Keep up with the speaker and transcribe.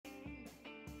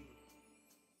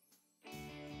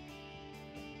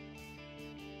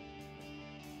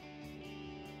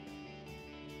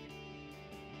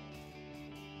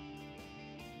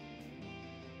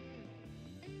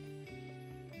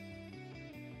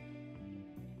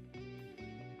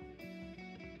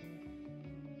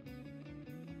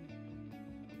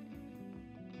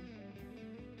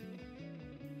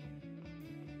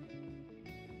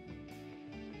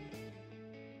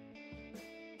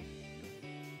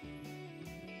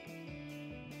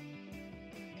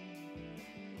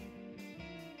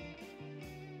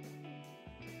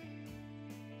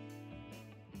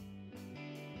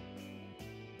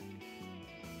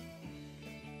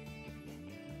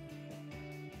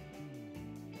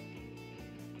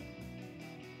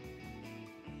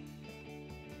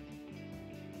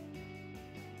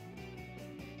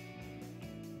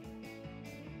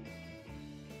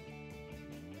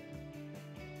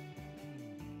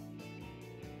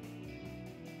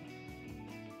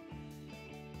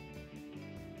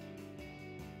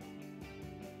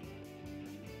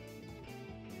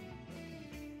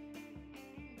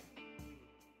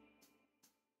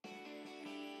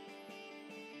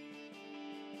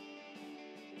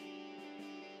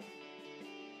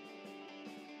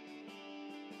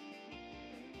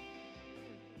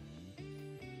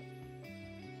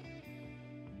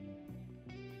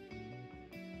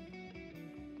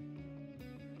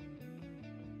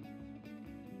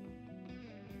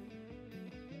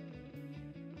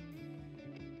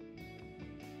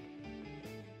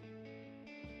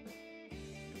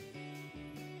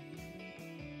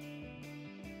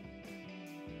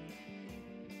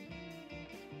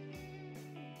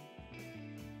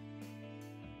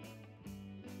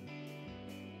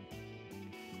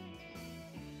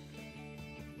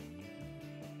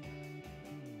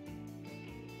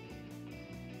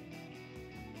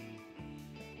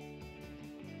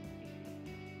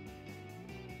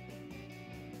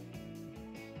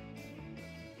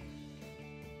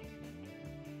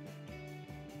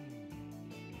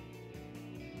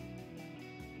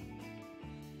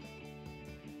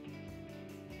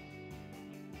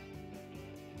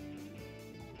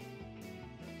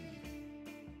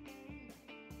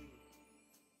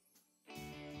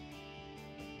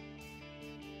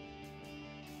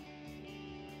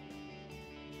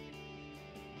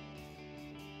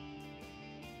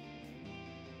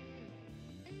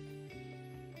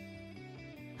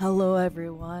Hello,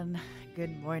 everyone.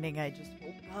 Good morning. I just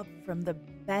woke up from the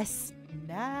best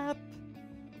nap.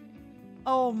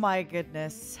 Oh my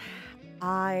goodness.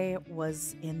 I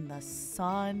was in the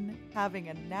sun having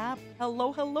a nap.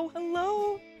 Hello, hello,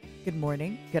 hello. Good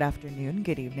morning, good afternoon,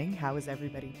 good evening. How is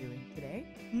everybody doing today?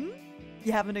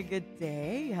 You having a good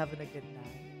day? You having a good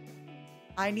night?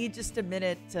 I need just a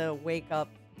minute to wake up.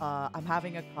 I'm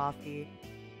having a coffee.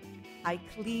 I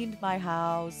cleaned my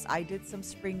house. I did some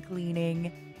spring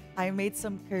cleaning. I made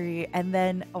some curry. And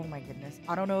then, oh my goodness,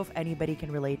 I don't know if anybody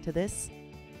can relate to this.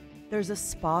 There's a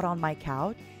spot on my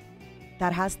couch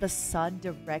that has the sun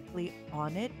directly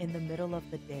on it in the middle of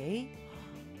the day.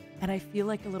 And I feel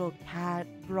like a little cat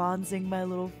bronzing my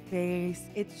little face.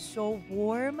 It's so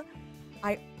warm.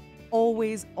 I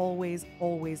always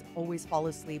fall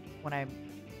asleep when I'm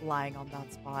lying on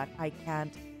that spot. I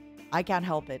can't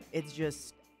help it. It's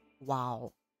just,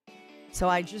 wow. So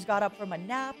I just got up from a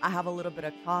nap. I have a little bit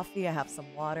of coffee. I have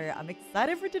some water. I'm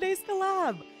excited for today's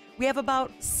collab. We have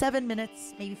about 7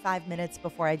 minutes, maybe 5 minutes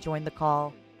before I join the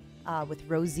call with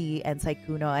Rosie and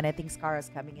Sykkuno. And I think Scarra's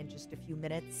coming in just a few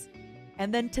minutes.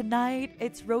 And then tonight,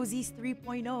 it's Rosie's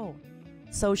 3.0.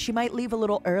 So she might leave a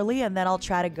little early and then I'll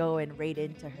try to go and raid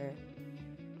into her.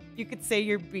 You could say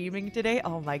you're beaming today.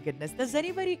 Oh my goodness.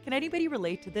 Can anybody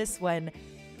relate to this when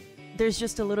there's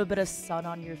just a little bit of sun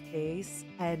on your face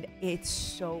and it's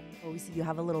so cozy? You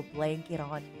have a little blanket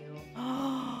on you.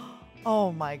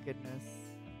 Oh my goodness.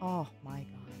 Oh my God.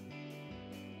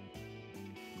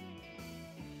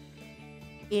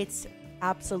 It's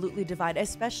absolutely divine,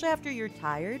 especially after you're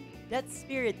tired. That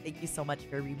spirit, thank you so much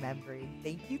for remembering.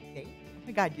 Thank you. Oh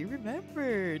my God, you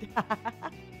remembered.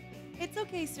 It's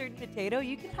okay, Certain Potato.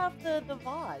 You can have the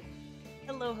VOD.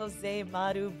 Hello, Jose,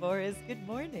 Maru, Boris. Good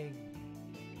morning.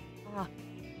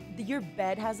 Your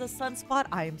bed has a sunspot?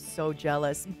 I am so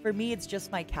jealous. For me, it's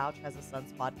just my couch has a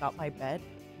sunspot, not my bed.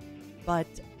 But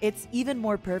it's even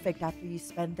more perfect after you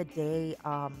spend the day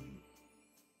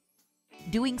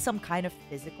doing some kind of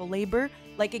physical labor.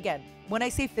 Like, again, when I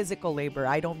say physical labor,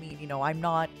 I don't mean, I'm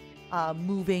not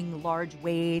moving large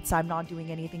weights. I'm not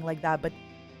doing anything like that. But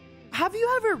have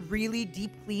you ever really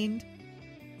deep cleaned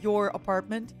your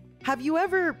apartment? Have you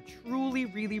ever truly,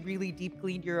 really deep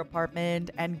cleaned your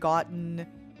apartment and gotten,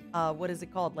 what is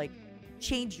it called? Like,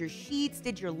 changed your sheets,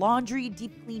 did your laundry,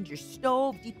 deep cleaned your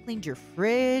stove, deep cleaned your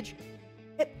fridge?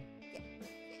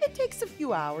 It takes a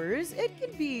few hours. It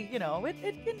can be,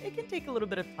 it can take a little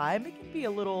bit of time. It can be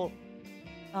a little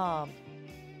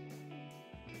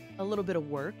bit of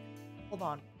work. Hold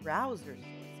on, browser source.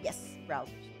 Yes, browser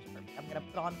source. Perfect. I'm gonna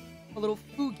put on a little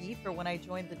Fugi for when I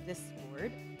join the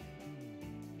Discord.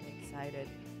 Excited.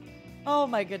 Oh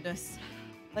my goodness.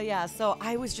 But yeah, so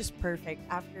I was just perfect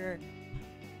after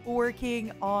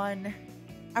working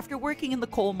in the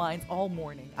coal mines all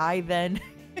morning. I then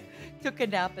took a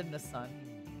nap in the sun.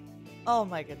 Oh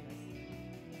my goodness.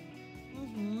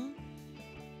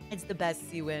 It's the best,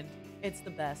 Seawind. It's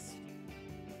the best.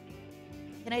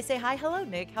 Can I say hi? Hello,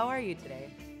 Nick. How are you today?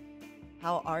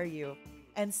 How are you?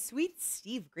 And Sweet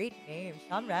Steve, great name.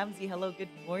 Sean Ramsey, hello, good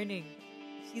morning.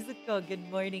 Shizuko, good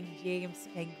morning. James,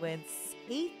 Penguin,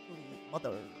 Stately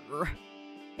Mother.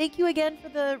 Thank you again for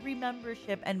the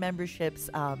remembership and memberships.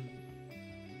 I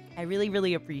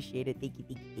really appreciate it. Thank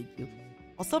you.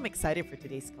 Also, I'm excited for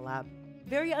today's collab.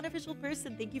 Very unofficial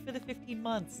person. Thank you for the 15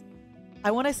 months.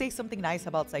 I want to say something nice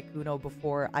about Sykkuno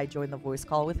before I join the voice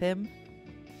call with him.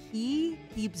 He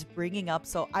keeps bringing up,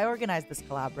 so I organized this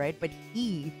collab, right? But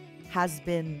he has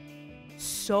been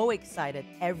so excited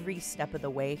every step of the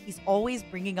way. He's always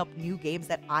bringing up new games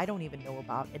that I don't even know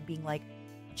about and being like,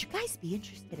 would you guys be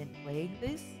interested in playing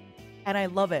this? And I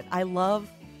love it.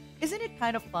 Isn't it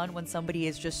kind of fun when somebody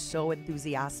is just so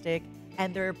enthusiastic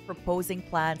and they're proposing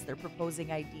plans, they're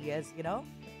proposing ideas,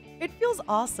 It feels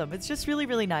awesome. It's just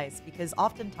really nice because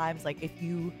oftentimes, like, if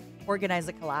you organize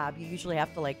a collab, you usually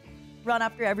have to, like, run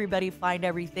after everybody, find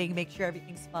everything, make sure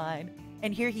everything's fine.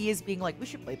 And here he is being like, we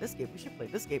should play this game, we should play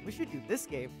this game, we should do this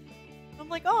game. I'm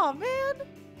like, oh man,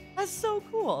 that's so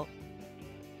cool.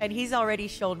 And he's already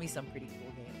shown me some pretty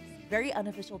cool games. Very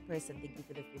unofficial person, thank you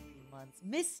for the 15 months.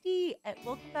 Misty, and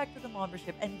welcome back to the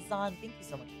membership. And Zan, thank you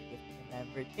so much for gifting a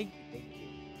member. Thank you.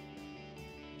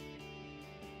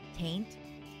 Taint,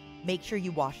 make sure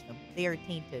you wash them. They are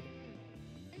tainted.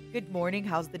 Good morning,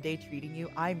 how's the day treating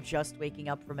you? I'm just waking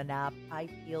up from a nap. I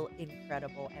feel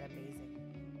incredible and amazing.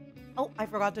 Oh, I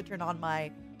forgot to turn on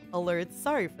my alerts.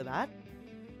 Sorry for that.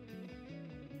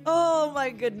 Oh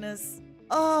my goodness.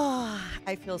 Oh,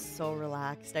 I feel so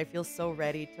relaxed. I feel so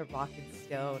ready to rock and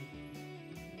stone.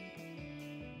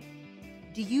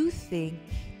 Do you think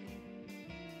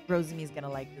Rosemi's gonna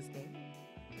like this game?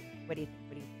 What do you think?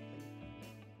 What do you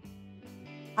think?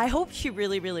 I hope she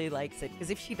really, really likes it, because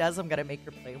if she does, I'm gonna make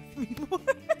her play with me more.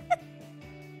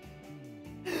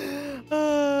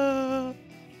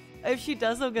 If she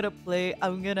does, I'm gonna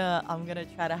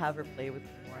try to have her play with me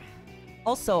more.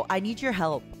 Also, I need your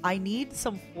help. I need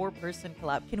some 4-person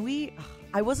collab. Can we?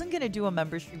 I wasn't gonna do a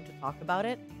member stream to talk about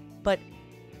it, but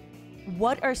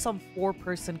what are some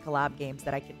 4-person collab games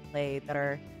that I can play that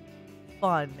are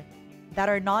fun, that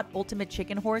are not Ultimate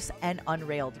Chicken Horse and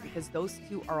Unrailed, because those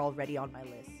two are already on my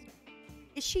list.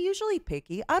 Is she usually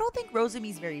picky? I don't think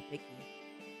Rosemi's very picky.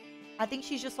 I think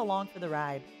she's just along for the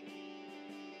ride.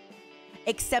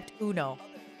 Except Uno.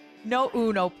 No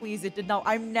Uno, please. It did not.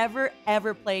 I'm never,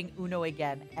 ever playing Uno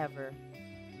again. Ever.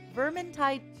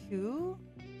 Vermintide 2?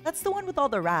 That's the one with all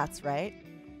the rats, right?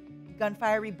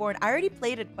 Gunfire Reborn. I already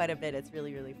played it quite a bit. It's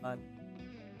really, really fun.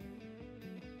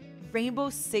 Rainbow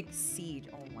Six Siege.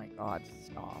 Oh my god.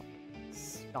 Stop.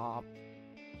 Stop.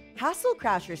 Castle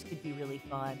Crashers could be really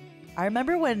fun. I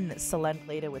remember when Selene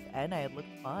played it with Enna. It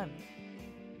looked fun.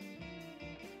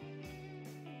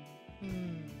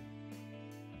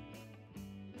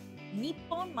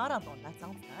 Nippon Marathon. That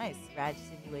sounds nice. Raj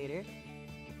Simulator.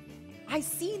 I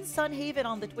seen Sunhaven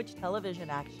on the Twitch television,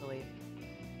 actually.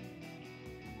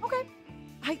 Okay.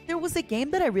 There was a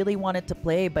game that I really wanted to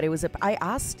play, but it was I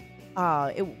asked.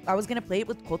 I was gonna play it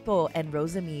with Koto and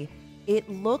Rosemi. It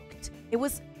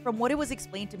was from what it was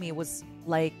explained to me. It was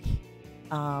like,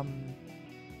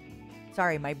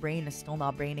 sorry, my brain is still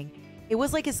not braining. It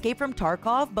was like Escape from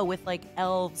Tarkov, but with like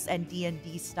elves and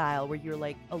D&D style, where you're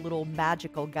like a little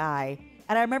magical guy.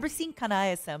 And I remember seeing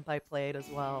Kanaya Senpai play it as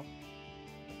well.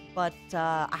 But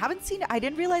I haven't seen it. I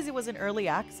didn't realize it was in early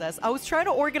access. I was trying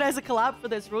to organize a collab for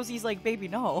this. Rosie's like, baby,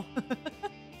 no.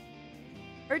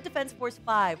 Earth Defense Force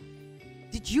 5.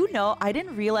 Did you know? I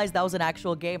didn't realize that was an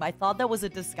actual game. I thought that was a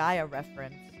Disgaea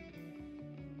reference.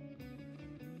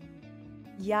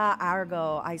 Yeah,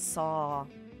 Argo, I saw.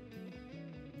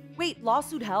 Wait,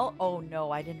 Lawsuit Hell? Oh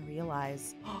no, I didn't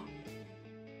realize.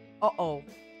 Uh-oh.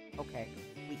 Okay.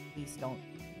 Please don't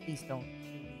sue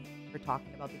me for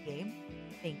talking about the game.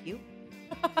 Thank you.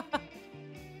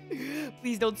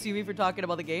 Please don't sue me for talking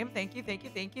about the game. Thank you, thank you,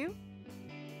 thank you.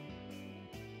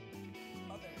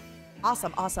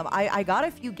 Awesome, awesome. I got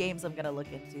a few games I'm gonna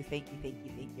look into. Thank you, thank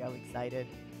you, thank you. I'm excited.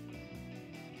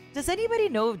 Does anybody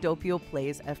know if Doppio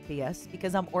plays FPS?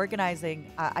 Because I'm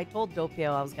organizing... I told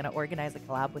Doppio I was going to organize a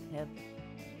collab with him.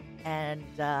 And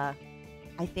I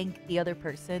think the other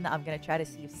person, I'm going to try to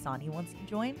see if Sunny wants to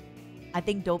join. I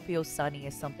think Doppio Sunny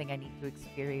is something I need to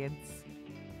experience.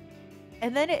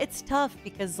 And then it's tough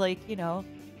because, like, you know,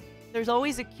 there's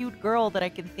always a cute girl that I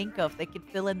can think of that could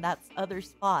fill in that other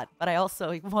spot. But I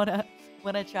also want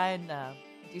to try and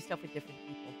do stuff with different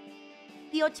people.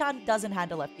 Theo-chan doesn't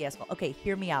handle FPS well. Okay,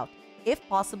 hear me out. If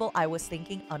possible, I was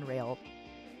thinking Unrailed.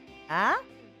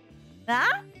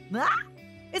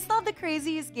 It's not the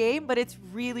craziest game, but it's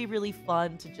really, really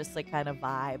fun to just like kind of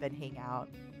vibe and hang out.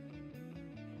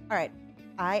 All right,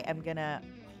 I am gonna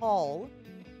call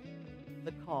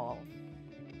the call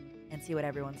and see what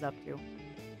everyone's up to.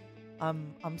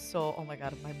 I'm so, oh my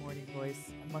god, my morning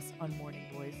voice. I must unmorning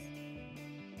voice.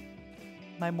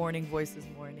 My morning voice is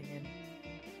morning in.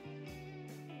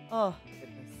 Oh,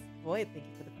 goodness. Void, thank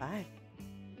you for the 5.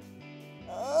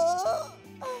 Oh,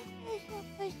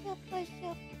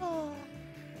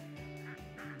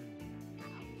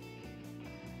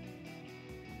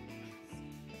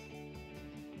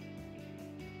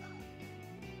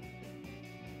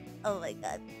 oh my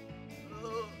god.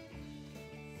 Oh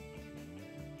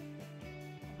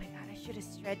my god, I should have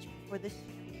stretched before the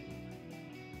stream.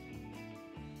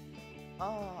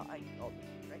 Oh, I know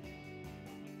this stretch.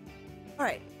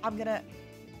 Alright,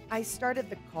 I started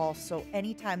the call, so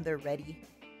anytime they're ready.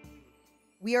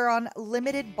 We are on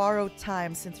limited borrowed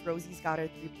time since Rosie's got her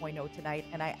 3.0 tonight,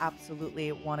 and I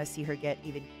absolutely want to see her get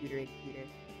even cuter and cuter.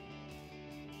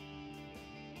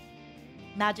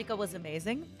 Magica was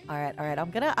amazing. Alright,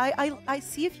 I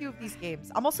see a few of these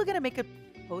games. I'm also gonna make a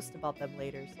post about them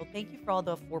later, so thank you for all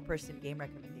the 4-person game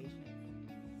recommendations.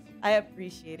 I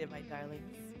appreciate it, my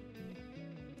darlings.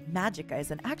 Magica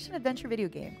is an action-adventure video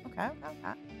game. Okay.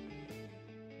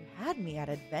 You had me at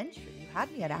adventure. You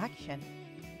had me at action.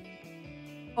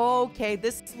 Okay,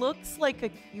 this looks like a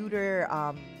cuter...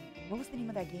 what was the name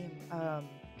of that game?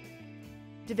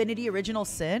 Divinity Original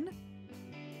Sin?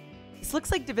 This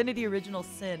looks like Divinity Original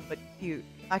Sin, but cute.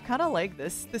 I kind of like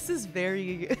this. This is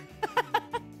very...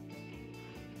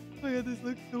 Oh my god, this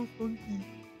looks so funky.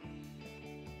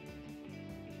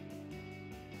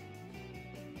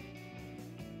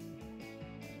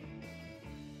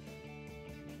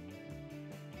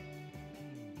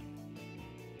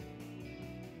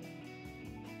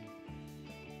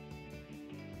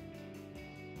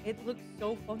 It looks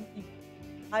so funky.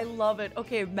 I love it.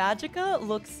 Okay, Magica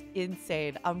looks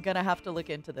insane. I'm gonna have to look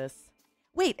into this.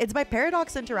 Wait, it's by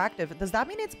Paradox Interactive. Does that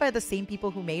mean it's by the same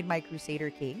people who made my Crusader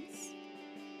Kings?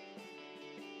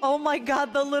 Oh my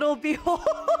god, the little behold.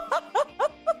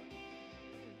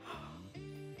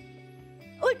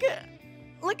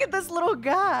 Look at this little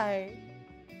guy.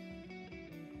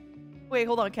 Wait,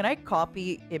 hold on. Can I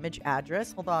copy image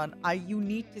address? Hold on. You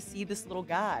need to see this little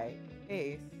guy.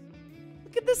 Face.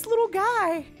 Look at this little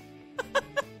guy.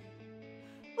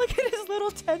 Look at his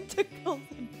little tentacles.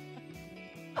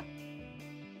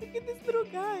 Look at this little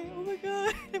guy. Oh my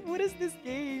god. What is this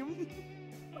game?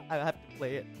 I have to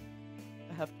play it.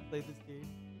 I have to play this game.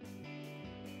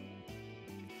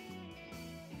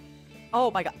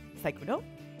 Oh my god. Sykkuno?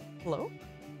 Hello?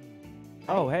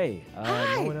 Oh, hey.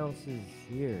 Hi. No one else is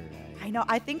here. I know.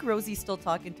 I think Rosie's still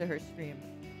talking to her stream.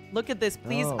 Look at this.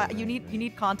 Please, Oh, you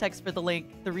need context for the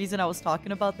link. The reason I was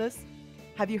talking about this.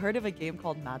 Have you heard of a game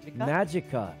called Magica?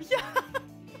 Magica. Yeah.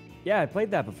 Yeah, I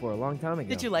played that before a long time ago.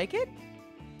 Did you like it?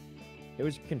 It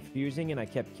was confusing and I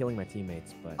kept killing my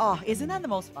teammates, but... Oh, isn't that the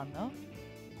most fun, though?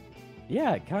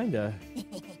 Yeah, kinda.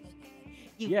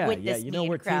 Yeah, you know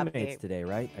we're teammates today,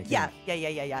 right? I think.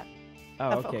 Yeah.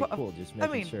 Oh, okay, cool. Just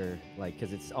making sure, like,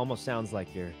 because it almost sounds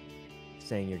like you're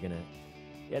saying you're gonna...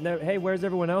 Yeah, no, hey, where's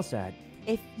everyone else at?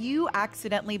 If you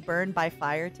accidentally burned by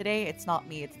fire today, it's not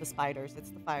me, it's the spiders. It's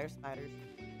the fire spiders.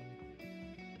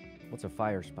 What's a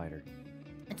fire spider?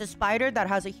 It's a spider that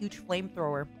has a huge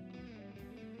flamethrower.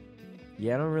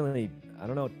 Yeah, I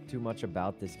don't know too much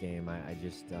about this game. I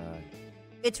just...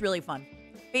 It's really fun.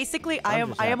 Basically, I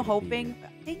am hoping...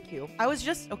 Thank you. I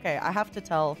have to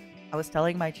tell... I was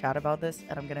telling my chat about this,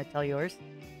 and I'm gonna tell yours.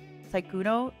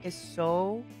 Sykkuno is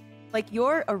so... Like,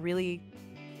 you're a really...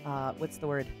 what's the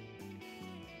word?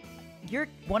 You're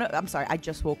one of... I'm sorry, I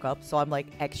just woke up, so I'm like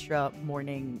extra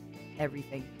morning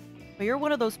everything. But you're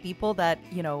one of those people that,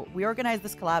 you know, we organize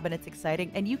this collab and it's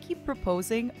exciting, and you keep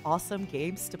proposing awesome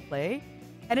games to play.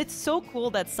 And it's so cool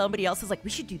that somebody else is like, we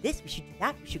should do this, we should do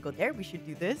that, we should go there, we should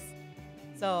do this.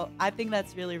 So I think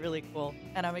that's really, really cool.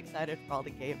 And I'm excited for all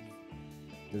the games.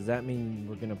 Does that mean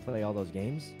we're gonna play all those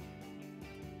games?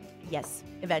 Yes,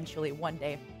 eventually, one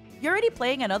day. You're already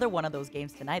playing another one of those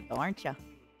games tonight, though, aren't you?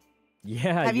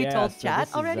 Yeah. Have you told chat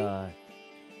already?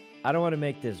 I don't want to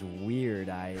make this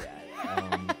weird.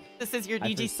 This is your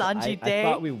NIJISANJI day. I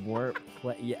thought we weren't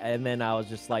yeah, and then I was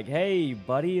just like, "Hey,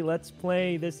 buddy, let's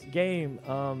play this game."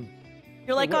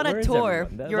 You're like on a tour.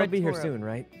 You'll be here soon,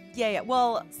 right? Yeah.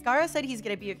 Well, Scarra said he's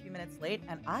gonna be a few minutes late,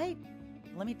 and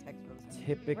let me text Rosemi.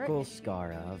 Typical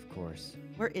Scarra, of course.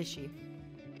 Where is she?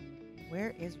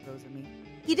 Where is Rosemi?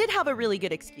 He did have a really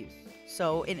good excuse.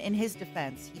 So in his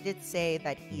defense, he did say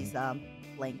that he's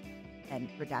blank and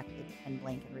redacted and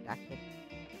blank and redacted.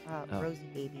 Rosie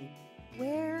baby,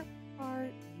 where are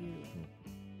you?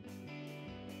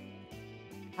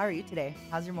 How are you today?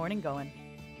 How's your morning going?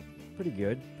 Pretty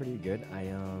good.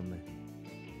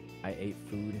 I ate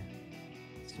food,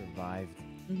 survived.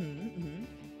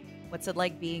 What's it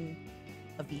like being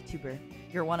a VTuber?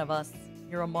 You're one of us.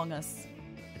 You're among us.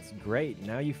 It's great.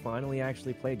 Now you finally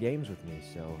actually play games with me,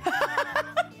 so...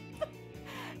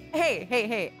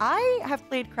 Hey. I have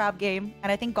played Crab Game,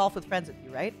 and I think Golf with Friends with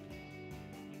you, right?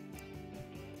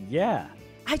 Yeah.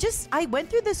 I went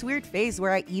through this weird phase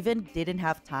where I even didn't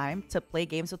have time to play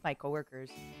games with my coworkers.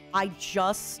 I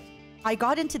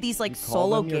got into these like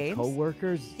solo games.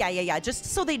 Coworkers? Yeah. Just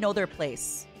so they know their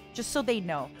place. Just so they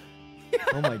know.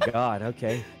 Oh my god,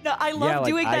 okay. No, I love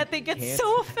doing that. They get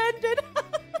so offended.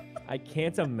 I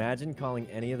can't imagine calling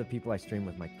any of the people I stream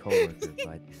with my coworkers,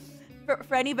 but...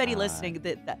 For anybody listening,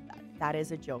 that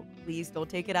is a joke. Please don't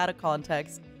take it out of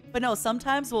context. But no,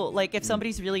 sometimes like if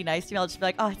somebody's really nice to me, I'll just be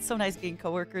like, oh, it's so nice being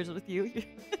coworkers with you.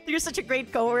 You're such a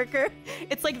great coworker.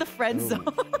 It's like the friend zone.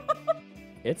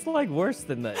 It's like worse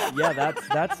than that. Yeah, that's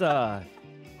that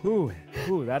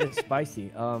is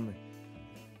spicy.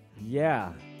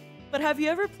 Yeah. But have you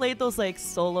ever played those like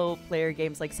solo player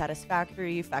games like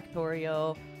Satisfactory,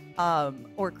 Factorio,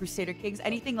 or Crusader Kings?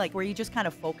 Anything like where you just kind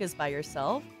of focus by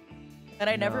yourself? And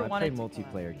I never wanted to play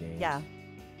multiplayer games. Yeah,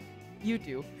 you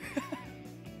do.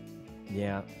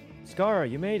 Yeah. Scarra,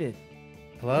 you made it.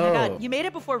 Hello. Oh my God, you made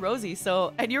it before Rosie,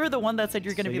 and you were the one that said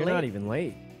you're going to be late. You're not even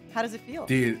late. How does it feel?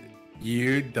 Dude,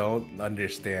 you don't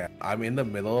understand. I'm in the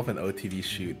middle of an OTV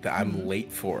shoot that I'm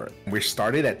late for. We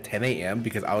started at 10 a.m.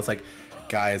 because I was like,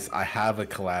 guys, I have a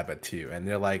collab at 2. And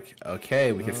they're like,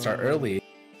 okay, we can start early.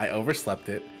 I overslept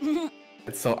it.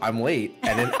 So I'm late.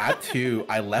 And then at 2,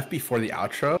 I left before the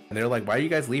outro. And they're like, why are you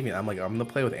guys leaving? I'm like, I'm going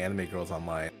to play with anime girls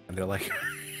online. And they're like,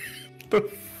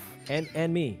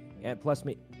 And me. And plus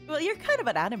me. Well, you're kind of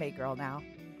an anime girl now.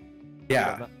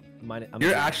 Yeah. I'm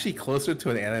You're actually closer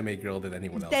to an anime girl than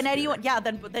anyone else. Than anyone, here. yeah,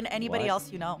 than anybody What?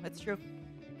 else you know. It's true.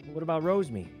 What about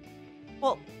Rosemi?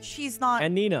 Well, she's not.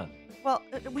 And Nina? Well,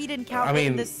 we didn't count I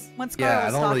mean, this when Scarra Yeah, I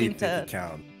was don't talking really to. think it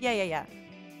count. Yeah.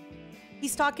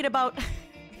 He's talking about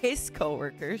his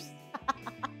coworkers.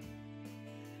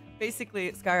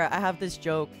 Basically, Scarra, I have this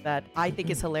joke that I think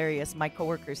is hilarious. My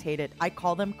coworkers hate it. I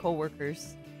call them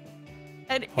coworkers.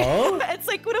 And Huh? it's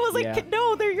like when I was like, Yeah.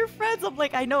 no, they're your friends. I'm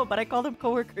like, I know, but I call them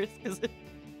coworkers because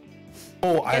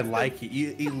Oh, I like it.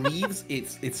 It leaves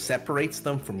it separates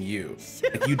them from you.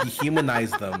 Like you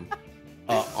dehumanize them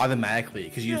automatically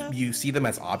because you see them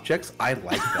as objects. I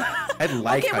like that. I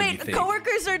like okay, how wait, you think.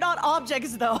 coworkers are not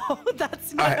objects though.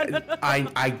 That's not.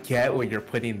 I get what you're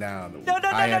putting down. No.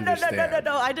 I understand.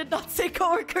 I did not say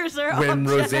coworkers are When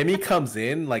objects. Rosemi comes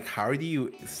in, like, how do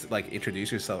you like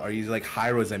introduce yourself? Are you like hi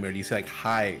Rosemi, or do you say like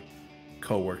hi,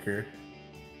 coworker?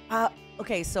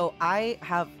 Okay, so I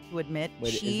have to admit,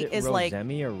 Wait, she is it like.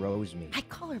 Rosemi or Rosemi? I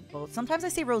call her both. Sometimes I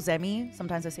say Rosemi.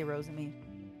 Sometimes I say Rosemi.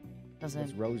 It's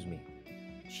Doesn't. Rosemi.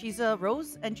 She's a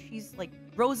Rose, and she's like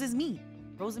Rose is me.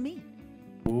 Rose is me.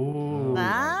 Ooh.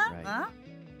 right.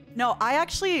 No,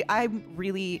 I'm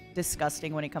really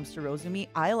disgusting when it comes to Rosemi.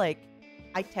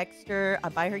 I text her, I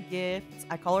buy her gifts,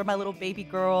 I call her my little baby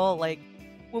girl. Like,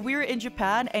 when we were in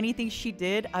Japan, anything she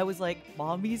did, I was like,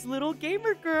 mommy's little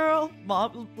gamer girl.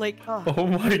 Mom, like, Oh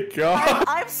my god.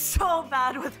 I'm so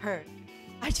bad with her.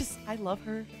 I love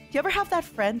her. Do you ever have that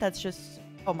friend that's just,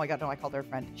 oh my god, no, I called her a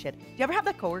friend. Shit. Do you ever have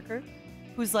that coworker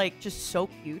who's like just so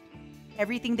cute?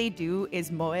 Everything they do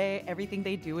is moe. Everything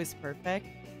they do is perfect.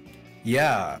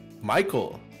 Yeah,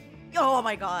 Michael. Oh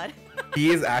my god. He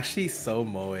is actually so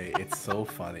moe. It's so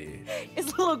funny.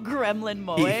 His little gremlin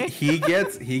moe. He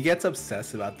gets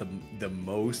obsessed about the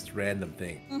most random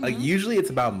thing. Like usually it's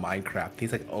about Minecraft.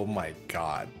 He's like, oh my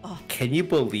god, can you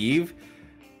believe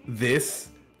this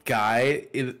guy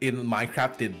in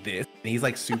Minecraft did this? And he's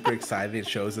like super excited and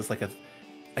shows us like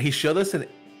he showed us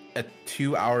a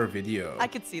 2-hour video. I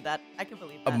could see that. I can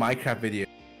believe A that. Minecraft video.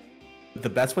 The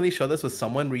best one he showed us was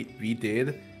someone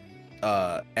redid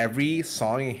every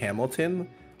song in Hamilton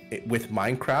with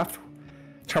Minecraft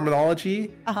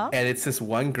terminology, and it's this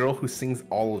one girl who sings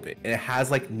all of it, and it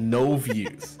has like no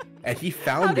views, and he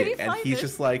found did he it, and find he's it?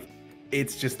 just like,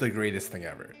 it's just the greatest thing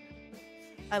ever.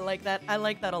 I like that. I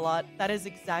like that a lot. That is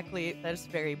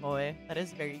very moe. That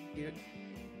is very cute.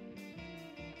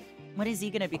 When is he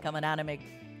gonna become an anime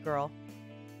girl?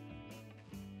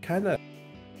 Kind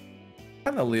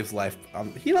of lives life.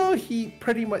 He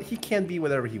pretty much he can be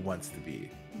whatever he wants to be.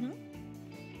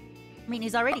 I mean,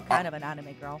 he's already kind of an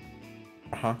anime girl.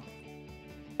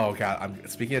 Oh god,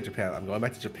 speaking of Japan. I'm going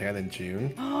back to Japan in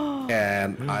June,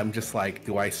 and I'm just like,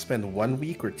 do I spend 1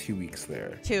 week or 2 weeks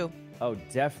there? 2. Oh,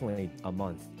 definitely a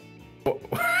month.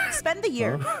 Spend the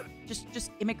year.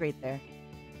 Just immigrate there.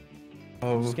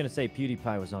 I was just gonna say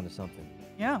PewDiePie was onto something.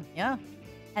 Yeah.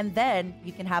 And then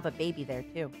you can have a baby there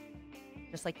too.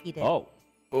 Just like he did. Oh.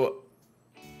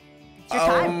 It's your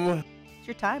time. It's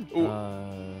your time.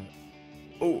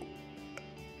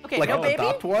 Okay, like no an baby?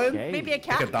 adopt one? Okay. Maybe a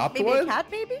cat? Like adopt Maybe one? a cat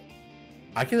baby?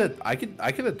 I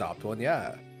could adopt one,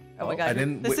 yeah. Oh my Oh. god. And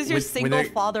then This is your when single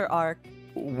they're- father arc.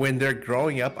 When they're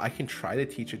growing up, I can try to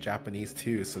teach it Japanese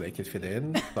too, so they can fit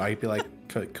in. So I'd be like,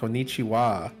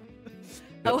 konnichiwa.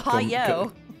 Oh,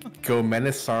 hi-yo. Go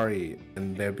menesari.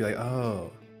 And they'd be like,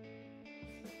 oh.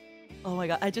 Oh my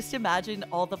god. I just imagine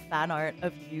all the fan art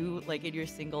of you like in your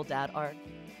single dad arc.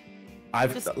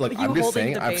 Look, you I'm just holding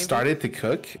saying, the I've baby. started to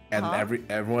cook, and Uh-huh.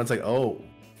 everyone's like, oh,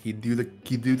 he do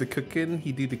the cooking,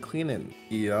 he do the cleaning.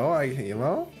 You know,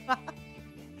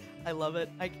 I love it.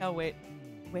 I can't wait.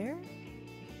 Where?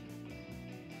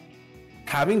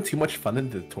 having too much fun in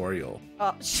the tutorial.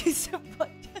 She's so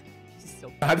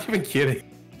Not even kidding.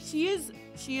 She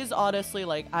is honestly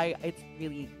like it's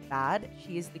really bad.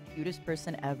 She is the cutest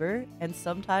person ever, and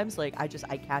sometimes like I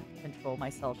can't control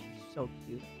myself. She's so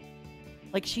cute.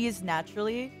 Like she is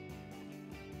naturally.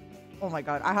 Oh my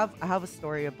god, I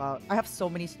have so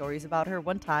many stories about her.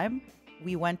 One time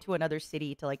we went to another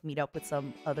city to like meet up with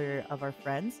some other of our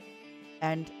friends,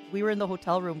 and we were in the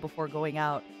hotel room before going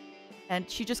out, and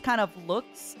she just kind of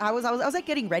looks. I was like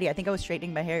getting ready. I think I was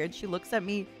straightening my hair, and she looks at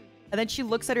me, and then she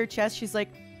looks at her chest. She's like,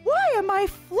 "Why am I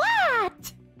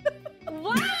flat?"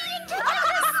 What?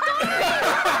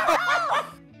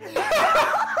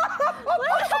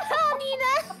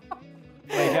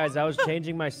 Wait, guys, I was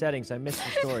changing my settings. I missed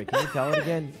the story. Can you tell it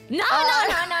again? No.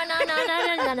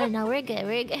 We're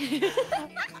good.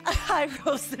 I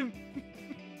roasted.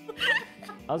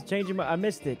 I was changing my. I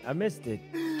missed it.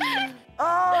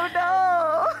 Oh Oh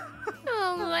no!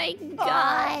 Oh my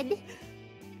god.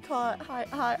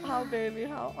 Hi, baby.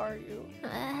 How are you?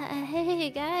 Hey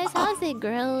guys, how's it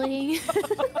growing?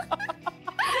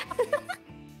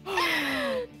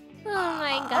 Oh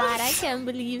my god, I can't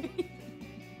believe.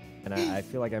 And I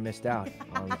feel like I missed out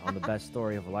on the best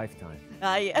story of a lifetime.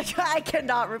 I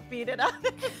cannot repeat it.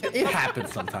 It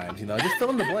happens sometimes, you know. Just fill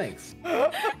in the blanks.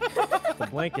 The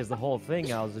blank is the whole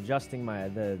thing. I was adjusting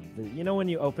the you know when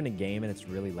you open a game and it's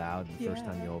really loud the first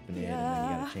time you open it, and then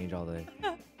you gotta change all the.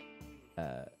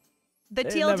 The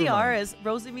TLDR is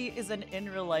Rosemi is an in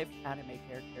real life anime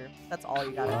character. That's all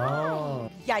you gotta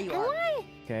know. Yeah, you are.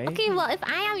 Okay. Okay, well if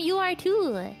I am, you are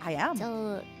too. I am.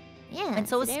 So, yeah. And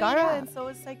so is there we Scarra, go. and so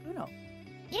is Sykkuno.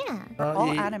 Yeah.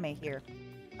 All anime here.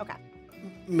 Okay.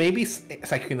 Maybe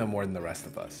Sykkuno more than the rest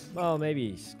of us. Well,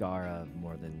 maybe Scarra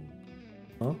more than.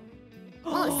 Huh?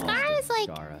 Well, Scarra is like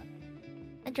Scarra.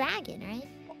 a dragon, right?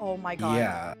 Oh my god.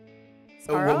 Yeah.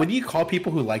 Scarra? What do you call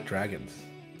people who like dragons?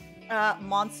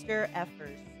 Monster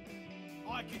effers.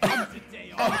 I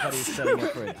thought he was setting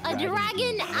up for A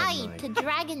dragonite. A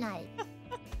dragonite.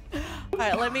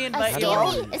 Alright, let me A invite you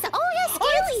all. scaly? Is that, oh yeah,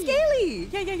 Oh, scaly.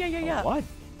 it's Scaly! Yeah. What? A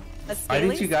Why scaly?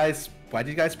 did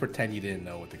you guys pretend you didn't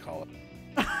know what to call it?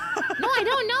 No, I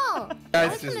don't know. I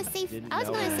was gonna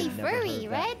say furry,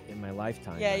 right? In my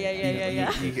lifetime.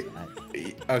 Yeah.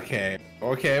 Okay,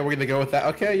 we're gonna go with that.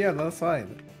 Okay, yeah, that's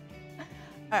fine.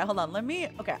 Alright, hold on.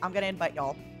 Okay, I'm gonna invite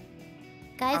y'all.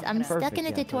 Guys, I'm Perfect, stuck in a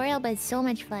yeah, tutorial, perfect. but it's so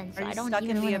much fun. So Are I you don't stuck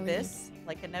even in the want to leave. abyss?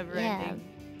 Like a never Yeah. ending.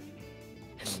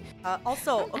 I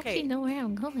Also, don't okay, actually know where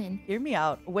I'm going. hear me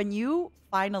out. When you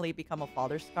finally become a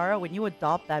father, Scarra, when you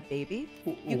adopt that baby,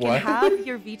 you can What? have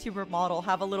your VTuber model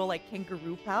have a little like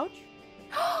kangaroo pouch.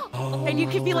 Oh. And you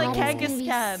can be like That is Kangaskhan.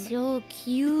 gonna be so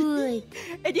cute.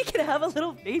 And you can have a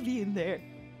little baby in there.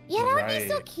 Yeah, that would be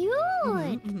so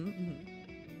Right.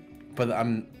 cute. But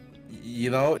you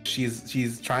know,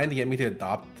 she's trying to get me to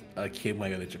adopt a kid when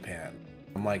I go to Japan.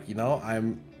 I'm like, you know,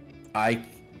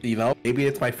 maybe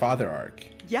it's my father arc.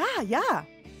 Yeah.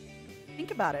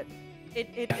 Think about it.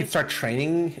 I could start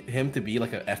training him to be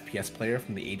like an FPS player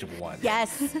from the age of 1.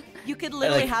 Yes, you could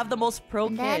literally Like- have the most pro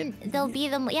And kid. then they'll be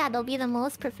the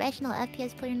most professional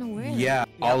FPS player in the world. Yeah,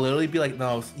 I'll literally be like,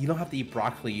 no, you don't have to eat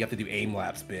broccoli. You have to do aim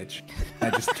labs, bitch.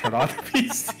 And I just turn off the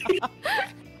PC.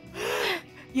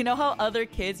 You know how other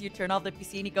kids, you turn off the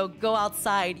PC and you go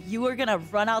outside. You are gonna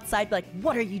run outside, be like,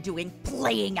 what are you doing?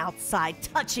 Playing outside,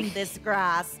 touching this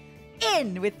grass.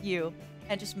 In with you,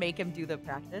 and just make him do the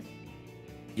practice.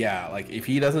 Yeah, like if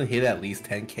he doesn't hit at least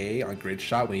 10K on grid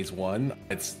shot when he's 1,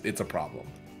 it's a problem.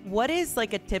 What is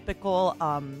like a typical,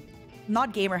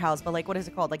 not gamer house, but like what is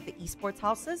it called? Like the esports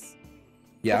houses?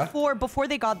 Yeah. Before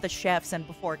they got the chefs and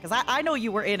before, because I know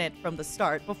you were in it from the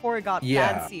start. Before it got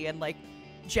Yeah. fancy and like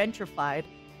gentrified.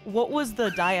 What was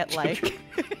the diet like?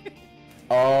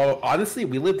 Oh, honestly,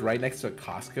 we lived right next to a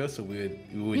Costco, so we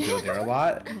would go there a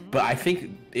lot. But I think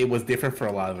it was different for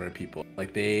a lot of other people.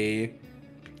 Like they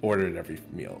ordered every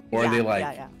meal, or they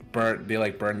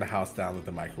burn the house down with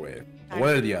the microwave. One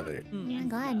or the other. Oh my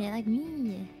god, they're like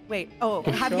me. Wait,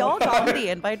 have y'all gotten the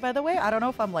invite, by the way? I don't know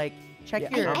if I'm like, check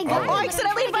your... I got it, but I I'm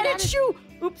accidentally trying to get invited Shu!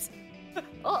 Oops.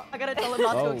 Oh, I gotta tell him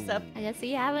not to accept. I guess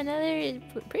we have another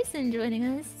person joining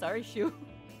us. Sorry, Shu.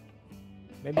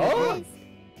 Maybe. Guys,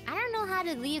 I don't know how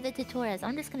to leave the tutorials.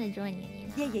 I'm just gonna join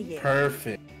you. You know? Yeah.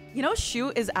 Perfect. You know,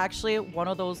 Shu is actually one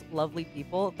of those lovely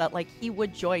people that, like, he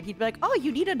would join. He'd be like, oh,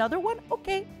 you need another one?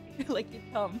 Okay. Like, he'd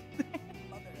come.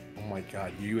 Oh my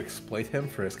god, you exploit him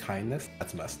for his kindness?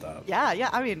 That's messed up. Yeah,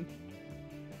 I mean,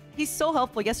 he's so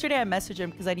helpful. Yesterday, I messaged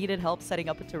him because I needed help setting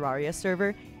up a Terraria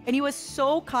server. And he was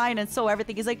so kind and so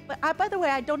everything. He's like, but by the way,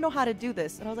 I don't know how to do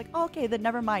this. And I was like, oh, okay, then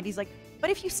never mind. He's like,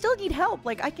 but if you still need help,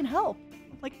 like, I can help.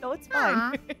 I'm like, no, it's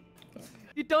fine.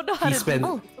 You don't know how to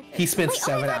do it. He spent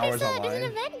 7 hours There's an online.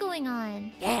 event going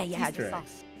on. Yeah, I Easter just saw.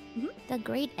 eggs. The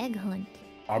Great Egg Hunt.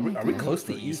 Are we close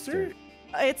to Easter?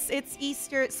 It's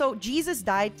Easter. So Jesus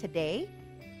died today,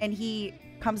 and he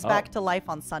comes back to life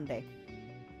on Sunday.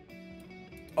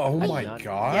 Oh my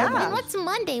god. Yeah. What's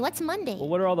Monday? Well,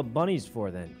 what are all the bunnies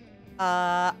for then?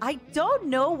 I don't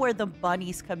know where the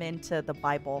bunnies come into the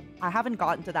Bible. I haven't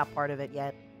gotten to that part of it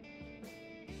yet.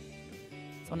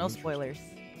 So no spoilers.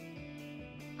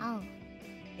 Oh.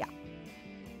 Yeah.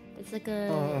 It's like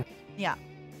a... Yeah.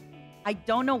 I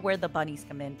don't know where the bunnies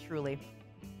come in, truly.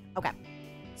 Okay.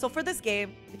 So for this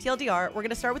game, the TLDR, we're going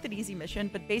to start with an easy mission,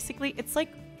 but basically it's like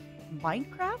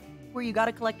Minecraft, where you got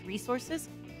to collect resources,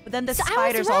 but then the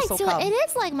spiders also come. So it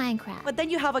is like Minecraft. But then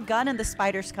you have a gun and the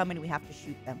spiders come and we have to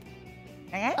shoot them.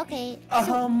 Okay.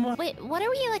 So, wait, what are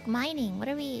we like mining? What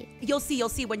are we? You'll see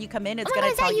when you come in. It's oh my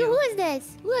gonna God, tell is that you. Who is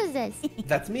this? Who is this?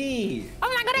 That's me.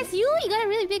 Oh my God, that's you. You got a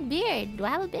really big beard. Do I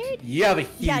have a beard? You have a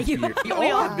huge you- beard. You we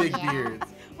all all- have big yeah. beards.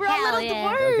 We're all Hell little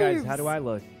yeah. Oh, dwarves. guys, how do I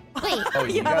look? Wait. Oh,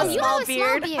 You have a you small have a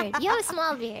beard. small beard. You have a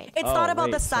small beard. It's Oh, not about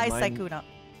wait, the so size, mine- Sykkuno.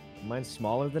 Mine's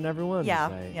smaller than everyone's.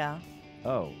 Yeah.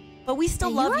 Oh. But we still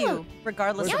Yeah, love you you, have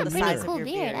regardless You of have the a really size cool of your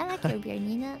beard. beard. I like your beard,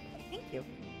 Nina. Thank you.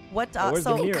 What? where's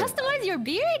So the You mirror? customize your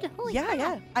beard? Holy yeah, crap.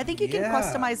 yeah. I think you can Yeah.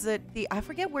 customize it. I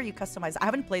forget where you customize. I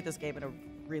haven't played this game in a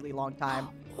really long time.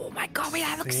 Oh my God, wait,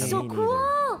 that looks Same. so Me neither.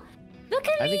 cool. Look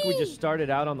at me. I think we just started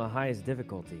out on the highest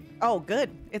difficulty. Oh, good.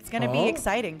 It's gonna be Oh.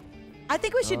 exciting. I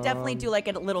think we should definitely Um, do like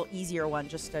a little easier one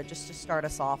just to start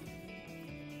us off.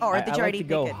 Oh, or I did you like already to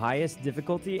go pick it? highest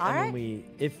difficulty, and Alright. then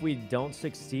if we don't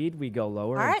succeed, we go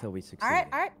lower Alright, until we succeed. All right.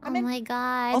 Oh I'm in. my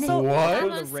God. Also- What? I'm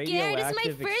The scared. This is my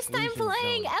radioactive first time exclusion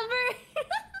playing zone. ever.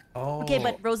 Oh. Okay,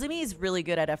 but Rosemi is really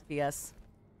good at FPS.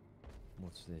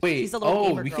 What's this? wait. She's a little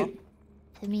gamer we girl. can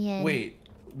Put me in. wait.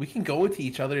 We can go into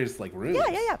each other's like rooms.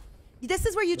 Yeah. This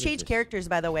is where you is change this? characters,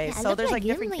 by the way. Yeah, I so look there's like like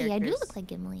different Gimli. characters. I do look like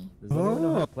Gimli. Does anyone know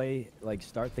how Oh. to play, like,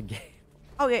 start the game?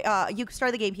 Oh, yeah. You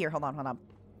start the game here. Hold on.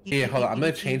 Yeah, hold on. I'm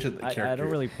gonna change the I character.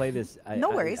 don't really play this. No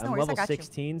worries, I'm no worries, I level got you.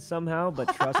 16 somehow, but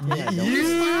trust me, I don't.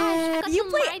 You- You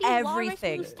play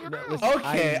everything. Listen,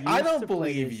 Okay, I used don't to play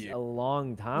believe this you. A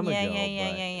long time Yeah, ago. yeah,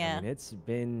 but, yeah. I mean, it's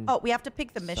been. Oh, we have to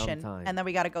pick the mission, Sometime. and then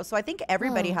we gotta go. So I think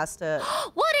everybody Oh. has to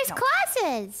What is No.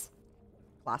 classes?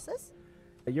 classes.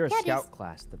 You're a Yeah, scout there's-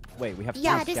 class. Wait, we have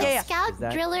Yeah, three there's scouts. a scout, Is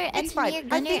that- driller, It's fine. engineer, I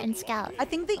gunner, think- and scout. I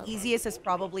think the easiest is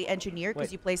probably engineer because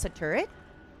Oh. you place a turret,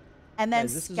 and then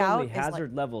Guys, this scout is only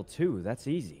hazard is level 2. That's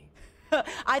easy. like.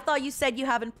 I thought you said you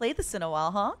haven't played this in a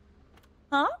while, huh?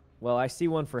 Huh? Well, I see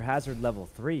one for hazard level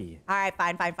 3. All right,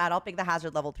 fine. I'll pick the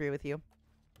hazard level 3 with you.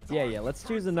 Yeah, let's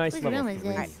choose a nice Whose level room is 3.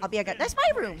 this? All right, I'll be a good. That's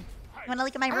my room. You wanna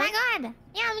look at my Oh room? my God.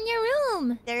 Yeah, I'm in your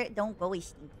room. There, don't go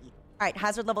stinky. All right,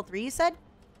 hazard level 3. You said.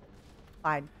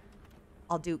 Fine.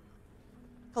 I'll do.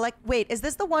 Collect. Wait, is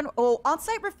this the one? Oh,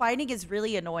 on-site refining is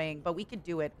really annoying, but we could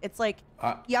do it. It's like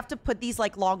you have to put these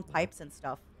like long pipes and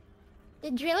stuff. The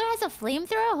driller has a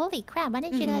flamethrower? Holy crap, why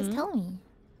didn't you guys tell me?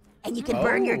 And you can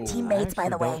burn your Oh. teammates, by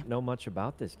the way. I don't know much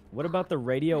about this. What about the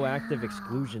radioactive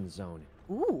exclusion zone?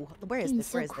 Ooh, where is Seems this?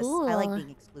 so Where is this? I like cool. being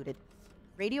excluded. How do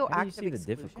you Radioactive see the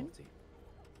exclusion. difficulty?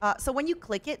 So when you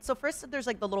click it, so first there's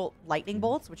like the little lightning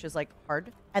bolts, which is like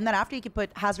hard, and then after you can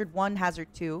put hazard 1, hazard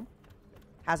 2,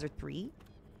 hazard 3.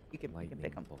 You can pick Lightning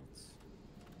them. bolts.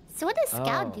 So what does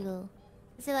scout Oh. do?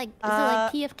 Is it like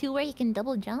TF2 where you can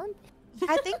double jump?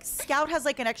 I think Scout has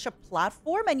like an extra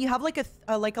platform, and you have like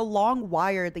a long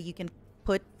wire that you can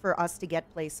put for us to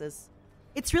get places.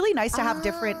 It's really nice to have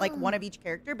different, like one of each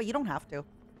character, but you don't have to.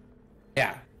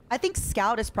 Yeah. I think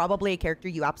Scout is probably a character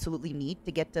you absolutely need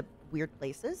to get to weird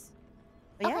places.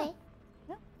 But yeah. Okay.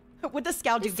 What does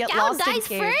Scout do? The Get scout lost in dies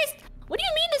caves. first? What do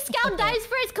you mean the scout dies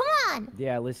first? Come on.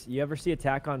 Yeah, listen, you ever see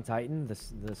Attack on Titan,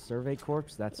 the survey corps?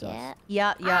 That's Yeah. us.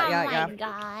 Yeah. Oh my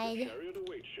god.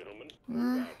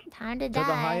 Time to To die.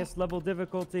 the highest level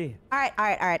difficulty. All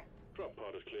right.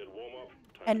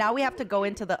 And now we have to go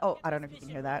into the. Oh, I don't know if you can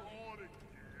hear that.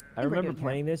 I were remember good here.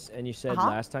 playing this, and you said Uh-huh.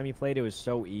 last time you played it was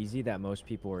so easy that most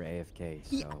people were AFK.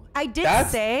 So I did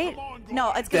That's say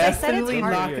no. It's because I said it's Definitely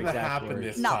hard. not Your gonna exact happen words.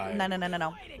 this No.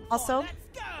 time. Also,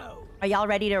 are y'all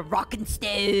ready to rock and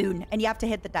stone? And you have to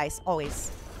hit the dice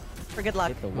always. For good luck.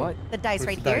 hit the what? The dice Where's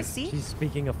right the here. dice? See? She's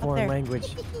speaking a there. foreign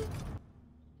language.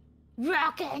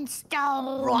 Rock and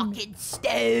stone. Rock and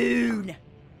stone.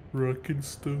 Rock and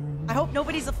stone. I hope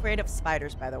nobody's afraid of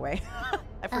spiders. By the way,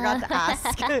 I forgot to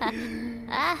ask.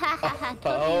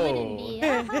 Totally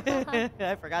wouldn't be.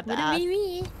 I forgot to Wouldn't ask. be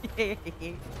me.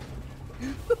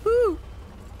 Woohoo!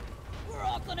 We're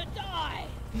all gonna die.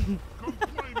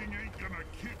 Complaining ain't gonna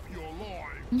keep you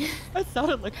alive. I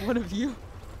sounded like one of you.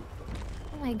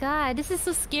 Oh my god, this is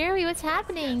so scary. What's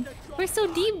happening? We're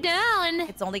so deep down.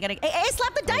 It's only gonna. Hey,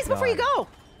 slap the dice God. before you go.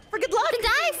 For good luck. The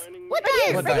dice? What Right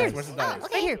here, dice? What right dice? here. Where's the Oh, dice?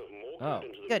 okay. Right here. Oh.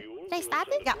 Good. Did I stop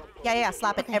it? Yeah.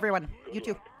 Slap it. Everyone. You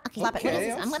too. Okay, Slap it. what is Okay,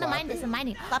 this? I'll I'm gonna slap mine this. it. I'm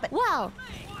mining. Slap it. Wow.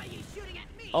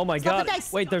 Oh my Slap the god.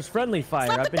 dice. Wait, there's friendly fire.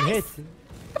 Slap I've the been dice. hit.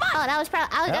 Oh, that was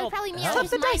Help. probably me. I Help. was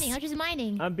Slap just the mining. dice. I was just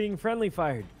mining. I'm being friendly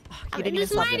fired. I'm didn't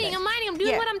just even slap the mining. dice. I'm mining. I'm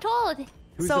doing Yeah. what I'm told.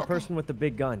 Who's So- the person with the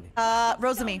big gun?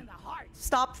 Rosemi,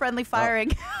 stop friendly firing.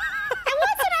 I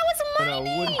wasn't. I was Oh, no, mining.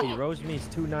 it wouldn't be. Rosemi's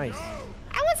too nice.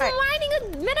 I was mining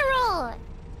a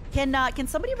mineral. Can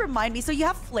somebody remind me? So you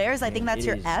have flares. I think that's It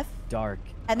your is F. Dark.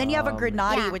 And then you have a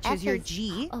grenade, Yeah, which F is your is-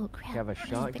 G. Oh crap. I have a Let me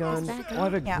pick shotgun. this back Oh, I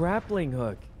have a up. Yeah. grappling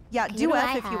hook. Yeah, Okay, do what do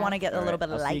F I if you have? want to get a little bit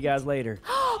of I'll light. see you guys later.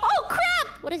 Oh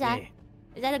crap! What is that? Yeah.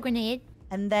 Is that a grenade?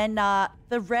 And then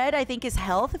the red, I think, is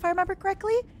health, if I remember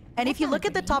correctly. And if you look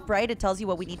at the top right, it tells you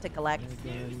what we need to collect.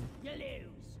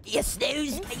 You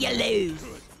snooze, you lose.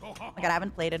 Oh my god, I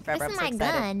haven't played in forever. This is I'm so my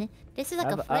excited. gun. This is like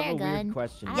a I flare have a gun. weird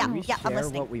question. Yeah, Do we yeah, I'm share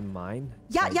listening. what we mine?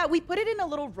 Yeah, Like- yeah, we put it in a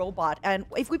little robot, and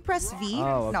if we press V,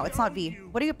 Oh, no, okay. it's not V.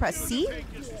 What do you press? C?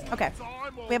 Okay.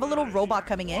 We have a little robot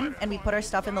coming in, and we put our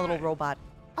stuff in the little robot.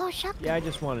 Oh, shotgun. Yeah, I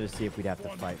just wanted to see if we'd have to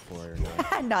fight for it.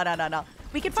 Or not. No.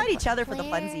 We can fight each other for the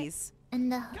Flare. funsies. And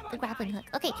the grappling hook.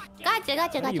 Okay,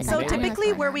 gotcha. you So made it.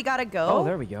 typically where we gotta Oh, go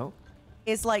there we go.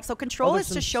 is like, so control there's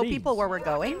is to some show people seeds. where we're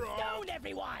going. Stone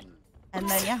everyone! And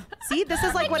then, yeah. See, this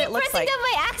is like what it looks pressing like. them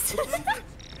by accident.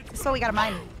 So we gotta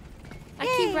mine. I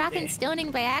keep rock and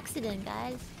stoning by accident,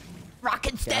 guys. Rock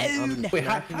and Yeah, stone! Wait,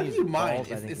 how collecting do these you mine?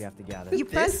 balls, I Is think this- we have to gather. You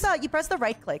press the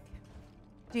right click.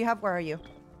 Do you have, where are you?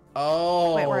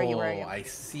 Oh, Wait, where are you? Where are you? I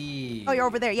see. Oh, you're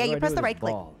over there. Yeah, What do you I press do the with right this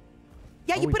click. ball?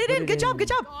 Yeah, Oh, you we put it in. Good job, good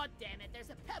job. God damn it, there's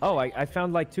a pebble. Oh, I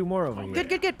found like 2 more over here.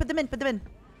 Good. Put them in.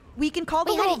 We can call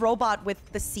the Wait, little honey. robot with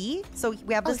the C. So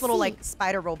we have Oh, this little C. like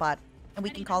spider robot, and we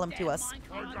can call him to us.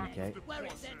 Okay. Where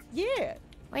is it? Yeah.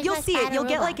 Where's You'll my see it. spider You'll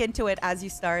get robot? like into it as you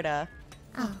start. Oh,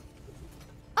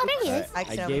 there he is. I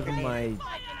Accidentally. gave him my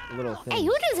little thing. Hey,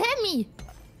 who just hit me?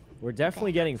 We're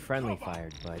definitely getting friendly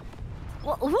fired, but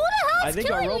Who the hell I is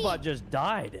think our killing robot me? just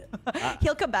died.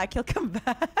 He'll come back.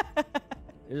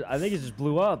 I think it just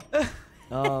blew up.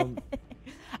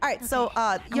 All right, so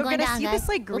you're going gonna down, see guys. this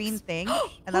like green Oops. thing,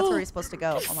 and that's where you're supposed to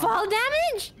go. Hold on. Fall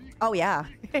damage? Oh yeah.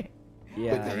 Yeah.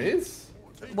 Wait, there is?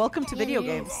 Welcome to Yeah, video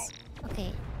there games. is.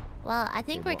 Okay. Well, I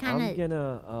think Okay, we're well, kind I'm of.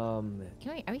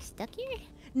 gonna Are we stuck here?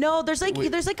 No, there's like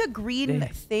Wait. a green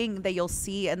thing that you'll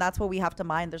see, and that's what we have to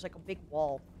mine. There's like a big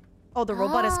wall. Oh, the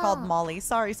robot is called Oh. Molly.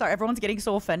 Sorry. Everyone's getting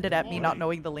so offended at me not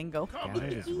knowing the lingo. gather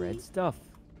this red stuff.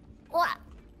 What?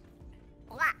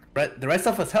 The red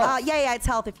stuff is health. Yeah, it's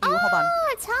health. If you hold on. Oh,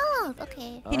 it's health.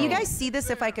 Okay. Can you Oh. guys see this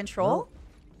if I control?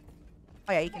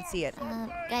 Oh yeah, you can see it.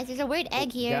 Guys, there's a weird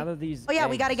egg here. Gather these. Oh yeah,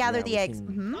 we gotta eggs. gather Yeah, the we eggs.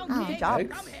 can- Oh, good job.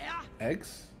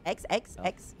 Eggs? Eggs?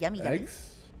 Eggs. Yummy. Eggs?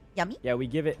 Yummy. Yeah, we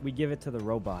give it to the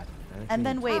robot. And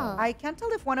then wait, Oh. I can't tell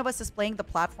if one of us is playing the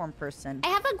platform person. I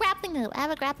have a grappling hook.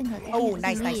 Oh, This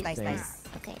nice, is nice, me. nice, Same. nice.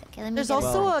 Okay, let me There's get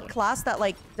also Well- a class that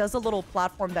like does a little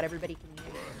platform that everybody can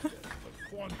use.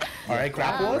 All right,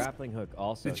 grapple us. Grappling hook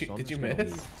also. Did you, so I'm did you just gonna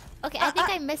miss? leave. Okay, I think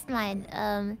I missed mine.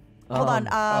 Hold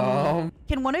on.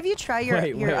 Can one of you try your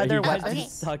Wait, your are other you guys weapons?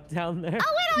 just stuck down there?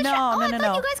 Oh wait, No, I no, thought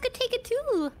no. you guys could take it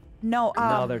too. No.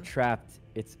 No, they're trapped.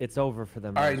 It's over for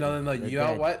them. All right, now. no. They're You know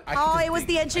dead. what? I can Oh, just it was dig-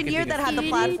 the I can engineer dig that us had the out.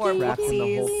 platform. Trapped in the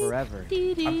hole Whoopsies. forever.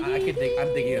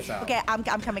 I'm digging us out. Okay, I'm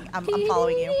coming. I'm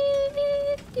following you.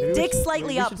 Maybe we Dig should-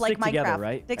 slightly we up should like stick together, Minecraft.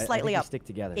 right? Dig I slightly think we up. Stick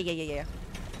together. Yeah.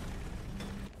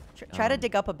 Try to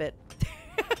dig up a bit.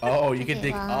 Oh, you can Okay,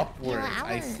 dig well, upwards. yeah,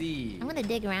 I see. I'm gonna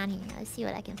dig around here. Let's see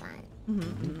what I can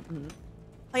find.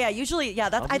 Oh yeah, usually I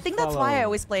I'll think just that's why I follow-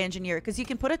 always play engineer because you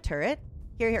can put a turret.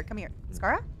 Here, come here,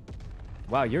 Scarra.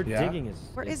 Wow, your Yeah. digging is.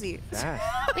 Where is he?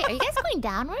 Fast. Wait, are you guys going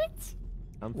downwards?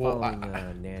 I'm Well,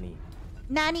 following Nanny.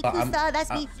 Nani I'm- Kusa, that's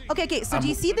me. Okay. So do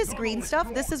you see this green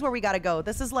stuff? This is where we gotta go.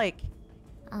 This is like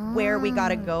where we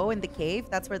gotta go in the cave.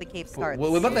 That's where the cave starts.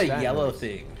 What about that Exactly. yellow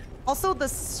thing? Also, the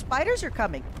spiders are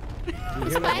coming. Do you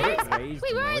hear that spiders? raised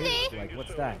Wait, where are noise? they? Like,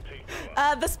 what's that?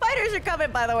 The spiders are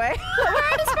coming, by the way. Where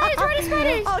are the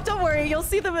spiders? Oh, don't worry, you'll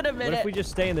see them in a What minute. if we just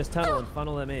stay in this tunnel and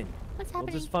funnel them in? What's We'll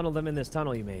happening? just funnel them in this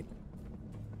tunnel you made.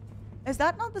 Is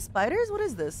that not the spiders? What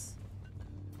is this?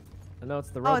 No, it's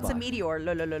the Oh, robot. it's a meteor.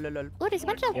 Lol. Oh, there's a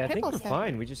bunch of Yeah, I think purple we're stuff.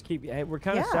 fine. We just keep. Hey, we're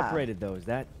kind of Yeah. separated though. Is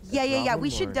that? a Yeah. We problem,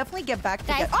 should or- definitely get back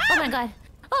Guys, together. oh my god.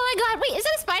 Oh my god, wait, is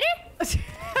that a spider?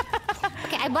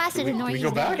 Okay, I blasted him. Can we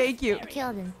go back? Thank you. I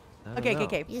killed him. I don't Okay.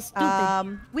 know. You're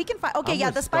stupid. We can find. Okay, I'm yeah,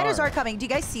 with the spiders Scarra. are coming. Do you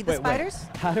guys see the Wait, spiders?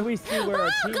 How do we see where our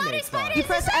Oh, God, there's teammates are? spiders! You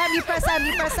press M.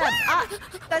 You press M.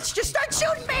 Let's just start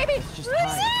shooting, baby. Just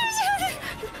hide.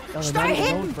 No, they're Start not even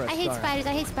hitting. going for us, I hate Scarra. spiders.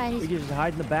 I hate We spiders. can just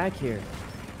hide in the back here.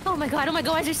 Oh my god,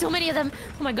 there's so many of them.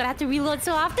 Oh my god, I have to reload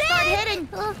so often. Start hitting.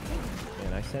 Oh,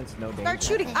 Man, I sense no danger. Start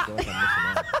shooting. I feel like I'm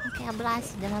missing out. okay, I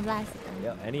blasted them.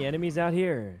 Yeah, any enemies out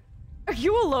here? Are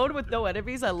you alone with no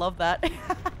enemies? I love that.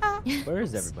 Where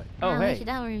is everybody? Oh, Don't let hey. you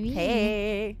down with me.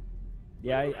 Hey.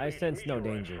 Yeah, I sense no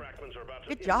danger.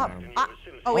 Good job. Um,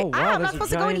 Oh wait, oh, wow, I'm not there's a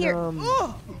supposed to go in here. giant,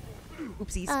 Ugh.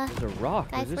 Oopsies. There's a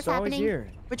rock. Guys, Is this what's always happening?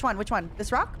 here? Which one?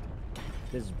 This rock?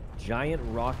 This giant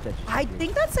rock that just I appeared.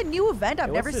 think that's a new event. I've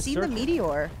Hey, what's never this seen the circle?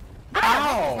 meteor. What's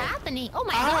Ow! happening? Oh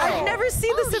my Ow. god. I've never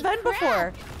seen this Holy event crap.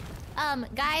 before.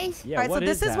 Guys. Yeah, All right, so what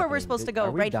this is where we're happening? supposed to Are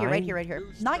go. we Right here, right dying? here, right here.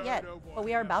 Not yet, but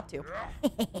we are about to.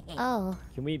 Oh.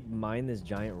 Can we mine this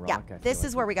giant rock? Yeah, I feel this like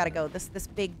is where we gotta can. go. This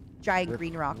big giant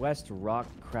green rock. West Rock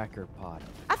Cracker Pot.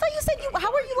 I thought you said you.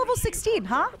 How are you level 16?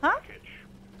 Huh? Huh?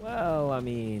 Well, I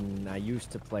mean, I used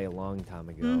to play a long time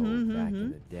ago, back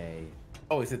in the day.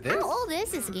 Oh, is it this? How old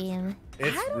is this game?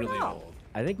 It's I don't really know. old.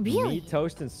 I think Really? me,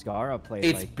 Toast, and Scarra played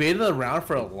It's like been around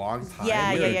for a long time.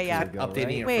 Yeah, They're yeah, yeah. keep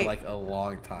updating it Wait. for like a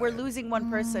long time. We're losing one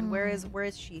person. Where is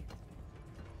she?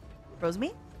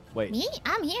 Rosemi? wait. Me?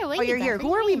 I'm here. Wait. Oh, you're here. What do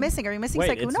Who you are we mean? missing? Are we missing Wait,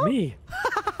 Sykkuno? it's me.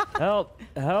 Help!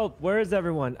 Help! Where is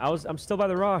everyone? I'm still by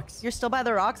the rocks. You're still by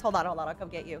the rocks? Hold on, hold on. I'll come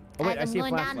get you. Oh wait, I I'm see a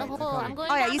going down the flashlight. hole. They're I'm coming.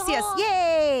 going Oh, yeah, down you the see us. hole.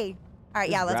 Yay! All right,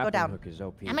 This yeah, let's go grappling down. hook is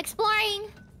OP. I'm exploring.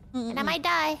 And I might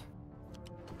die.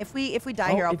 If we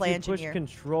die here, I'll play if you engineer. push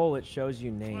control, it shows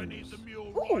you I need names. the mule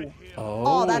Ooh. right here.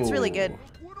 Oh, that's really good.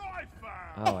 What I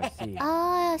found. Oh, I see.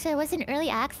 Oh, so it was in early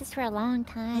access for a long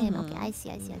time. Okay, I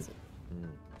see.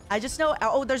 I just know.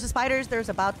 Oh, there's the spiders. There's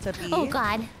about to be. Oh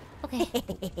God. Okay.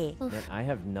 Man, I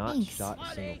have not Thanks. shot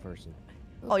a single person.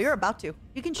 Oh, you're about to.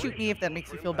 You can shoot me if that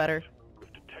makes you feel better.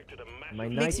 My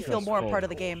Makes you feel nitro's more a full. part of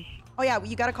the game. Oh yeah,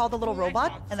 you gotta call the little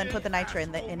robot and then put the nitro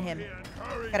in him.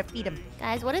 Gotta feed him.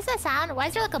 Guys, what is that sound? Why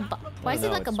is there like a why is know,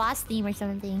 it like a it's- boss theme or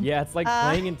something? Yeah, it's like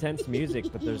playing intense music,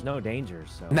 but there's no danger.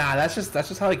 So. Nah, that's just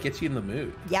how it gets you in the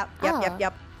mood. Yep. Oh.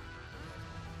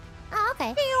 Oh,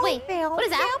 okay. Wait, what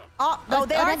is that? Oh no,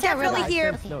 they're that's our definitely robot.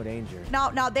 here. There's no danger.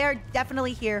 No, they're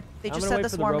definitely here. They I'm just gonna said wait the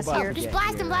for the swarm is robot here. to Just get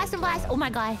blast him, here blast him, and, blast. Oh my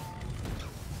God.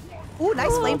 Ooh,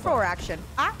 nice flamethrower action.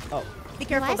 Ah, Oh, be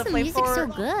careful. Why is The the music so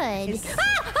flamethrower. good? is-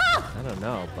 I don't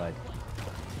know, but.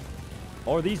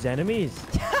 Oh, are these enemies?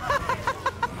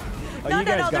 Oh, No, you guys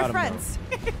they're got 'em, though. friends.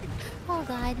 Oh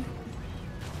God.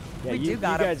 Yeah, We you, do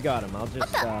got you 'em. guys got him. I'll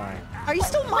just. Are you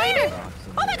still mining?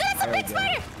 Oh my God, it's a There we big go.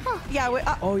 spider. Oh,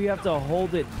 Yeah. Oh, you have to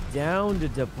hold it down to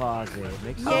deposit.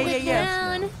 Makes Yeah, sense yeah, yeah.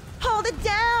 now. down. Hold it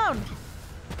down.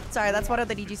 Sorry, that's one of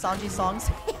the NIJISANJI songs.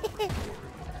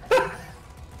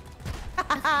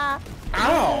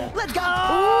 Ow! Let's go.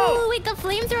 Ooh, wait, the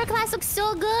flamethrower class looks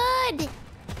so good.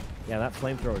 Yeah, that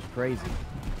flamethrower is crazy.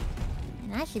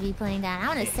 And I should be playing that. I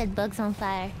want to set bugs on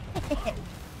fire.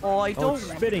 Oh, I Oh, don't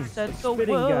it's spitting. set It's the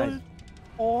spitting, guys. world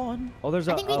on. Oh, there's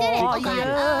a. I think we did it. big Oh flank. God.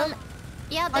 yeah.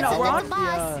 Yeah, Oh, no, that's we're a on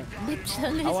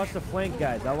boss. I'll watch the flank,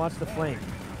 guys. I'll watch the flank.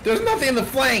 There's nothing in the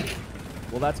flank.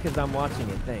 Well, that's because I'm watching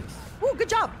it. Thanks. Ooh, good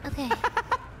job. Okay.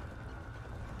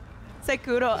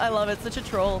 Sykkuno, I love it. Such a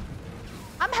troll.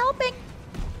 I'm helping.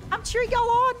 I'm cheering y'all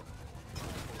on.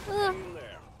 Ugh.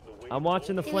 I'm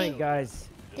watching the Did flank, we- guys.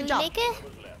 Did we job. make it?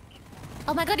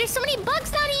 Oh my God, there's so many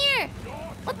bugs down here.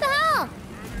 What the hell?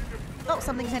 Oh,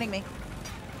 something's hitting me.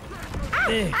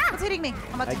 Eh, What's hitting me?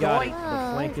 I'm about I to got die. it. The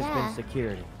Oh, flank has yeah. been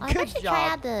secured. Oh, I Good should job. try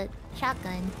out the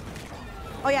shotgun.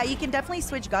 Oh yeah, you can definitely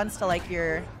switch guns to like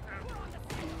your.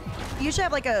 You usually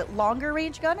have like a longer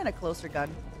range gun and a closer gun.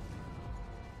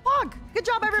 Pog! Good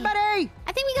job, everybody!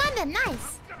 I think we got them.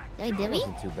 Nice. Wait, did we?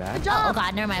 Wasn't too bad. Good job. Oh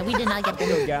God, never mind. We did not get Go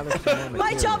them. gather some more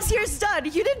My materials. job's here's done.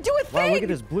 You didn't do a thing. Wow, look at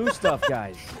this blue stuff,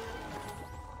 guys.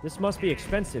 This must be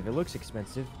expensive. It looks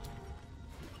expensive.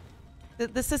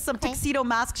 This is some Okay. tuxedo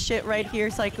mask shit right here,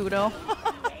 Sykkuno.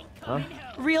 Huh?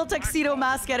 Real tuxedo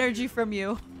mask energy from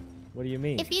you. What do you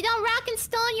mean? If you don't rock and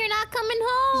stone, you're not coming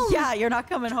home. Yeah, you're not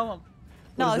coming home.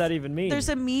 What does it's- that even mean? There's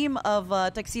a meme of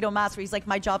tuxedo mask where he's like,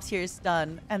 "My job's here is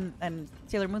done," and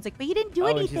Sailor Moon's like, "But you didn't do Oh,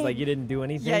 anything." and she's like, you didn't do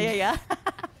anything? Yeah, yeah, yeah.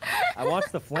 I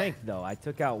watched the flank, though. I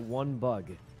took out one bug.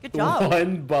 Good job.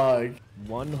 One bug.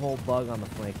 One whole bug on the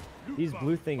flank. These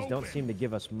blue things don't seem to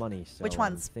give us money, so Which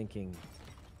ones? I'm thinking...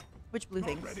 Which blue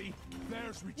things? Ready?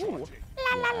 There's recharging. Yeah,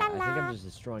 I think I'm just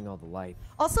destroying all the light.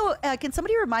 Also, can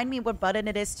somebody remind me what button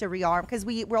it is to rearm? Because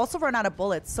we're also run out of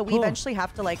bullets, so we Oh. eventually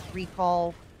have to like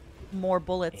recall more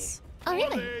bullets. Oh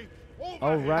really? Hey,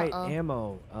 over Oh, here. right, Uh-oh.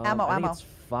 ammo. Ammo, I think ammo. it's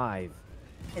 5.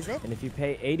 Is it? And if you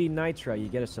pay 80 nitro, you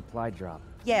get a supply drop.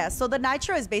 Yeah. So the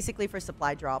nitro is basically for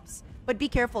supply drops, but be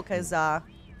careful because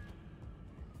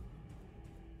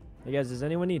Hey guys, does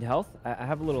anyone need health? I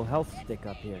have a little health stick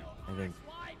up here, I think.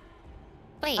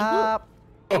 Wait, Oh,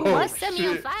 who was set me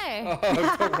on shit. fire?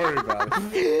 Oh, don't worry about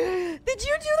it. did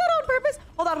you do that on purpose?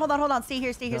 Hold on. Stay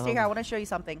here. Stay here. I want to show you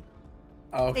something.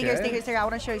 Okay. Stay here. I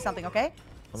want to show you something. Okay.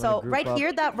 I'm So gonna group right up.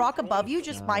 here, that rock above you,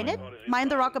 just mine it. Mine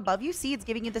the rock above you. See, it's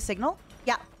giving you the signal.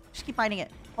 Yeah. Just keep mining it.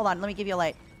 Hold on. Let me give you a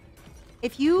light.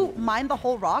 If you mine the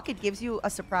whole rock, it gives you a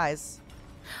surprise.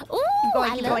 Ooh,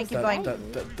 going, I keep love going, keep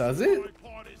going. Does it?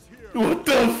 What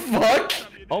the fuck?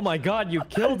 Oh my god, you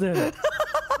killed him!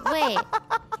 Wait,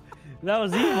 That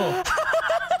was evil!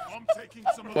 I'm taking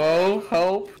some of Whoa,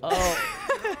 help. Oh,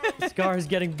 Scar is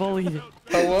getting bullied.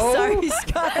 Help Hello? Sorry,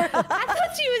 Scarra. I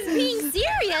thought she was being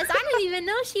serious. I didn't even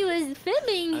know she was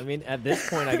fibbing. I mean, at this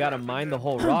point, I gotta mine the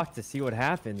whole rock to see what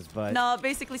happens, but... No,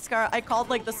 basically, Scarra, I called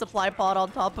like the supply pod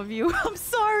on top of you. I'm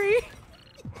sorry.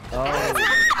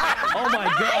 Oh my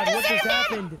god, what just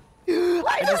happened?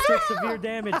 I just took severe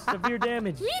damage, severe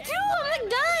damage. Me too, I'm like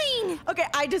dying. Okay,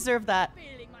 I deserve that.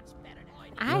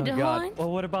 I Oh don't. god,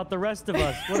 well what about the rest of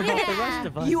us? What about the rest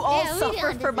of us? You all Yeah, we suffer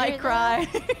don't for my deserve cry.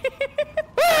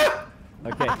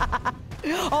 Okay.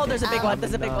 Oh, there's a big one.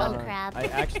 There's a big one. crap. I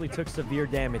actually took severe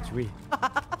damage.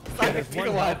 I took a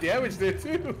lot of damage there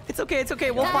too. It's okay. It's okay.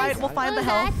 We'll Guys, find the what was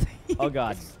health. Oh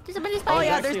god. There's a bunch of Oh spiders.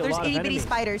 yeah, there's actually a there's lot of itty bitty enemies.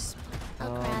 spiders.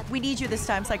 Oh crap. We need you this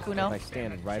time, Sykkuno. I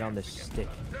stand right on this stick.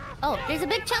 Oh, there's a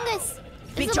big chungus.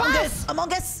 Big There's a chungus boss.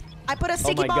 among us. I put a Oh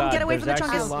sticky my bomb. god, Get away there's from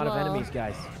the actually chungus. a lot of Whoa. enemies,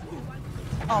 guys.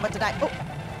 Oh, I'm about to die. Oh,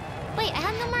 Wait, I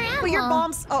have no more ammo. put your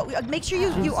bombs. Oh, make sure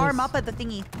you arm up at the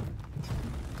thingy.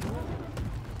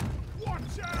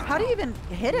 How do you even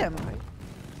hit him?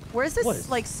 Where's this What is-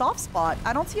 like soft spot?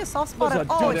 I don't see a soft spot. What's At, up,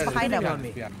 oh, dude? it's There's behind an him. enemy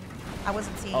on me. Yeah. I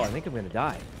wasn't seeing Oh, I it. think I'm gonna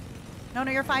die. No,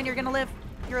 you're fine. You're gonna live.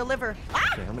 You're a liver.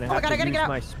 Ah! Okay, I'm gonna Oh my have God, I to gotta use get out.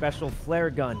 my special flare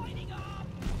gun.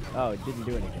 Oh, it didn't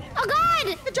do anything. Oh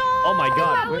god! Good job. Oh my Our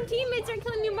god. own where- teammates are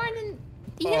killing me more than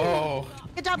the enemy. Oh.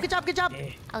 Good job. Good job. Good job.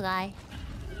 Oh god.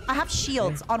 I have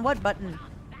shields. On what button?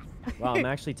 Wow, I'm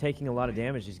actually taking a lot of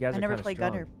damage. These guys I are never kind of played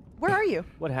strong. Gunner. Where are you?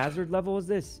 What hazard level is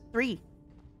this? 3.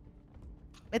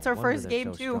 It's our Wonder first they're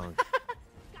game so too. strong.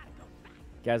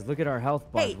 Guys, look at our health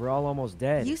bar. Hey, We're all almost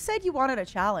dead. You said you wanted a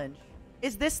challenge.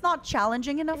 Is this not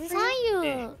challenging enough Is this for how you?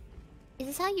 you... Is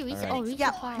this how you reach... Alright. Oh, reach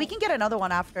Yeah, supply. we can get another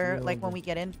one after, Real like when good. we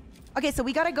get in. Okay, so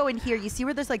we gotta go in here. You see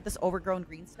where there's like this overgrown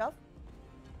green stuff?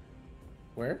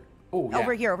 Where? Oh, yeah.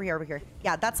 Over here, over here, over here.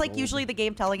 Yeah, that's like usually the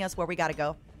game telling us where we gotta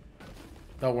go.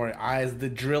 Don't worry. I, as the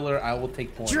driller, I will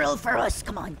take points. Drill for us,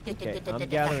 come on. Okay, I'm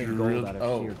gathering gold out of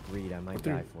Oh. sheer greed. I might What the-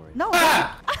 die for it. No,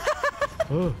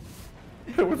 Oh,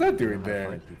 What's that doing I'm there?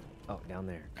 fine, people. Oh, down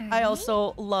there. I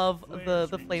also love the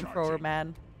flamethrower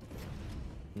man.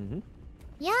 Mm-hmm.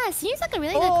 Yeah, it seems like a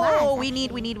really good class. Oh, we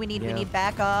need Yeah.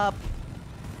 backup.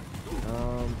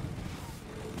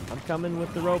 I'm coming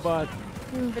with the robot.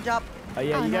 Good job. Oh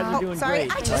yeah, Oh, you guys no. are doing Sorry,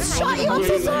 great. I just Oh, shot you. I'm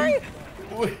so wait. sorry.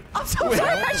 Wait, I'm so wait, sorry.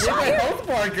 I where'd shot my you. health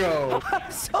bar go?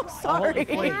 I'm so I'll hold sorry.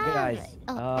 the point, All guys.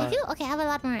 Oh, I do? Okay, I have a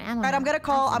lot more ammo. right, I'm gonna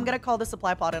call the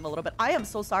supply pod in a little bit. I am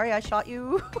so sorry. I shot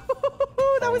you.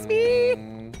 That was me.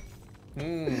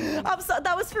 I'm so,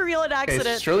 that was for real an Okay,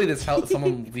 accident. surely this health,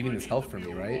 someone leaving this health for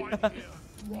me, right?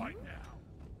 Right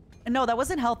now. No, that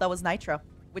wasn't health. That was nitro,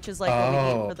 which is like what we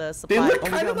need for the They supply. look we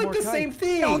kind of got like more the same kites.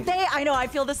 thing. Don't they? I know. I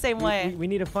feel the same way. We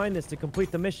need to find this to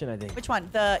complete the mission, I think. Which one?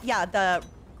 The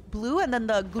blue and then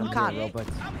the Come here, gunkan.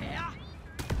 robots.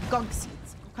 Gunk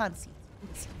seeds. Gunkan seeds.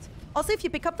 Gunk seeds. Also, if you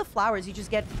pick up the flowers, you just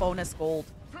get bonus gold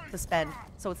to spend.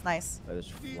 So it's nice. Oh, there's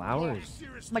flowers.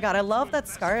 Oh my god, I love that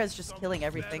Scarra is just killing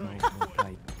everything.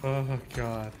 Right. Oh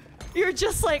god. You're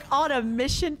just like on a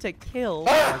mission to kill.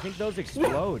 I think those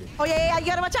explode. Oh yeah, you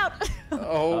gotta watch out.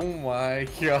 Oh my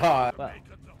god.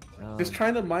 Well, Just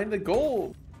trying to mine the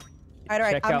gold. all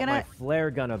right, check I'm out gonna. my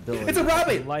flare gun ability. It's a I can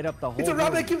rabbit. Light up the whole. It's a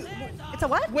rabbit. room. It's a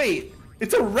what? Wait,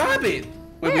 it's a rabbit. Wait,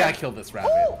 we Where? gotta kill this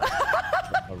rabbit.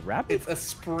 A rabbit? It's a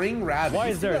spring rabbit. Why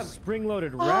You is see there a that?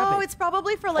 spring-loaded rabbit? Oh, it's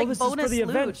probably for like this is for bonus the loot.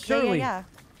 event, surely. Yeah.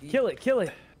 Kill it, kill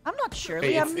it. I'm not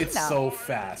Shirley. Hey, I'm it's Nina. so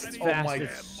fast. It's Oh fast. my.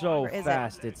 It's so Or is it?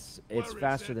 fast. It's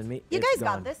faster than me. You It's guys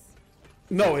gone. got this.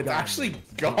 No, it's actually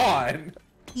gone.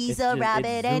 He's It's a just- it's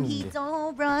rabbit and he zoomed.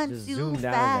 don't run Just too zoomed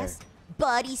out of fast,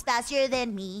 but he's faster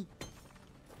than me.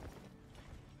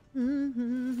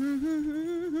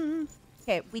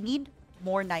 Okay, we need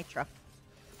more nitro.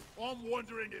 I'm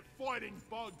wondering if fighting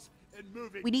bugs and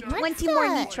moving. We need dirt- 20 more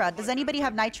the- nitra. Does anybody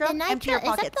have nitro? The Empty your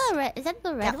nitro, pockets. is that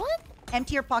the red Yeah. one?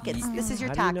 Empty your pockets. This is your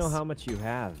How tax. do you know how much you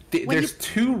have? When There's you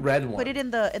two red ones. Put it in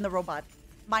the robot.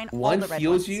 Mine all One the red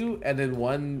heals ones. you, and then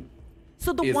one.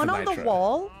 So the is one the on the nitra.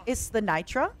 wall is the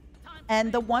nitra,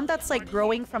 and the one that's like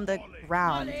growing from the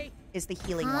ground is the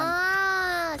healing one.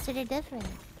 Ah, so they're different.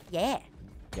 Yeah.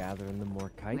 Gathering the more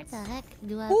What kites. the heck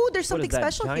do I... Ooh, there's What something is that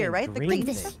special here, giant right? The green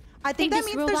green. thing? I think Think that this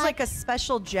means there's robot- like a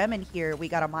special gem in here we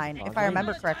gotta mine, if I Probably.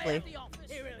 remember correctly.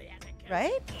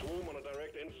 Right?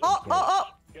 Oh!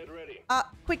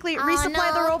 Quickly, Oh,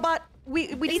 resupply the no. robot. We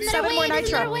need Isn't there 7 a more wave?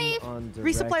 Isn't there a nitro. wave? On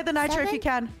Resupply the nitro if you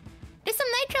 7? can. There's some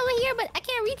nitro over here, but I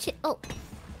can't reach it. Oh.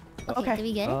 Okay. Did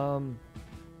we get it?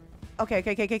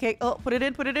 Okay. Oh, put it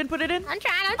in. I'm trying, I'm Oh, we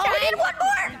trying. need one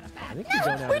more! I think we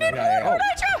don't have We need enough. more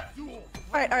Yeah. nitro!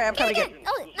 Alright, I'm coming Can we again. get...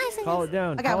 Oh, nice. Call it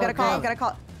down. Okay, I'm gonna it call.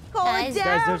 down. Guys,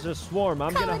 there's a swarm.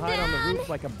 I'm gonna hide on the roof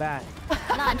like a bat.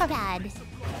 launch pad.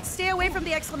 Stay away from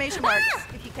the exclamation marks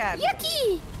if you can.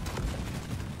 Yucky!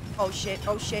 Oh shit,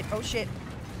 oh shit, oh shit.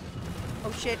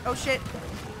 Oh shit, oh shit.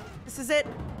 This is it.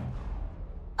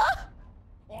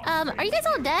 Are you guys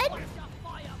all dead?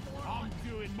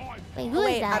 Wait, who is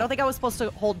Wait, that? I don't think I was supposed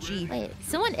to hold G. Wait,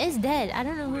 someone is dead. I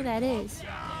don't know who that is.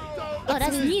 Oh,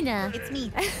 that's Nina. It's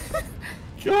me.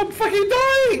 Yo, I'm fucking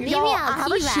dying! Maybe Yo, I'll I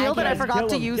have a teabag shield and I him. forgot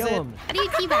to use kill it. him. How do you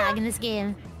teabag in this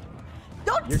game?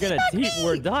 Don't You're gonna teabag me!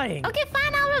 We're dying. Okay,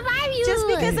 fine, I'll revive you. Just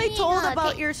because I There you told go,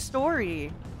 about okay. your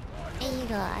story. There you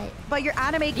go. About your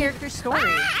anime character story.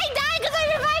 I died because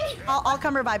I revived you. I'll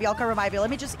come revive you. I'll come revive you. Let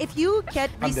me just... If you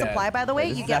get I'm dead. resupply, by the way,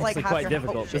 This you is get like actually half quite your...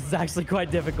 difficult. Oh, This is actually quite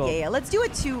difficult. yeah, let's do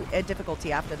it to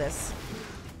difficulty after this.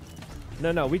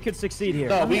 No, we could succeed here.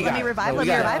 No, Let me got it. revive, No, let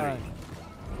we me got it. revive.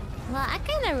 Well, I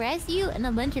kind of res you and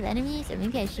a bunch of enemies, or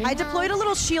maybe I should. I deployed a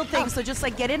little shield thing, so just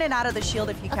like get in and out of the shield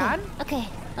if you can. Okay,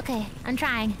 I'm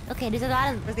trying. Okay, there's a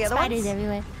lot of Where's the other spiders ones?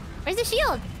 everywhere. Where's the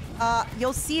shield?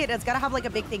 You'll see it. It's gotta have like a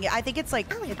big thing. I think it's like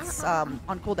it's on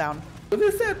cooldown. What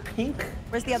is that pink?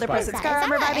 Where's the other Spider. person? Is Scarra, I'm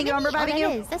that an reviving you. I'm enemy? reviving Oh,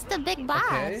 that you. is. That's the big boss.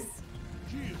 Okay.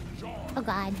 Oh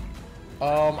god.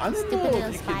 I don't Stupid know little Oh,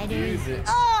 if you can spiders. use it.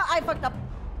 I fucked up.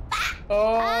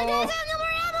 Oh. Guys, I have no more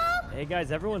ammo. Hey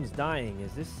guys, everyone's dying.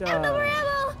 Is this I have no more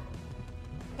ammo.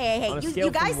 Hey, on a you scale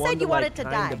guys from 1 said you like, wanted to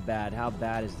die. kinda bad. How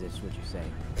bad is this? Would you say?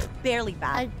 Barely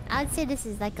bad. I'd say this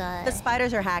is like a. The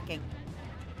spiders are hacking.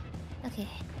 Okay.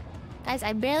 Guys,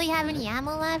 I barely have any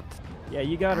ammo left. Yeah,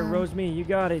 you got it, Rosemi. You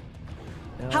got it.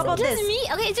 How about Just this? me?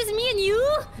 Okay, it's just me and you?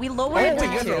 We lowered Oh it my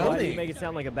to goodness. 2. Why do you make it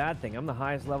sound like a bad thing? I'm the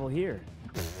highest level here.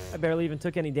 I barely even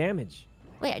took any damage.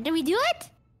 Wait, did we do it?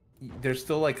 There's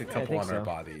still like a couple think on our so.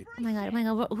 body. Oh my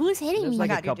god, who's hitting There's me? like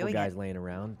God, a you're couple doing guys it. laying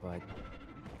around, but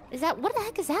Is that, what the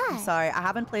heck is that? Sorry, I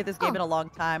haven't played this game Oh. in a long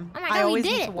time. Oh my I god, we always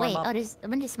did need it. to warm Wait, up. oh, there's a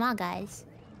bunch of small guys.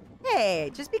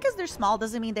 Hey, just because they're small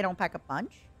doesn't mean they don't pack a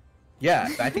punch. Yeah,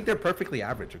 I think they're perfectly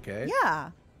average, okay? Yeah.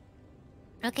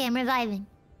 Okay, I'm reviving.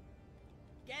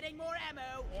 Getting more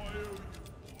ammo.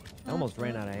 I almost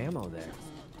ran out of ammo there.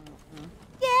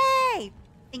 Yay!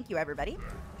 Thank you, everybody.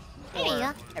 There you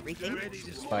go. Everything.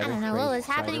 I don't know what was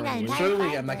happening that entire Surely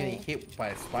fight, I'm not getting but- hit by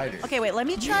a spider. Okay, wait. Let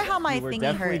me try how my You were thingy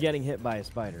definitely hurt. getting hit by a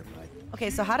spider, but Okay,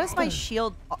 so how does my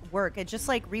shield work? It just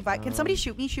like revive. Can somebody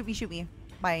shoot me? Shoot me! Shoot me!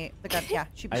 The gun. Yeah,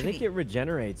 shoot me! I shoot think me. it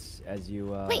regenerates as you.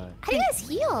 Wait, how do you guys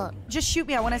heal? Just shoot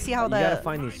me. I want to see how you the. gotta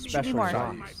find these shoot me special more.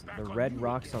 rocks, the red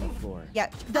rocks on the floor. Yeah,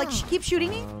 like Oh. keep shooting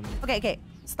me. Um, Okay.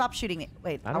 Stop shooting me.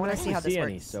 Wait, I I don't want to see actually how this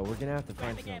any, works. so we're gonna have to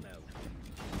find some.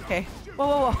 Okay.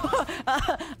 Whoa.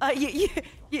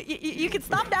 You can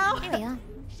stop now. There we go.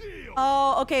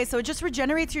 Oh, okay. So it just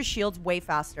regenerates your shields way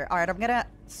faster. All right, I'm gonna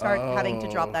start having to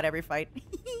drop Oh. that every fight.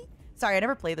 Sorry, I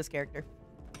never play this character.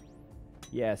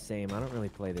 Yeah, same. I don't really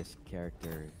play this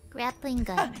character. Grappling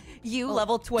gun. You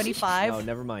level 25. No,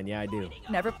 never mind. Yeah, I do.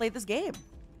 Never played this game.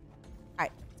 All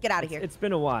right, get out of here. It's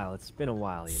been a while. It's been a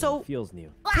while. You So- know, it feels new.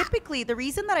 Typically, the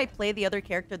reason that I play the other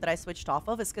character that I switched off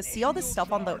of is because see all this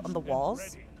stuff on the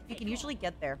walls? You can usually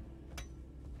get there.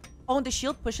 Oh, and the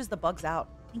shield pushes the bugs out.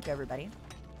 Thank you, everybody.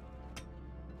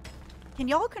 Can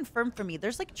y'all confirm for me?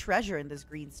 There's like treasure in this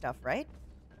green stuff, right?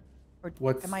 Or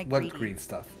am I What greedy? green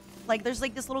stuff? Like there's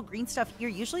like this little green stuff here.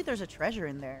 Usually there's a treasure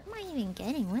in there. What am I even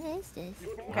getting? What is this?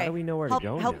 How do we know where to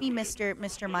go Help now? me,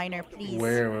 Mr. Miner, please.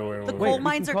 Where? The Wait, coal we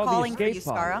mines can are call the calling for you, escape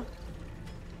pod. Scarra.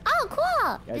 Oh,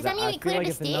 cool. Guys, Does that mean I we feel cleared like the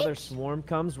if stage? another swarm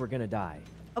comes, we're gonna die.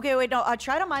 Okay, wait, no.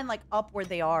 Try to mine like up where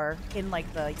they are in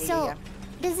like the So,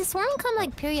 does the swarm come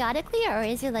like periodically, or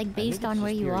is it like I think based it's on just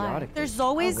where you are? periodically. There's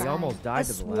always We almost died a to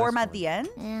the swarm last at the one. end,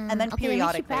 Yeah. and then okay,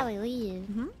 periodically. we should probably leave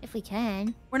Mhm. if we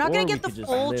can. We're not Or gonna we get the could just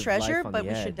full live treasure, life on but the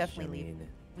we edge. should definitely I leave. mean,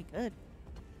 We could.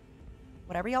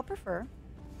 Whatever y'all prefer.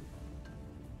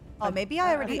 Oh, maybe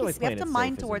I already. feel like We have playing to it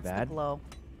mine safe isn't towards the bad. glow.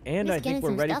 And Just I getting think we're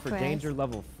some ready stuff for for us. danger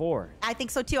level 4. I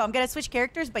think so too. I'm gonna switch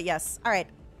characters, but yes. All right.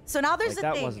 So now there's Like, the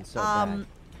that thing. wasn't so bad.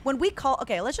 When we call,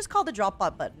 okay, let's just call the drop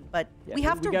bot button. But Yeah, we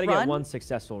have to gotta run. get one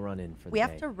successful run in for the We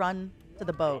have day. to run to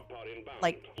the boat,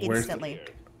 like Where's the- instantly.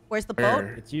 Where's the Where?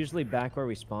 boat? It's usually back where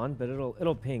we spawn, but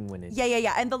it'll ping when it's.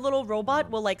 Yeah. And the little robot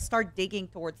will like start digging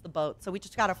towards the boat. So we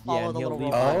just gotta follow and the he'll little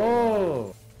leave robot.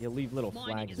 Oh. You'll leave little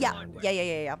flags Yeah. around it.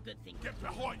 Yeah. Good thing. Get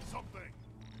behind something.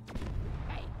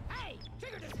 Hey,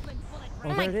 trigger discipline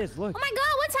bullet. Oh, there it is. Look, Oh my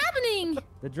god, what's happening?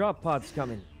 the drop pod's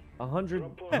coming.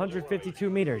 152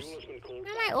 meters. Why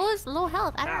am I always low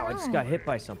health? I don't Ow, know. I just got hit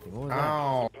by something. What was that?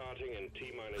 Ow.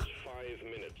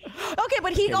 Okay,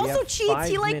 but he Okay, we also have cheats. 5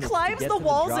 He like minutes to climbs get the to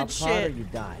walls drop and pod or shit. you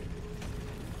die.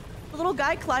 The little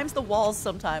guy climbs the walls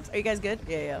sometimes. Are you guys good?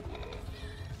 Yeah.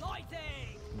 Lighting.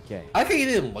 Okay. I think he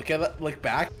didn't look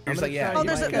back. He was like, yeah, Oh, you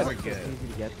guys are good. Easy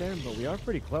to get there, but we are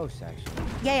pretty close, actually.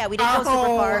 Yeah, we didn't go super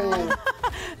far.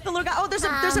 The little guy. Oh, there's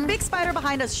a big spider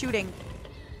behind us shooting.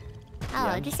 Oh,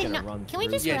 I'm just just say gonna no. run Can we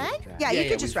through just the run? trap. Yeah, you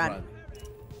could just run.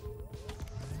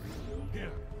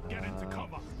 Here, get into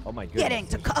cover. Oh my goodness. Getting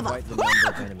to there's cover. quite the number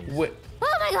of enemies. Wait,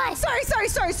 Oh my god!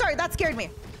 Sorry. That scared me.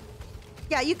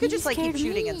 Yeah, you could You just like keep scared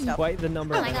shooting and me. stuff. Quite the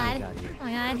number Oh of my enemies god! out here. Oh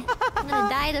my god! I'm gonna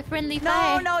die to friendly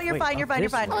fire. No, you're Wait, fine. You're up fine. You're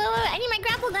this fine. way. Wait! I need my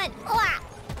grapple gun. Ah!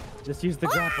 Just use the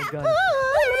grapple gun.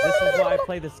 This is why I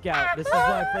play the scout. This is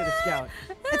why I play the scout.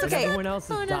 It's When okay. everyone else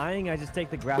is dying, I just take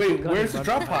the grapple wait, gun. where's and the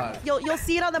run drop behind. pod? You'll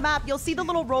see it on the map. You'll see the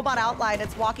little robot outline.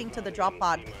 It's walking to the drop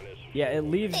pod. Yeah, it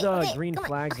leaves Okay, green come on.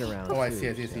 flags around. Oh, I too, see,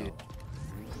 I see, I see.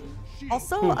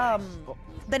 so- Also,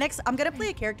 the next I'm gonna play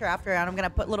a character after, and I'm gonna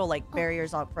put little like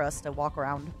barriers on for us to walk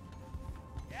around.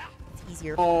 It's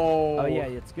easier. Oh yeah,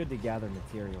 it's good to gather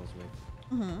materials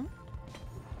with.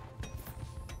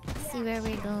 Let's see where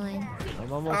we're going.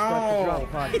 I'm almost at the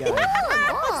drop pod, guys.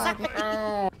 Oh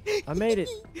god! I made it.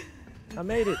 I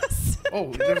made it.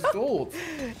 Oh, there's gold.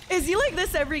 Is he like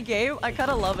this every game? I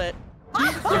kind of love it.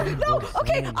 Oh, no.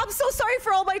 Okay, I'm so sorry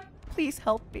for all my. Please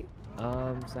help me.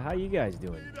 So how you guys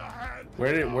doing?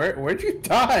 Where'd you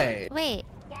die? Wait,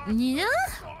 Nina?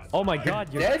 Oh my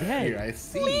God, you're Dead dead. here, I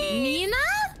see. Nina?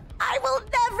 I will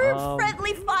never Um,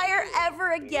 friendly fire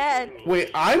ever again.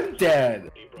 Wait, I'm dead.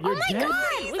 You're Oh my dead?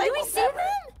 god! Wait, do we see them?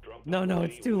 No,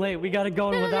 it's too late. We gotta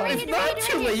go in without. right It's here, not right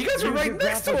too here. late. You guys were Use right your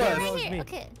next to grapple us. gun. Right Rose here, me.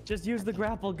 okay. Just use the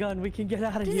grapple gun. We can get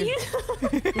out of Does here. you-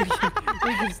 we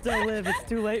can still live. It's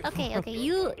too late. Okay,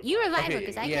 you revive her Okay,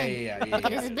 because I yeah, can. yeah. Okay,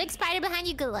 there's a big spider behind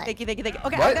you. Good luck. Thank you. Okay,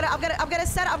 What?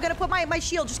 I'm gonna put my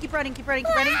shield. Just keep running.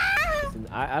 Listen,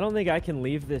 I don't think I can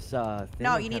leave this thing.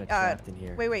 No, I'm you kinda need. trapped in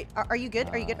here. Wait. Are you good?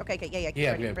 Are you good? Okay.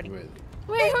 Yeah. Keep running.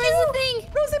 Where's the thing?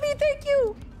 Rosemi, thank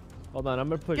you. Hold on, I'm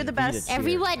gonna put. You're the Vita best. here.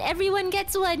 Everyone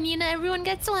gets one. Nina, everyone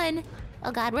gets one.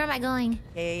 Oh god, where am I going?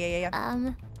 Yeah.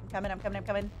 Um. I'm coming.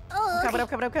 Oh, I'm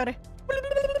okay. coming.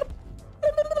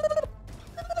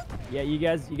 Yeah, you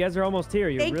guys are almost here.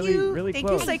 You're Thank really you. really Thank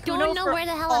close. you, I Sykkuno, don't know for where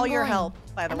the hell all I'm your going. help,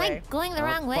 by the Am way. I going the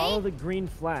wrong way? Follow the green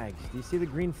flags. Do you see the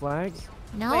green flags?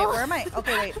 No. Wait, where am I?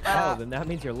 Okay, wait. Oh, then that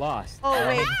means you're lost. Oh,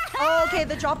 wait. Oh, okay.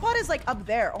 The drop pod is like up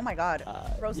there. Oh my god.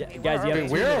 Rosemi, Yeah, guys, where you are have we?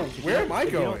 two Where minutes. If where you am don't- I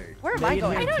if you don't going? Where am make I it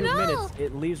going? here in I don't 2 know. minutes,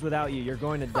 it leaves without you. You're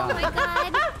going to Oh my die.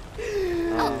 god.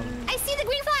 Oh, I see the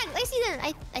green flag. I see them.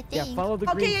 I Yeah, think. follow the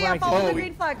green Okay, yeah, flags. follow the Oh,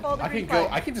 green flag. Follow the I green can go.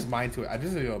 flag. I can just mine to it. I'm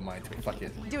just gonna go mine to it. Fuck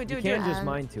it. Do it. You can just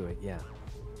mine to it. Yeah.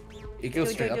 It goes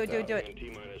Do straight up. it. though.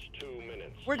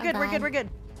 We're good. We're good.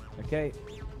 Okay.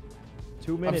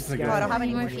 2 minutes, still guys. going. I don't have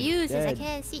any more more fuses. I Dead.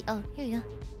 can't see. Oh, here you go.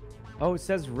 Oh, it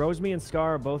says Rosemi and Scarra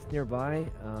are both nearby.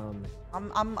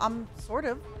 I'm sort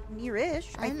of near-ish.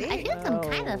 I I think. feel like I'm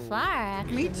kind of Oh. far.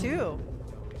 Actually. Me too.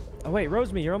 Oh wait,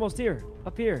 Rosemi, you're almost here.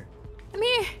 Up here. I'm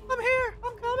here. I'm here.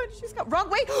 I'm coming. She's got wrong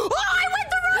way. Oh, I went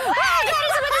the wrong way. Oh, God,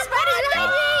 there's a bunch of spiders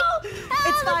behind me.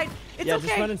 It's fine. It's Yeah, okay.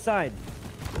 just run inside.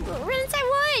 We're inside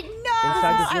what? No,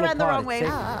 Inside this I little ran the pod, wrong it's way. safe.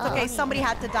 It's okay. Somebody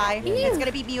had to die. It's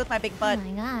gonna be me with my big Oh butt.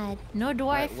 my god. No dwarf.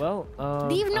 Alright, well,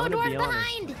 Leave no I'm gonna dwarf be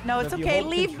honest. behind. No, So it's if you okay.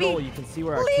 hold Leave control, me. You can see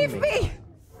where our Leave teammates me.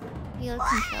 Feel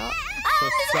control. So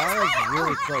Scarra's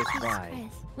really close by.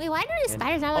 Spiders. Wait, why do the And-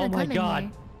 spiders not want oh to my come God. in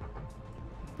here?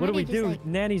 What do Why we did you do? just, like-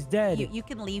 Nanny's dead. You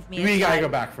can leave me. We It's gotta fine. go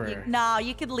back for her. No,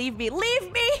 you can leave me.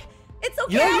 Leave me. It's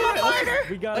okay. You know I'm what? a martyr.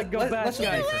 We gotta go back, let's just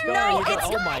guys. leave her. Scarra, No, you got- it's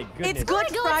oh my goodness. It's Good Oh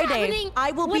my God, what's Friday. happening?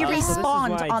 I will be What? So this is why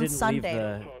respawned I on didn't leave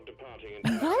Sunday.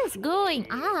 the- What is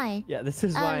going on? Yeah, this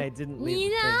is why I didn't leave.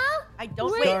 the Nina? thing. I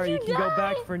don't Where wait. Scarra, did you you can go die?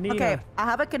 back for Nina. Okay, I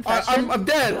have a confession. I'm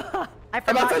dead. I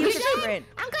forgot about you to can shoot. sprint.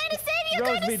 I'm going to save you. I'm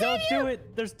going to Rosemi, save don't you. do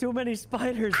it. There's too many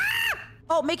spiders.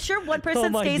 Oh, make sure one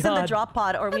person my stays in the God. drop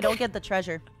pod, or we don't get the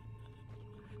treasure.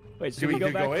 Wait, should Do we we go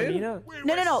could back go for in? Nina?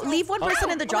 No. Leave one person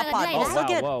in the drop my pod. God, We'll yeah. still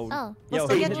get. Whoa. Oh. We'll Yo,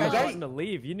 still he get hit the treasure. button to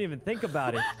leave. You didn't even think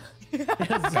about it. That was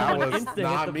Insta not hit the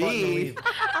button to me. leave.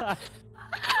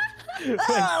 When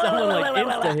someone like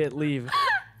insta hit leave.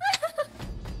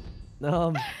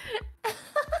 All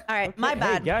right, my Hey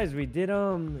bad. guys, we did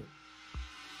a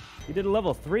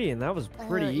level 3 and that was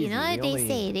pretty easy. You know what We they only-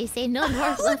 say? They say no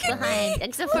dwarf left behind,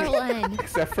 except for one.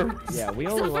 Except for Yeah, we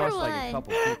only Except for lost like a one.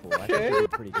 couple people. I think we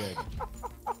did pretty good.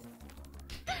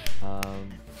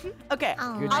 Okay,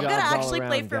 Oh. Good I'm gonna jobs all actually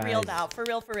play around, for real guys. now. For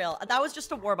real. That was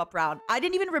just a warm-up round. I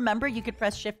didn't even remember you could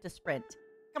press shift to sprint.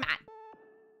 Come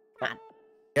on.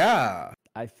 yeah.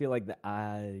 I feel like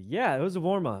yeah, it was a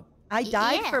warm up. I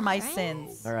died for my right?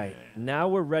 sins. All right, now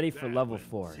we're ready for level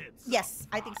 4. Yes,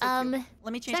 I think so too.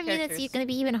 Let me Does change that mean characters. it's gonna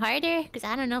be even harder? Because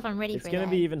I don't know if I'm ready It's for gonna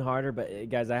that. be even harder, but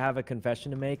guys, I have a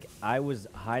confession to make. I was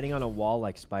hiding on a wall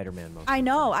like Spider-Man most. I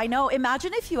know.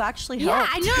 Imagine if you actually Yeah,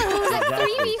 helped. I know. It was like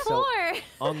Exactly. 3v4.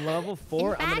 On level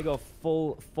 4, I'm gonna fact-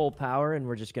 go full power, and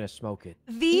we're just gonna smoke it.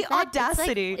 The In fact,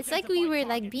 audacity. It's like we were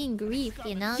like being griefed,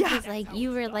 you know? Yeah. Because like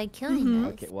you were like killing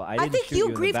us. Okay, well, I I didn't think shoot you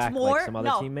in the griefed back more. like some other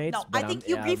No, teammates. no, but I think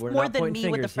you yeah, griefed we're more not than pointing me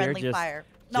with the fingers here, friendly just- fire.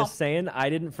 No, Just saying, I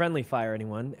didn't friendly fire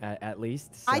anyone, at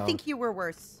least. I so- think you were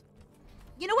worse.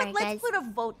 You know what? Alright, Let's guys. put a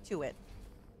vote to it.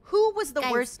 Who was the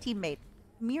Guys. worst teammate?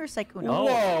 Me or Sykkuno? Oh.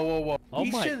 Whoa. Oh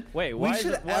we my- should, wait, we why is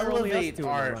should it- why are only us elevate two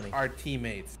running? our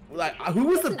teammates. Like, who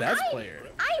was the best player?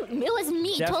 It was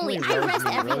me, Definitely totally. I rest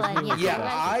Rosemi. everyone. Rosemi Yeah, was Yeah, the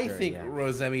best I for think sure, yeah.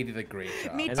 Rosemi did a great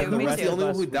job. Me And too, then the me rest too. the only of one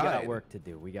us, who we got died. work to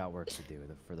do. We got work to do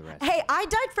for the rest. Hey, I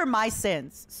died for my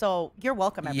sins, so you're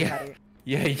welcome, everybody.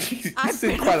 Yeah, you I've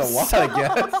did been quite a lot, I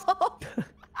guess. All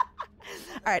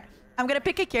right, I'm gonna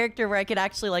pick a character where I can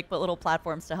actually like put little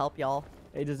platforms to help y'all.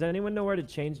 Hey, does anyone know where to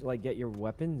change, like, get your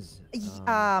weapons?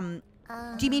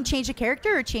 Do you mean change a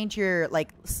character or change your like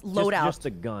loadout? Just a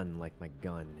gun, like my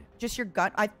gun. Just your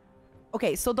gun.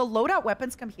 Okay, so the loadout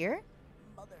weapons come here.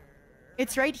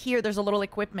 It's right here. There's a little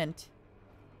equipment.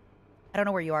 I don't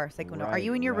know where you are, Sykkuno. Are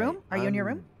you in your room? Are you in your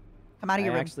room? Come out of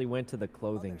your I room. actually went to the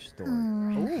clothing store.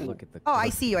 Ooh. Look at the. Oh, I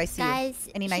see you. I see Guys,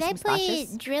 you. Any should nice I play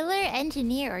moustaches? driller,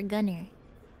 engineer, or gunner?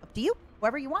 Up to you.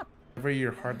 Whoever you want. Whatever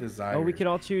your heart desires. Oh, we could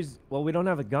all choose. Well, we don't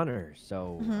have a gunner,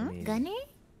 so. I mean, Gunner?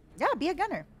 Yeah, be a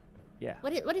gunner. Yeah.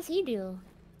 What does he do?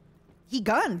 He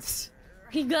guns.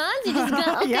 He guns? He just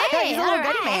guns? Okay, Yeah, he's a little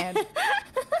gunny alright. man.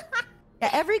 Yeah,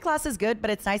 every class is good, but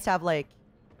it's nice to have like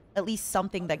at least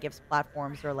something that gives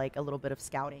platforms or like a little bit of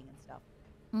scouting and stuff.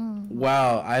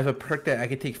 Wow, I have a perk that I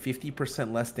can take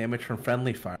 50% less damage from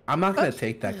friendly fire. I'm not gonna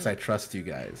take that because I trust you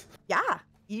guys. Yeah,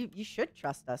 you should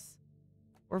trust us.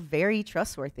 We're very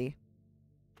trustworthy.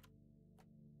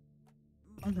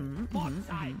 Boss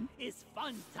time is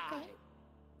fun time.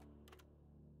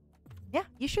 Yeah,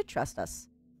 you should trust us.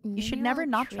 You should never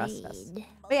Mineral not trust us. trade.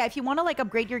 But yeah, if you want to like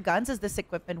upgrade your guns, is this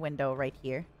equipment window right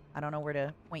here? I don't know where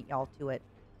to point y'all to it.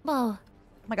 Whoa. Oh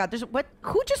my god, there's what?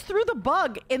 Who just threw the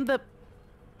bug in the?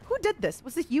 Who did this?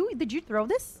 Was it you? Did you throw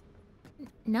this?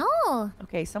 No.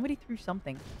 Okay, somebody threw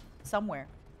something somewhere.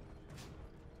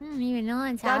 I don't even know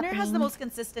what's Gunner happening. has the most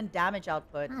consistent damage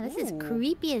output. Wow, this is Ooh.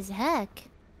 creepy as heck.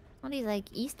 All these like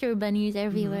Easter bunnies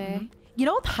everywhere. You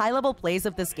know, with high level plays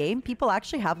of this game, people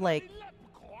actually have like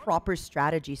proper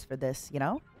strategies for this, you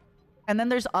know? And then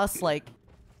there's us like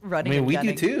I running. mean, and we do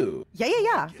gunning. too.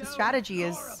 Yeah. The strategy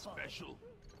is Special.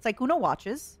 Sykkuno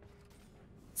watches.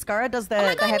 Scarra does the, Oh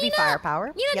my the God, heavy Nina! firepower.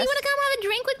 Nina, do you want to come have a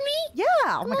drink with me?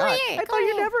 Yeah. Oh my Come god. here, I come thought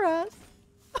you here. never asked.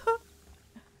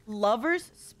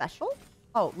 Lovers special?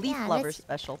 Oh, leaf Yeah, lovers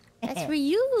that's- special. That's for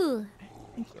you.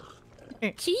 Thank you.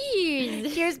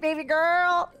 Cheers. Cheers, baby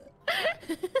girl.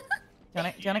 Do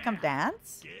you wanna come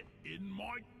dance? Get in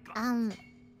my gut.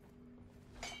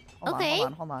 Okay.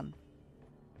 Hold on.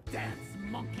 Dance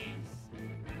monkeys.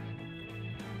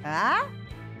 Ah?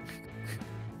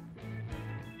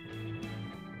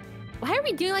 Why are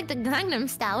we doing like the Gangnam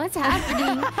style? What's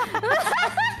happening?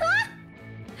 Rock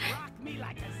me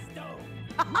like a stone.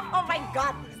 Oh my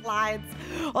god, these lines.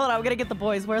 Hold on, I'm gonna get the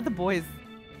boys. Where are the boys?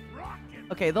 Rockin',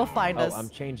 Okay, they'll find Oh, us. I'm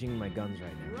changing my guns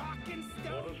right now. rockin'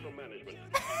 stone.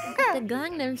 the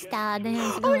Gangnam style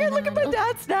dance. Oh my god, look going at my on.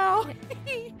 dance now.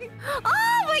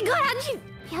 Oh my god,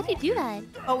 how did you do that?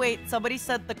 Oh wait, somebody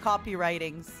said the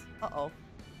copywritings. Uh-oh.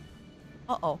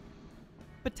 Uh-oh.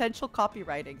 Potential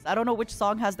copywritings. I don't know which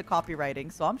song has the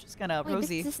copywriting, so I'm just gonna, Wait,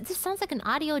 Rosie. this sounds like an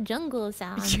audio jungle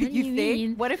sound. What you do you think?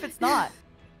 mean? What if it's not?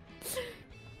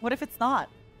 What if it's not?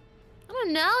 I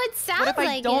don't know. It sounds What if I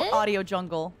like don't it. audio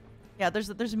jungle? Yeah, there's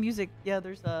a music. Yeah,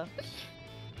 there's a.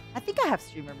 I think I have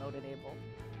streamer mode enabled.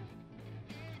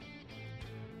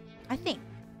 I think.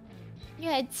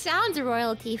 Yeah, it sounds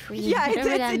royalty free. Yeah,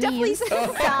 whatever that it definitely means.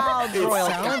 sounds It royal.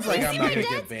 sounds like Did you I'm see not my gonna dance?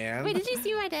 get banned. Wait, did you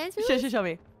see my dance move? Show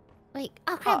me. Like,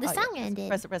 oh crap, the yeah, song ended.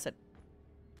 Press it.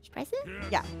 Just press it?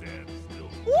 Yeah. Stand still.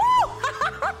 Woo!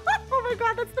 Oh my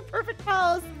god, that's the perfect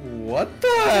pose. What the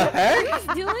heck?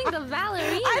 Who's doing the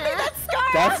ballerina? I think that's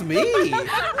Scarra. That's me.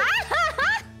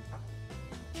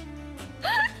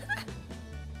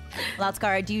 Loud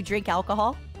Scarra, do you drink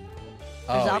alcohol?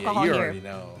 Oh, alcohol yeah, you here. already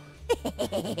know.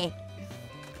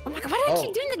 Oh my god, why aren't you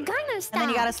Oh. doing the Gangnam style? And then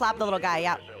you gotta slap the little guy,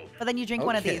 yeah. But then you drink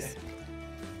one of Okay. these.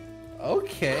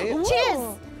 Okay.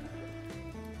 Cheers!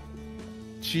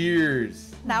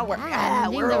 Cheers. Now we're Yeah,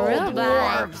 doing we're the old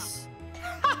robot. dwarves.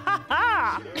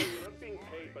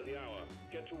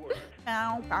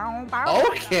 Bow, bow, bow.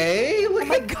 Okay. Oh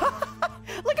my god!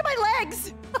 Look at my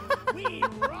legs! We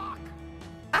rock.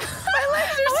 My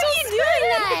legs are How so are you doing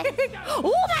that? big!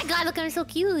 Oh my god, look, I'm so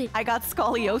cute. I got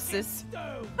scoliosis.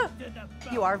 Stone to the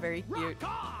You are very cute. Rock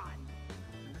on.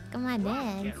 Look at my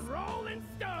legs. And rolling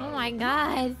stone. Oh my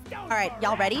god. All right,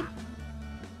 y'all ready?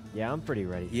 Yeah, I'm pretty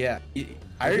ready. Yeah.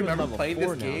 I We're doing remember level playing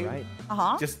 4 this now, game. right?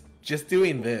 Uh-huh. Just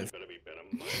doing this.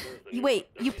 Wait,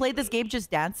 you played this game just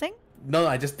dancing? No,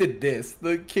 I just did this.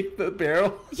 The kick the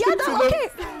barrel. Yeah, no, okay.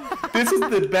 This is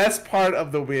the best part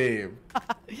of the game.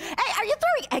 Hey, are you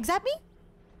throwing eggs at me?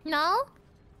 No?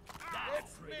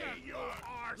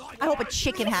 I hope a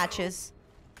chicken hatches.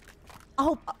 I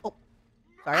hope. Oh,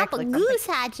 sorry. I I hope a clicked goose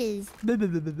hatches.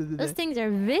 something. Those things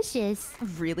are vicious.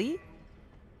 Really?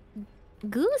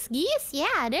 Geese?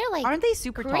 Yeah, they're like Aren't they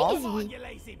super tall? crazy. You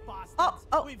lazy bastards.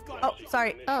 Oh, We've got oh,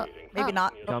 sorry. Oh, Maybe oh.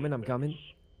 not. Coming, I'm coming.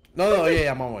 No,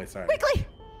 yeah, I'm on my way. Sorry. Quickly!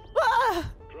 Ah!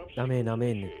 I'm in.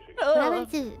 What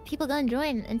happened to people gonna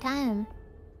join in time?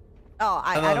 Oh,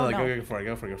 I No, don't know. Go for it.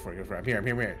 I'm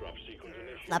here.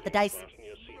 Slap the dice.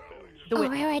 Do Oh, it.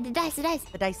 right, the dice.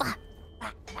 The dice.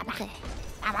 Okay.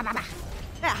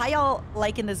 Yeah, how y'all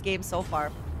liking this game so far?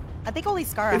 I think only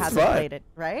Scarra It's hasn't fun. played it,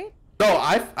 right? No,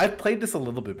 I've played this a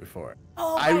little bit before.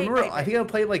 Oh, I remember. right. I think I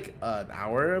played like an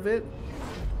hour of it.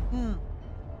 Hmm.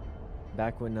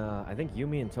 Back when I think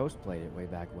Yumi and Toast played it way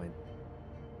back when.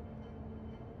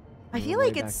 I feel Way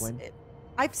like back it's. when?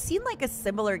 I've seen like a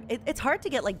similar. It's hard to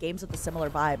get like games with a similar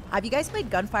vibe. Have you guys played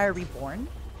Gunfire Reborn?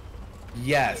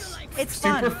 Yes. It's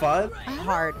super fun.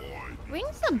 Hard.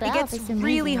 Rings a bell. It gets it's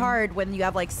really amazing. hard when you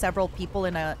have like several people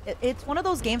in a. It's one of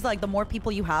those games that, like the more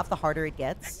people you have, the harder it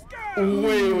gets.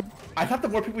 Wait, I thought the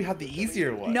more people you had, the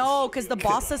easier was. No, because the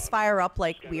bosses fire up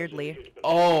like weirdly.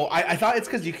 Oh, I thought it's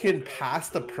because you can pass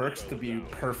the perks to be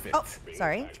perfect. Oh,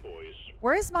 sorry.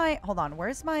 Where's my? Hold on.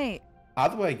 Where's my? How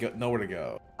do I know where to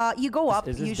go? You go up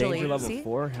Is this usually. danger level See?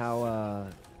 4? How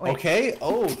Wait. Okay.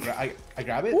 Oh, I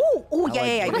grab it. Ooh, how,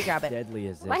 yeah, like, you grab it. deadly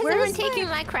is it? Why is Where's everyone my- taking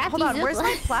my crappy Hold on. Where's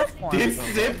my zipline? platform?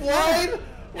 This zip line?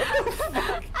 What the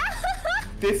fuck?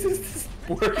 This is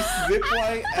the worst zip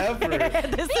line ever.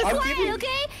 This Be is- I'm quiet, giving-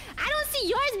 okay? I don't see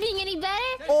yours being any better.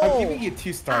 I'm Oh, giving you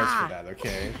 2 stars Ah. for that,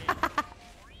 okay? Did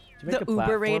you make the a Uber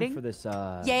platform rating? for this. yeah,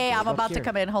 I'm build up about to here?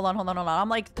 come in. Hold on. I'm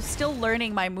like still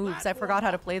learning my moves. I forgot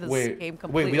how to play this game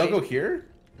completely. Wait, we don't go here?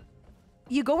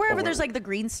 You go wherever where- there's like the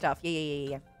green stuff.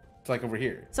 Yeah. It's like over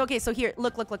here. So okay, so here,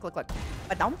 look.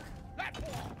 Badonk.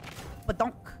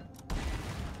 Badonk.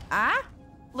 Ah?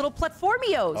 Little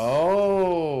platformios.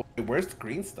 Oh, where's the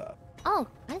green stuff? Oh,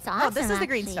 that's awesome. Oh, this is the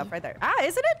green actually. stuff right there. Ah,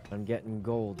 isn't it? I'm getting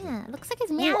gold. Yeah, looks like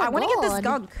it's made Ooh, out of I want to get this gold.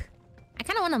 gunk. I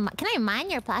kind of want to. Can I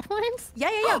mine your platforms?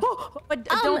 Yeah. But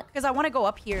don't, because I want to go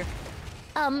up here.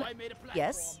 I made a plan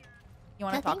Yes. You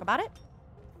want to Nothing? talk about it?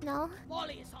 No.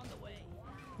 Molly is on the way.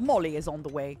 Molly is on the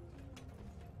way.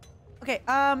 Okay,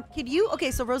 can you, okay,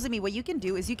 so Rosemi, what you can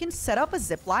do is you can set up a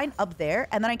zip line up there,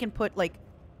 and then I can put like,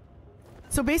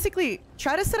 so basically,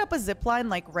 try to set up a zip line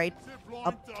like right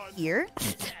up here.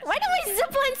 Why do my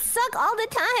ziplines suck all the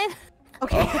time?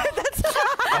 Okay, that's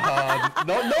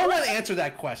No one answered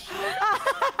that question.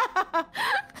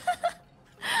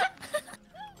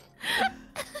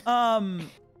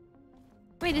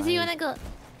 Wait, does he want to go?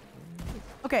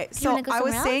 okay, you so wanna go I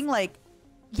was somewhere saying like,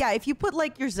 yeah, if you put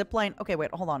like your zip line, okay,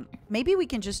 wait, hold on. Maybe we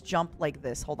can just jump like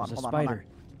this. Hold on. There's a Hold on. spider.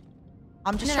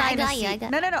 I'm just No, I trying to got you, see. I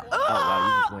got No. Oh, wow, you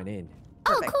Ah! just went in.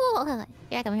 Oh, Perfect. cool. Okay,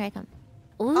 here I come. Here I come.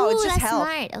 Ooh, Oh, it's just that's health.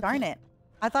 smart. Okay. Darn it.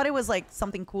 I thought it was like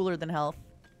something cooler than health.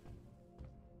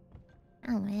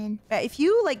 Oh man. Yeah, if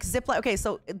you like zip line, okay,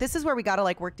 so this is where we gotta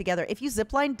like work together. If you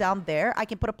zip line down there, I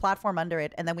can put a platform under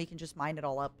it, and then we can just mine it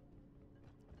all up.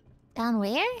 Down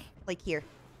where? Like here.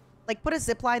 Like put a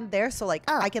zip line there, so like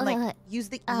Oh, I can okay, like okay. use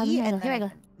the E Here I and go. Here I then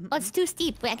go. Oh, it's too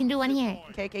steep. Wait, I can do one here.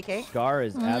 Okay. Scar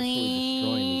is absolutely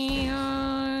destroying these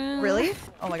things. Really?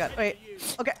 Oh my god. Wait.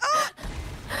 Okay. Ah!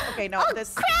 Okay, no, Oh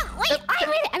this crap! Wait,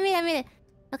 I made it.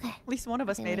 Okay. at least one of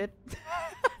us Okay, made wait.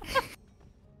 it.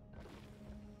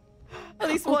 At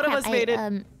least Oh, one of crap, us made it.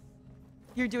 I.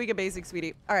 You're doing amazing,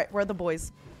 sweetie. All right, where are the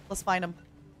boys? Let's find them.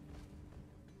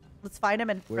 Let's find them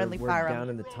and friendly We're fire down them.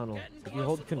 in the tunnel. If you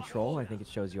hold control, I think it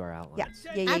shows you our outlines.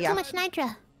 Yeah. Too much nitro.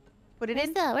 Put it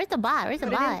in. Where's the bot? Where's the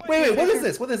Put it in. bot? Wait, what is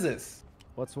this? What is this?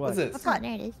 What's what? What's this? What's Oh, what?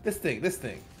 there it is. This thing.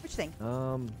 Which thing?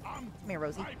 Um, Come here,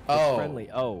 Rosie. Oh, friendly.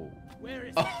 Oh, Where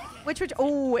is Which?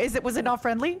 Oh, was it not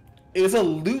friendly? it was a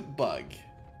loot bug.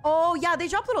 Oh yeah, they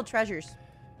drop little treasures.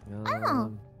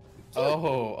 um,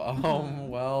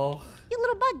 Well. You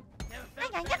little bug. Never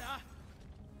felt better.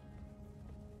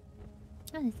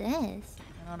 What is this?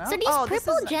 don't know. So these Oh,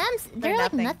 purple gems, they're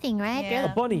like nothing, right? Yeah.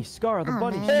 A bunny, Scarra, the Oh,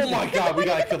 bunny. man. Oh my god, we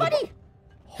gotta kill the bunny.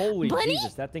 Holy Bunny?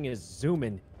 Jesus, that thing is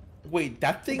zooming. Wait,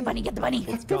 that thing. Bunny, get the bunny.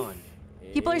 It's gone.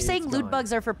 People are saying It's loot gone.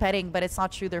 bugs are for petting, but it's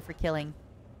not true. They're for killing.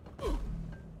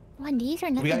 Wow, these are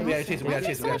nothing. We gotta also. chase it, we gotta Why chase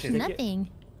it, is we gotta so chase much it. nothing.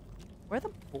 Where are the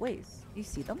boys? Do you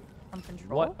see them on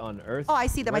control? What on earth? Oh, I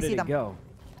see them, Where I see did them. It go?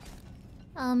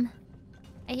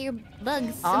 I hear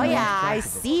bugs. Oh somewhere. yeah, I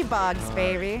Attracted it. see bugs,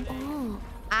 baby. Oh.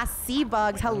 I see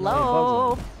bugs. know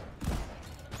Hello. any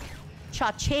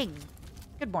Cha-ching.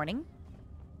 Good morning.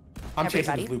 I'm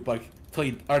chasing everybody. this loot bug till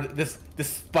he, or this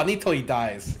bunny till he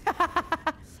dies.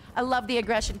 I love the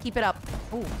aggression. Keep it up.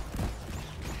 Ooh.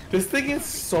 This thing is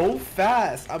so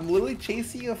fast. I'm literally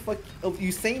chasing a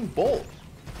Usain Bolt.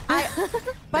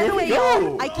 By the way,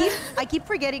 Go. y'all, I keep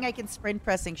forgetting I can sprint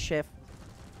pressing shift.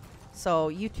 So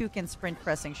you too can sprint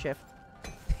pressing shift.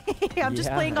 I'm just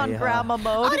Yeah, playing on yeah. grandma Oh,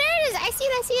 mode. there it is. I see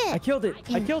it. I see it. I killed it.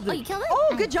 I killed Oh, it. you killed it? Oh,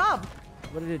 Nice. good job.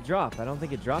 What did it drop? I don't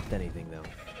think it dropped anything though.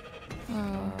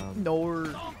 Oh. No.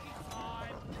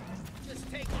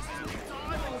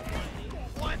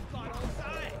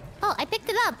 Oh, I picked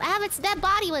it up. I have its dead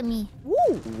body with me. Woo.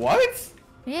 What?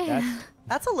 Yeah.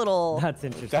 That's a little That's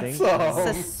interesting.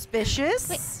 That's suspicious.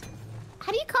 Wait.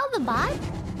 How do you call the bot?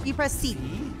 You press C.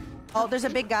 Oh, there's a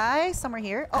big guy somewhere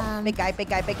here. Oh, big guy, big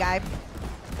guy, big guy.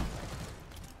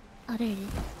 Oh, there it is.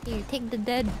 Here, take the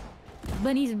dead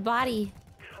bunny's body.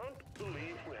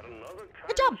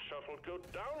 Good job.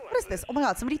 What is this? Oh my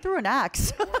god, somebody threw an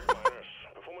axe.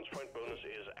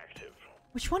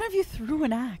 Which one of you threw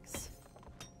an axe?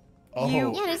 Oh.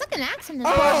 You Yeah, there's like an axe in this.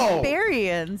 Oh!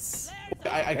 barbarians.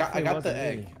 I got the wasn't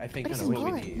egg. me. I think What is that's this what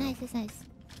we bullet? need. Nice, that's nice.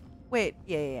 Wait,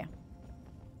 yeah.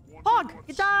 Hog,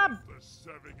 good job. The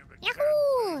serving of the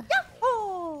Yahoo!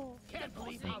 Oh.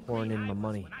 Pouring in my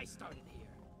money.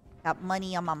 Got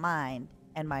money on my mind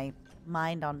and my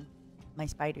mind on my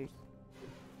spiders.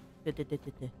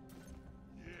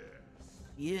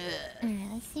 Yeah. Alright,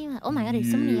 let's see. Oh my god,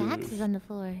 there's so many axes on the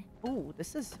floor. Ooh,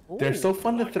 this is. Ooh. They're so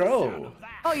fun to throw.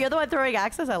 Oh, you're the one throwing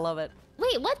axes. I love it.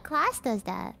 Wait, what class does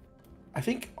that? I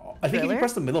think if you Thriller?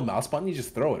 press the middle mouse button, you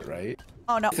just throw it, right?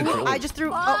 Oh no, It's a troll. I just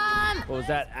threw. Oh, What was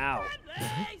that? Ow.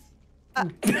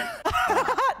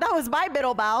 that was my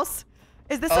middle mouse.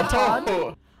 Is this a taunt?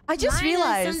 Oh, I just Mine is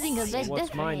realized. something a bit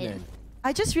What's mine different. then?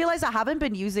 I just realized I haven't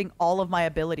been using all of my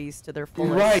abilities to their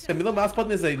fullest. right. The middle mouse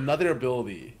button is another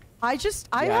ability. I Yeah,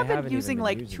 I have been haven't using even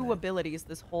like been using 2 that. abilities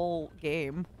this whole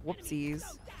game. Whoopsies.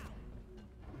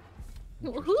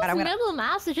 Whose And I'm gonna- middle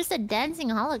mouse is just a dancing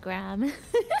hologram?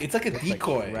 It's like a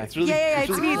decoy. It's really. Yeah, it's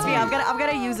really me, it's me. I'm cool.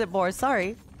 gonna use it more.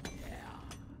 Sorry.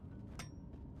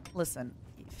 Listen,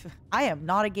 I am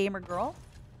not a gamer girl.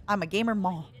 I'm a gamer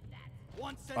mom.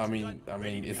 I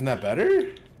mean, isn't that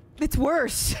better? It's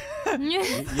worse. You're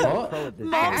Huh? a pro at this.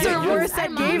 Moms Yeah, are you're- worse Are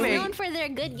at moms gaming. known for their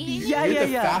good gaming? Yeah, You're yeah, the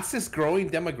yeah. fastest growing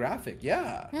demographic.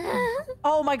 Yeah.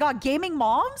 Oh my god, gaming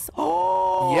moms?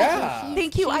 Oh, Yeah.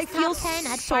 Thank you. I She's feel top 10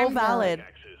 at so Farmville. valid.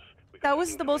 That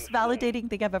was the most validating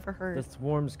thing I've ever heard. The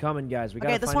swarm's coming, guys. We Okay,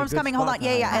 gotta the find a swarm's good coming. Hold spot on.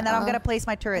 Yeah, yeah. to And then I'm Uh-oh. gonna place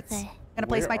my turrets. Okay. Gonna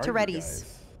place Where my are you turreties.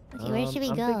 guys? Okay, where should we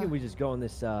I'm go? thinking we just go in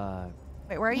this.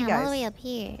 Wait, where are you Yeah, I'm all the guys? way up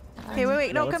here. Okay, wait.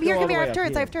 Yeah, No, let's come go here, all come the here. I way have up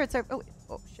turrets. I here. have turrets.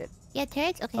 Oh shit. Yeah,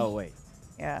 turrets? Okay. Oh wait.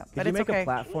 Yeah, Could but you it's make okay. a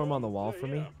platform on the wall for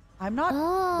me? I'm not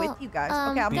Oh, with you guys.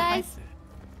 Okay, I'm guys,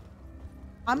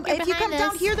 if you behind come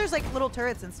down us. here, there's like little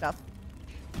turrets and stuff.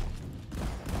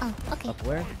 Oh, okay. Up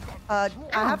where? I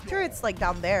have turrets like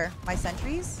down there, my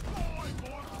sentries.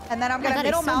 And then I'm Oh my gonna God,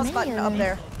 middle there's so mouse many button of up them.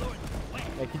 there.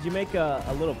 Hey, could you make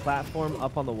a little platform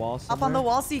up on the wall somewhere? Up on the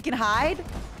wall so you can hide?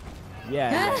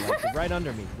 Yeah, like right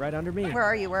under me. Right under me. Where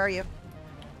are you? Where are you?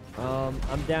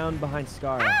 I'm down behind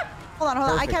Scarra. Hold on, hold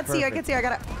on. I Perfect, can't see you. I perfect. can see you. I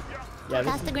gotta. Yeah,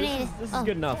 Pass the grenade. This is Oh.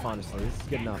 good enough, honestly. This is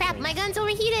good enough. Crap, thanks. my gun's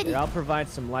overheated. Here, I'll provide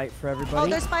some light for everybody. Oh,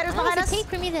 there's spiders Oh, behind there's a us. tape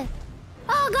for me to...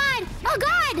 Oh, God! Oh,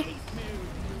 God!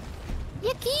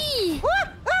 Yucky!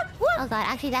 Oh, God.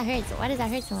 Actually, that hurts. Why does that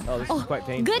hurt so much? Oh, this is quite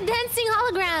painful. Good dancing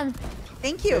hologram!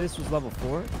 Thank Say you. this was level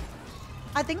 4?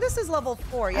 I think this is level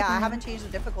 4. Yeah, I Okay. haven't changed the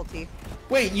difficulty.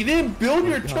 Wait, you didn't build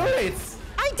your turrets.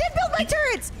 I did build my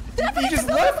turrets. Did I You just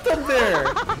left them there.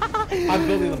 I'm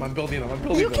building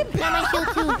them. You can. Got my shield,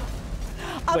 too.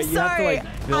 I'm Wait, you sorry.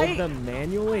 have to like build them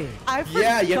manually? I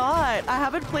Yeah, forgot. I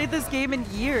haven't played this game in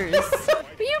years.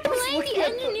 But you're playing the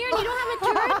engineer and you don't have a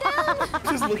turret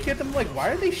down? Just looking at them like, why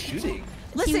are they shooting?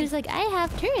 He Listen, was like, I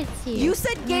have turrets here. you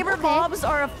said gamer Okay. moms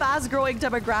are a fast-growing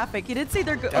demographic. You didn't say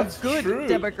they're That's a good true.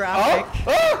 demographic.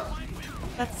 Oh,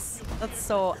 That's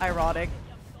so ironic.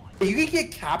 oh! You can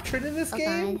get captured in this Oh,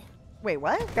 game. God. Wait,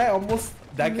 what? Guy almost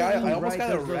That guy, I Oh, almost right,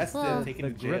 got those arrested and taken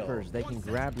The to jail. grippers, they can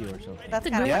grab you or something. That's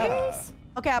The kind of Yeah.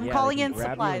 Okay, I'm Yeah, calling they can in grab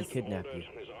you supplies. and kidnap you.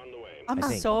 I'm I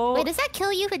think. so Wait, does that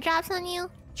kill you if it drops on you?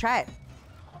 try it.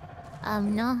 No,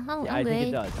 Yeah, I'm I think good.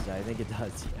 it does. I think it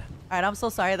does. Yeah. All right, I'm so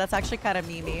sorry. That's actually kind of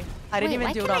memey. I didn't even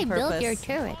Wait, do it why on can't I build purpose. your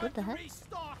turret? What the heck?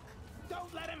 Restock.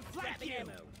 Don't let him flank you.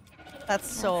 That's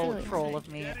so Absolutely. troll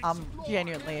of me. I'm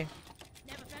genuinely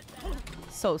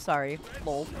so sorry.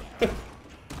 Lol.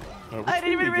 I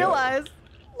didn't even realize.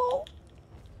 Lol.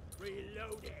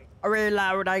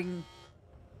 Reloading.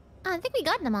 I think we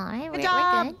got them all, right? Good We're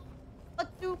job. good.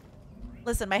 Let's do.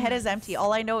 Listen, my head is empty.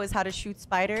 All I know is how to shoot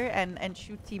spider and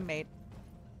shoot teammate.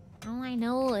 All I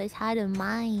know is how to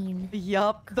mine.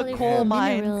 Yup, the Colorful coal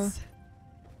mineral. mines.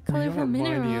 Colorful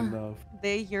mineral. enough.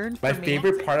 They yearn for My me.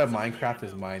 favorite part of Minecraft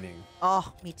is mining.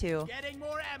 Oh, me too. Getting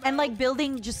more ammo. And like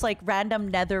building just like random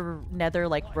nether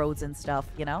like roads and stuff,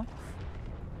 you know?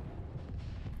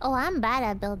 Oh, I'm bad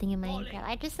at building in Minecraft.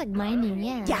 I just like mining,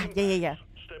 yeah. Yeah.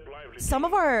 Some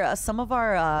of our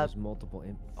There's multiple.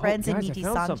 friends in guys, I found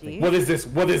NIJISANJI. something. What is this?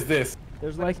 What is this?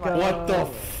 There's like What the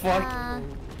fuck?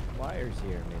 wires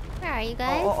here, maybe. Where are you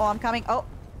guys? Oh, I'm coming. Oh,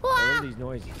 What Wah! are these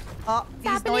noises? these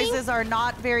happening? noises are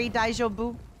not very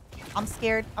daijobu. I'm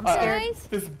scared. I'm scared. Guys?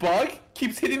 This bug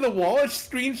keeps hitting the wall and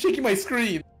shaking my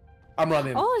screen. I'm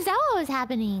running. Oh, is that what was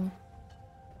happening?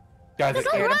 Guys, Don't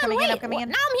scared. I'm run, coming in, wait. I'm coming in.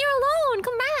 Now I'm here alone.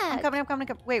 Come back. I'm coming.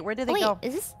 Wait, where did they Wait, go?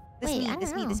 is this? This wait, I me.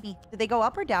 don't know. This me. Did they go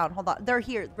up or down? Hold on. They're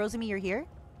here. Rosemi, you're here.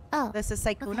 Oh. This is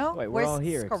Sykkuno. Wait, we're Where's all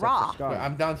here except for Scarra? Scar.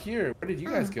 I'm down here. Where did you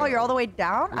guys go? Oh, you're all the way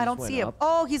down? We I just don't see went him. up.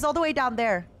 Oh, he's all the way down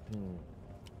there. Hmm.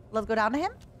 Let's go down to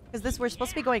him? Because we're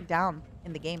supposed to be going down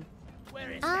in the game.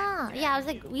 Ah, yeah, I was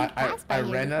like, we passed by I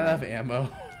here ran out of before. ammo.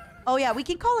 Oh yeah, we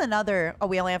can call another. Oh,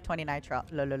 we only have 20 nitro.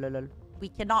 Lol. We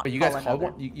cannot But you call guys called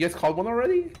another. one? You guys called one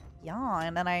already? Yeah,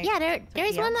 and then I... Yeah,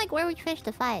 there's Yeah. one like where we finished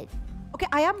the fight. Okay,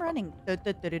 I am running.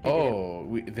 Oh,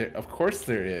 of course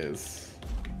there is.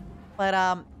 But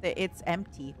it's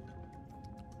empty.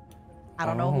 I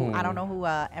don't know who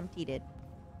emptied it.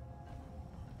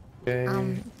 Okay.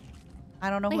 I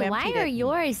don't know who Wait, why emptied are it.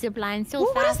 yours ziplining so Ooh,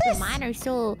 what is fast? this? And mine are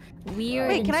so weird.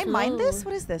 Wait, and can I mine slow? this?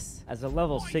 What is this? As a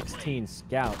level 16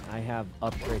 scout, I have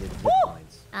upgraded zip Woo!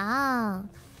 lines. Ah,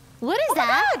 what is Oh my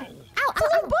that? God! Ow, It's a ow,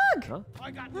 little ow. bug! Huh?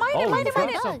 Mine Oh, it, you mine found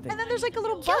it. something. And then there's like a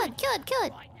little Kill bug. it, kill it, kill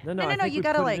it. No, No, I no, think you we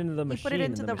gotta, put like, it into the you machine. put it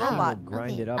into and the machine robot. will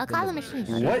grind Okay, it up. I'll call the into machine.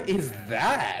 sugar. What is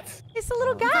that? It's a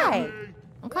little guy.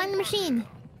 I'm calling the machine.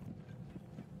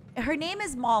 Her name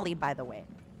is Molly, by the way.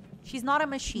 She's not a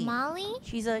machine. Molly?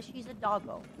 She's a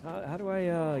doggo. How do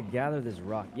I gather this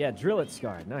rock? Yeah, drill it,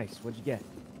 Scar. Nice. What'd you get?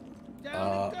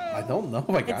 I don't know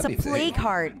if I got It's a anything. plague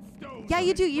heart. Yeah,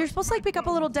 you do. You're supposed to like pick up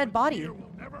a little dead body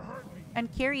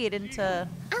and carry it into.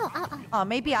 Ow, ow, ow. Oh,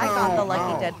 maybe I got the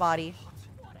lucky Ow. dead body.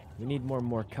 We need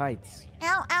more kites.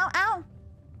 Ow, ow, ow.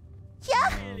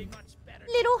 Yeah.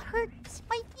 Little hurts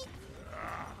my feet.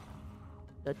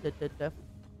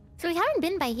 So we haven't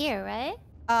been by here, right?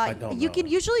 I don't You know. can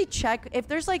usually check if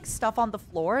there's like stuff on the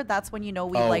floor. That's when you know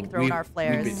we've like thrown our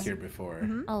flares. We've been here before.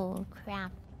 Oh,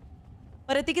 crap.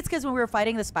 But I think it's because when we were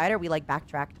fighting the spider, we like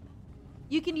backtracked.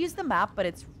 You can use the map, but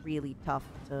it's really tough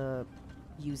to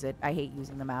use it. I hate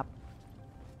using the map.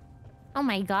 Oh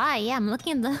my god, yeah, I'm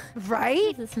looking at the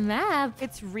Right? this map.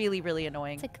 It's really, really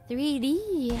annoying. It's like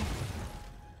 3D.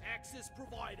 Access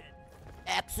provided.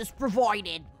 Access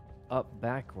provided. Up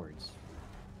backwards.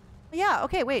 Yeah,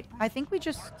 okay, wait. I think we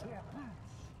just...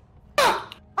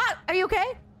 are you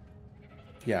okay?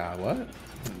 Yeah, what?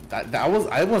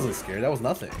 I wasn't scared. That was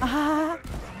nothing.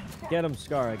 Get him,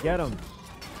 Scarra. Get him.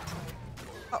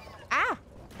 Ah!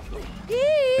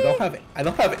 I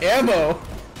don't have ammo.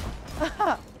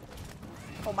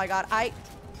 Oh my god, Okay,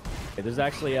 there's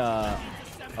actually a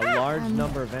large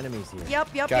number of enemies here.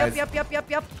 Yep. Guys. I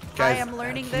Guys, am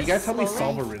learning can this you guys help me slowly.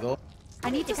 solve a riddle? I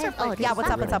need to start... Oh, yeah, this what's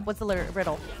is up? What's the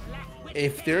riddle?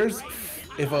 If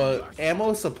a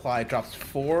ammo supply drops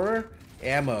 4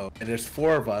 ammo and there's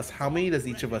 4 of us, how many does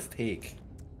each of us take?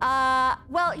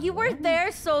 Well, you weren't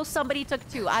there, so somebody took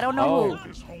 2. I don't know who.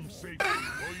 This home safe.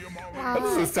 William That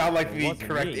doesn't sound like the wasn't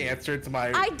correct me. answer to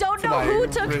my. I don't to know my who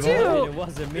took riddle. 2. It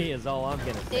wasn't me, is all I'm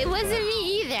gonna say. It wasn't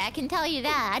me either, I can tell you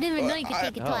that. I didn't even know you could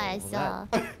take it Oh, twice, well,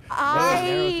 so... That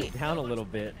narrows I it down a little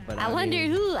bit, but I wonder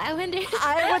mean, who, I wonder...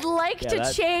 would like Yeah, to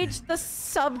that- change the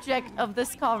subject of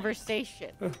this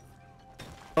conversation.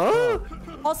 Huh?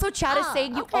 Also, chat is Ah,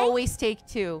 saying you okay. always take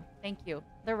 2. Thank you.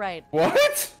 They're right.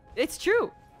 What? It's true.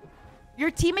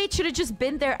 Your teammate should have just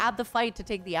been there at the fight to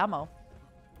take the ammo.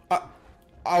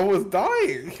 I was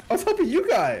dying. I was helping you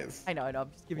guys. I know. I'm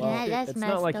just giving Yeah, you. that's It's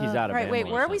not like he's out of All right, wait. ammo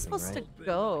or Where are we something, supposed right? to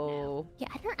go? Yeah,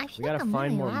 I don't actually. We gotta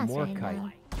find more right Morkite.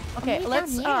 now. Okay, Maybe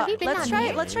let's down here. We've been down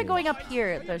here. let's try going up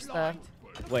here. There's the.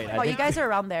 Wait, Oh, you guys are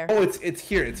around there. Oh, it's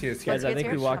here. It's here. It's here. Guys, I it's think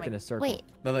here. we walked Coming. in a circle. Wait,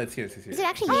 No, it's here. It's here. is it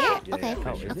actually here? Yeah, Okay. yeah,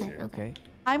 Oh, is Okay. it? Okay.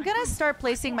 I'm gonna start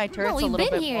placing my turrets a we've little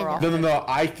been bit here, more though. often. No.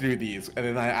 I threw these, and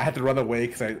then I had to run away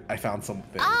because I found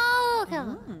something. Oh,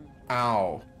 okay.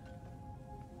 Ow.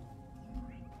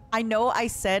 I know I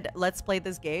said let's play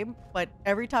this game, but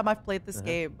every time I've played this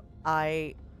game,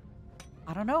 I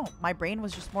don't know. My brain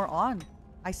was just more on.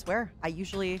 I swear. I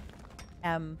usually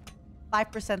am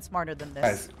 5% smarter than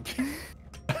this.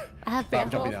 Guys, I'm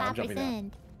jumping down. I'm jumping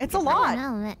down. It's a lot.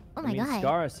 Oh my I mean, god.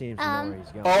 Scarra seems to know where he's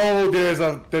going.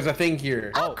 Oh, there's a thing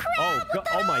here. Oh,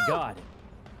 oh my god.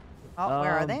 Oh,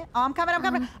 where are they? Oh, I'm coming.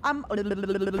 I'm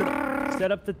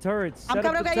Set up the turrets. I'm Set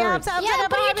coming. up the Okay, yeah, I'm turrets. set up. Yeah,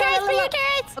 put your turrets, put your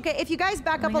turrets. Okay, if you guys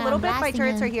back up my a God, little I'm bit, my blasting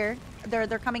turrets him. are here.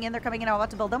 They're coming in. I'm about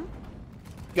to build them.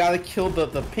 Gotta kill the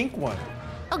pink one.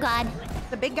 Oh god.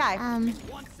 The big guy.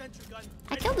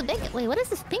 I killed the big. Wait, what is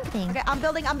this pink thing? Okay, I'm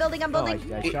building. Oh, I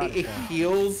shot It it.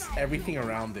 heals everything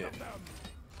around it.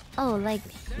 Oh, like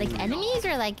enemies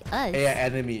or like us? Yeah,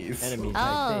 enemies. Enemies, I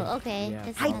Oh, think. okay. Yeah.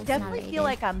 It's I not definitely very feel good.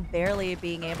 like I'm barely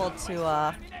being able to.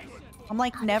 I'm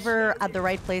like never at the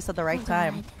right place at the right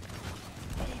time.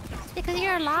 It's because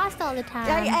you're lost all the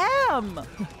time. I am. Oh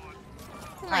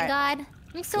my Alright. god.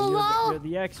 I'm so You're low.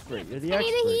 the expert. You're the I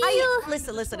need to expert.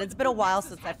 heal. Listen. It's been a while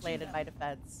since I played in my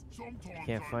defense.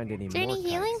 Can't find any Is there more any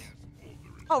healing?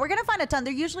 Oh, we're gonna find a ton.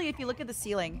 They're usually, if you look at the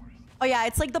ceiling. Oh yeah,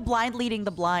 it's like the blind leading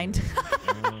the blind.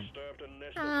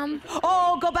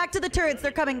 Oh, go back to the turrets.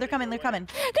 They're coming. They're coming. I'm about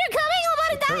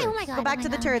to die. Oh my god. Go back oh to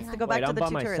my the god, turrets. oh my Go god. back Wait, to I'm the by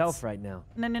two myself turrets. right now.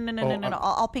 No.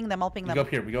 I'll ping them. We go up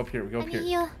here. We go up I need here.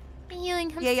 heal. I'm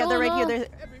healing. I'm Yeah, so they're right here. low. They're...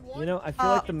 You know, I feel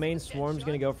like the main swarm's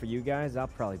gonna go for you guys. I'll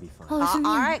probably be fine. Oh, there's some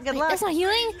all healing. right, good Wait, luck. That's not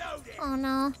healing? Oh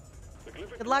no.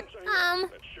 Good luck.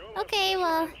 Okay,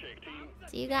 well.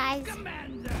 See you guys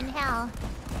in hell.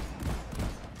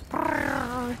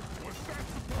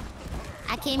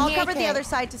 I came I'll here cover to, the other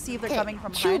side to see if they're coming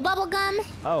from chew behind. bubble gum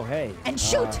Oh, hey. And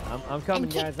shoot! I'm coming,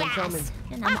 and kick guys. I'm coming. bass.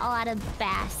 And I'm all out of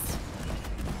bass.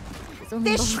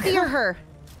 Fish fear her.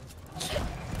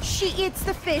 She eats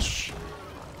the fish.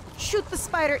 Shoot the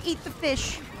spider, eat the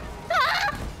fish.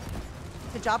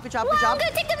 Good job. Well, I'm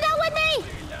gonna take them down with me!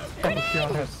 Oh,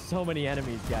 there's so many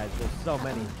enemies, guys. There's so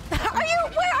many. Are you?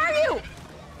 Where are you?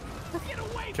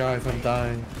 Guys, I'm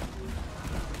dying.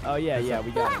 Oh, yeah,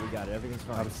 we got it. Everything's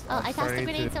fine. Oh, I tossed a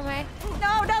grenade somewhere.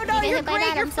 No, You get you're hit by great.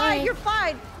 that, You're I'm fine. sorry. You're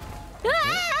fine.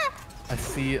 I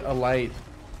see a light.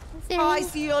 I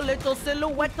see a little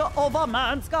silhouette of a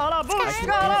man.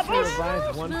 I can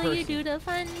revive one Will you person. do the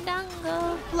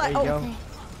fandango? There you Oh, go. Okay.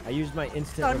 I used my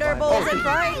instant Thunderbolts revival. and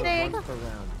frightening. One per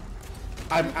round.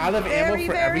 I'm out of ammo Very,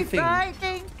 for very everything.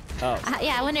 frightening. Oh,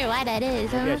 Yeah, I wonder why that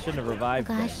is. maybe I Huh? shouldn't have revived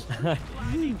Oh, gosh. them.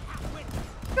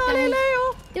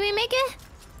 Galileo. Do we make it?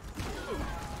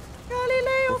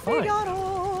 Galileo We're fine.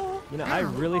 Figaro. You know, I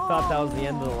really thought that was the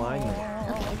end of the line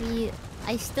there. Okay,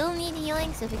 I still need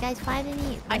healing, so if you guys find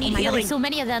any... I need oh my God, healing. there's so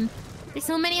many of them. There's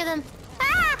so many of them.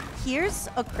 Ah! Here's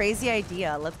a crazy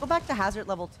idea. Let's go back to hazard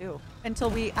level 2 until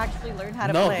we actually learn how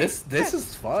to No, play. this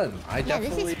is fun. I Yeah, this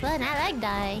definitely. is fun. I like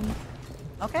dying.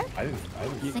 Okay. I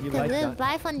didn't. You, Like you to like live that?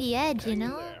 life on the edge, you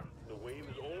know?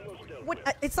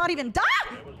 What? It's not even done.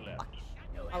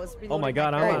 I was Oh my reloading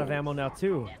god, I'm gun. out of ammo now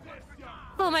too.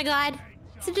 Oh my God.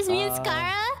 Is it just me and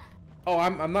Scarra? Oh,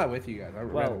 I'm not with you guys. I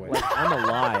ran Well, away. like, I'm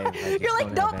alive. I just You're like,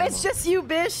 don't nope, have it's ammo. just you,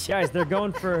 bish. Guys, they're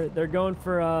going for I'm trying.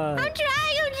 I'm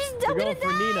they're gonna going for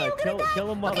die. Nina. I'm gonna Kill die.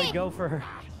 them while Okay. they go for her.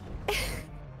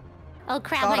 Oh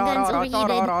crap, my gun's overheated.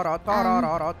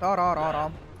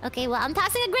 Okay, well, I'm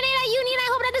tossing a grenade at you, Nina. I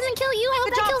hope that doesn't kill you. I hope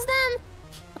Good that job. kills them.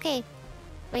 Okay.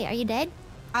 Wait, are you dead?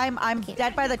 I'm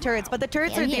dead by the turrets, but the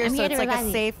turrets Okay, are I'm here- here, I'm so here it's to like a revive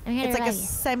you. safe. I'm here to It's like a revive you.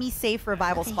 semi-safe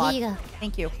revival Okay, spot. here you go.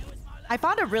 Thank you. I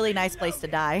found a really nice place to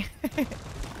die.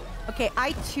 Okay,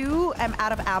 I too am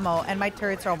out of ammo, and my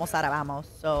turrets are almost out of ammo.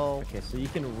 So Okay, so you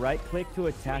can right click to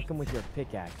attack them with your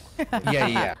pickaxe.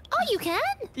 yeah. Oh, you can?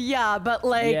 yeah, but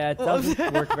like Yeah, it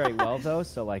doesn't work very well though,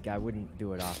 so like I wouldn't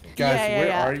do it often. Guys, Yeah, where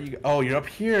yeah. are you? Oh, you're up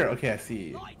here. Okay, I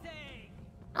see.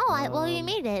 Oh, well, you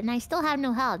made it, and I still have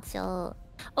no health, so...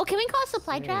 Oh, can we call a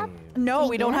supply trap? no, Can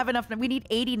we you don't do have enough. We need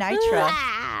 80 nitra,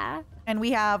 Ah. and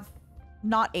we have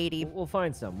not 80. We'll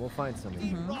find some. We'll find some.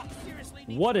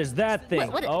 What is that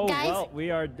thing? What- oh guys? well,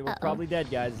 we're probably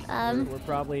dead, guys. We're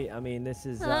probably. I mean, this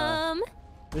is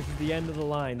the end of the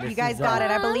line. This You guys is, got it,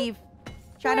 I believe.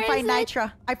 Trying to Where find is it?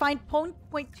 nitra. I find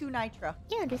 0.2 nitra.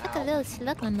 Yeah, there's like a little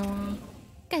slug on the wall.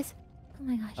 Guys,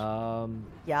 my gosh.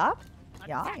 Yeah.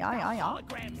 Yeah.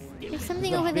 There's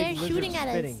something The over there big lizard shooting at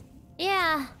us. spitting.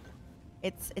 Yeah.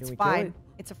 It's we kill fine.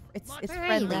 it? It's Where are you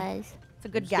friendly. guys? It's a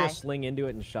good Just guy. go sling into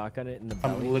it and shotgun it in the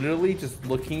belly. I'm literally just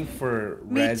looking for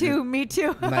Me red too. Me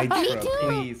too. nitro, Me too.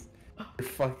 please. Your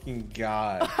fucking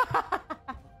god.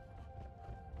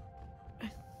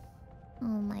 Oh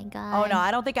my god. Oh no,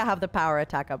 I don't think I have the power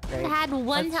attack upgrade. I had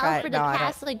one Let's try health it. for the No, I don't.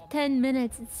 past like 10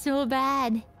 minutes. It's so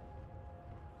bad.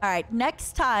 All right,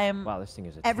 next time Wow, this thing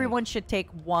is a everyone should take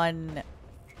one No,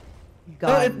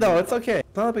 gun. no, it's okay.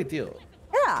 It's not a big deal.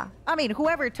 Yeah, I mean,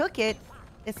 whoever took it,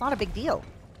 it's not a big deal.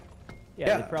 tank. Yeah,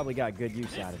 Yeah. they probably got good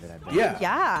use out of it, I bet. Yeah.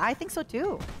 Yeah, I think so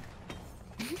too.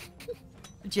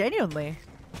 Genuinely.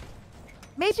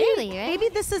 Maybe, Surely, right? maybe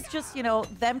this is just, you know,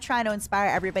 them trying to inspire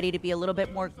everybody to be a little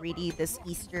bit more greedy this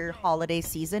Easter holiday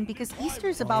season because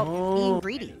Easter's about being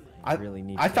greedy. I really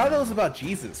need I to thought know. it was about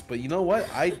Jesus, but you know what?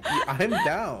 I'm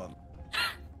down.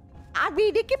 I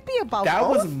mean, it could be about That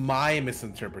both. was my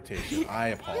misinterpretation. I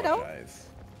apologize.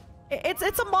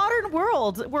 It's a modern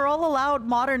world. We're all allowed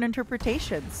modern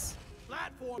interpretations.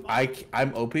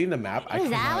 I'm opening the map. What is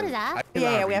that? What is that? I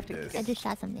Yeah, cannot we have read to- this. I just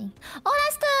shot something. Oh,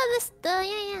 that's the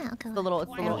yeah. Okay. The little,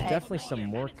 it's the little There's egg. definitely some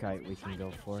more kite we can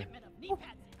go for.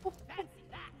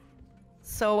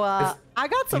 So, I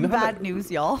got some You know how bad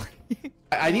news, y'all.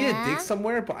 I need to Yeah? dig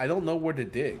somewhere, but I don't know where to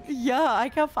dig. Yeah, I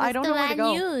can't. I don't know where to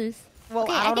go. News. Well,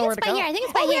 Okay, I I don't know think where it's to by go. here. I think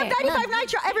it's by oh, we here. have 95 Look.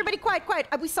 nitro. Everybody, quiet.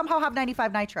 We somehow have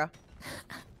 95 nitro.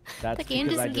 That's The game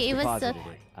because I just gave us a-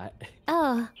 deposited it.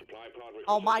 Oh.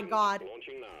 Oh my god.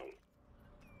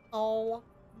 Oh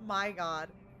my god.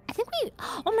 I think we.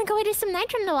 Oh my god, wait, there's some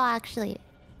nitro in the wall actually.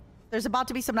 There's about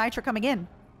to be some nitro coming in.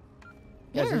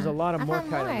 Guys, there's a lot of I more found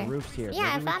kite on more. the roofs here. Yeah,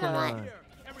 I Maybe we found a can, lot.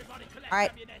 All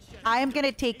right, I am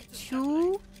gonna take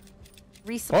 2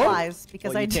 resupplies because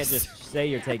Well, I you can't just say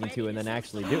you're taking 2 and then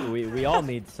actually do it. We all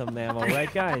need some ammo,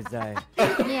 right, guys? Yeah,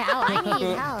 oh, I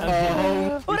need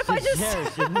help. What if I just? Yeah,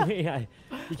 shouldn't we? You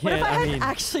What can't, if I had mean,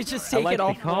 actually just I taken like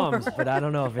all the comms, 4? but I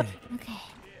don't know if it. Okay.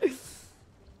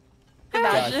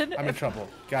 Imagine. I'm in trouble,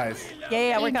 guys.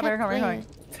 Yeah, we're Hey, coming, we're coming, we're coming.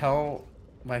 Tell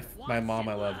my mom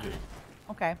I love you.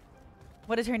 Okay.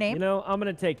 What is her name? You know, I'm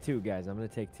gonna take 2, guys. I'm gonna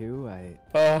take 2.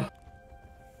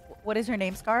 What is her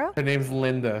name, Scarra? Her name's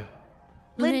Linda.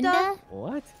 Linda?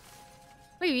 What?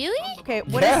 Wait, really? Okay,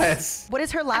 Yes. what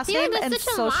is her last I feel name like and that's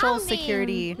such a social mom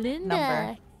security name. number?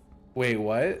 Linda. Wait,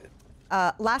 what?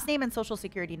 Last name and social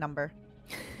security number.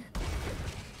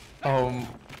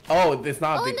 Oh, it's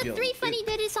not a Oh, big and the deal. 3 funny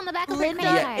digits on the back of her Linda,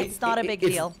 credit card. it's not a big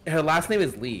deal. Her last name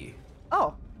is Lee.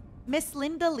 Oh, Miss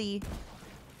Linda Lee.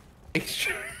 Make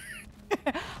sure.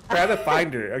 Try to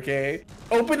find her, okay?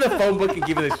 Open the phone book and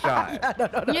give it a shot.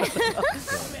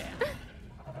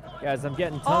 Guys, I'm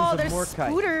getting Oh, tons of there's more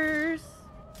kite. scooters.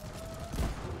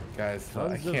 Guys, I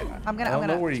Tons of can't. them. I'm gonna- I don't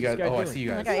know where you guys. What's this guy Oh, I doing? see you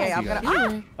guys. Okay, yeah, I I'm see you gonna.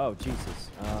 guys. Oh, Jesus.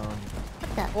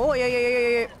 What the? Oh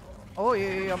yeah. Oh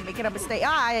yeah. I'm making a mistake.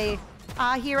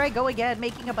 Here I go again,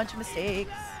 making a bunch of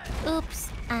mistakes. Oops,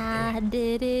 I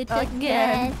did it Again.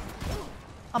 again.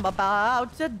 I'm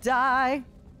about to die.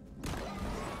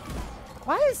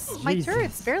 Why is my Jesus.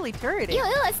 turret's barely turreting? Ew,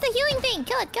 it's the healing thing.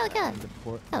 Kill it, kill it, kill it.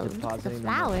 Oh, it looks like a Depositing the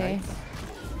more flower. kites.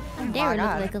 How dare it look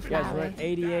God. like a Guys, we're flower. at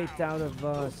 88 out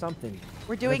of something.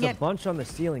 We're doing There's it. a bunch on the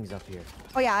ceilings up here.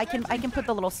 Oh yeah, I can put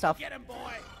the little stuff.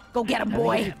 Go get him, I think if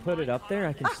boy. you put it up there,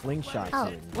 I can slingshot Oh,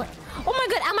 it. what? Oh my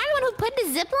god, am I the one who put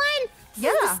the zip line? This is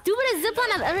Yeah. the stupidest zip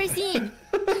line I've ever seen.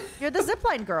 You're the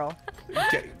zipline girl.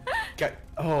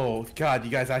 Oh God, you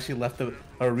guys actually left a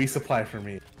resupply for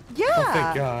me. Yeah. Oh,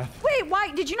 thank God. Wait,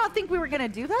 why? Did you not think we were gonna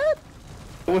do that?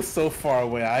 It was so far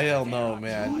away. I don't know,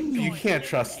 man. You can't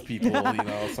trust people, you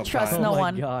know. Sometimes. Trust Oh no my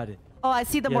one. God. Oh, I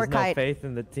see the He more has no kite. faith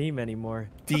in the team anymore.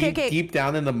 Deep, Okay. deep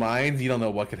down in the mines, you don't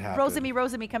know what could happen.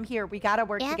 Rosemi, come here. We gotta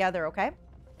work Yeah? together, okay?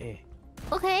 Eh.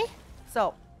 Okay.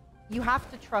 So, you have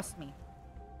to trust me.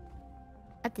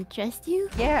 I have to trust you?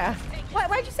 Yeah.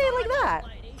 Why'd you say it like that?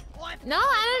 No,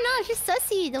 I don't know. It's just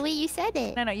sussy the way you said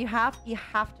it. No, you have to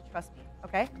trust me,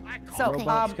 okay? So, Okay.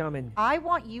 Robot's coming. I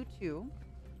want you to.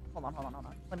 Hold on.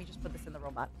 Let me just put this in the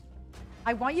robot.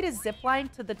 I want you to zip line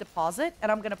to the deposit,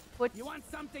 and I'm gonna put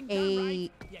a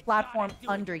platform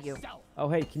under you. Oh,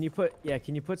 hey, can you put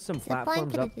some Zip line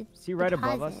platforms to up? the See right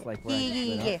above us, deposit. like where I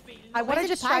Yeah. split up? I want to Where's the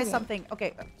just try deposit? something.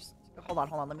 Okay, just, hold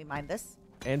on. Let me mind this.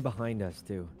 And behind us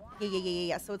too.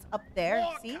 Yeah. So it's up there.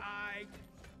 See?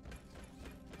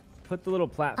 Put the little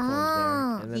platforms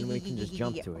Ah. there, and then we can just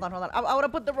jump to it. Hold on. I want to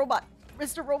put the robot.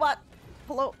 Mr. Robot.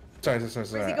 Hello. Sorry. Where's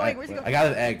he going? Where's he going? I got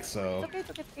an egg, so. It's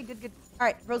okay. Good. All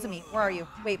right, Rosemi, where are you?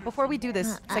 Wait, before we do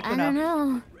this, I Sykkuno, don't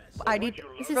know. I need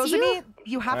This is Rosemi. you?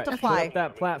 You have to Put fly. up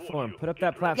that platform. Put up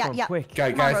that platform quick.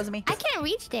 Guys, Come on, Rosemi. I can't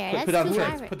reach there. put That's down too the far.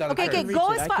 turrets. Put down the Okay, turrets. go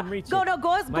I as can far. reach Go, it. no,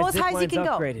 go as My high as you zipline's can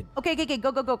go. upgraded. Okay,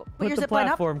 go. Put Put your the zip line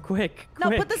up. platform quick. No,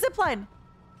 put the zip line.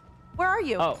 Where are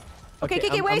you? Oh. Okay,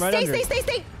 I'm wait, right under it.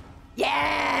 stay.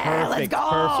 Yeah, let's Perfect, go.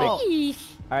 perfect. Eesh.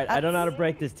 All right, I don't know how to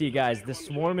break this to you guys. The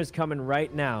swarm is coming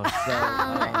right now, so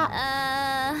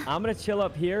I'm gonna chill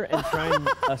up here and try and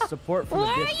support from Why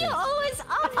a are distance. you always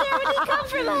up there when you come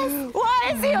from us?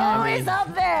 Why is he always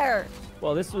up there?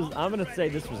 Well, I'm gonna say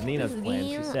this was Nina's plan.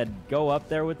 She said, "Go up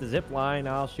there with the zip line.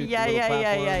 I'll shoot Yeah. the little platform."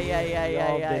 We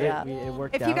all did Yeah. it. It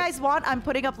worked If out. you guys want, I'm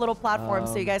putting up little platforms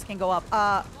so you guys can go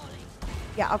up.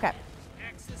 Yeah, okay.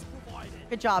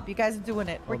 Good job. You guys are doing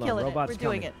it. We're Hold on, killing it. robot's We're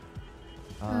doing coming.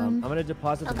 it. I'm gonna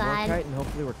deposit the oh God. Morkite and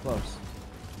hopefully we're close.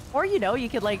 Or, you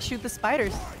could, like, shoot the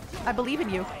spiders. I believe in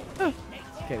you.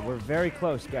 Okay, we're very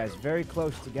close, guys. Very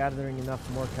close to gathering enough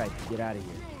Morkite to get out of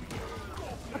here.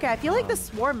 Okay, I feel like the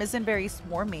swarm isn't very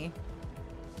swarmy.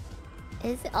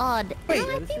 Is it odd? Wait, No,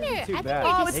 I this think isn't they're. too I bad.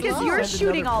 think Oh, they're it's just 'cause slow. you're Send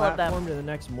shooting another all of them. platform to the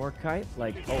next Morkite.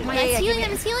 Like, oh, Oh my Yeah, God, yeah, give me-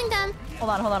 I'm stealing them. Hold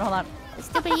on.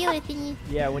 Stupid you, thingy.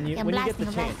 yeah. When you I'm get the blasting,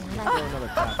 I'm chance, blasting, I'm throw blasting. another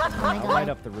platform. my I'll God. light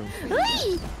up the room.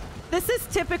 Whee! This is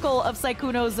typical of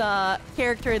Sykkuno's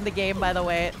character in the game, by the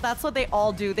way. That's what they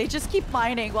all do. They just keep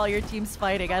mining while your team's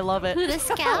fighting. I love it. Who, the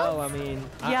scout? Well, I mean,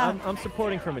 Yeah. I'm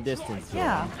supporting from a distance. Here.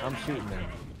 Yeah. I'm shooting them.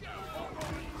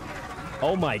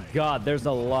 Oh my God, there's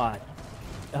a lot.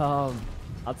 I'll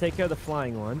take care of the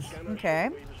flying ones. Okay,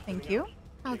 thank you.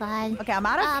 Oh God. Okay, I'm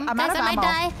out of guys, I might ammo.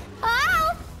 die.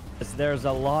 Oh! There's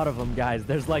a lot of them, guys.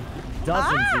 There's like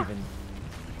dozens even.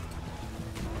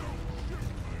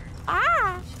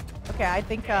 Okay, I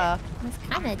think I was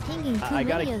kind of thinking too I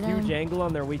got a many of them. huge angle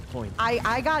on their weak point.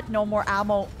 I got no more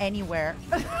ammo anywhere.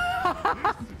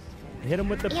 Hit him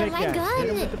with the Yeah, my pickaxe. Hit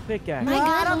him gun. with the pickaxe. My I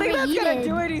God, don't think that's gonna overheated.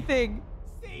 do anything.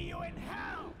 See you in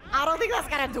hell. I don't think that's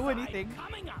gonna do anything.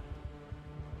 Coming up.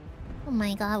 Oh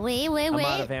my God! Wait. I'm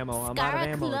out of ammo. I'm out of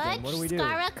ammo again. What do we do?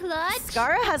 Scarra clutch.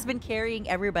 Scarra has been carrying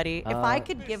everybody. If I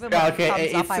could give him Yeah, a okay, thumbs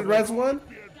it's up, I the would. res one.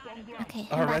 Okay.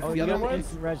 All right. Oh, The you other got the one?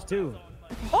 instant res too.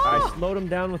 Oh! I slowed him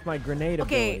down with my grenade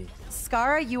Okay, ability.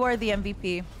 Scarra, you are the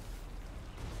MVP.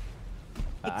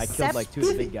 I killed like 2 of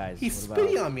the big guys. He's What about-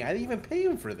 spitting on me. I didn't even pay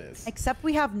him for this. Except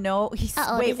we have no. He's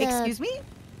Uh-oh, wait. there's a- Excuse me.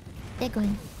 Big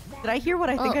one. Did I hear what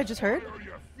I think Oh. I just heard?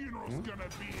 Your funeral's gonna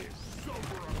be a sober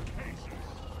occasion.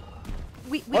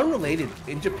 We Unrelated.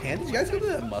 In Japan, did you guys go to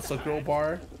that Muscle Girl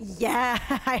bar? yeah,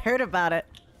 I heard about it.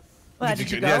 Well, did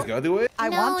you guys go? go to it? I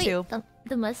no, want to.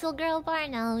 The muscle girl bar?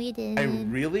 No, we didn't. I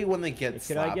really want to get Could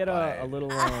slapped I get by a it. little?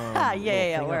 Yeah, little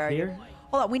thing where up are you? here?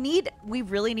 Hold on, we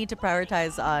really need to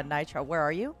prioritize Nitro. Where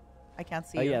are you? I can't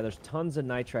see Oh you. yeah, there's tons of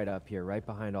nitrite up here, right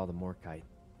behind all the Morkite.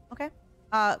 Okay.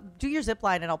 Do your zip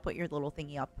line and I'll put your little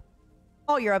thingy up.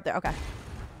 Oh, you're up there. Okay.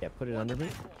 Yeah, put it under me.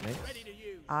 Nice.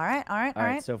 All right. All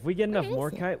right, so if we get enough Where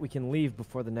is it? Morkite, we can leave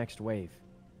before the next wave.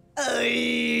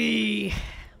 Ay.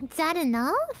 Is that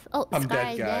enough? Oh, I'm Scar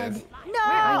dead, is guys. dead. No,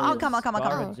 I'll come.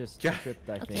 Scarra Oh. just Yeah. tripped,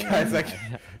 I Okay. think. Guys,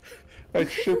 I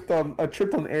tripped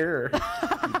on air.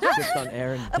 Tripped on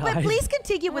air and But died. please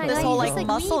continue with my this God, whole you're like just like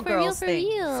me, muscle for real, girls for thing.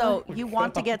 real. So you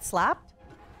want to get slapped?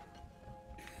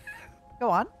 Go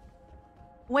on.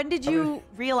 When did you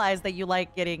realize that you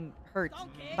like getting hurt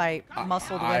by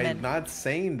muscled women? I'm not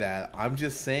saying that. I'm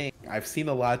just saying I've seen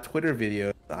a lot of Twitter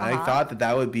videos. I Uh-huh. thought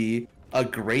that would be a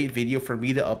great video for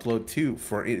me to upload too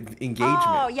for engagement.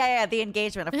 Oh yeah, the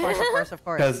engagement. Of course.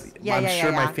 Because Yeah, I'm yeah,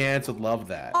 sure yeah. my fans would love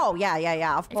that. Oh yeah.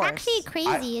 Of It's course. actually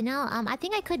crazy, you know. I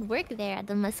think I could work there at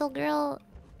the muscle girl.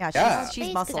 Yeah, Yeah. she's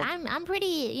space, 'cause muscled. I'm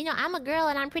pretty, you know, I'm a girl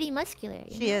and I'm pretty muscular.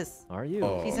 you She know? is. Are you?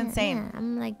 Oh. She's insane. Yeah,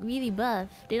 I'm like really buff.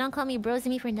 They don't call me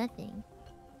Rosemi for nothing.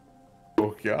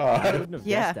 Oh I god. wouldn't have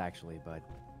Yeah. guessed actually, but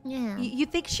Yeah. You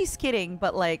think she's kidding,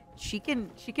 but like she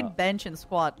can bench and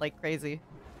squat like crazy.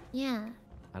 Yeah.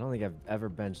 I don't think I've ever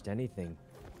benched anything.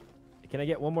 Can I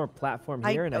get one more platform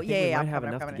I- here? And I oh, think yeah, we yeah, might I'm have coming,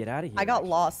 I'm enough to coming. get out of here. I got actually.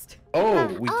 lost. Oh, we oh, do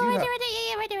right have. there, right there,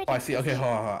 yeah, right there, right Oh, there. I see. Okay, hold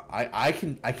on.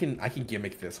 I can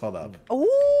gimmick this. Hold up.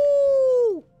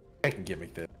 Ooh! I can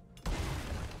gimmick this.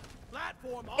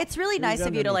 Platform up. It's really Who's nice of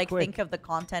under you to me? like Quick. think of the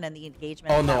content and the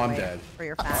engagement. Oh, in no, that I'm way dead. for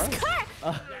your fans.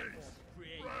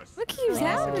 What keeps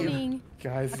happening?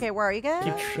 Guys, Okay, where are you guys?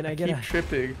 Can I keep get a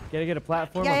tripping. can I get a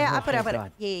platform? Yeah, Oh, I put it. thank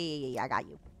God. Yeah, I got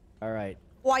you. All right.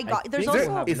 Oh, I got. There's think Is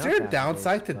we'll also. have there, is there enough a after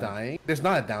downside to this, but- dying? There's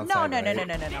not a downside. No. right? There Well,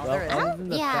 isn't. other than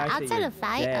the Yeah, fact that outside you're of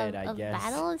fight dead, I of guess.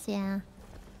 battles, yeah.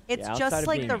 It's Yeah, outside just of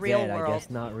like being the real dead, I world. guess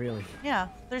not really. Yeah,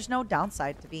 there's no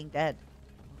downside to being dead.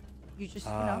 You just,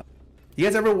 you know. You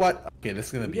guys ever watch? Okay, this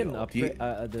is gonna We be get an old. Do you,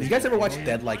 upgrade. do you guys ever watch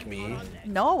Dead Like Me?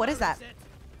 No, what is that?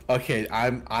 Okay,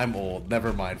 I'm old.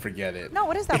 Never mind. Forget it. No,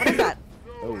 what is that? What is that?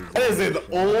 That is an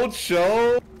old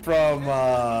show from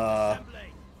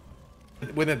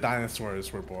when the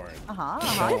dinosaurs were born.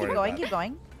 Keep going, keep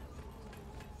going.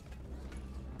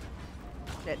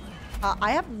 Shit.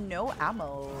 I have no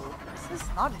ammo. This is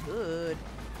not good.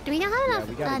 Do we not have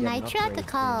enough nitro to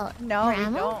call No, more we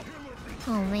ammo? don't.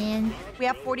 Oh man. We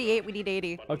have 48, we need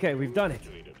 80. Okay, we've done it.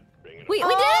 We did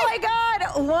Oh it! my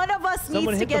god! One of us Someone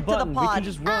needs to hit get the to the button. pod. We can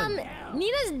just run.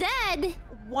 Nina's dead.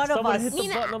 One Someone of hit us.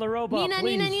 the button on the robot, Nina,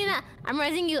 please. Nina. I'm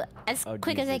raising you as Oh,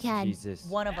 quick as I Jesus, can. Jesus.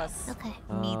 One of us Okay.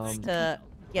 needs to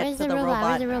get Where's to the the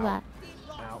robot? Where's robot.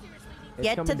 the robot? Ow. It's Get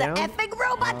to coming the down. effing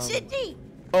robot, Shinji!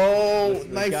 Oh,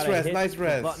 We've nice gotta rest, hit nice the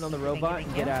rest. button on the robot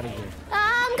and get out of here.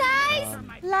 Guys!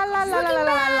 La la la la la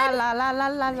la la la la la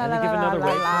la la Let me give la another la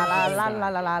race. la la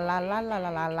la la la la la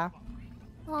la la.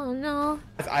 Oh no.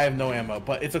 I have no ammo,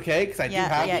 but it's okay because I do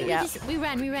have it. Yeah. We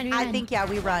run. I think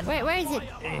we run. Where is it?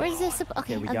 Where's this?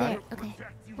 Okay, we oh, got there. it. Okay.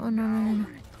 Oh no.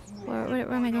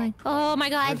 Where am I going? Oh my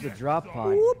god. There's the drop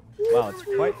pod. Wow, it's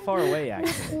quite far away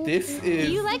actually. This is.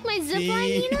 Do you like my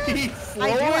zipline, Nina?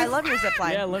 I do. I love your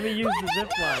zipline. Yeah, let me use the zip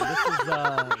line. This is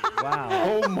wow.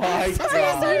 Oh my Sorry.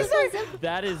 god.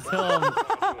 That is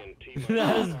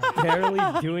that is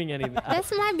barely doing anything.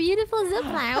 That's my beautiful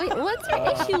zipline. What's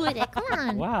your issue with it? Come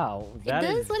on. Wow. It That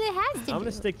does is. what it has to I'm do.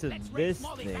 gonna stick to this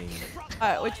thing.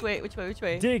 Alright, which way?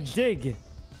 Dig.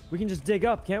 We can just dig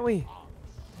up, can't we?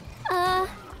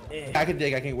 I can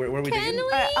dig. Where are we Can digging?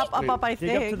 we? Up, I Dig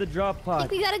up to think. the drop I pod.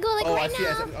 think we gotta go like Oh, right I see.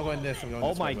 now. I'm going this. I'm going Oh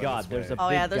this my way, I'm going god, this there's way. a Oh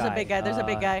big yeah, there's a big guy. There's a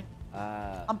big guy.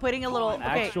 I'm putting a little. Okay,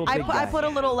 Actual I big put I guy. put a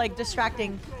little like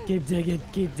distracting. Keep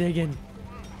digging.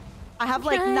 I have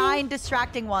like Okay. 9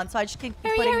 distracting ones, so I just keep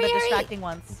Hurry, putting hurry, the hurry. distracting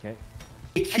ones. Okay.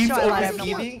 It keeps sure I lied, I have no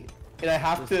more. overheating, and I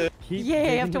have to. Keep Yeah, you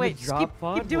digging have to the wait. Just drop keep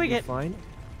pod. doing We'll be it. Fine.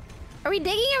 Are we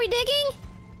digging?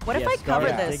 What if Yeah, I cover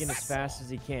Scarra's this? digging as fast as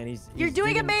he can. He's You're doing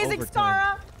digging amazing,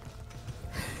 overtime. Scarra.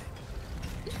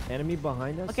 Enemy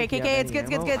behind us. Okay, if you have it's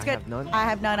any good. ammo. I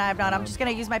have none. I'm just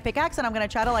gonna use my pickaxe and I'm gonna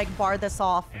try to like bar this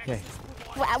off. Okay.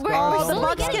 We're Oh, the slowly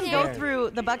bugs getting can go there. through.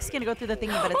 The bugs can go through the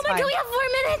thingy, but Oh it's my fine. god, we have 4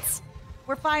 minutes.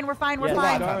 We're fine. We're fine.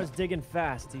 Yeah, Scarra's digging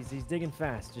fast. He's digging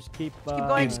fast. Just keep. Keep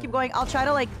going. Just keep going. I'll try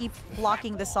to like keep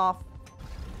blocking this off.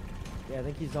 Yeah, I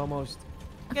think he's almost.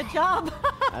 Good job.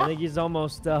 I think he's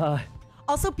almost.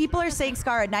 Also, people are saying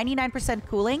Scarra 99%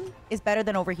 cooling is better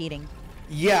than overheating.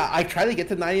 Yeah, I try to get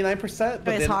to 99%,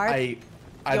 but It's then hard. I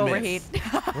You overheat.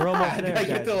 We're almost Did there, I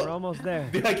get guys. to- We're almost there.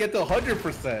 Then I get to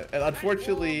 100%, and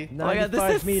unfortunately, Oh my god, 95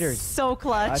 this is meters. so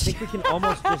clutch. I think we can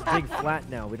almost just dig flat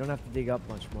now. We don't have to dig up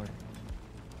much more.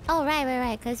 Oh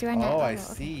right, because you're on that oh, I level.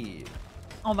 Okay. see.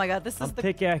 Oh my god, this is I'm the.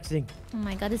 pickaxing. Oh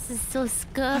my god, this is so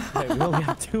scud. Wait, we only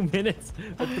have 2 minutes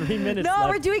or 3 minutes No, left.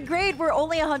 we're doing great. We're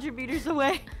only 100 meters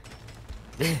away.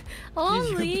 Use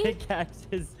Only. your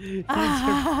pickaxes. Use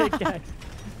your pickaxe.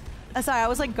 Sorry, I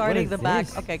was like guarding is the back.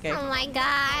 this? Okay. Oh my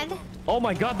god. Oh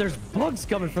my god, there's bugs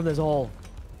coming from this hole.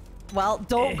 Well,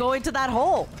 don't go into that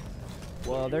hole.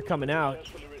 Well, they're coming out.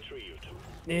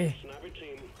 Eh.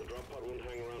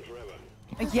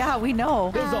 Yeah, we know.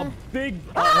 There's a big.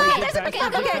 Oh, dig okay, faster, okay,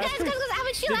 dig guys, faster. I have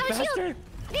a shield, Dig faster.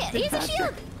 Yeah, Dig use a faster.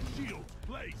 shield. Shield,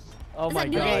 place. Oh my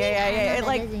do god. it? Yeah. It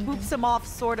like That doesn't- boops him off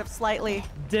sort of slightly.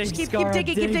 Dig, Just keep Scarra,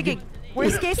 digging, keep dig. digging.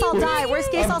 Worst case, I'll die.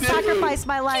 Worst case, I'm I'll digging. sacrifice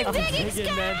my life.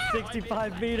 Digging, man.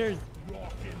 65 meters.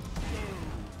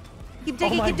 Keep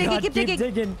digging, my keep digging, God, keep keep digging.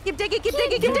 digging. Keep digging, keep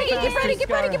digging, keep digging. Keep running, keep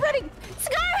running, keep running.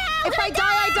 Scarra! If I die,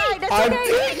 I die. That's I'm okay.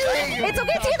 digging. It's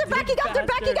okay. See, they're backing up. They're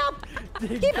backing up. Dig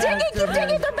Keep digging, faster, keep man.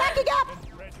 digging. They're backing up.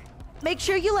 Make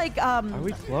sure you like Are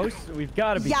we close? We've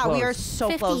got to be Yeah, close. we are so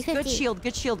 50, close. 50. Good shield,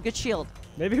 good shield, good shield.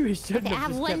 Maybe we shouldn't Okay, I have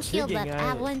have just one kept shield digging. left. I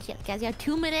have one shield. Guys, you have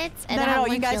 2 minutes and No, I no, have no.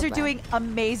 one You guys are shield left. doing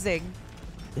amazing.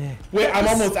 Yeah. Wait, I'm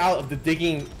almost out of the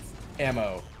digging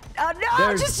ammo. No,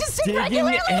 There's just digging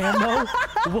regularly. ammo?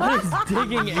 What is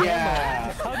digging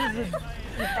Yeah. ammo?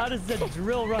 How does the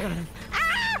drill run on?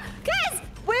 Ah! Guys!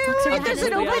 Wait, there's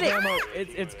an We have opening. ammo.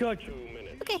 It's cooked.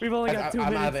 Okay. We've only got 2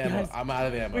 I'm out of minutes, ammo. guys. I'm out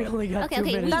of ammo. We only got Okay, 2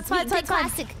 okay. minutes. That's fine, dig that's fine.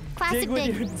 classic. Classic dig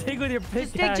with dig. your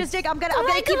pickaxe. Just dig. I'm gonna Oh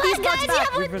my keep these God, bugs guys,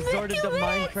 back. you We've have resorted to 2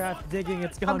 minutes. Minecraft digging.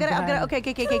 It's I'm gone bad. okay.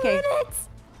 2 minutes.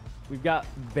 We've got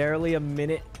barely a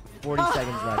minute, 40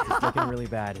 seconds left. It's looking really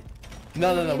bad.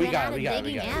 No, we ran got out it. of We got it. We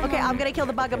digging got it. ammo. Okay, I'm gonna kill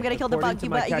the bug. I'm gonna kill the According bug. to You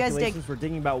my guys dig. calculations, we're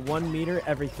digging about 1 meter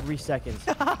every 3 seconds.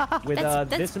 With That's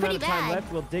this amount pretty of time bad.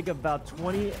 left, we'll dig about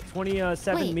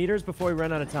 27 Wait. meters before we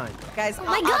run out of time. Guys, Oh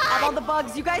my I'm God. on the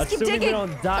bugs. You guys keep Assuming we digging.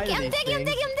 don't die to Okay, I'm these digging, I'm things,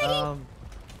 digging, I'm digging.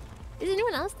 Is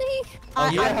anyone else digging?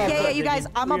 yeah, Yeah, you guys.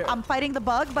 digging. I'm fighting the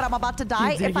bug, but I'm about to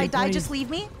die. Keep If I digging, die, please. just leave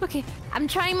me. Okay, I'm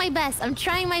trying my best.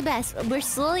 We're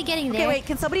slowly getting there. Okay, wait.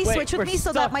 Can somebody Wait, switch with we're me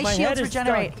so that stuck. my My shields head is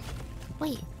regenerate?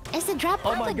 Wait. Is the drop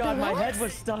pod Oh my like god, below my head us?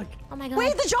 was stuck. Oh my god.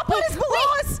 Wait, the drop pod is below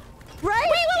us! Right?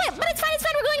 Wait. But it's fine.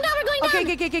 We're going down.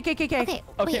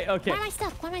 Okay. Okay. Why am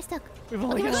I stuck? We've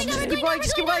only got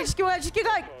Just keep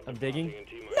going. I'm digging.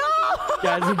 No!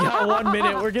 Guys, we got 1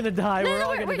 minute. We're gonna die. We're all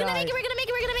We're gonna gonna die. make it.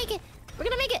 We're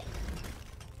gonna make it.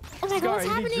 Oh my god, Scarra, what's you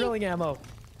need happening? drilling ammo.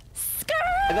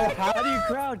 Scarra! How do you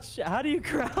crouch?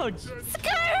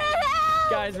 Scarra, help!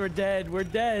 Guys, we're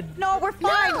dead. No, we're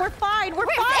fine. We're fine.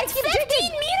 It's Keep 15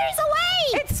 digging. meters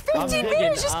away! It's I'm 15 digging.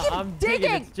 meters. Just keep I'm digging.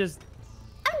 digging. It's just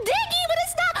I'm digging, but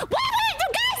it's not. Wait,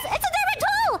 guys! It's a direct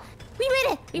hole! We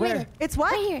made it. We Where? made it. It's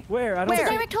what? Right here. where? I don't It's a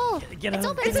see. direct hole. Get It's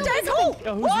out. open. It's a direct hole.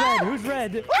 Oh, who's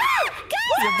red? Ah!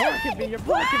 Guys! You're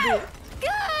blocking me.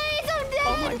 Guys, I'm dead.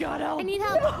 Oh my god, help. I need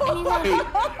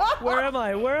help. Where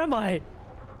am I?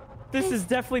 This is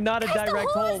definitely not a Guys, the direct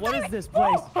hole hole. is What is direct- this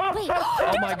place? Wait.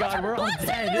 Oh my god, we're all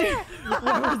dead.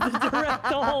 Where is the direct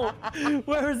hole?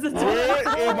 Where is the direct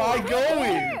Where hole? am I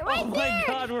going? Oh my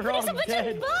god, we're all There's a bunch dead.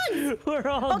 of bugs. We're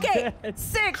all Okay, dead.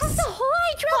 6, That's the hole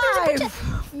I drilled. There's a bunch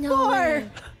 5, of... No way.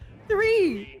 4,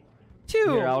 3, 2.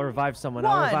 Here, I'll revive someone.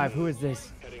 One. I'll revive. Who is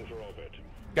this?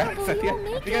 Guys, I think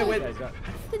I went. Guys,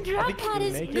 The drop think pod you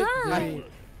is make it? gone.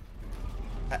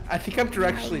 I think I'm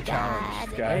directionally God.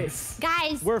 challenged, guys.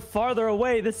 Guys, We're farther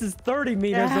away. This is 30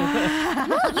 meters away.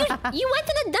 no, you went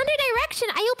in the other direction.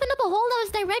 I opened up a hole that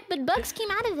was direct, but bugs came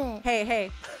out of it.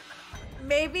 Hey.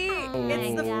 Maybe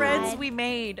it's the my friends God. we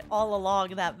made all along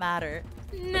that matter.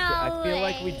 No I feel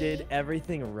like we way. did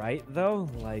everything right, though.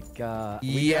 Like, we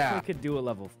Yeah. definitely could do a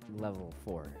level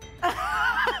 4.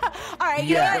 All right,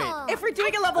 Yeah. you know what? If we're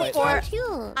doing a level Wait. 4,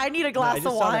 Cute. I need a No, I glass just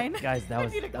of saw that- wine. Guys, that I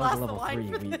was need a that glass was a of level wine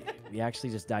 3. for this. We actually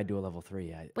just died to a level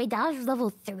 3. Wait, that was level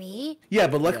 3? Yeah,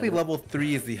 but luckily Yeah. level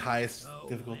 3 is the highest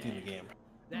difficulty in the game.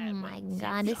 Oh my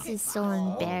god, this is so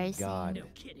embarrassing. God. No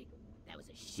kidding. That was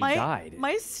a shit. He died.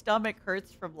 My stomach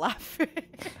hurts from laughing.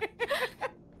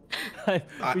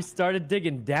 We started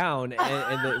digging down,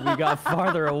 and then we got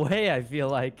farther away, I feel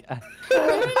like. No,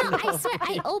 I swear,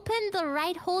 I opened the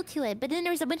right hole to it, but then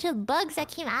there was a bunch of bugs that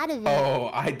came out of it. Oh,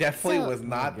 I definitely So- was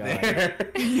not God.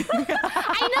 there.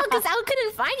 I know, because I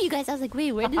couldn't find you guys. I was like,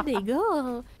 wait, where did they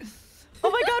go? Oh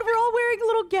my god, we're all wearing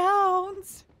little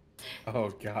gowns. Oh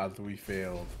god, we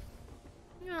failed.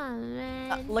 Oh,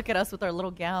 man. Look at us with our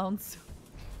little gowns.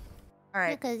 All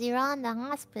right, Because you're on the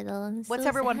hospital. and what's so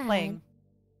everyone sad. playing?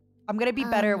 I'm gonna be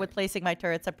better Um, with placing my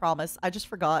turrets, I promise. I just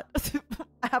forgot.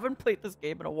 I haven't played this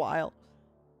game in a while.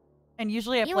 And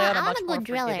usually I You play know what? on a I'm much gonna more go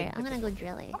driller. forgiving I'm gonna go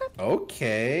driller.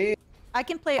 Okay. I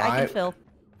can play, I can fill.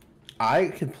 I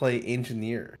can play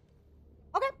engineer.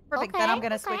 Okay, perfect. Then I'm Okay,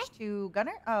 gonna okay. switch to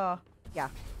gunner. Yeah,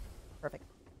 perfect.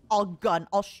 I'll gun,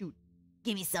 I'll shoot.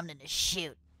 Give me something to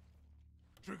shoot,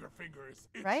 Trigger finger is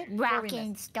itchy. right? Rock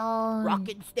and stone.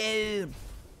 Rockin' stone.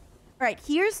 All right,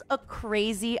 here's a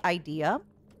crazy idea.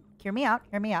 Hear me out.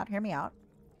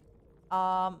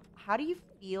 How do you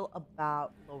feel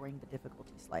about lowering the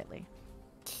difficulty slightly?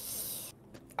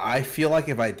 I feel like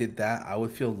if I did that, I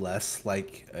would feel less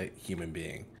like a human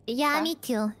being. Yeah, Okay. me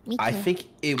too. Me too. I think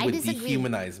it I would disagree.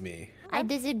 dehumanize me. I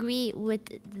disagree with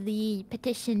the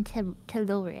petition to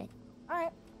lower it. All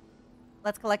right.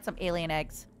 Let's collect some alien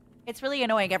eggs. It's really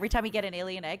annoying. Every time we get an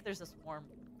alien egg, there's a swarm.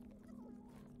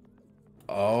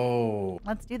 Oh.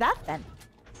 Let's do that then.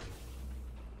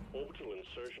 Orbital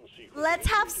insertion sequence. Let's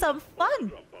have some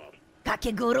fun.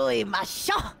 Kakegurui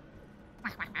masho.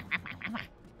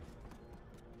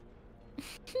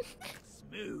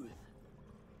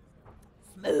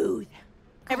 Smooth.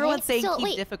 Everyone's saying so keep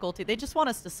wait. difficulty. They just want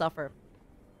us to suffer.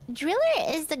 Driller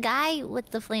is the guy with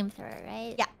the flamethrower,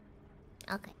 right? Yeah.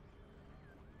 Okay.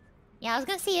 Yeah, I was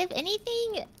gonna say, if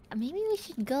anything, maybe we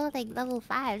should go like level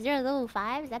 5. Is there a level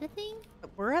 5? Is that a thing?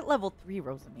 We're at level 3,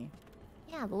 Rosemi.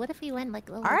 Yeah, but what if we went like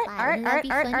level All right, 5? all right, Wouldn't all that right,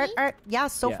 be all right, all right, funny? all right. Yeah,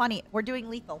 so Yeah. funny. We're doing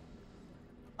lethal.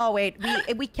 Oh wait,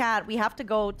 we can't. We have to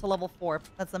go to level 4.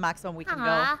 That's the maximum we can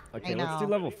Aw. go. Okay, I let's do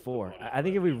know. level 4. I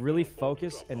think if we really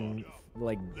focus and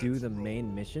like do the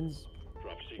main missions,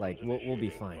 like we'll be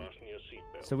fine.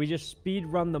 So we just speed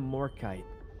run the Morkite,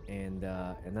 and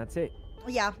that's it.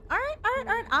 Yeah. All right, all right,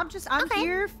 all right. I'm Okay.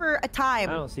 here for a I time.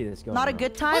 don't see this going. Not a wrong.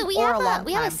 good time Wait, we or have a long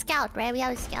we time. have a scout, right? We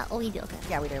have a scout. Oh, we do. Okay.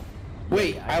 Yeah, we do.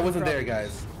 Wait, Yeah, I can wasn't there, probably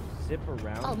guys. Zip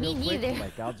around. Oh, me real quick. neither.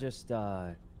 Like I'll just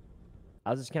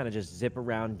kind of just zip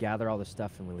around, gather all the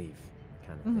stuff, and we leave,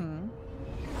 kind of thing.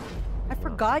 I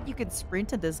forgot you could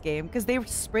sprint in this game because they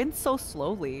sprint so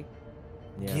slowly.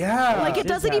 Yeah. Like it Zip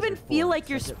doesn't even hazard feel four, like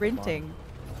you're says it at the bottom. sprinting.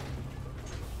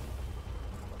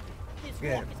 This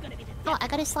Yeah. walk is gonna be the Oh, I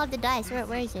gotta slap the dice. Where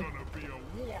is it? Gonna be a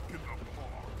walk in the park.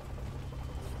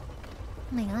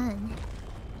 Oh my god.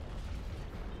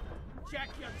 Check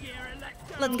your gear and let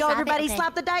go. Let's go, Slap it? everybody. Okay.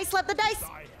 Slap the dice. Slap the dice.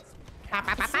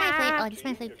 This is my flame. Oh, this is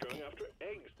my flame. Okay.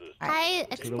 High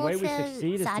So the way we explosive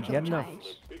succeed is to satchel get enough.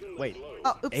 charge. Wait,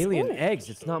 Oh, oops. alien Ooh. eggs.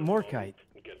 It's not Morkite.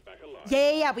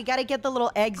 Yeah. We gotta get the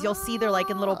little eggs. You'll see they're like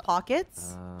in little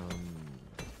pockets.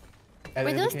 And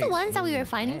Were then those we the can- ones that we were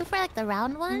finding before, like the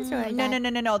round ones, or No. They're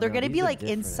No, gonna these be are like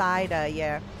different. inside.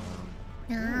 Yeah.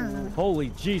 Ah. Holy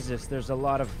Jesus! There's a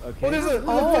lot of. Okay. Oh, there's a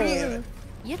Oh.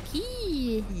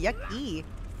 Yucky. Yucky.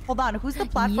 Hold on. Who's the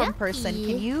platform person? Can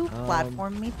Yucky. you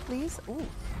platform me, please? Ooh.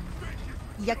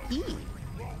 Yucky.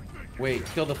 Wait,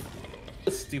 kill the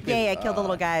stupid. Yeah. Kill the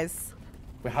little guys.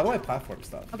 Wait, how do I platform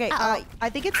stuff? Okay. Uh-oh. I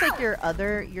think it's like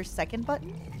your second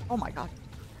button. Oh my god.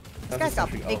 This guy's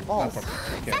got big balls. Is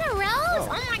that a rose?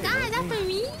 Oh my god, is that for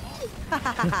me?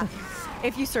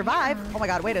 If you survive. Oh my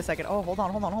god. Wait a second. Oh, hold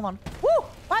on. Woo!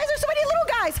 Why is there so many little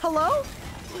guys? Hello?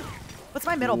 What's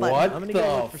my middle button? What I'm gonna the?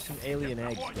 go look for some alien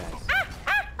eggs, guys.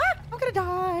 I'm gonna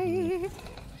die.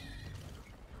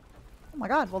 Oh my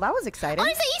god. Well, that was exciting. Oh,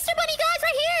 there's the Easter Bunny guys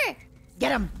right here.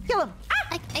 Get him. Kill him.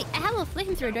 I have a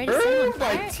flamethrower. Do I just set him on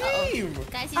My fire? team.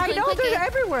 Guys, he's I going know quick. they're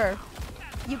everywhere.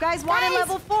 You guys wanted Guys.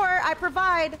 level 4. I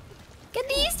provide. Get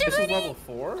the Easter This is Bunny. level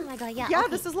Oh 4? my god, yeah. Yeah,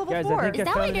 okay. this is level Guys, 4. I think Is I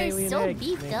that why found they're alien so eggs,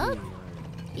 beefed maybe. up?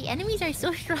 The enemies are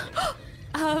so strong.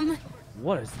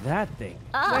 What is that thing?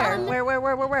 Where? Where?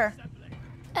 Where?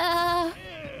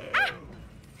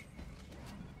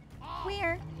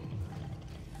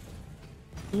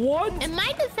 What? In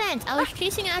my defense, I was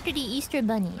chasing after the Easter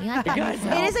Bunny. You have to Guys,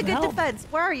 understand. It is a good help. defense.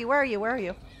 Where are you? Where are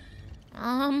you?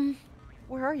 Somewhere.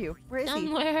 Where is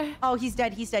he? Oh, he's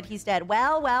dead.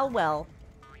 Well.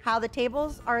 How the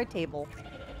tables are a table.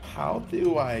 How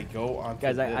do I go on?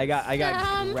 Guys, I got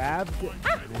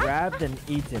grabbed and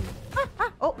eaten.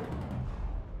 Oh,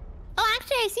 Oh,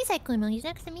 actually, I see Sykkuno. He's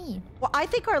next to me. well, I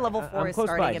think our level 4 I'm is close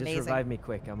starting by. Just amazing. revive me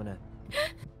quick. I'm gonna.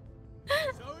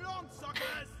 So long,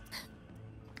 suckers.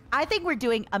 I think we're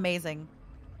doing amazing.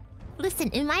 Listen,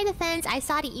 in my defense, I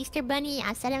saw the Easter Bunny.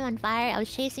 I set him on fire. I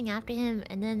was chasing after him,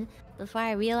 and then before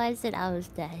I realized it, I was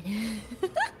dead.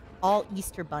 All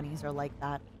Easter bunnies are like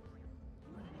that.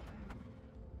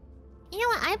 You know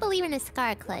what? I believe in a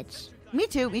Scarra clutch. Me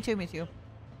too.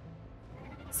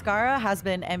 Scarra has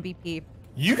been MVP.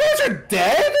 You guys are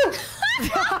dead?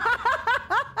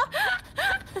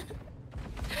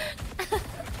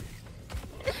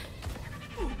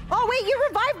 Oh wait, you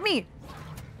revived me.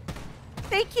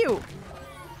 Thank you.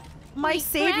 My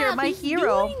savior, Crap, my he's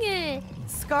hero. doing it.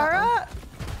 Scarra,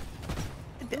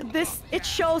 it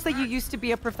shows that you used to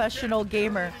be a professional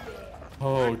gamer.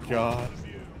 Oh god.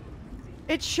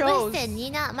 It shows. Listen, you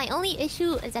know, my only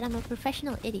issue is that I'm a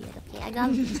professional idiot, okay?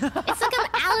 It's like I'm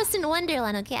Alice in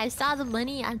Wonderland, okay? I saw the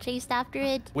bunny, I chased after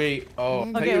it. Wait, oh.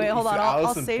 Okay, wait, hold on, I'll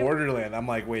Alice in save- Borderland. I'm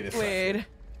like, wait a second.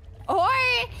 Or,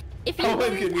 if you Oh, it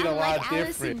think could mean a I'm lot like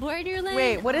Alice in different. Borderland...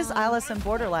 Wait, what is Alice in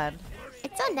Borderland?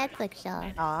 It's a Netflix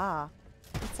show. Ah.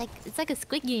 It's like a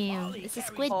squid game. It's a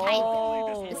squid type.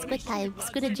 Oh. A squid type.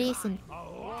 Squid adjacent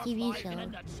TV show.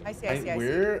 I see.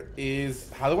 Where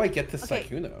is? How do I get to Okay,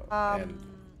 Sykkuno?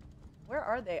 Where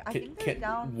are they? I think they're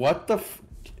down. What the?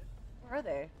 Where are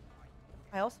they?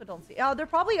 I also don't see. Oh, they're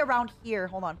probably around here.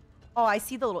 Hold on. Oh, I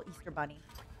see the little Easter bunny.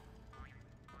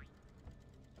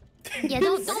 Yeah,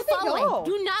 don't Where did they follow go? it.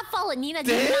 Do not follow it, Nina.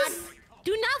 Do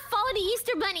not follow the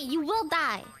Easter bunny. You will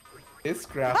die. This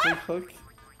grappling hook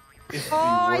is Oh,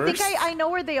 I the think worst. I know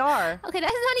where they are. Okay,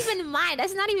 that's not even mine.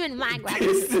 That's not even mine.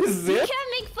 This is You it. can't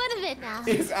make fun of it now.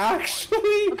 It's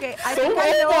actually. Okay, I so, think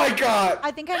I know. Oh my god. I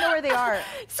think I know where they are.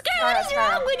 Scarra, what is Scarra.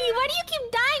 wrong with you? Why do you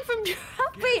keep dying from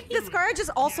dropping? Wait, did Scarra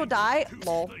just also die?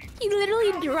 Lol. He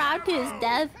literally dropped his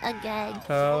death again.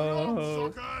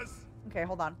 Oh. Suckers. Okay,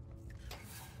 hold on.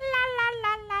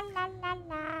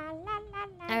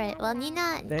 Alright, well,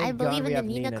 Nina, Thank I believe God we in the have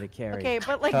Nina. Nina to carry. Okay,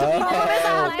 but like the Oh. problem is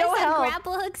I Why have no is that help.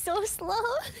 grapple hook so slow?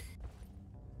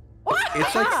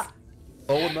 It's like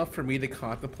slow enough for me to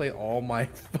contemplate all my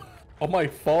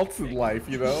faults in life,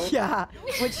 you know? Yeah,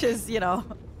 which is, you know,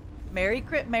 Merry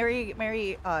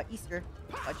Easter.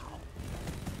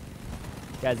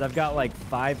 Guys, I've got like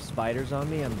 5 spiders on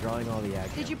me. I'm drawing all the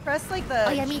action. Did you press like the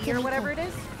Oh, yeah, me G too, or me whatever too. it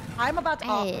is? I'm about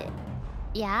to.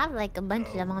 Yeah, I have like a bunch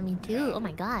of them on me too. Oh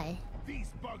my god.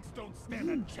 These bugs don't stand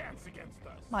a chance against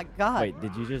us. My God. Wait,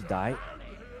 did you just die?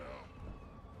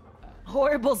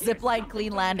 Horrible zipline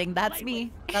clean landing. That's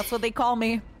me. That's what they call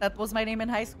me. That was my name in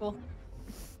high school.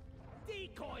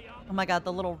 Decoy on. Oh my God,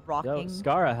 the little Yo, rocking.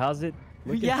 Scarra, how's it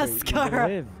looking Yeah, for you? You Scarra. gonna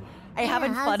live? Are you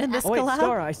having fun in this Oh wait, collab?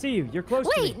 Scarra, I see you. You're close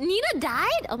to Wait, me. Nina died?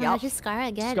 Oh my Yup. gosh, it's Scarra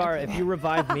again. Scarra, Okay. if you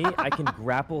revive me, I can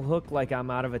grapple hook like I'm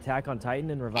out of Attack on Titan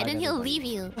and revive And then he'll everybody. leave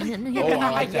you. And then Oh, I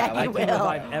like that. I I can like that.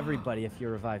 revive everybody if you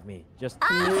revive me. Just What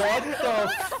the fuck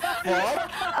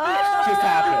just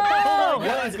happened?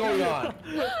 What is going on?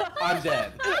 I'm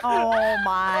dead. Oh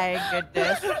my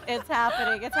goodness. It's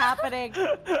happening. It's happening.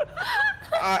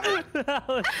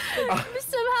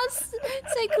 Somehow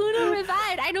Sykkuno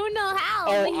revived. I don't know how.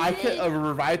 but Oh, he I did. could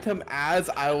revived him as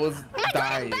I was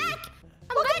dying.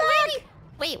 I'm back ready.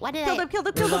 Wait, what did Killed I? him, killed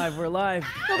him, we're killed him. live, we're live.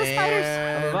 Kill the spiders.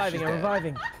 I'm reviving, I'm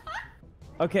reviving.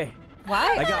 Okay.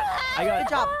 Why? Good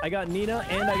job. I got Nina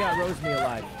and I got Rosemi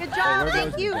alive. Good Oh, job, where'd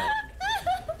thank Rosemi you. go?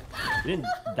 You didn't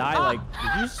die like,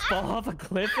 did you just fall off a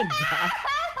cliff and die?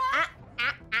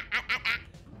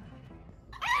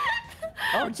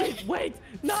 Oh, jeez, wait,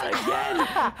 not again!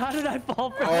 How did I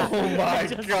fall from Oh my I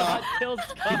just God. killed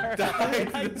Scarra.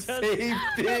 Died I the just- same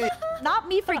thing. Not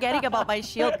me forgetting about my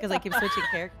shield because I keep switching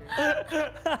characters.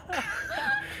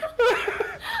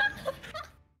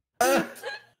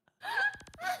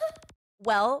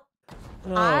 Well,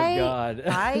 Oh I- god.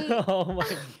 I- Oh my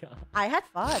god. I had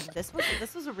fun. This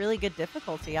was a really good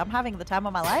difficulty. I'm having the time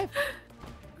of my life.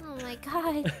 Oh my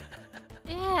god.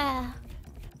 Yeah.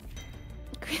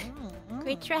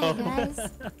 Great try,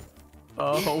 guys.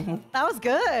 Oh. That was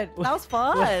good. That was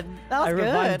fun. That was I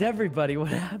revived good. everybody. What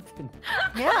happened?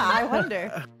 Yeah, I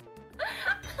wonder.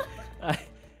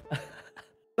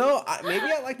 No, maybe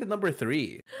I like the number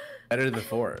 3 better than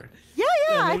 4. Yeah,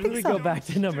 I maybe think we so. go back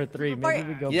to number 3. Maybe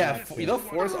we go Yeah, back. you know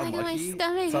 4 is Oh my God, my unlucky.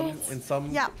 stomach Some, hurts. in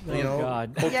some, Yeah. you know, Oh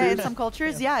god. Yeah, in cultures. some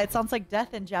cultures, yeah, it sounds like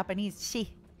death in Japanese.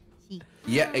 She.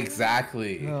 Yeah,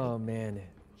 exactly. Oh man.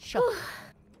 Sure.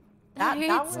 That That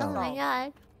hurts. was Oh my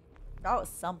god. That was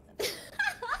something.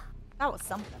 That was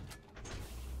something.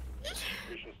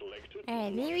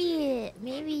 Alright,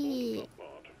 maybe.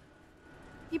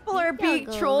 People are Maybe I'll being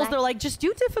go trolls. back- They're like, just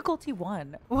do difficulty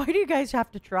 1. Why do you guys have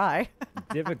to try?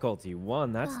 Difficulty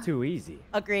 1. That's too easy.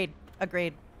 Agreed.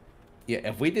 Agreed. Yeah,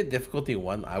 if we did difficulty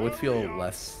 1, I would feel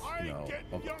less, you know,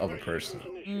 of a person.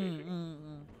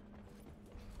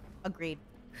 Agreed.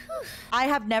 I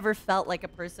have never felt like a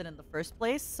person in the first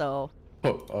place, so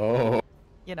Oh.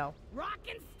 you know, Rock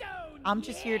and stone. I'm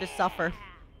just here to suffer.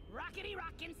 Rockety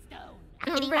rock and stone.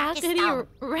 Rackety rockin'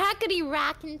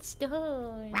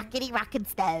 stone. Rockety rockin'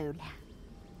 stone.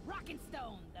 Rock and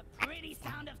stone. The pretty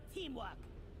sound of teamwork.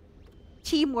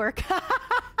 Teamwork.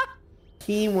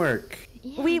 Teamwork.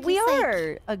 Yeah, we just like-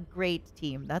 are a great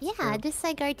team. That's Yeah, true. just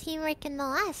like our teamwork in the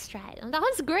last ride. That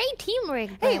was great teamwork,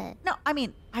 Hey, but no, I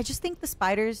mean, I just think the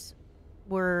spiders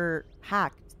were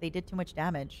hacked. They did too much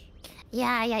damage.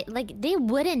 yeah, like they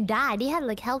wouldn't die. They had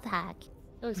like health hack.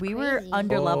 It was We were crazy.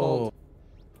 under leveled.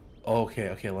 Oh. Okay,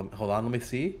 hold on, let me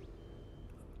see.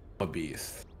 A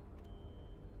beast.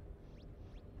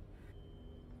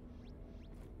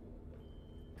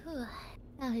 Whew,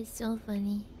 that was so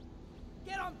funny.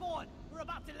 Get on board. We're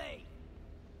about to leave.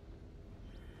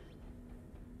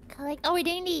 Collect. Oh, we're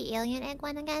doing the alien egg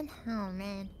one again. Oh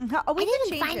man, Oh, we I can didn't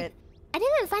change find- it. I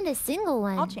didn't find a single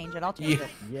one. I'll change it. I'll change Yeah. it.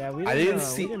 Yeah, we I didn't, didn't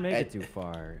see- we didn't make I- it too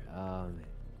far.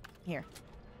 Here.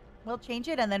 We'll change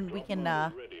it and then we can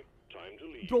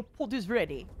Drop pod is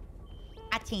ready.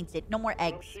 I changed it. No more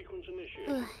eggs.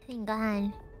 Whew, thank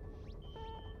God.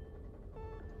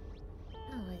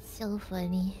 That was so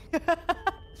funny.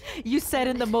 You said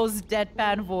in the most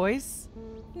deadpan voice.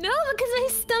 No, because my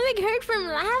stomach hurt from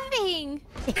laughing.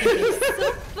 It's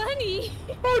so funny.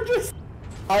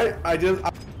 I didn't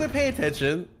pay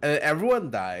attention, and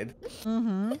everyone died.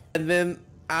 Mm-hmm. And then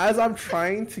as I'm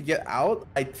trying to get out,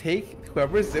 I take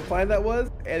whoever's zipline that was,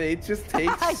 and it just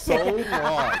takes so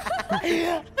long.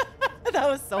 That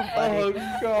was so funny. Oh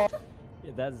god.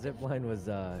 Yeah, that zipline was,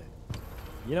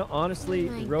 you know, honestly,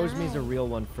 Oh my Rosemi's a God. real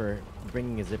one for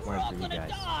bringing a zipline for you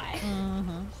guys.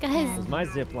 Mm-hmm. Guys, 'Cause my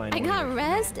zipline. I wouldn't got have-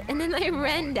 rest and then I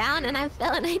ran down and I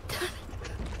fell and I thought.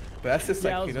 That's just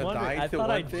Yeah, I like, was you know, wondering. dying I to thought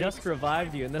one I thing. just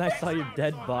revived you, and then I saw your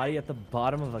dead body at the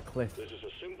bottom of a cliff.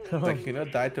 Like, you know,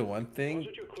 died to one thing.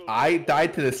 I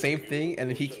died to the same thing, and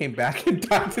then he came back and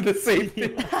died to the same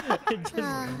thing. It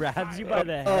just grabs you by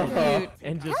the head Uh-huh.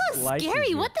 and just That was slices scary.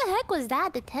 you. What the heck was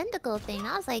that? The tentacle thing.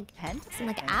 I was like, Tentacle some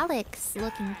like thing. Alex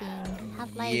looking thing.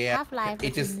 Half-Life. Yeah, Half-Life.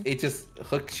 it just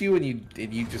hooks you, and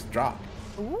you just drop,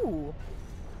 Ooh.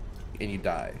 and you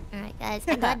die. Alright, guys.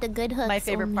 I got the good hooks. My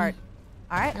favorite on part. me.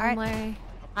 All right, No all right. more.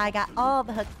 I got all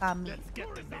the hooks on me. Let's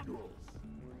get the minerals.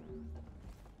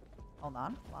 Hold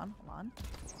on, hold on, hold on.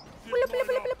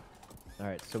 All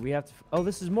right, so we have to. Oh,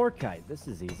 this is Morkite. This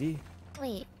is easy.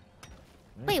 Wait.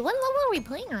 Wait, what level are we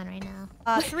playing on right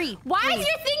now? 3. Why is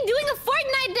your thing doing a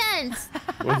Fortnite dance?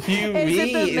 What do you Is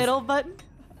mean? it the middle button?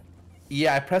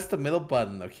 Yeah, I pressed the middle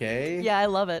button, okay? Yeah, I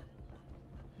love it.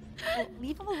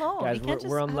 Leave him alone. Guys, We can't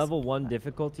we're just on ask- level 1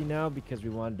 difficulty now because we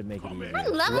wanted to make it easier. We're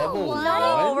level Level 1.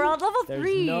 No, we're on level There's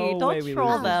 3. no Don't way we troll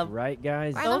lose this, them. right,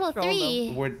 guys? We're on Don't level troll them.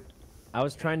 3. We're I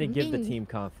was trying to give the Dang. team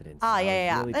confidence. Ah, I yeah, was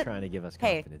yeah. really trying to give us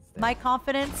Hey, confidence. there. my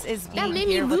confidence is being That made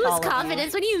me here with lose all of you.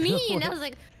 confidence. What do you mean? I was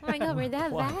like, oh my god, we're that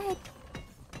What? bad.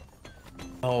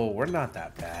 oh, we're not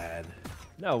that bad.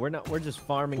 No, we're not. We're just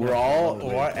farming. We're up all the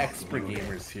we're low expert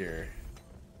gamers here.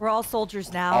 We're all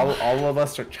soldiers now. All of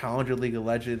us are Challenger League of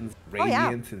Legends, Oh, yeah.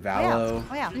 Radiant, and Oh yeah. Valo.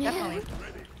 Oh yeah, definitely.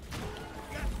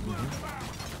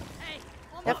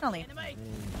 Definitely.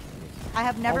 I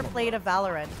have never played a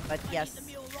Valorant, but yes.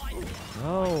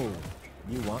 Oh,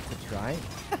 you want to try?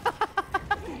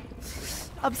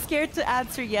 I'm scared to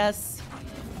answer yes.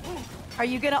 Are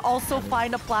you gonna also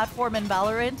find a platform in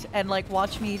Valorant and like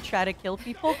watch me try to kill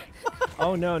people?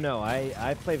 Oh no, no.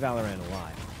 I play Valorant a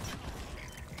lot.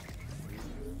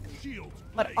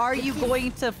 But are you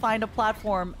going to find a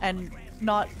platform and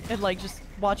not and like just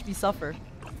watch me suffer?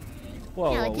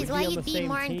 Whoa, Yeah, whoa, which we'd is be why on you'd the be same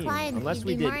more team. inclined- Unless you'd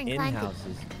we be did more inclined to-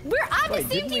 in-houses. We're on Wait, the same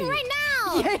didn't team we- right now.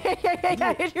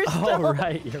 Yeah. You're Oh still.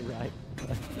 right, you're right.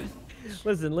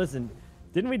 Listen, listen.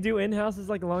 Didn't we do in-houses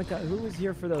like a long time? Who was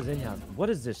here for those in-houses? What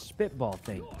is this spitball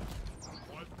thing?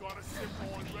 I've got a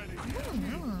symbol ready.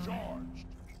 Charged.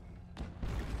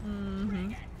 I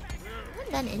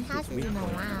haven't done in-houses in a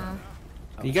while.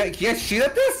 You guys shoot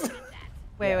at this?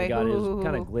 Wait, I wait. got it. It Ooh. was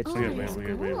kind of glitchy. Oh, We're it's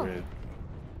good, we're good, cool. we're good.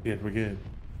 Good, we're good.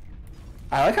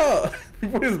 I like how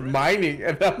people just mining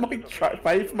and I'm like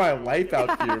fighting for my life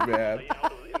out here, man.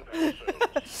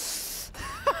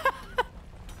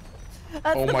 That's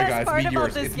Oh the my best God, it's part meteors,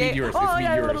 about this it's game. meteors, Oh, it's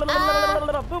yeah. meteors.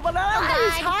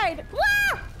 Guys, hide.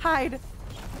 Wah! Hide.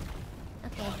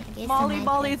 Okay, I guess Molly, I might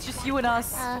Molly, get- it's just you and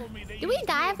us. do we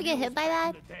die if we get hit by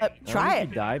that? Try You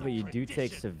it. die, but you do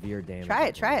take severe damage. Try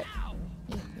it. Try it.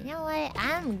 You know what?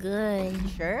 I'm good.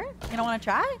 Sure? You don't want to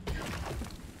try?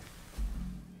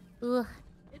 Ugh.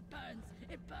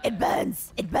 It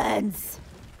burns. It burns.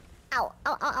 Ow,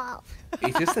 ow, ow, ow.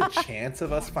 It's just a chance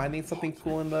of us finding something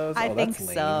cool in those. I oh, think that's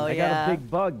lame. so. I yeah. got a big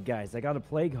bug, guys. I got a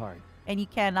plague heart. And you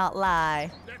cannot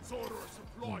lie. Let's order a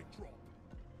supply drop.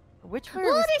 Which way Ooh,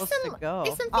 are we there's supposed some- to go?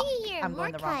 there's some Oh, thingy here, I'm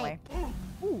going the wrong way. Morkite.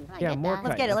 I Yeah, get more that.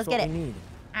 Let's get it, let's get it. We need.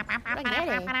 I get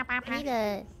it. I need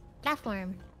a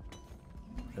platform.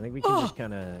 I think we can just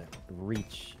kind of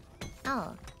reach.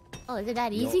 Oh. Oh, is it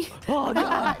that easy? Oh no!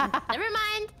 Never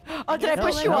mind. Oh, did I No,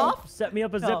 push you no. off? Set me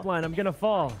up a No. zip line. I'm gonna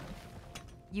fall.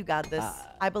 You got this.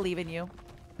 I believe in you.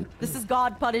 This is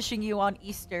God punishing you on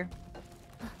Easter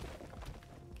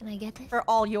Can I get this? for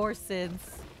all your sins,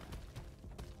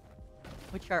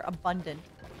 which are abundant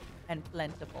and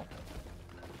plentiful.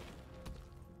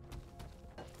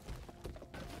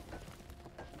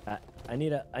 I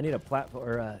need a platform.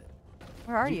 Or,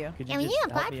 Where are you? Could Yeah, you we just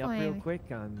need a help me up real platform. quick?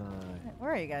 I'm.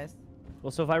 Where are you guys?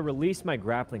 Well, so if I release my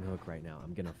grappling hook right now,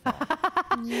 I'm gonna fall.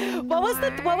 What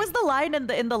was the line in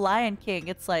the Lion King?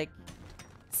 It's like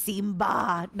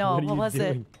Simba. No, What are what you was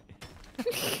doing?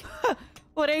 it?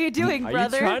 What are you doing, Are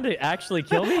brother? you trying to actually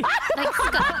kill me? Like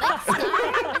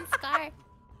Scar.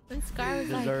 When Scar was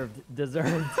like,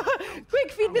 Deserved.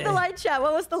 Quick, feed me the line chat.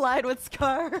 What was the line with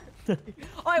Scar?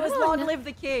 Oh, it was long live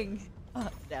the king. Oh,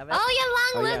 damn it.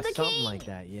 oh yeah, long Oh yeah, live the something king. like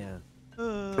that. Yeah.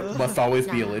 Must always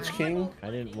be a Lich King. I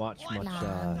didn't watch much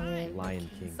Lion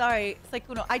King. Sorry,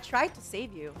 Sykkuno. I tried to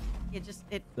save you.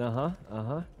 It. Uh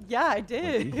huh. Yeah, I You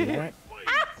did. do that?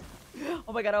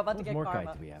 Oh my god, I'm about to What get more karma.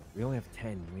 kites do we have? We only have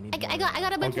 10. We need. I got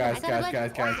a Oh, bunch guys, of them. I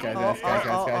got a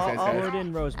bunch. Pour it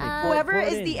in, Rosemi. Pour Whoever it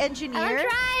is in. the I'm engineer,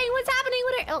 trying. What's happening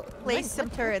with her? Oh, place what- some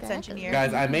what turrets, the heck? engineer.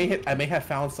 Guys, I may have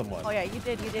found someone. Oh yeah, you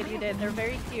did. They're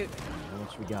very cute. How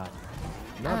much we got?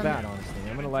 Not bad, honestly.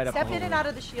 I'm gonna light up. Step the in whole and out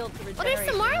of the shield to Oh, regenerate. there's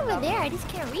some more your over health. there. I just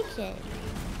can't reach it.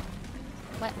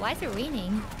 What? Why is it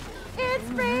raining? It's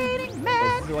raining Is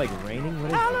men. it like raining?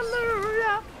 What is this?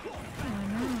 Hallelujah.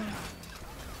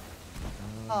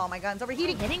 Oh Oh my gun's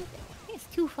overheating. no. Hitting? I think it's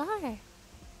too far. Guys,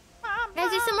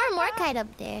 there's some more Morkite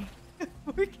up there.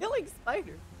 We're killing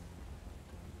spiders.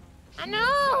 I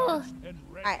know. And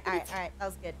ready. Alright. That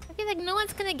was good. I feel like no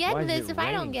one's gonna get Why is this it if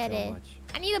I don't raining get so it. much?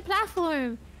 I need a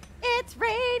platform. It's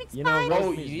raining You know, spiders.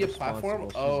 Oh, Rosemi's you need a platform?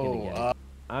 responsible. She's gonna get it. Oh,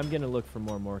 I'm gonna look for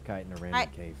more Morkite in a random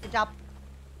Alright, cave. good job.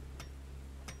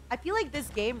 I feel like this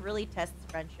game really tests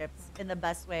friendships in the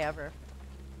best way ever.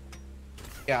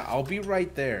 yeah, I'll be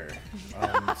right there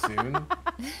soon.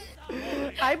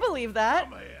 I believe that.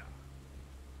 Come here.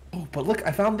 Oh, but look,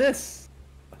 I found this.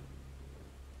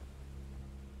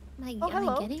 Oh,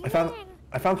 hello. Getting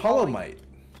I found Hollow Might.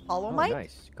 Hollow Oh, Might?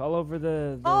 nice. Call over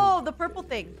the Oh, the purple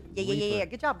thing. Yeah. Reaper.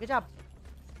 Good job, good job.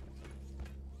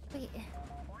 Wait,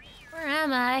 where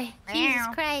am I? Jesus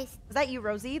Christ. Was that you,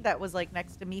 Rosie, that was like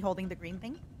next to me holding the green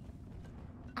thing?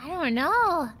 I don't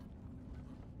know.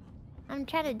 I'm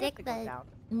trying to dig to go the down.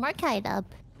 Markite up.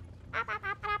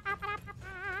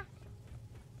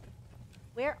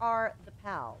 Where are the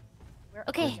pals? Where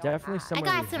Okay. are There's definitely y'all at? some- I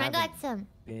Somewhere got we some. I got haven't. some.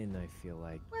 bin, I feel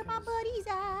like. Where my 'cause- buddies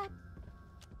at?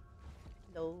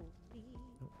 No, Oh, there's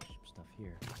some stuff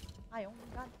here. I only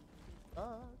got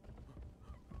bugs.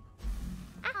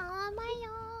 Oh, my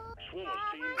own.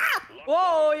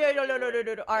 Whoa, yeah, no.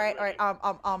 All right.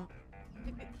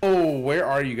 Oh, where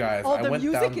are you guys? Oh, I the went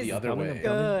music down is the other coming, way. I'm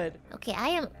coming. good. Okay, I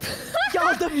am.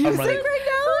 Y'all, the music running. right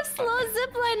How slow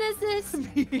zipline is this?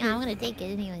 Yeah, I'm gonna take it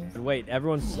anyways. Wait,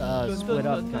 everyone's split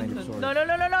up, kind of, sort of.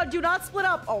 No, do not split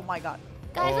up. Oh my god.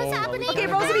 Guys, what's Oh, happening? Okay,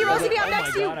 Rosie, Rosemi, I'm Oh next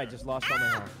my to you. god, I just lost all my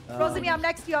health. Rosemi, I'm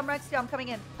next to you. I'm coming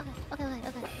in. Okay.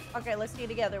 Okay, let's stay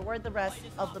together. Where are the rest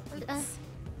of the peeps?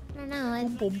 I don't know.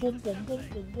 Boom, boom, boom, boom, boom,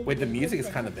 boom. Wait, the music is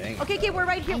kind of banging. Okay, we're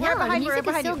right here. I We're know, the behind you. We're music is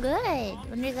behind so you. good.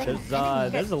 When there's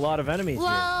like There's a lot of enemies here.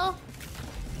 Whoa!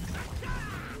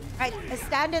 Alright,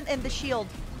 stand in the shield.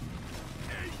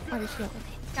 Oh, the shield.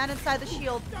 Okay. Stand inside the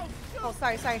shield. Oh,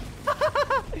 sorry.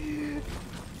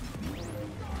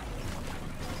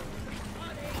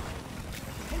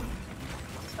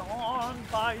 Stand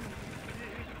by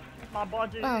my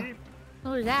body. Oh,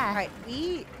 what was that? Alright,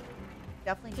 we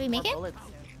definitely Did we need make more it? bullets soon.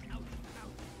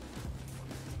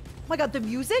 Oh my god, the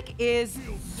music is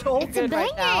so It's a good right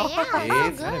banger, now. yeah.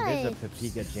 It It's so Kind of is a good.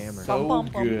 Papiga jammer. So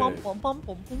good.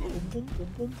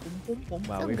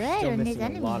 Wow, So we're good still on his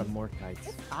missing a lot of enemies. more kites.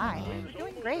 Fine, we're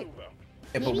doing great.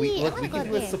 Yeah, but Maybe we I'm can gonna do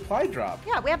go a there. supply drop.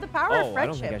 Yeah, we have the power of Oh, I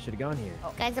don't think I friendship. should have gone here.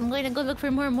 Guys, I'm going to go look for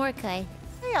more Morkai.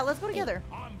 Yeah, let's go together.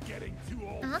 I'm getting too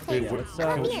old. Okay. Wait, Let's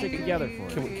stick together for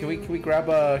it. Can we grab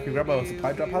a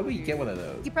supply drop? How do we get one of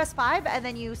those? You press 5 and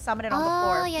then you summon it on the Oh,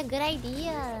 floor. yeah, good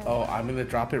idea. Oh, I'm gonna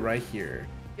drop it right here.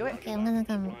 Do it. Okay, I'm gonna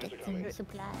come get some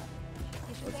supplies.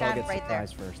 You should Let's all stand get right there.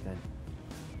 supplies first then.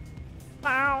 Wait,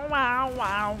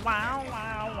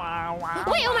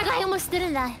 oh my god, I almost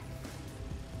didn't die.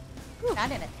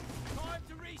 Stand in it. Time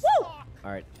to restock.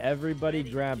 All right, everybody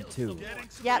grab 2.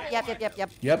 Yep.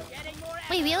 Yep.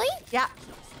 Wait, really? Yeah.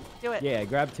 Do it. Yeah,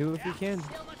 grab 2 if you can.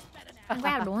 I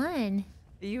grabbed one.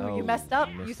 You Oh, messed up.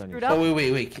 you You missed on screwed your- up. Oh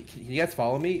wait. Can you guys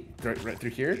follow me right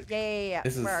through here? Yeah.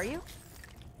 This is- Where are you?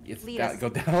 It's Lead down, us. go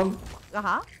down.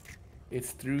 Uh-huh.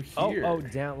 It's through Oh, here.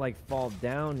 down, like fall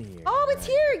down here. Oh, it's Right.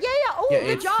 here. Yeah. Oh, Yeah, good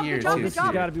it's job. here, Good job. too. Good This has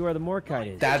job. got to be where the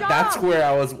Morkite is. That's where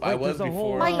I was Wait, there's a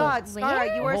whole before. Oh my god, Where? Scarra,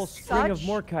 you A are whole string of such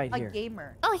Morkite a here.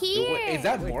 gamer. Oh, here. Wait, is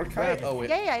that Wait, more grab kite? it. Oh wait.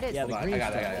 Yeah, it is. Yeah, the Hold on, green I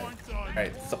got it. stuff. All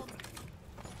right, so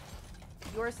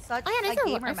You are such Oh, yeah, a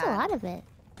gamer, there's a man. lot of it.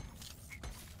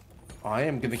 I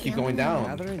am gonna keep Yeah, going down.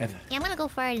 gathering. And Yeah, I'm gonna go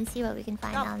for it and see what we can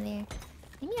find No. down there.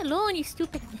 Leave me alone, you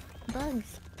stupid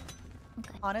bugs.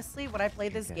 Okay. Honestly, when I play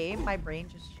this Okay. game, my brain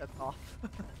just shook off.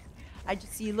 I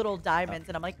just see little diamonds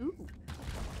and I'm like, ooh,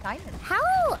 diamonds. How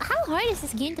hard is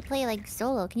this game to play like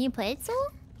solo? Can you play it solo?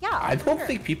 Yeah, I for don't sure.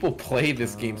 think people play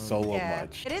this game solo Yeah,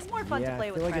 much. it is more fun Yeah, to play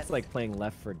I with feel like friends. it's like playing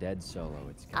Left 4 Dead solo.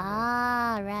 It's kind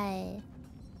Ah, right.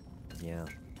 yeah.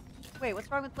 Wait, what's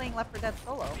wrong with playing Left 4 Dead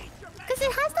solo? Because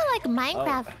it has the like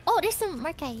Minecraft. Oh, there's some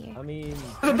Morkai here. I mean,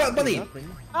 The bunny! nothing,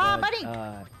 Ah, but,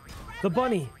 bunny! The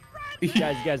bunny!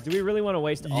 guys, do we really want to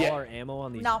waste all Yeah. our ammo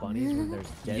on these No. bunnies when there's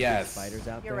dead Yes. spiders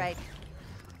out You're there? right.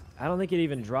 I don't think it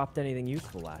even dropped anything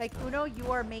useful last time. Sykkuno,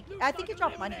 you are making. I think you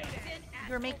dropped money.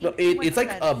 You're making. No, too much it's like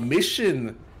spend. a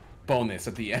mission bonus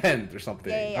at the end or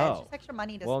something. Yeah. It's Oh. just extra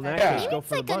money to Well, in spend. that Yeah. case, Maybe go it's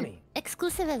for like the an bunny.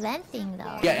 exclusive event thing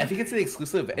though. Yeah, I think it's an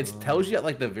exclusive. It tells you at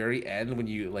like the very end when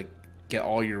you like get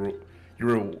all your Wait, guys,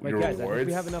 I think rewards.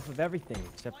 we have enough of everything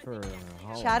except for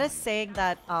Hollow. Chad is saying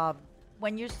that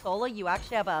when you're solo, you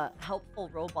actually have a helpful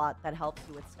robot that helps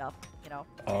you with stuff. You know.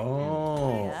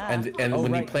 Oh, Yeah. and Oh,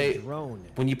 when right, you play the drone.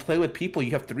 when you play with people,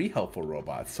 you have 3 helpful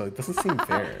robots, so it doesn't seem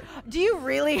fair. Do you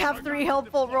really have 3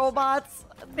 helpful robots?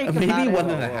 Think Maybe about it. one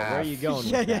Whoa, and a whoa, Where are half. you going?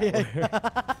 Yeah, with yeah,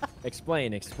 that?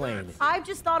 Explain. I'm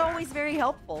just not always very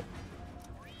helpful.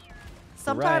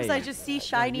 Sometimes I Right. just see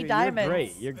shiny you're diamonds.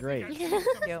 Great. You're great. Thank you.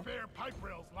 Spare pipe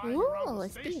rails lying around Ooh, the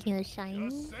station. speaking of shiny.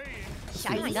 Just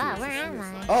saying. Oh my god, where am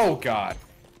I? Oh God!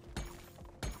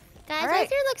 Guys, Alright. is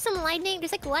there like some lightning?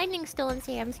 There's like lightning stones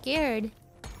here. I'm scared.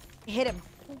 Hit him.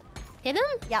 Hit him?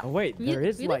 Yeah. Oh wait, Really? there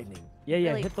is Really? lightning. Yeah,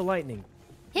 Really? hit the lightning.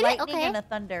 Hit Lightning it? Okay. and a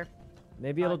thunder.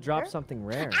 Maybe it'll drop Thunder? something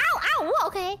rare. Ow, ow, whoa,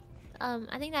 okay.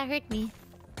 I think that hurt me.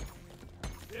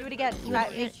 Do it again. You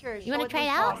wanna- Make sure. you wanna show try it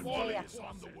the out?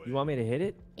 sauce. Yeah. You want me to hit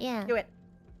it? Yeah. Do it.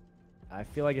 I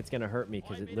feel like it's gonna hurt me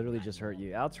because it literally just hurt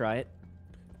you. I'll try it.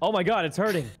 Oh my god, it's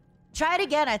hurting. Try it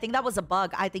again. I think that was a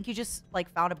bug. I think you just like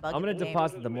found a bug. I'm gonna in the game.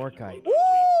 deposit the Morkite. Ooh!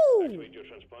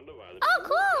 Oh,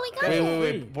 cool. We got it.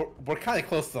 Wait. We're kind of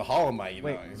close to the Hollow Mite, you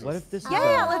Wait, know. what if this? is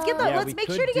Yeah, a- let's get the. Yeah, let's we make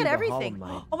could sure to do get the everything.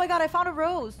 Hollow Mite. Oh my god, I found a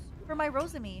rose for my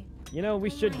Rosemi. You know, we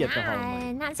should get the Hollow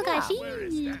Mite.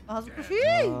 Natsukashi.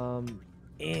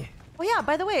 Eh. Oh yeah,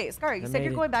 by the way, Scar, you I said made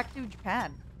you're it. going back to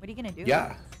Japan. What are you gonna do?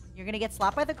 Yeah. You're gonna get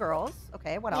slapped by the girls.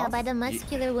 Okay, what Yeah, else? by the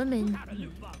muscular woman.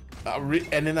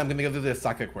 And then I'm gonna go to the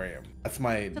Osaka Aquarium. That's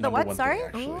my the number what, one sorry? thing,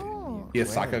 actually. Oh. The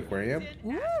Osaka Aquarium.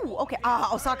 Ooh, okay.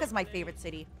 Ah, Osaka's my favorite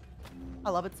city. I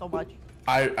love it so much.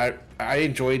 I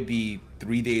enjoyed the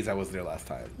 3 days I was there last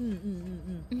time.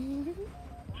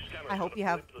 I hope you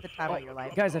have the time of your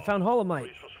life. Guys, I found Hollow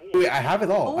Mite. Wait, I have it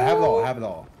all. I have it all. I have it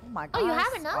all. Oh my god. Oh, you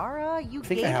have enough? Scarra, you I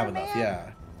think I gamer have enough. man?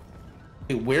 Yeah.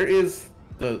 Wait, where is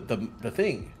the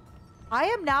thing? I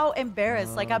am now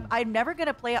embarrassed. Like I'm never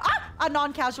gonna play a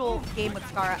non-casual game with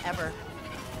Scarra ever.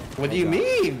 What do you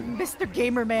mean? Mr.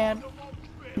 Gamer Man.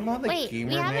 I'm not a Wait, gamer,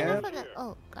 we have man. enough of the.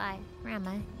 Oh, God. Where am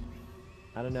I?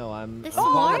 I don't know. I'm. This I'm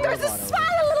is calling more? the There's a robot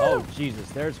spider! over. Oh Jesus!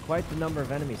 There's quite the number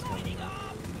of enemies coming.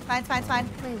 Fine, fine, fine.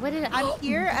 Wait, what did I? I'm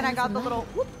here and I got the little.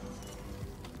 Whoop.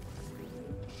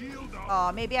 Shield up.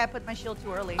 Oh, maybe I put my shield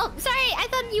too early. Oh, sorry. I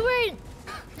thought you were.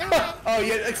 Never mind. Oh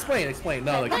yeah, explain.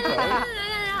 No, keep No, going.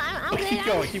 I'm good. Keep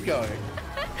going. Keep going.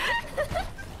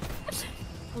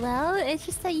 Well, it's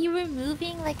just that you were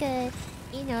moving like a,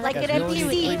 you know, Like like, an a NPC. with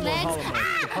Three 8 more legs. Hollow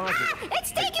Mites. Deposit.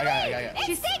 It's taking I me! got it.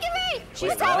 It's taking me!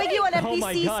 She's telling you an NPC, Oh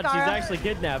my god, Scarra. she's actually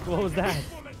kidnapped. What was that?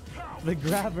 The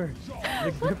grabber.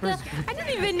 The gripper's. I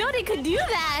didn't even know they could do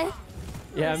that.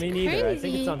 Yeah, me neither. I think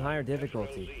crazy. it's on higher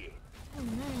difficulty. Oh,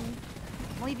 nice.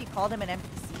 Only if you called him an NPC.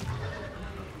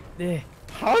 Eh.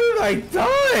 How did I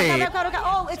die? Okay.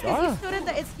 Oh, it's because you Scarra. stood in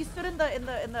the. You stood in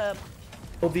the.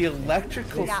 Oh, the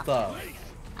electrical Yeah. stuff.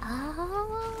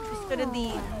 Oh. You stood in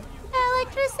the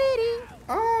electricity.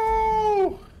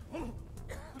 Oh.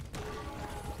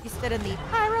 You stood in the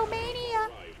pyromania.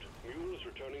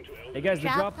 Hey guys, the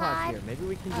Drop drop pod's pod. here. Maybe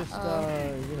we can just,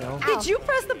 you know. Did you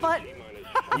press the button?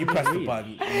 You pressed the Leave.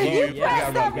 button. You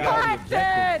pressed got the the button.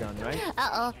 objectives done, right?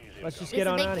 Uh-oh. Let's just This get is a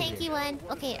on big out of tanky here. one.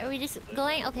 Okay, are we just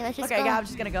going? Okay, let's just Okay, go. yeah, I'm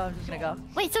just gonna go.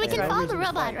 Wait, so we Yeah, can right, follow we're the just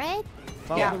robot, fine. right?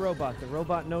 Follow Yeah. the robot. The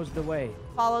robot knows the way.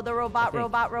 Follow the robot, I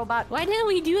think. robot. Why didn't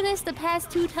we do this the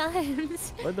past 2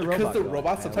 times? Where'd the Because robot the go?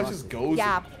 robot I sometimes lost just it. goes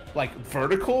Yeah. like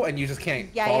vertical and you just can't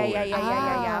Yeah, follow yeah. it.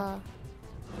 Yeah. Oh,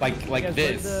 Like Guys,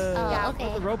 this. Where'd the, Oh, where'd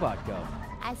okay. the robot go?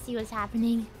 I see what's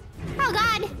happening. Oh,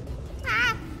 God!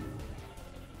 Ah!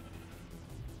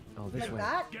 Oh, this way.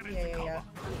 that? Yeah.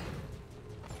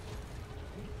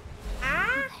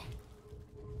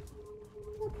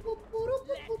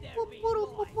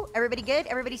 Everybody good?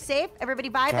 Everybody safe? Everybody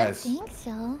vibing? I Guys. think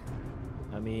so.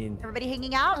 I mean, Everybody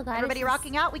hanging out? Oh, God, Everybody this is-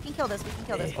 rocking out? We can kill this.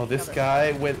 Oh, this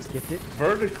guy went skipped it.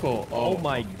 vertical. Oh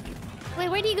my. Wait,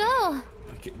 where'd he go?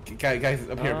 Guys,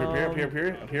 up here,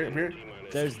 up here.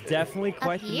 There's definitely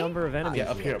quite the here? number of enemies.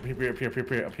 Yeah, up here.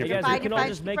 Hey guys, Fine, we can you're all fine.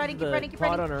 just Keep make running, it keep to running, the keep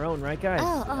pod running. on our own, right, guys?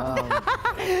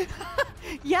 Oh.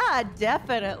 Yeah,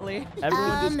 definitely.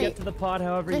 Everyone just get to the pod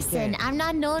however Listen, you can. I'm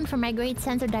not known for my great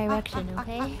sense of direction,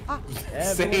 okay? Everyone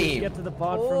just Same. get to the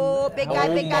pod Oh, from. big Oh guy,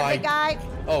 big guy, my- big guy.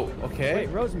 Oh, okay.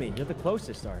 Wait, Rosemi, you're the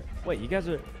closest. Art. Wait, you guys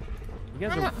are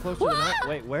closer than I.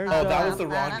 Wait, where's? Oh, that was the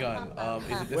wrong gun.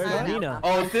 Is it this Where's gun? Nina?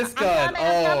 Oh, it's this I'm gun.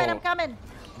 coming, Oh. I'm coming.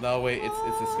 No, wait,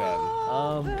 it's this gun.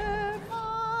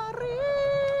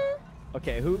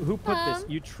 Okay, who put this?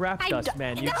 You trapped I us, d-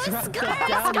 man. You that was trapped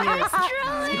Scarra, us down here.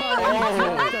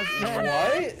 Scarra,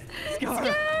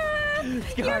 Oh,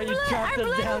 Scar, you trapped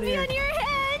us down here. on your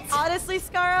head! Honestly,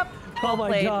 Scarra. Oh my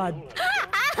played. god.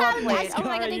 Well played. Oh my Scarra,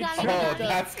 god, they you got me. Oh, they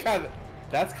got me.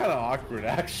 that's kind of awkward,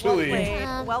 Well actually. played.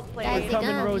 Um, Well guys, played. they We're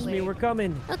coming, got me. Rosemi. We're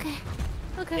coming. Okay. Eh.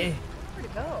 Okay. Where'd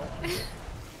it go?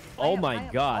 Oh I am my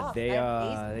god, off. they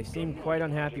I am they seem quite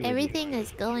unhappy with you. Everything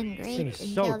is going thing great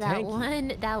is so until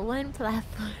tanky. that one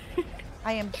platform.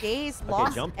 I am dazed,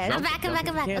 lost, jump, and I'm jump. back. if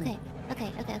you Okay.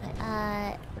 can. Okay.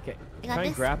 Okay, You got try and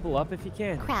this? grapple up if you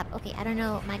can. Crap. Okay, I don't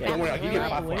know my Yeah, grapple. Don't worry, I'll give you a Wait,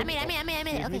 platform. I mean, okay.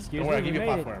 Excuse Don't worry, I'll me, give you a we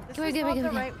made it. platform. This We're is good, not we're the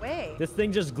good. right way. This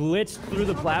thing just glitched through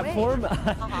the Not the way. platform.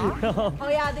 Oh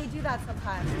yeah, they do that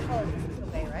sometimes. Oh, this is the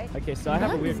way, right? Okay, so I have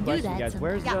a Bugs weird do question, that guys.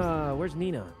 Where's sometimes. where's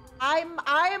Nina? I'm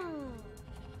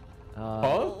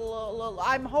Huh?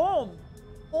 I'm home.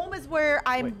 Home is where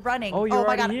I'm Wait. running. Oh, you're my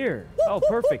already God. here. Oh,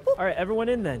 perfect. All right, everyone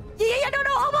in then. Yeah, no,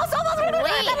 almost.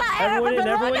 Everyone in,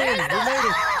 everyone in. We made it.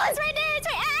 Oh, it's right there. It's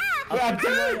right. Ah! Yeah, I'm Keep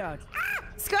your dead. eye out.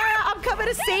 Scarra, I'm coming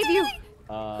to save you.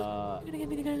 Oh,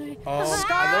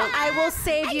 Scarra, I will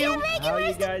save you. How are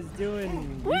you guys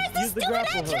doing? Use the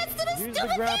grapple hook. Use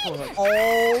the grapple hook.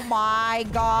 Oh my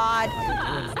god.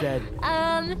 Everyone's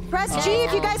dead. Press G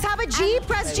if you guys have a G.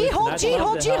 Press G. Hold G.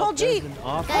 Hold G. Hold G.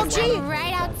 Guys, G. I'm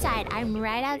right outside. I'm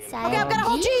right outside. Okay, I'm gonna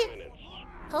hold G.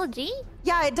 Hold G?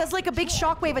 Yeah, it does like a big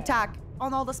shockwave attack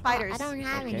on all the spiders. I don't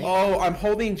have any. Oh, I'm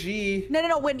holding G.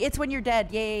 No. When you're dead.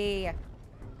 Yeah.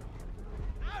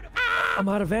 I'm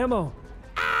out of ammo.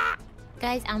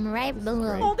 Guys, I'm right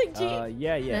below. Holding G.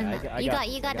 Yeah.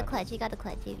 You got the clutch. You got the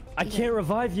clutch. I can't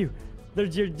revive you.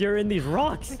 You're in these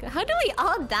rocks. How do we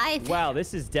all die? Wow,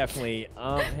 this is definitely.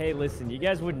 Hey, listen, you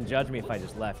guys wouldn't judge me if I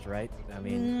just left, right? I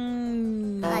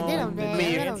mean, A little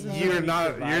bit. You're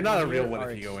not a real one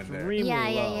if you go in there. extremely Yeah.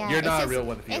 low. You're not a real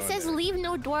one if you It go in says there. leave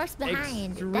no dwarfs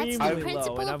behind. Extremely That's the low,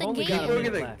 principle and of I've the only got game.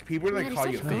 a minute. People are gonna call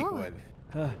you a such fake wrong.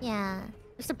 one. Yeah.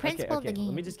 It's the principle of the game.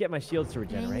 Let me just get my shields to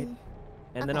regenerate. Okay.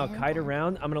 And then I'll Okay, kite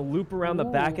around. I'm gonna loop around the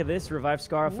back of this, revive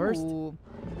Scarra first. Ooh.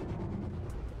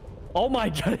 Oh my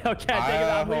god, okay, I take it,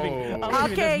 I'm leaving. I'm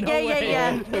leaving. Okay, There's no way.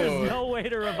 yeah. There's no way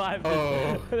to revive this.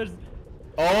 Oh. There's-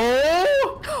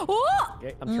 Oh!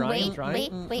 Okay, I'm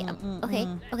trying, Wait.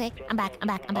 Okay. I'm back.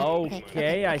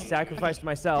 Okay, I sacrificed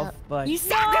myself, but... You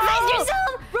sacrificed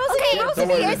yourself! Rosie, Don't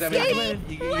worry, Rosie, Rosemi,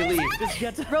 escape! you leave. Just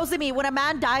get to... Rosemi, when a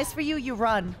man dies for you, you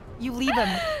run. You leave him.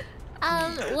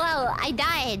 Well, I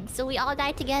died, so we all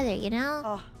died together, you know?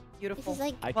 Oh, beautiful. This is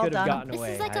like I Well could have done. gotten this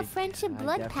away. is like a friendship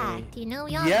blood definitely- pact, you know?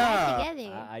 We all Yeah. died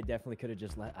together. I definitely could have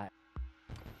just let...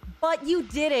 But you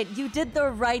did it. You did the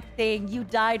right thing. You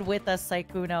died with us,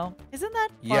 Sykkuno. Isn't that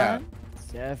fun? Yeah.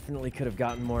 Definitely could have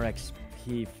gotten more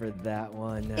XP for that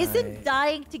one. Isn't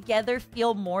dying together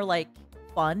feel more like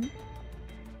fun?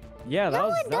 Yeah, that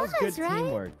was it good does, right?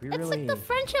 teamwork. We It's really, like the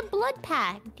friendship blood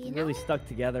pact, you know? really stuck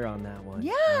together on that one.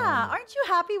 Yeah. Um, Aren't you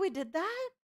happy we did that?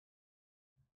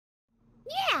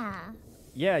 Yeah.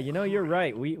 yeah, you know, you're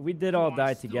right. We did all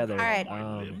die together. All right.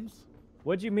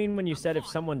 What'd you mean when you said if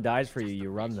someone dies for you, you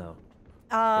run though?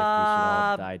 If we should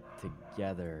all die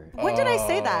together. When did I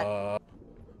say that?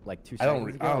 Like 2 I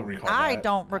seconds don't ago? recall I that.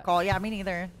 don't recall. Yeah, me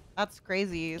neither. That's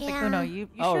crazy. Sykkuno, you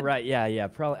Oh, should... right. Yeah.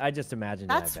 Probably. I just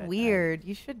imagined it, I That's bet. weird.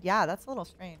 You should... Yeah, that's a little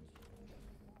strange.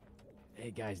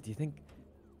 Hey, guys, do you think...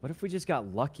 What if we just got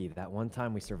lucky that one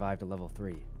time we survived a level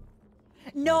 3?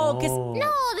 No, because... Oh.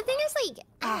 No, the thing is like,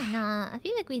 I don't know. I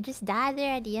feel like we just died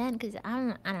there at the end because I don't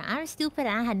know. I'm stupid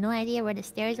and I had no idea where the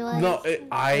stairs was. No,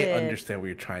 I understand what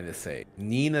you're trying to say.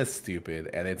 Nina's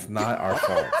stupid, and it's not our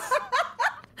fault.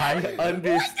 I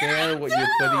understand what you're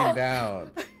putting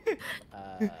down.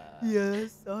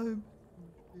 Yes, I'm...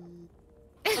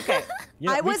 Okay.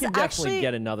 Yeah, I we was can definitely actually-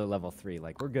 get another level 3.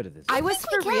 Like, we're good at this. I was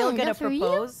think for we real can. gonna Not for real?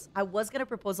 propose. I was gonna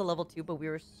propose a level 2, but we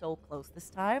were so close this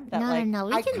time that like No.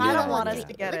 We I can do kind of level want us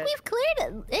three. to get Like, it. we've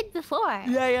cleared it before.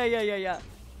 Yeah.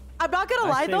 I'm not gonna I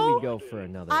lie say though. we go for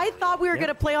another. I thought we were Yep.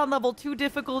 gonna play on level 2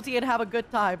 difficulty and have a good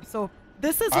time. So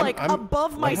this is I'm- like I'm-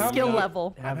 above my I'm having skill a-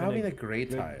 level. I'm having a great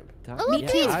good time. Level Me 3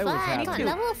 too. is I was fun. having Come on, a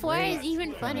level 4 is great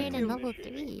even funner time. than level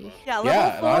 3. Yeah, level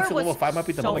Yeah, 4 honestly, was level 5 might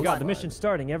be the so Oh my most god, fun. the mission's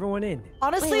starting. Everyone in.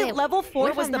 Honestly, Wait, level 4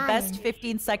 where's was the my best 9?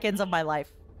 15 seconds of my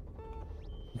life.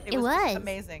 It was.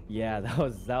 amazing. Yeah, that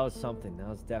was something. That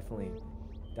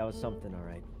was something. All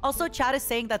right. Also, chat is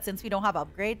saying that since we don't have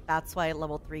upgrade, that's why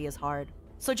level 3 is hard.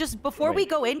 So just before we Right.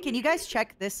 go in, can you guys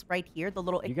check this right here, the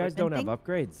little You guys don't equipment have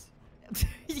upgrades.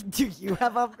 thing? Do you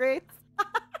have upgrades?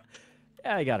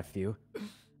 Yeah, I got a few.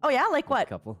 Oh yeah, like A what?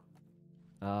 couple.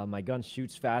 My gun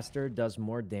shoots faster, does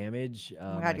more damage. Oh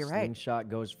my God, my you're right. slingshot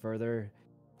goes further.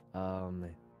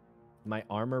 My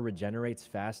armor regenerates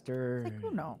faster.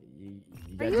 Sykkuno. You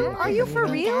Are guys you don't are have you any for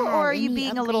of real, don't or have are you any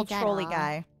being a little upgrades at trolly all.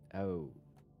 guy? that? Oh.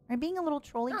 Are you being a little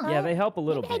trolly? Uh-huh. Yeah, they help a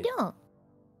little Maybe I bit. don't.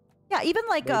 Yeah, even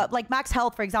like Wait. max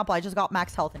health, for example. I just got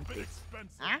max health in case.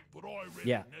 Expensive, but I really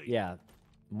Yeah, need. yeah.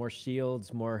 More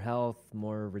shields, more health,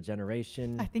 more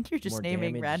regeneration. I think you're just more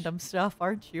naming damage. random stuff,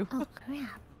 aren't you? Oh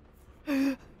crap.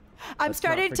 I'm Let's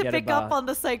starting not to forget pick up about- on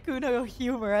the Sykkuno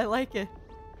humor. I like it.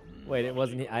 Wait, it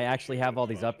wasn't. I actually have all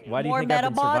these up. Why do you More think I've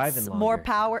been surviving metabots, longer? more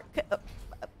power.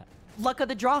 Luck of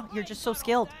the draw. You're just so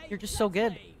skilled. You're just so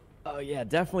good. Oh yeah,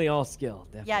 definitely all skill.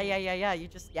 Definitely. Yeah. You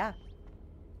just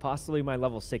Possibly my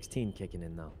level 16 kicking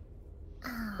in though.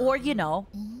 Or you know,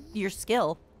 your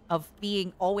skill of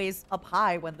being always up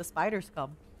high when the spiders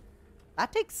come.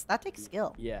 That takes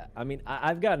skill. Yeah, I mean,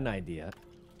 I've got an idea.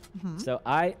 So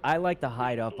I like to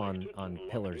hide up on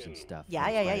pillars and stuff. when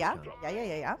Yeah.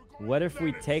 spiders come. What if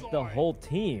we take the whole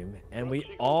team and we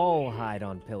all hide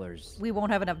on pillars? We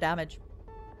won't have enough damage.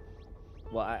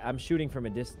 Well, I'm shooting from a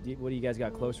distance. What do you guys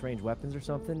got? Close range weapons or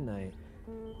something?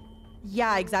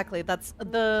 Yeah, exactly. That's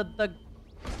the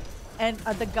and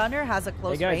the gunner has a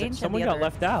close Hey guys, range. someone and the got other...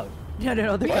 left out.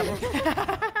 No,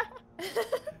 they're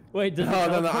Wait, did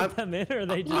No, they put them in, or are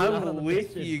they just out on I'm the with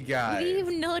mission? you guys. Leave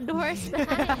no doors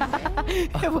behind.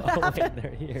 Oh, wait,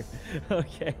 they're here.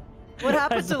 Okay. What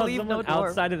happened I to saw leave no someone door?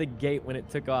 outside of the gate when it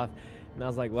took off, and I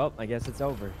was like, well, I guess it's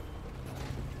over.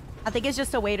 I think it's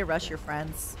just a way to rush your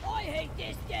friends. I hate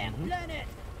this damn planet.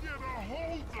 Get a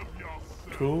hold of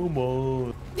yourself. Come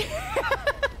on.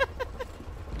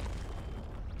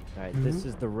 All right, this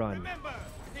is the run.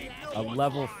 A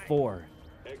level 4.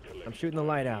 I'm shooting the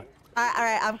light out. All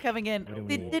right, I'm coming in. What do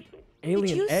we need? Did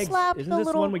Alien you eggs. slap Isn't the this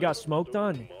little... one we got smoked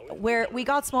on? Where we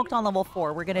got smoked on level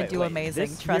 4. We're gonna Wait, do wait, amazing.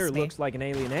 This Trust here me. looks like an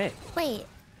alien egg. Wait,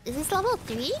 is this level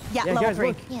 3? Yeah, Yeah, level guys, 3.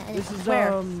 look. Yeah, it This is. is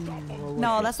Where?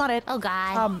 No, That's not it. Oh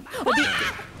god.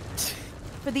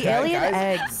 For the Guys, alien guys,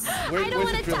 eggs, Where, I don't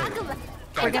where's want the to talk drilling? about.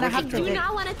 We're gonna where's have the to Do dig.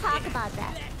 not want to talk about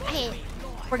that. Hey,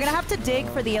 we're gonna have to dig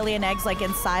for the alien eggs, like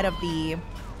inside of the.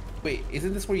 Wait,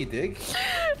 isn't this where you dig?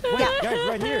 Yeah. Guys,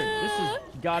 right here. This has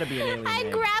got to be an alien I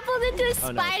egg. grappled into a Oh, no, it's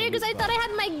a spider because I loot thought I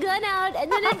had my gun out,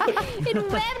 and then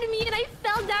it webbed me, and I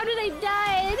fell down and I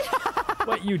died.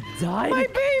 What, you died? My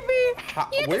baby. Yeah, 'cause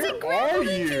I Where are grappled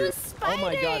into you? a spider. Oh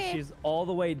my god, she's all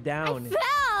the way down.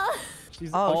 fell.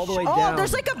 She's Oh, all the way oh, down.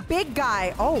 there's like a big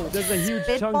guy. Oh, There's a huge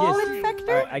spitball chungus. infector.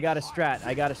 All right, I got a strat.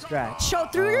 I got a strat.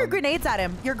 Throw your Um, grenades at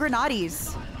him. Your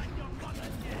grenades.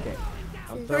 Okay.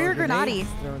 I'm Throw your throwing grenade.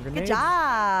 throwing Good grenades.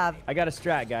 job. I got a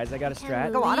strat, guys. I got a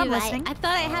strat. Go on, I'm Believe listening. I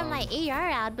thought I had my AR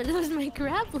out, but it was my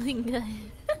grappling gun.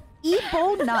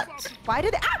 Ebo nut. Why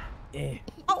did they? Ah! Eh.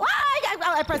 Oh,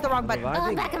 I pressed the wrong button. Oh, I'm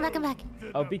Reviving? back, I'm back, I'm back.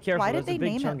 Oh, be careful. Why did There's they a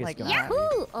big name it chungus like going. that?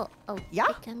 Yahoo! Oh, Yeah.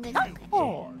 big chungus, okay.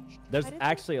 Oh. There's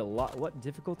actually a lot. What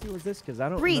difficulty was this? Because I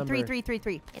don't Three. remember. It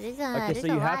is a, Okay, it is so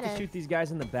a you have lot to of... shoot these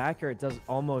guys in the back, or it does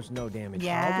almost no damage.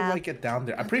 Yeah. How do I get down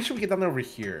there? I'm pretty sure we get down there over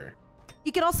here.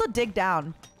 You can also dig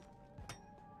down.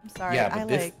 I'm sorry. Yeah, but I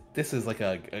this like. this is like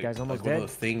a Guys, almost like one dead. of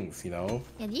those things, you know?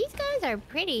 Yeah, these guys are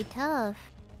pretty tough.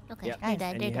 Okay, Yep. they're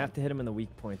dead, And they're you dead. have to hit them in the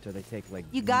weak point, or they take like.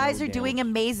 You guys no are doing damage.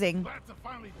 amazing. Glad to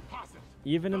finally deposit.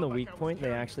 Even in the weak point,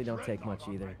 they actually don't take much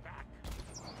either.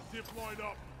 Deployed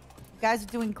up. You guys are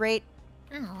doing great.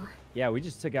 Ow. Yeah, we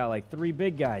just took out like 3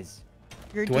 big guys.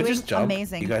 You're Do I doing just jump?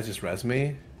 amazing. You guys just res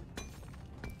me?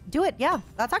 Do it. Yeah,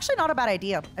 that's actually not a bad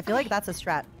idea. I feel like that's a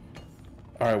strat.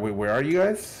 Alright, wait, where are you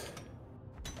guys?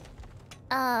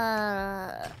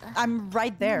 I'm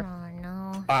right there. Oh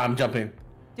no. I'm jumping.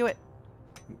 Do it.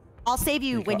 I'll save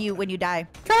you when you die.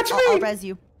 Catch I'll me! res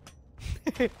you.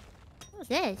 What's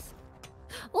this?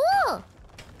 Ooh!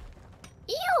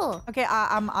 Ew! Okay,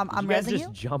 I'm Did you guys resing just you.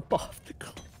 jump off the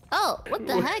cliff? Oh, what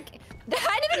the heck?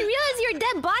 I didn't even realize your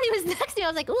dead body was next to me. I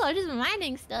was like, ooh, I'm just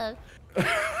minding stuff. But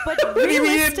You didn't know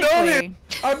realistically,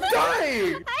 it! I'm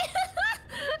dying!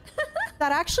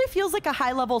 that actually feels like a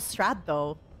high level strat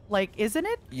though. Like, isn't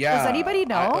it? Yeah. Does anybody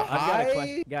know? I've got a I-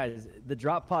 question. Guys, the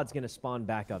drop pod's gonna spawn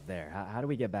back up there. How do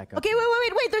we get back up? Okay,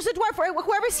 wait. There's a dwarf. Right?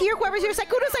 Whoever's here,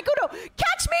 Sykkuno,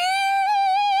 catch me!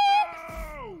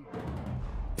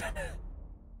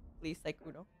 Please,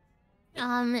 Sykkuno.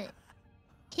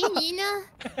 Hey Nina.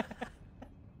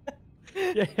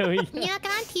 Yeah, Nina,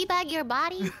 can I teabag your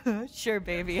body? Sure,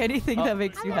 baby. Anything that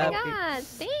makes Oh you my happy. god,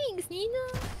 thanks, Nina.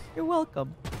 You're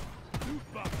welcome.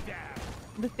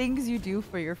 The things you do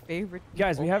for your favorite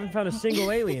Guys, we people. haven't found a single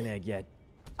alien egg yet.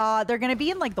 They're gonna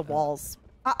be in like the walls.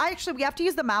 Actually, we have to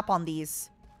use the map on these.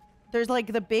 There's like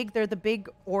the big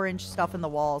orange stuff in the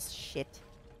walls. Shit.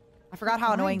 I forgot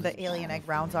how annoying the alien egg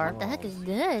rounds are. What the heck is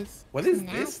this? What is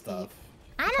Nasty. this stuff?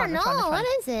 I Which don't one, which one, know. which What one?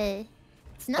 is it?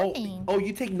 It's Oh, nothing. oh,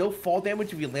 you take no fall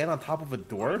damage if you land on top of a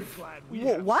dwarf?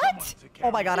 What? Oh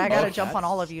my god, I gotta Oh, jump on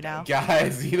all of you now.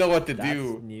 Guys, you know what to That's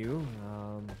do. new.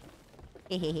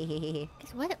 What is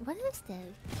this? What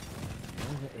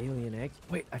are the alien eggs?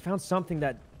 Wait, I found something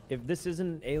that if this isn't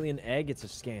an alien egg, it's a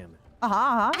scam.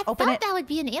 I Open thought it. that would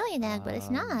be an alien egg, but it's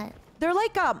not. They're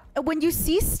like when you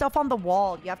see stuff on the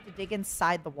wall, you have to dig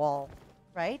inside the wall,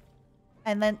 right?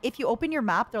 And then if you open your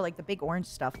map, they're like the big orange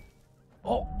stuff.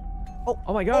 Oh, Oh,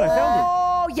 oh my god, I found it.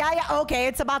 Oh, yeah. Okay,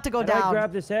 it's about to go How do I down.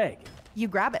 grab this egg? You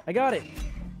grab it. I got it.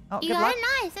 Oh, You good got luck.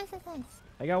 it? Nice. Nice.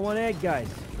 I got 1 egg, guys.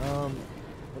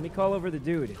 Let me call over the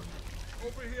dude.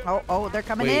 Oh, they're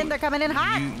coming Wait, in. They're coming in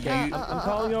hot.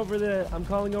 I'm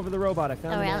calling over the robot. I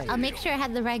found an Alright, egg. I'll make sure I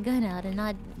have the right gun out and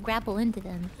not grapple into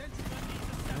them.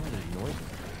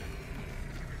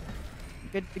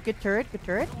 Good turret.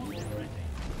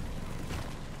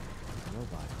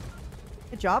 Robot.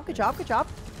 Good job.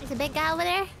 There's a big guy over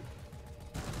there.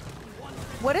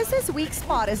 What is his weak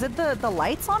spot? Is it the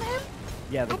lights on him?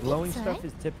 Yeah, the I think glowing so, stuff right?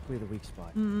 is typically the weak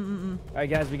spot. All right,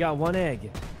 guys, we got 1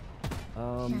 egg.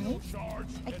 Nice.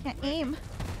 I can't aim.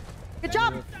 Good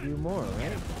job. A few more,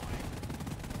 right?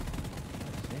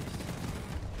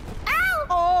 Ow!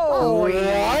 Oh, What?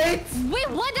 Wait,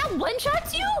 what? That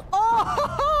one-shots you?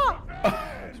 oh.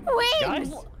 Wait.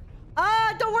 Guys?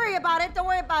 Don't worry about it. Don't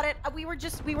worry about it. We were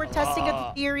testing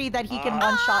a theory that he can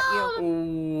one-shot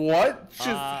you. What just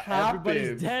happened?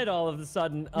 Everybody's dead all of a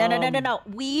sudden. No.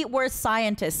 We were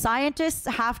scientists. Scientists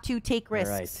have to take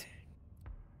risks. All right.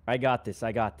 I got this.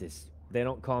 I got this. They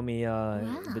don't call me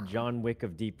the John Wick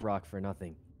of Deep Rock for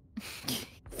nothing.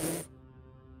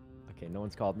 Okay, no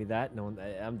one's called me that. No one.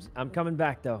 I'm coming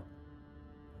back though.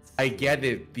 I get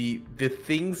it. The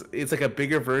things. It's like a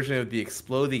bigger version of the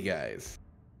explodey guys.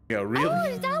 You know, really. Oh,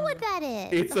 is that what that is?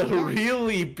 It's a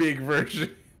really big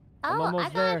version. Oh, almost I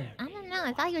thought, there. I don't know.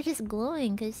 I thought you were just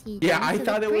glowing because he. Yeah, wants I to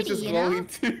thought look it was pretty, just you know? glowing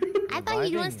too. I thought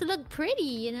he wants Reviving. to look pretty,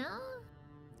 you know?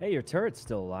 Hey, your turret's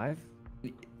still alive.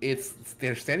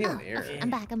 They're standing in the air. I'm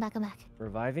back.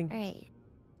 Reviving. All right.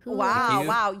 Wow, you?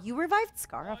 wow. You revived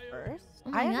Scarra first.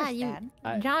 Oh my I God, you-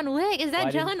 understand. John Wick? Is Well,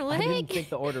 that John I didn't Wick? think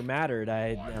the order mattered.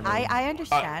 I I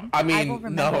understand. I will mean, remember.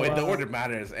 no, the order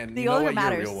matters, and The you know order what? You're a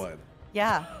matters. real one.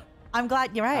 Yeah. I'm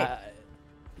glad you're right.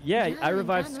 Yeah, I John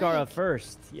revived Wick. Scarra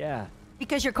first. Yeah,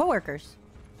 because you're coworkers.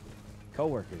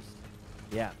 coworkers.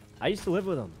 Yeah, I used to live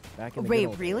with them back in the Wait, good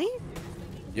old really?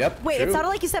 Yep. Wait, it true. sounded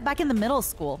like you said back in the middle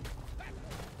school.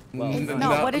 Well,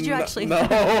 No, what did you actually No,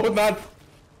 say? not.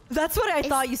 That's what I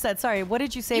thought you said. Sorry, what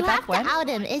did you say You back have when? to out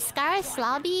him. Is Scarra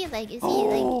slobby? Like, is he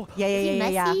Oh, like? yeah. Is he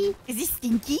messy? Is he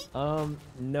stinky?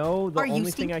 No, the Are you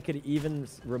only stink- thing I could even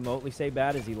remotely say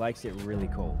bad is he likes it really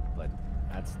cold, but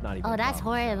that's not even. Oh, a that's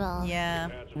problem. horrible. Yeah.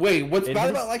 Wait, what's It bad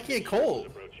is- about liking it cold?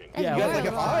 That's Yeah, You guys like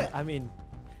it horrible. hot? I mean,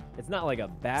 it's not like a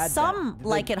bad. Some bad.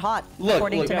 like it hot, Look,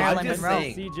 according look, to I'm Marilyn just Monroe.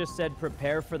 saying. He just said,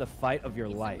 "Prepare for the fight of your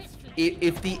life."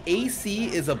 If the AC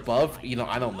is above,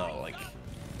 I don't know, like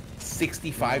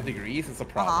 65 degrees, it's a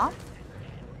problem.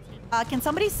 Can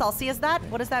somebody Celsius that?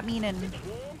 What does that mean in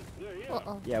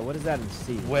Uh-oh. Yeah, what is that in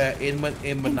C? Where in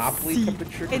Monopoly C?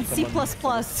 temperature? In C++? Uh-oh.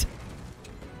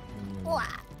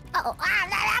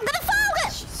 I'm gonna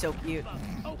fall! She's so cute.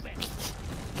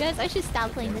 Guys, I should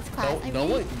stop playing this class. I No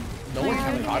really- one's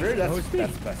having hotter. That's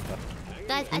messed up.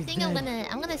 Guys, I think I'm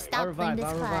gonna stop I'll playing revive, this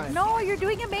I'll class. revive. No, you're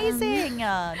doing amazing.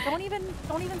 Don't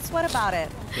even sweat about it.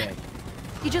 Okay.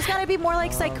 You just gotta be more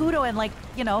like Sykkuno and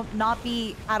not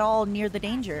be at all near the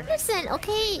danger. Listen,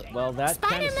 okay. Well, that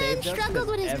kinda Spider-Man saved us struggled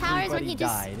 'cause with his powers when everybody he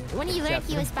died, learned he except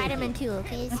was for Spider-Man me. too.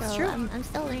 Okay, That's so true. I'm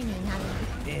still learning how to.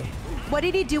 What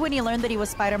did he do when he learned that he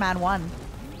was Spider-Man 1?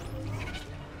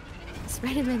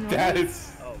 Spider-Man. That is.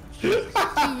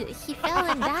 He fell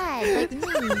and died like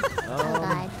me. Oh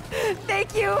God.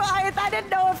 Thank you. I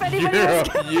didn't know if anybody was.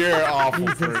 You're an awful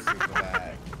person for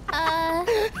that.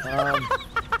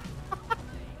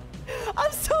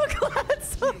 I'm so glad.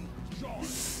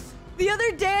 The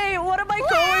other day, one of my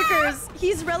coworkers,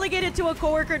 he's relegated to a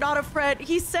coworker, not a friend.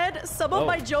 He said some of Oh.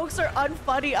 my jokes are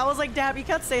unfunny. I was like, damn, you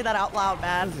can't say that out loud,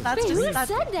 man. That's Wait, just who that's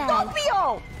said that?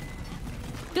 Doppio!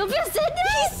 Doppio said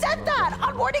that? He said that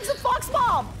on Mornings with Fox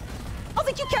Mom. I was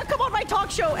like, you can't come on my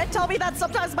talk show and tell me that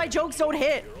sometimes my jokes don't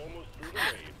hit.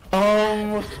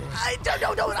 I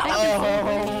don't know.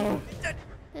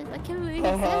 I can't believe he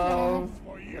said that.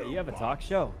 Hey, you have a talk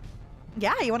show.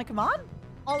 Yeah, you want to come on?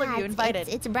 All of Yeah, you invited.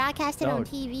 It's broadcasted on No.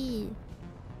 TV.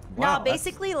 Wow, no, that's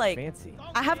basically, like, fancy.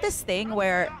 I have this thing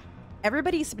where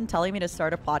everybody's been telling me to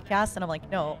start a podcast, and I'm like,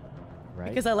 no, Right?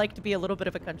 because I like to be a little bit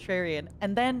of a contrarian.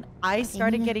 And then I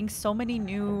started Mhm. getting so many You're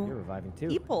new reviving too.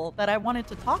 people that I wanted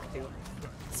to talk to.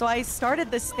 So I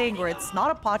started this thing where it's not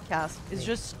a podcast, it's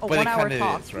just a But it 1 hour kinda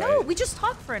talk. is, No, right? we just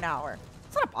talk for an hour.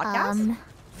 It's not a podcast.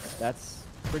 That's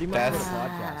pretty much That's- what a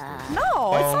podcast is.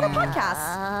 No, it's not a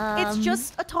podcast. It's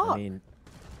just a talk. I mean,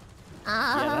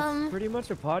 yeah, that's Um, pretty much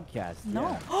a podcast.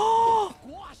 No. yeah.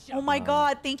 Oh my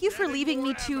god, thank you for leaving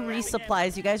me 2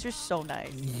 resupplies. You guys are so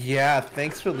nice. Yeah,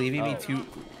 thanks for leaving me Oh. to.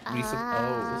 Is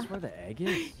this where the egg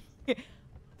is?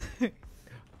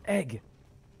 Egg.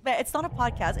 But it's not a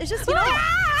podcast. It's just,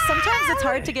 sometimes it's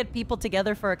hard to get people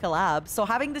together for a collab. So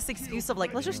having this excuse of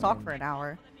like, let's just talk for an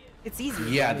hour. It's easy.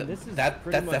 Yeah, I mean, this is that's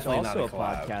pretty much definitely not also a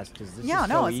collab. podcast because this Yeah, is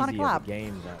no, so it's not a easy of collab.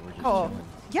 game that we're just Oh, doing.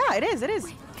 yeah, it is. It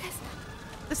is.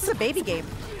 This is a baby game.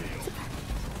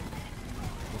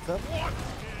 What's up?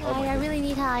 I really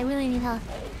need help. You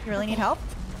really need help?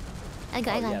 I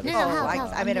got. yeah, No, this- no, Oh,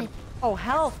 help. I made I'm him. Oh,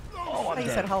 health. Oh, I'm you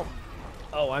dead. said help.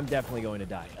 Oh, I'm definitely going to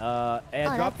die.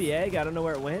 And Oh, drop the egg. I don't know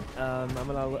where it went. I'll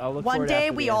look for One it day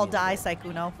after we the all ending. die,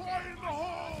 Sykkuno.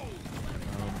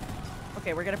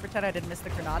 Okay, we're gonna pretend I didn't miss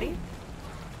the grenade.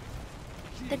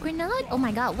 The grenade? Oh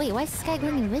my God! Wait, why is this guy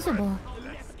going invisible?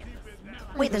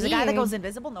 Wait, there's a guy that Weird. goes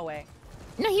invisible? No way.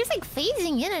 No, he was like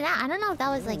phasing in and out. I don't know if that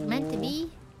was like meant to be.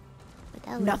 But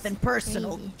that was Nothing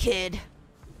personal, crazy. kid.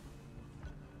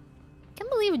 Can't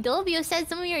believe Dobio said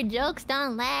some of your jokes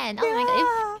don't land. Oh my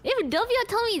god. If Dobio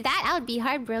told me that, I would be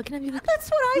heartbroken. I'd be like, That's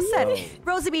what I said.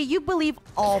 Rosemi, you believe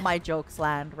all my jokes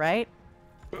land, right?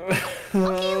 okay,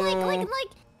 like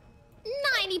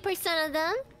 90% of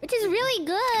them, which is really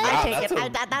good. I take that's it.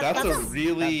 a, That's a a-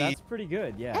 really. That's pretty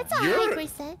good, yeah. That's a You're- high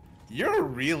percent. You're a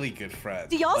really good friend.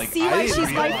 Do y'all Like, see I why didn't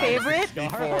she's my realize favorite?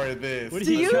 Before this, What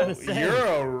are you trying to say? You're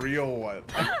a real one.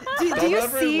 Do Don't you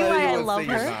ever see let why I anyone love say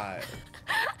you're her? not.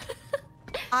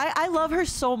 I love her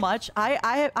so much.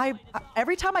 I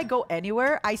every time I go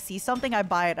anywhere, I see something, I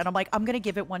buy it, and I'm like, I'm gonna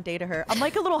give it one day to her. I'm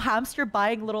like a little hamster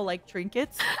buying little like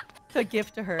trinkets to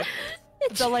give to her.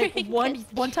 So like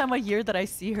one time a year that I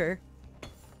see her.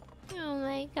 Oh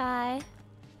my god.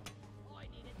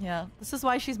 Yeah, this is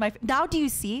why she's my. Now do you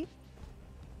see?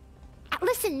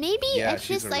 Listen, maybe Yeah, it's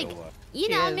she's just a like, real one. you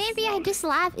She know, is. maybe I just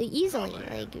laugh easily.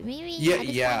 Like maybe Yeah, I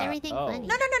just yeah. find everything Oh. funny.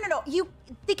 No. You.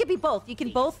 They could be both. You can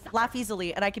both laugh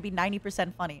easily, and I could be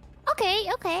 90% funny. Okay.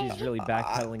 She's really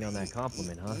backpedaling on that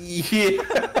compliment, huh?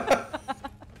 Yeah.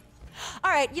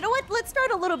 All right. You know what? Let's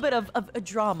start a little bit of a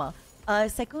drama.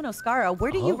 Sykkuno, Scarra,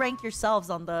 where do you Oh. rank yourselves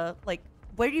on the like?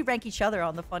 Where do you rank each other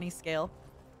on the funny scale?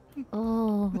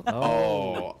 Oh.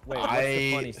 Oh, Wait, what's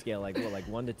the funny scale? Like what? Like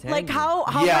 1 to 10? Like how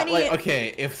yeah, many? like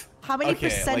okay, if How many okay,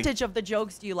 percentage of the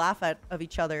jokes do you laugh at of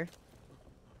each other?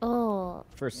 Oh.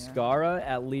 For Scarra,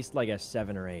 at least like a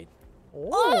 7 or 8.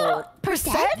 Oh,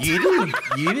 percent? Like,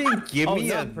 you didn't give Oh,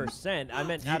 me a not percent. I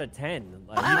meant out of 10. you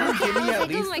Like, didn't give me Oh at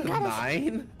least my a God.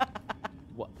 9.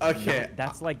 what- Okay. no,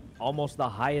 that's like almost the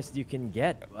highest you can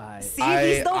get. See,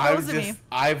 he still knows me.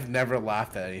 I've never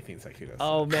laughed at anything Sykkuno.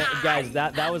 Oh man, guys,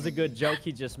 that was a good joke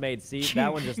he just made. See,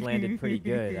 that one just landed pretty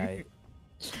good.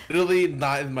 Literally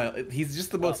not in my. He's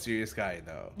just the most serious guy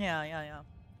I know. Yeah.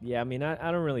 Yeah, I mean, I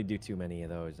don't really do too many of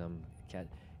those. Hey,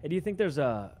 do you think there's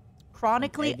a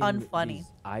Chronically egg in unfunny.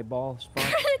 these eyeball spots?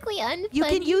 Critically unfunny. You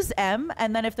can use M,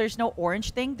 and then if there's no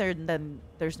orange thing, then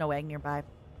there's no egg nearby.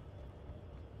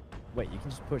 Wait, you can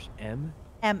just push M?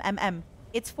 M.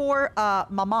 It's for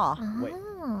mama. Wait.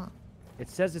 Oh. It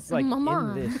says it's like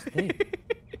Mama. in this thing.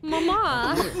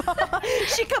 Mama.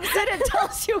 She comes in and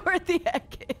tells you where the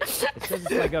egg is. It says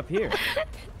it's like up here.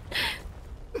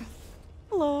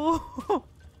 Hello.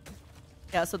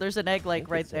 Yeah, so there's an egg like think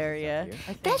it right says there. it's Yeah. up here. I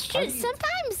think. That's true.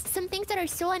 Sometimes some things that are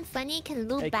so unfunny can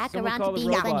loop Hey, back someone around call to the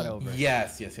being robot funny. over.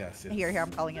 Yes. Here,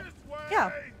 I'm calling it.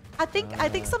 Yeah. I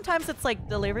think sometimes it's like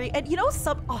delivery, and you know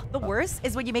the worst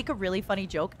is when you make a really funny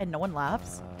joke and no one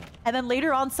laughs, and then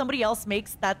later on somebody else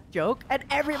makes that joke and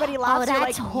everybody laughs. Oh, You're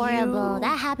that's like, horrible. "You."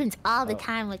 That happens all the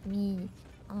time with me.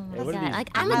 Oh my Hey, what are god. these Like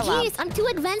I'm I a genius. laugh. I'm too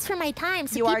advanced for my time.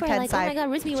 So You are people are like, oh my Tensai. god,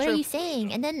 Rosemi, what True. are you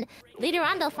saying? And then later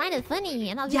on they'll find it funny.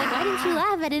 And I'll be like, why didn't you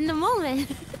laugh at it in the moment?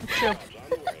 True.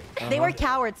 They were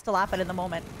cowards to laugh at in the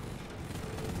moment.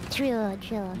 True.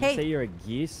 Hey. Say you're a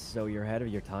geese, so you're ahead of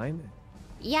your time?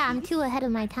 Yeah, I'm too ahead of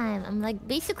my time. I'm like,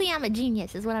 basically I'm a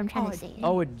genius is what I'm trying to say.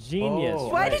 Oh, a genius. Oh.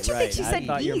 Why right, did you think right. she said I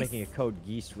thought you were geese? making a Code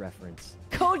Geese reference.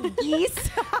 Code geese.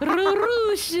 You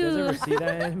guys ever see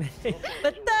that anime?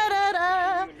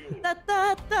 Da-da-da-da,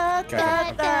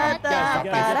 da-da-da-da-da-da-da-da.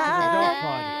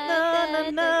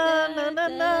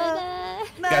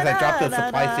 Guys, I dropped the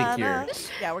supply sink here.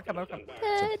 Yeah, we're coming.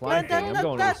 Supply thing. I'm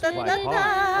going to the supply pod.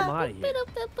 I'm out of here.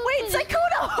 Wait,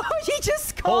 Sykkuno! He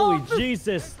just Holy called.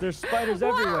 Jesus, there's spiders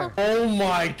everywhere. Oh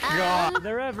my god.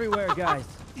 They're everywhere, guys.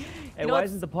 Hey, know why what's-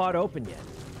 isn't the pod open yet?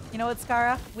 You know what,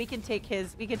 Scarra? We can take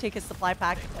his supply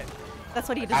pack. That's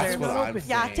what he That's deserves. what I'm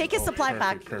Yeah, saying. take his Oh, supply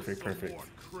pack. Perfect.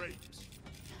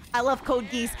 I love Code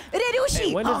Geese. Rerushi!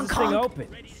 Hey, when does Hong this thing Kong. open?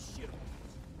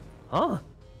 Huh?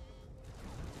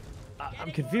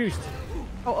 I'm confused.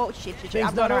 Oh, shit. Thing's I'm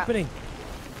not going around. opening.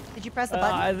 Did you press the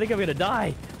button? I think I'm gonna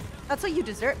die. That's what you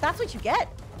deserve. That's what you get.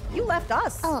 You left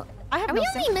us. Oh, I have are no we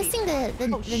only sympathy.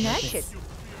 missing Oh, the nuts? shit.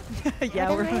 Yeah,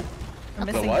 we're Whatever. missing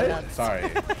The the what? nuts. Sorry.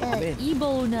 The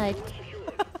Ebo nut.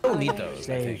 I don't need those, I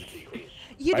Saved. think.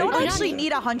 You Right? don't Oh, you actually don't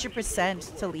need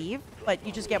 100% to leave, but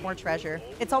you just get more treasure.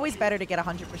 It's always better to get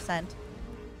 100%.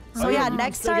 So Oh, yeah, we can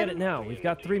next still time. get it now. We've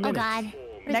got 3 Oh minutes. god. What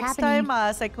is Next happening?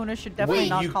 time, Sykkuno should definitely Wait,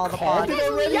 not you call the called pod.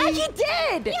 it already? Yeah, he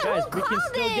did. Guys, who we can called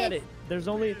still it? get it. There's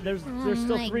still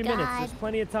my 3 minutes. God. There's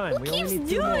plenty of time. Who we only keeps need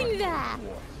 2 more. doing that?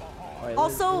 All right,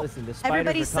 Also, listen, the spiders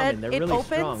everybody are said coming. They're it really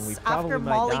strong. opens We probably after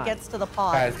might Molly die. gets to the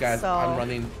pod. Guys, so, I'm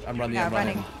running. Yeah,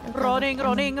 running.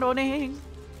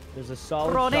 There's a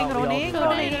solid Running. shot. We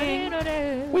all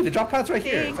deserve. Wait, the drop pad's right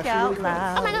here. It's Think actually out really close.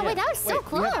 Oh my loud. god, wait, that was so Wait, we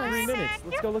close. have 3 minutes.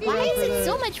 Let's go look Why around is for it the...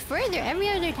 so much further every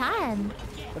other time?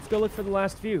 Let's go look for the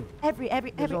last few. Every other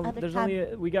There's time.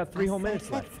 only we got 3 whole minutes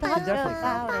left. We can definitely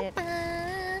find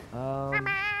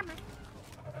it.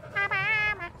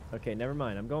 Okay, never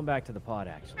mind. I'm going back to the pod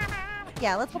actually.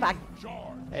 Yeah, let's go back.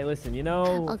 Hey, listen, you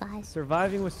know, Oh, guys.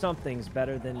 surviving with something's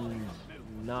better than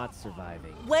not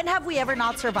surviving. When have we ever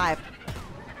not survived?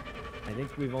 I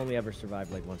think we've only ever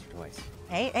survived like once or twice.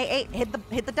 Hey, hit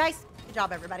the dice. Good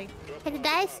job, everybody. Hit the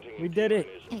dice. We did it.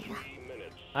 There you go.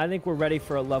 I think we're ready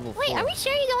for a level 4. Wait, are we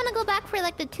sure you don't want to go back for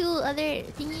like the 2 other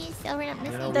thingies that we're not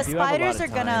missing? know, The we do have a lot spiders of are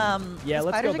gonna, time. Yeah, the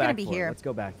let's spiders go are gonna back be for here. it. Let's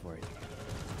go back for it.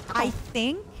 I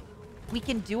think we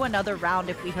can do another round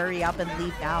if we hurry up and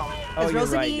leave now. Oh, Because you're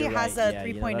right, Rosemi you're has right. a Yeah,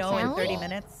 3.0 that's in right. 30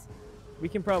 minutes. We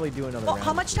can probably do another Well, round.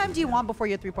 how much time do you want before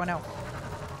your 3.0?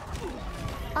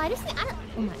 Oh, I just think I don't.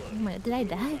 Oh my! Did I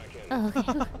die? Oh,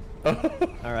 okay.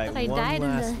 All right, I one died in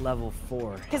last the- level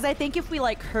 4. Because I think if we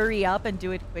like hurry up and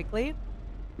do it quickly,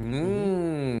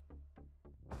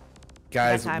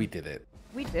 Guys, time. we did it.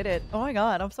 we did it. Oh my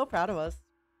god, I'm so proud of us.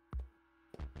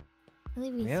 I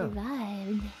believe we Yeah.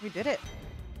 survived. We did it.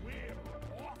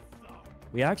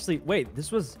 We actually wait.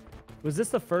 This was this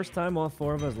the first time all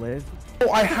 4 of us lived? Oh,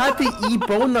 I had the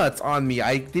bone nuts on me.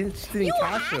 I didn't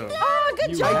cash them. Oh,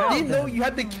 good You job. have I didn't know you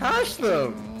had to cash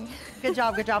them. Good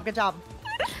job, good job, good job.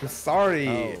 Sorry.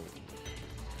 Oh.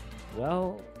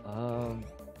 Well,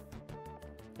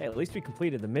 hey, at least we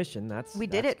completed the mission. We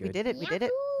did it, we good. did it, we did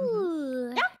it.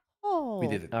 Ooh. Oh. We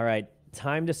did it. All right,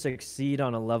 time to succeed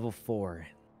on a level 4.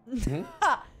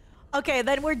 Okay,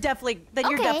 then you're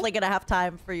Okay. definitely gonna have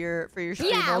time for your stream.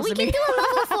 Yeah, we can Rosemi. do a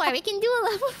level 4. We can do a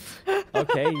level 4.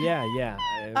 Okay, yeah.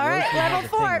 All right, Rosie has level a thing,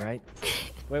 4. right?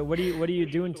 Wait, what are you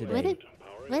doing today?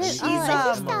 What is? She's, Oh, I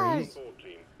just Maurice.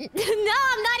 no,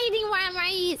 I'm not eating more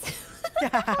Maurice.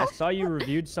 I saw you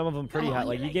reviewed some of them pretty high.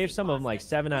 Like you gave some of them like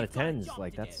 7 out of 10s.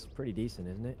 Like that's pretty decent,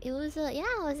 isn't it? It was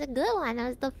a good one. It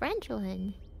was the French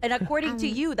one. And according to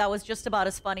you, that was just about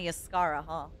as funny as Scarra,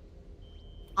 huh?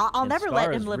 I'll And never let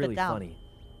Scarra's him live really it down.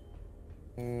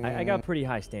 Funny. I got pretty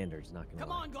high standards, not gonna Come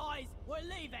lie. on, guys, we're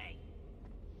leaving.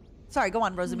 Sorry, go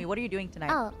on, Rosemi. What are you doing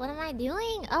tonight? Oh, what am I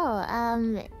doing? Oh,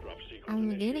 I'm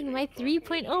getting my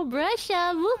 3.0 brush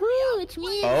up. Woohoo! Which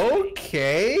means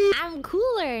Okay. I'm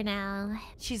cooler now.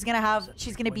 She's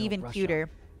gonna be even brush cuter,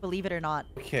 believe it or not.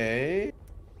 Okay.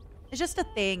 It's just a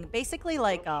thing. Basically,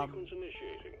 like,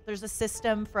 there's a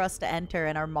system for us to enter,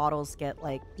 and our models get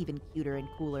like even cuter and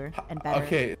cooler and better.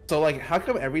 Okay, so like, how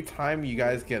come every time you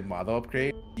guys get model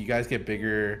upgrade, you guys get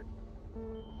bigger?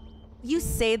 You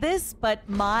say this, but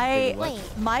my Wait.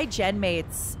 my gen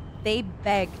mates, they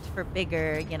begged for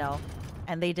bigger, you know,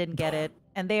 and they didn't get it,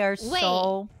 and they are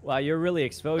so. Wow, you're really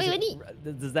exposing. Wait,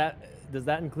 what Does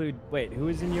that include? Wait, who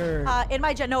is in your? In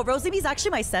my gen, no, Rosemi's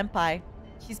actually my senpai.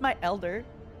 She's my elder.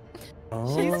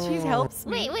 She helps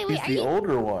me. Wait. He's Are the you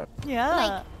older one. Yeah.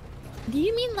 like? Do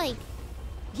you mean like?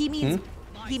 He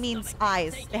means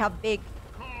eyes. They have big.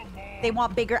 They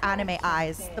want bigger anime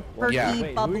eyes. The perky, Yeah. Wait, who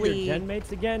are bubbly. your gen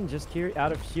mates again? Just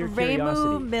out of sheer Reimu,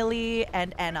 curiosity. Millie,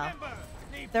 and Enna.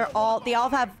 They all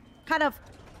have kind of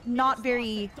not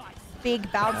very big,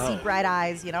 bouncy, Oh. bright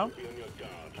eyes, you know?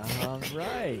 All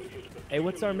right. Hey,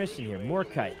 what's our mission here? More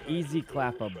kite. Easy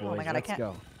clap up, boys. my God, I Let's can't-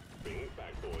 go.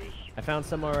 I found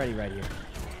some already right here.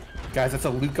 Guys, that's a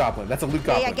loot goblin. That's a loot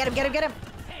Yeah, goblin. yeah, get him.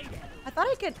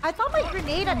 I thought my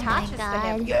grenade Oh my attaches to god,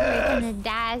 him. we're gonna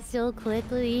die so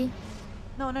quickly.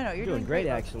 No, you're You're doing great,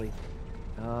 actually.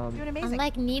 You're doing amazing.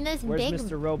 Unlike Nina's Where's big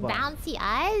Mr. Robot? bouncy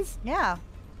eyes. Yeah,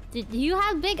 Do you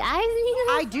have big eyes,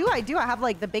 Nina? I do. I have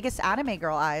like the biggest anime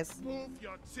girl eyes. Move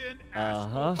your tin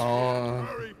Uh-huh.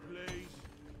 hurry, please.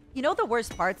 You know the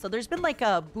worst part? So there's been like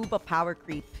a booba power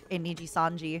creep in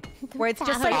NIJISANJI, where it's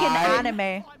just like Power. an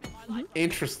anime.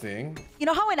 Interesting. You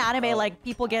know how in anime, like,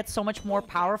 people get so much more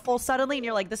powerful suddenly, and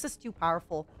you're like, this is too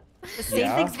powerful. The same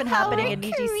Yeah. thing's been happening in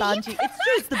Power NIJISANJI. creep. It's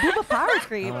true, it's the booba power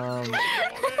creep. Um,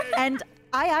 And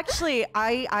I actually,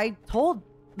 I told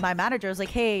my manager, I was like,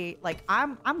 hey, like,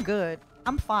 I'm good.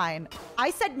 I'm fine.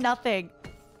 I said nothing.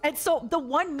 And so the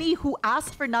one me who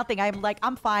asked for nothing, I'm like,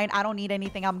 I'm fine. I don't need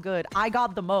anything. I'm good. I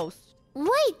got the most. Wait,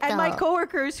 And my though.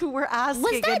 coworkers who were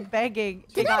asking that- and begging,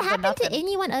 they Did got that the happen nothing. to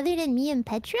anyone other than me and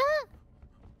Petra?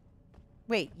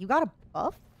 Wait, you got a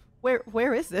buff? Where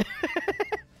is it?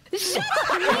 Where is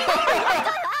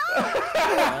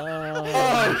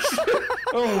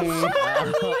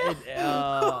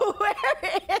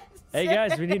hey it?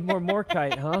 guys, we need more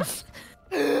kite, huh?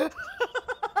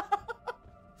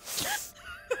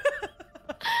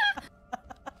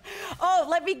 Oh,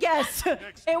 let me guess.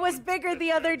 It was bigger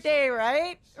the other day,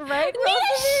 right? Right? Nina,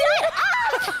 shut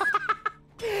up!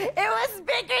 It was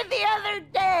bigger the other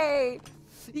day.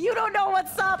 You don't know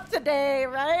what's up today,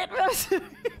 right?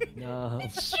 No.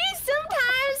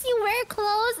 Sometimes you wear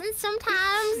clothes and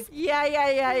sometimes. Yeah.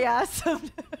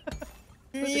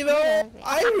 You know,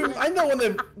 I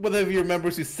know one of your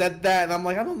members who said that, and I'm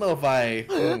like, I don't know if I.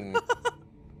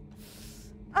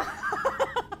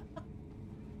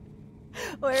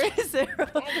 Where is it?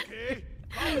 Okay.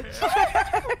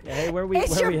 Hey, where we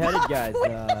It's your headed, buff guys?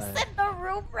 witness in the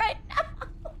room right now.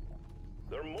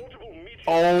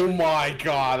 Oh my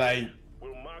god,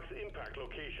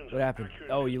 What happened?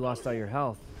 Oh, you lost all your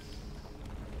health.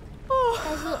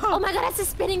 Oh my god, that's a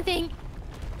spinning thing.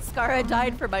 Scarra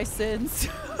died for my sins.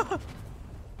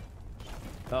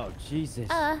 Oh, Jesus.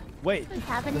 Wait, What's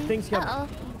happening? the thing's coming. Uh-oh.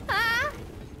 Ah!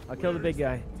 I'll kill the big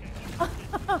guy.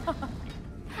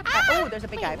 Oh, there's a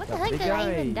big guy. What the The heck big did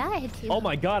I even guy. die to? Oh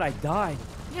my god, I died.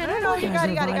 No, you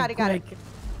got it.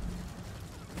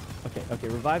 Okay,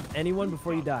 revive anyone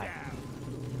before you die.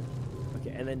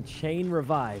 Okay, and then chain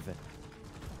revive.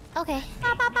 Okay.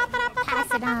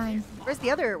 Pass it on. Where's the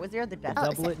other? Was there the death? Oh,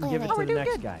 Double it and wait, give wait. it Oh, to we're the doing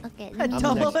next good. guy. Okay, I'm let me the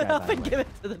Double next it guy, up by the and way. give it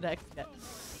to the next guy.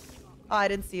 Oh, I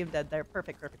didn't see him dead there.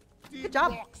 Perfect. Good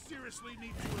job. Seriously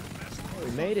need to invest.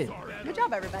 We made it. Good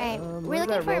job, everybody. Alright, Where's we're looking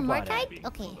that for a robot at? Morkite?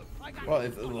 Okay.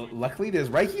 well, luckily there's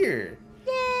right here.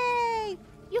 Yay!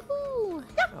 Yoo-hoo! Oh, hey,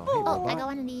 Oh, I robot. got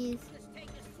one of these.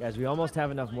 Guys, we almost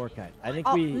have enough Morkite. I think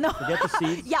Oh, we no. forget the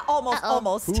seeds. Yeah,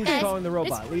 almost. Who's Guys, calling the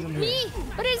robot? it's Leave him here. Me!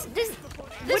 But there's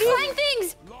do flying you-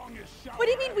 things! What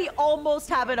do you mean we almost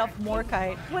have enough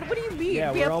Morkite? What do you mean?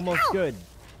 Yeah, we we're have, almost Ow! good.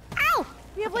 Ow!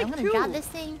 We have Okay, like I'm gonna two. drop this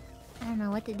thing. I don't know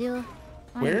what to do.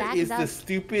 My Where back is up. the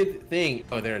stupid thing?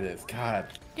 Oh, there it is. God.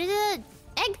 There's a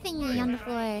egg thingy on the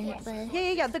floor. But...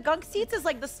 Yeah. The gunk seats is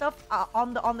like the stuff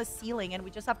on the ceiling, and we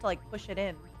just have to like push it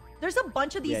in. There's a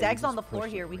bunch of these Yeah, you eggs on just the floor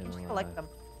push it here. We can in just a collect lot. them.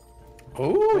 Oh,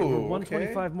 We're okay.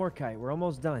 125 Morkite. We're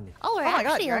almost done. Oh, we're Oh my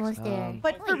God, actually you're almost there.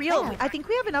 But for Holy real, crap. I think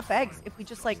we have enough eggs if we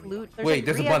just like loot. Wait,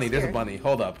 there's a 3 bunny. eggs There's a here. bunny.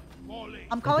 Hold up.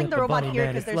 I'm calling Get the robot bunny, here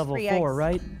man. because It's there's level 3 4, eggs.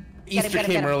 right? Easter get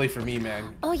came him. early for me,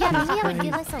 man. Oh yeah, maybe that would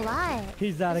give us a lot.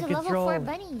 He's out of There's a level 4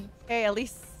 control. bunny. Hey, at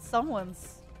least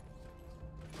someone's.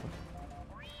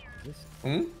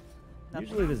 Hmm?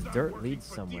 Usually this dirt leads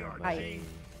somewhere. But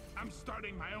I'm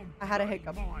starting my own. I had a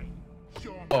hiccup.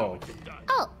 Show 'em Oh. how it's done.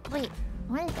 Oh, wait.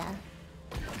 What is that?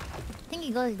 I think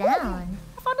it goes down.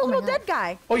 I found a Oh my little God. dead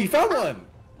guy. Oh, you found one.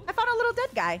 I found a little dead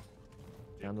guy.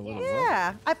 Found a little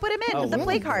Yeah, I put him in Oh, the really?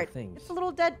 play Little cart. things. It's a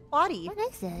little dead body. What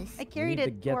is this? I We carried need to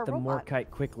it get for a the robot.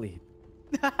 Morkite quickly.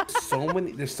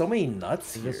 There's so many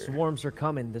nuts The here. swarms are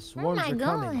coming. The Where swarms am I are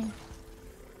coming.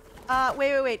 going?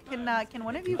 Wait. Can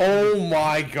one of you? Oh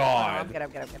my I'm god. good.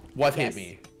 What Yes. hit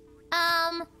me?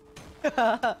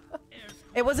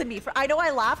 It wasn't me. I know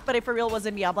I laughed, but it for real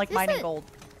wasn't me. I'm like Is mining it- gold.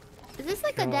 Is this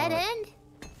like a dead God. end?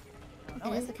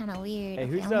 Okay, this is kind of weird. Hey,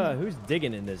 Okay, who's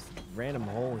digging in this random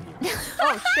hole here?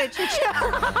 Oh shit!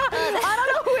 I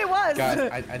don't know who it was. Guys,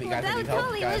 I need That help.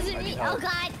 totally Guys, wasn't I me. need Oh help.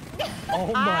 god. Oh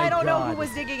my I don't know God. who was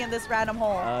digging in this random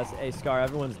hole. Hey, Scar,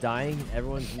 everyone's dying.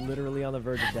 Everyone's literally on the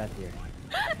verge of death here.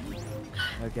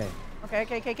 Okay.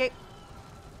 Okay.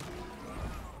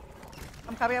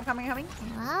 I'm coming.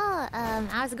 Wow.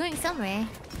 I was going somewhere.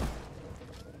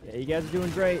 Yeah, you guys are doing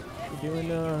great. You're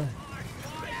doing,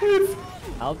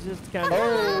 I'll just kind of...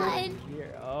 God.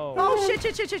 Here. Oh. Oh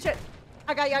shit!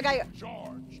 I got you.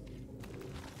 Charge.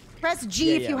 Press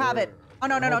G if Yeah, you have we're- it. Oh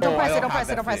no! Oh, Don't I press it! don't Don't have press it!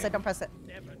 that Don't press it! thing. Don't press it!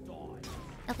 Never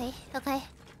die. Okay.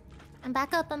 I'm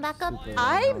back up. Super.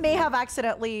 I may have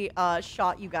accidentally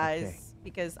shot you guys Okay.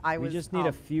 because I We was. just need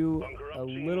a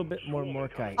little bit more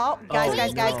Morkite. Oh, guys,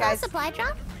 no. guys. Supply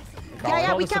drop? Yeah,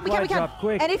 Call we the can. supply drop,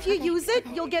 quick. And if you use it,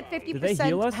 you'll get 50% Do they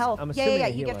heal us? health. I'm Yeah. assuming they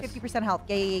You heal get us. 50% health.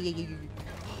 Yeah. Okay.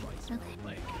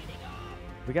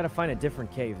 We gotta find a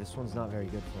different cave. This one's not very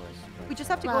good for us. We just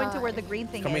have to go into where the green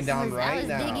thing Coming is. down I right was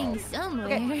now. digging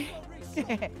somewhere.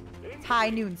 It's high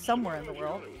noon somewhere in the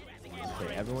world.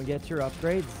 Okay, everyone get your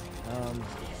upgrades.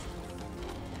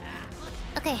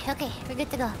 Okay. We're good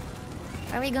to go.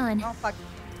 Where are we going? Oh fuck.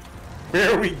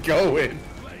 Where are we going?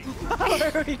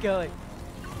 Where are we going?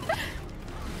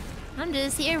 I'm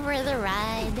just here for the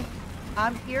ride.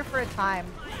 I'm here for a time.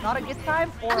 Not a good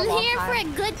time or a I'm long here for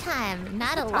time. a good time,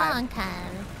 not a Good time. long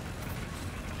time.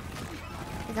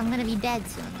 Because I'm gonna be dead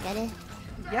soon, get it?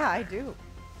 Yeah, I do.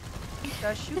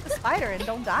 Just shoot the spider and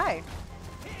don't die.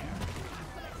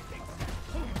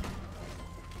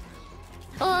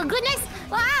 Oh goodness!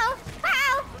 Wow!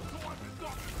 Wow!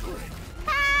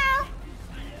 Wow!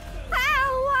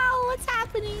 Wow! What's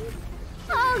happening?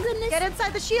 Oh goodness! Get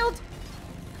inside the shield.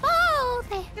 Oh,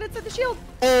 okay. Get inside the shield.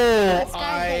 Oh, Scar's dead.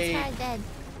 I Scar's dead.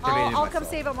 I'll grenaded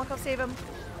come myself. save him.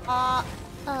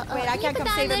 Wait, I can't come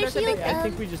save him. There's a big. I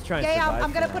think we just try and Yeah, survive.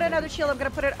 I'm gonna for put now. another shield. I'm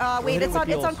gonna put it. Wait, hit it it's with on.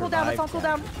 the It's on old cooldown. It's on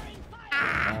survive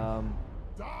cooldown.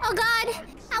 Oh god!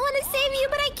 I want to save you,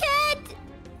 but I can't!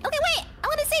 Okay, wait! I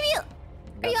want to save you!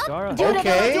 Are you up? Scarra. Do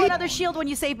Okay. do another shield when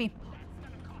you save me.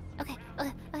 Okay,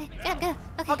 get up.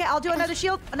 Okay, I'll do another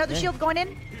shield. Another shield going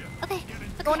in. Okay.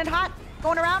 Going in hot.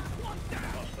 Going around.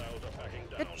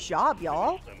 Good job,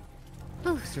 y'all.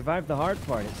 Survive the hard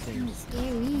part, it I'm seems.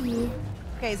 scary.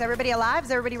 Okay, is everybody alive?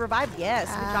 Is everybody revived? Yes.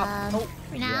 Good job. Oh.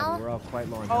 For Yeah, now? we're all quite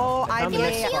low. Oh, I found I'm the a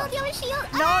next shield, spot. You have a shield?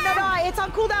 No. It's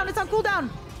on cooldown. It's on cooldown.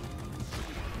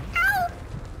 Ow!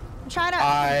 I'm trying to.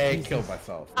 I killed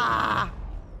myself. Ah.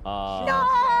 No!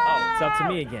 Oh, it's up to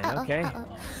me again. Okay.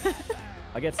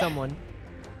 I'll get someone.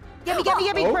 Get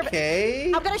me. Perfect.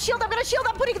 Okay. I'm gonna shield. I'm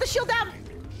putting the shield down.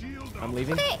 I'm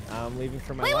leaving. Okay. I'm leaving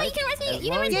for my Wait, life. you can rescue me. As You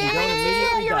can long as rescue you me. don't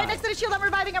immediately You're right die. next to the shield. I'm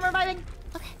reviving.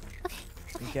 Okay.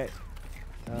 Okay.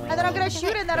 And then I'm gonna shoot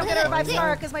it, and then I'm gonna revive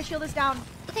Scarra because my shield is down.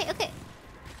 Okay.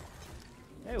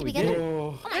 Hey, we we get did it? it.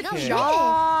 Oh my god, Good we did it.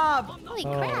 job. Holy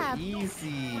crap.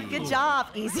 Easy. Good job.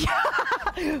 Easy.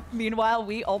 Meanwhile,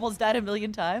 we almost died a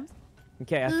million times.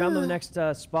 Okay, I found the next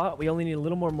spot. We only need a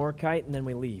little more Morkite, and then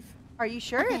we leave. Are you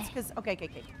sure? Okay. It's because. Okay.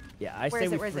 Yeah, I Where say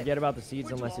is we it? Where is it? forget about the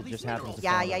seeds unless it just happens to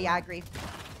fall Yeah. down. I agree.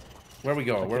 Where we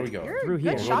go? Where we go? You're Through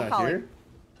good here. shot We're not caller. here?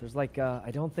 There's like,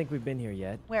 I don't think we've been here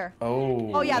yet. Where?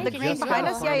 Oh. Oh yeah, the Just green behind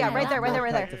gotta us. Yeah, right there.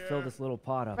 Morkite to fill this little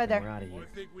pot up, Right there. and we're out of here.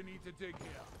 I think we need to dig here.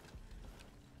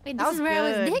 Wait, That this was is where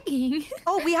I good. was digging.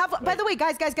 Oh, we have. By the way,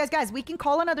 guys, we can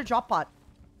call another drop pod.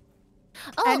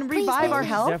 Oh, And please, revive our please.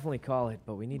 health. Definitely call it,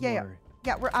 but we need Yeah. more.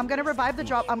 Yeah, I'm gonna revive the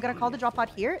drop. I'm gonna call the drop pod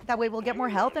here. That way we'll get more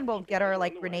health and we'll get our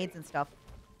like grenades and stuff.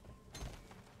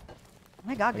 Oh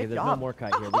my god, Okay, good there's job. no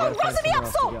Morkite here. We gotta find Rosemi, I'm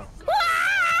somewhere else so.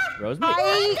 to go.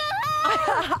 Rosemi.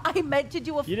 I meant to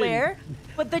do a You flare,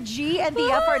 but the G and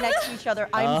the F are next to each other.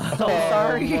 I'm so Oh.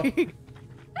 sorry.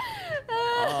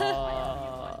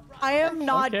 I am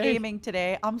not Okay. gaming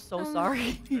today. I'm so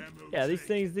sorry. Yeah, these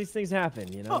things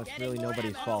happen. You know, it's really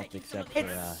nobody's fault except for.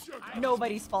 It's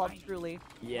nobody's fault, truly.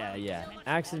 Yeah.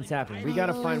 Accidents happen. We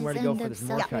gotta find where to go for this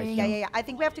Always end up Morkite. Yeah. I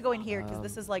think we have to go in here because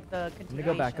this is like the I'm continuation.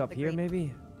 gonna go back of up the here, green.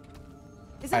 maybe.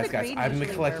 Isn't the Guys, green I'm gonna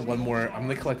usually collect where one we- more. I'm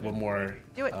gonna collect one more.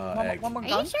 Do it. Egg. One more Are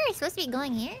gunk. you sure you're supposed to be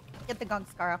going here? Get the gunk,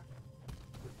 Scarra.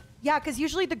 Yeah, because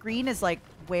usually the green is like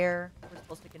where we're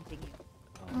supposed to continue.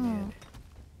 Oh man.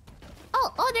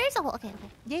 Oh, there's a hole. Okay.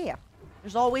 Yeah.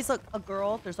 There's always a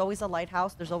girl. There's always a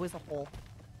lighthouse. There's always a hole.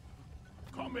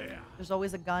 Come here. There's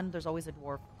always a gun. There's always a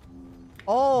dwarf.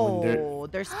 Oh,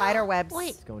 there's spider webs.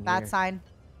 Wait. Let's go in Bad here. sign.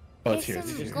 Oh, it's There's here. It's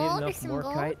some here. Just gold, need there's enough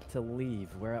some Morkite to leave.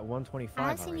 We're at 125 I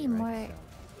actually already, need right?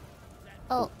 more.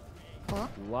 Oh. So,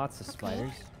 lots of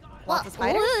spiders. Lots of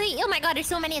spiders? Wait, oh my god, there's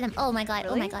so many of them. Oh my god. Oh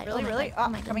Really? my god. Really? Oh my Really? god. Ah, Oh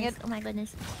my coming goodness. in. Oh my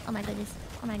goodness. Oh my goodness.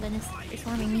 Oh my goodness. They're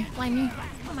swarming me. Why me?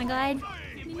 Oh my god.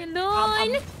 Leave me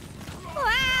alone.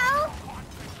 Wow.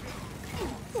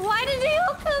 Why did they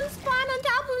all come spawn on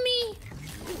top of me?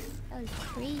 That was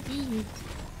crazy.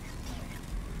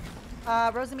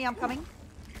 Rosemi, I'm coming.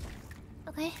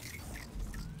 Okay.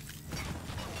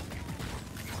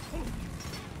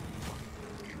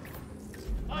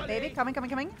 My baby, coming.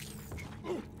 Alright,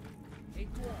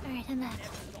 I'm back.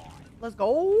 Let's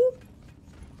go.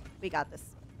 We got this.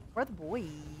 Where are the boys?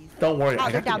 Don't worry. Oh,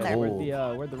 I they're got down the there.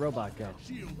 gold. Where'd the robot go?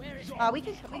 We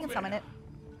can summon it.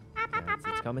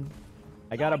 It's coming.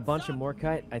 I got a bunch of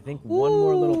Morkite. I think one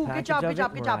more little Ooh, good package job, of good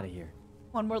job, it, good and we're job. out of here.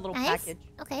 One more little Nice. package.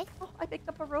 Okay. Oh, I picked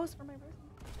up a rose for my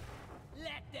rose.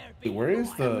 Wait, where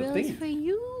is the Rose thing? for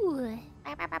you.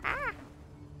 Ba, ba, ba, ba.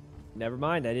 Never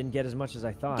mind. I didn't get as much as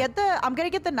I thought. I'm gonna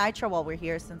get the nitro while we're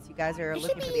here since you guys are There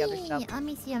looking should for the other be- stuff. Let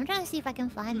me see. I'm trying to see if I can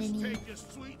find Just any. take your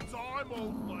sweet time,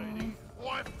 old lady.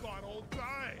 I've got all day.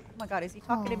 Oh my god, is he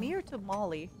talking to me or to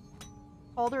Molly?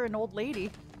 Called her an old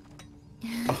lady.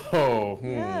 Oh,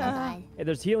 Yeah. God. Hey,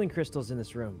 there's healing crystals in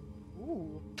this room.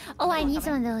 Ooh. Oh, I need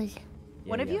some of those.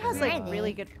 One of you yeah, has there Where like are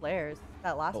really they? good flares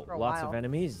that last Oh, for a lots while. of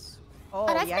enemies. Oh, Oh,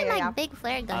 that's yeah, my yeah, like yeah. big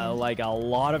flare gun. Like a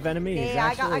lot of enemies. Yeah, I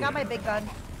actually. got my big gun.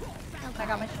 Oh, I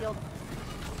got my shield.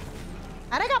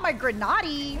 And I got my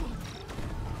grenade.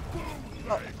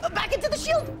 Oh, back into the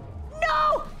shield!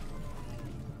 No!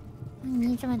 I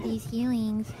need some of these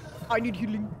healings. I need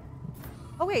healing.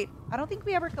 Oh wait, I don't think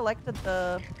we ever collected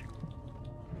the.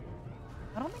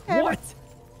 I don't think I ever. What?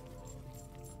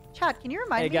 Chat, can you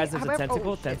remind Hey me? guys, there's how a I-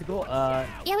 tentacle. oh, shit. Tentacle.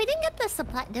 Yeah, we didn't get the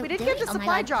supply. We didn't did get the Oh my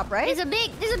supply God. drop, right? There's a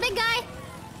big guy.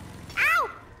 Ow!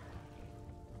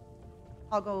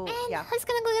 I'll go. Man, Yeah. I was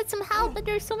gonna go get some help, but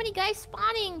there's so many guys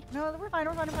spawning. No, we're fine.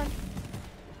 We're fine. We're fine.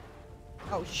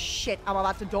 Oh shit! I'm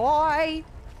about to die.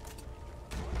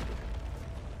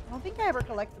 I don't think I ever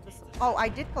collected the supply Oh, I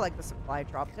did collect the supply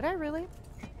drop. Did I really?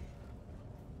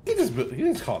 He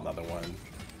just call another one.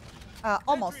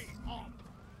 Almost.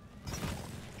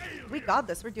 We got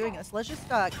this. We're doing this. Let's just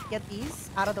get these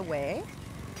out of the way.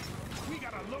 We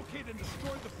gotta locate and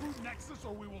destroy the food nexus,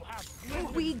 or we will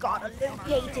have. We gotta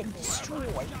locate and destroy.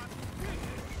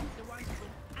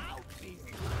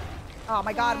 Oh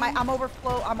my god, I'm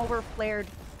overflared.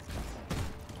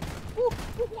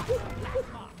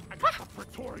 I got the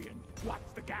Praetorian. Watch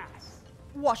the gas.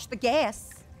 Wash the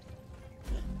gas.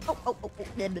 Oh.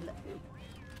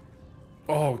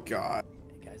 Oh god.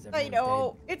 Hey guys, I everyone's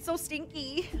know. It's so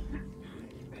stinky.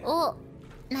 Oh,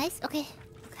 nice. Okay.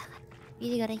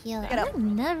 Really gotta heal. Get up.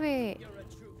 I'm never.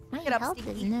 My Get up, health is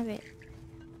Stinky. never. dead.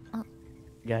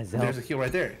 Guys, help. There's a heal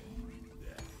right there.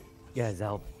 Guys,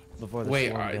 help. Before the Wait,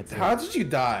 storm gets how here. did you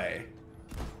die?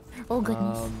 Oh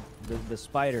goodness. The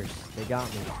spiders, they got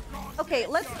me. Okay,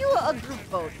 let's do a group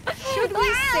vote. Should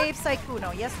we save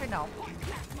Sykkuno? Yes or no?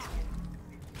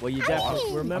 Well, you definitely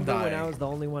I'm remember when I dying. was the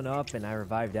only one up and I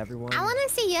revived everyone. I want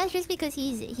to say yes just because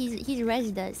he's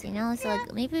rezzed us, you know. So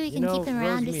like, maybe we You can know, keep him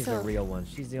around just Rosemi's so. a real one.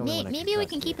 She's the only one. I Maybe we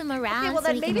can trust keep here. him around. Okay, well so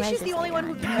then he can maybe res she's the us only later one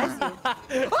who on. can res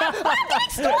you. I'm getting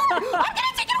stolen! I'm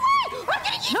getting taken away! I'm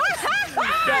getting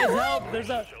eaten! Guys, help!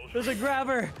 There's a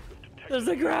grabber. There's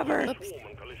a grabber.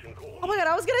 Oh my god,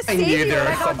 I was gonna I save knew you there and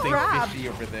I was got something grabbed. fishy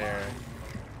over there.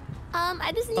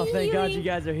 I just need Oh, thank God you healing.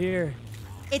 guys are here.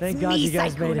 It's Thank me, God you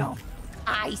guys made it. Sykkuno.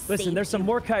 I Listen, saved there's some you.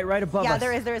 more kite right above Yeah, us.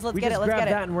 there is. Let's we get just it. Let's grab get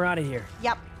it. that and we're out of here.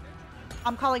 Yep.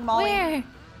 I'm calling Molly. Where?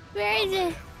 Where is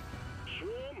it?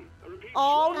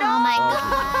 Oh no! Oh my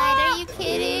god, are you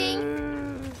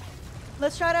kidding?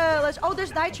 Let's try to. Oh,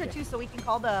 there's Nitro too, so we can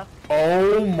call the.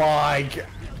 Oh my god.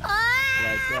 Ah!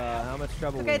 Like, how much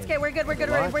trouble? Okay, it's okay. We're good. We're good.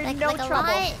 A lot? We're in Like, no like a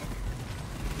trouble. lot?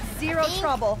 Zero think.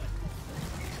 trouble.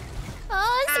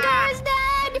 Oh, Scarra's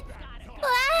dead!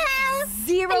 Wow!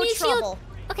 Zero I need shield. trouble.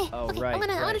 Okay, Oh, okay, right, I'm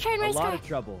gonna right. try and A res lot Scarra. of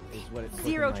trouble is what it's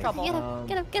Zero looking trouble. like. Get up,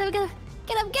 get up, get up, get up,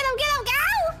 get up, get up, get up,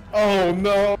 go! Oh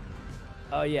no.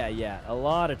 Oh yeah. A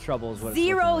lot of trouble is what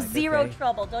Zero, it's looking like. zero okay?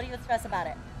 trouble. Don't even stress about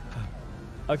it.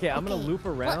 Okay, I'm gonna Okay. loop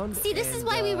Well, around. see, this is and,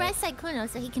 why we res Sykkuno,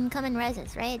 so he can come and res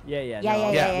us, right? Yeah. Yeah, no, yeah, I'll yeah,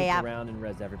 just yeah, loop yeah. around and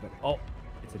res everybody. Oh,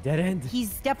 it's a dead end.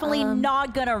 He's definitely Um,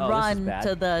 not gonna this is run bad.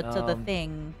 to the Um,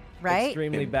 thing, right?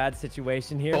 Extremely bad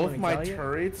situation here. Both let me my tell you.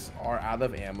 turrets are out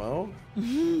of ammo.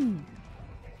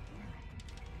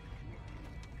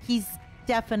 He's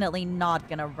definitely not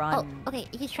gonna Oh, run. okay,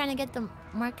 he's trying to get the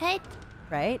Markite.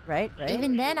 Right.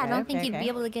 Even then, I Okay, don't think okay, he'd okay. be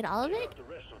able to get all of it.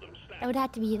 That would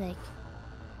have to be like,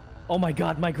 Oh my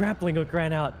God, my grappling hook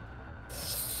ran out.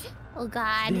 oh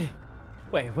god.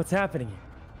 Wait, what's happening here?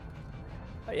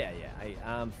 Oh yeah,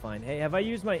 I'm fine. Hey, have I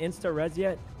used my insta res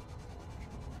yet?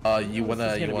 You wanna,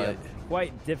 This is you gonna wanna. be a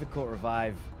quite difficult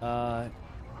revive.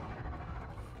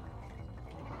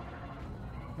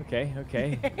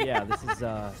 Okay. Yeah, this is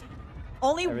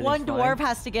Only Everything's one dwarf fine.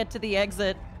 has to get to the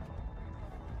exit.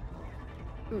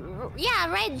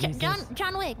 Yeah, right. Jesus.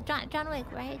 John Wick, John Wick,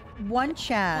 right? One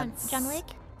chance. John Wick.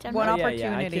 John One Wick.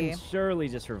 Yeah, I opportunity. can surely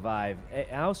just revive.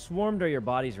 How swarmed are your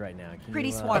bodies right now? Can Pretty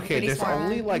you, swarmed. Okay, Pretty there's smart.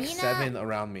 only like Nina- 7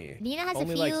 around me. Nina has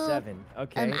Only a few. like 7.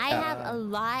 Okay. I have a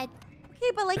lot.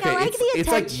 Okay, but like Okay, I like the it's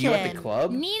attention. like you at the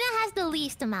club. Nina has the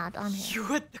least amount on him.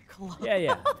 You at the club.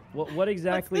 Yeah. What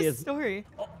exactly What's the is? story?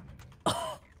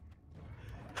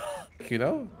 You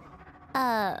know?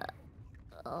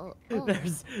 Oh. There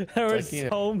were Like, you know,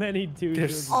 so many dudes. it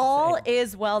there's- was All insane.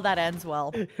 is well that ends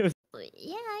well. Yeah,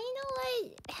 you know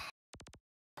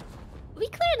what? We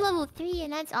cleared level 3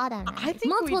 and that's all that matters. I think we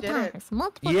multiple did it. times.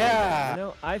 Multiple times. Yeah. You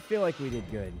know, I feel like we did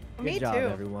good. Good Me job, too.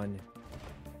 everyone.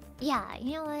 Yeah,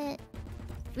 you know what?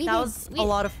 We That did, was we, a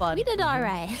lot of fun. We did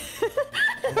alright.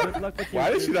 Good luck with your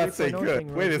Why did you not say 3.0 good?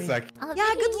 thing, Wait a Rosie. sec. Oh, Yeah,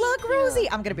 thank good you, luck, thank you.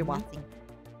 Rosie. I'm gonna be watching.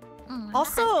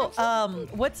 Also,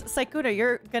 what's Sykkuno?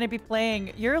 You're gonna be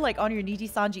playing. You're like on your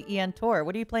NIJISANJI EN tour.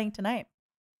 What are you playing tonight?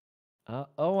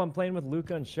 I'm playing with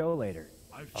Luca and Show later.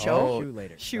 Show? Shoe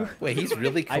later. Shoe. Sorry. Wait, he's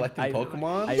really I- collecting I-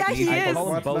 Pokemon? Yeah, he I is. call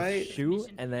them Pokemon both tonight? Shoe,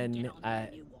 and then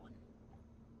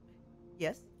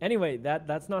Yes. anyway,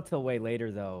 that's not till way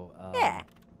later though. Yeah.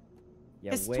 Yeah,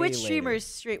 Because way Twitch later. streamers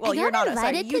stream. Well, I you're got not. Sorry,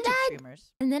 invited to YouTube that.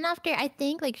 streamers. And then after, I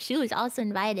think like Shu was also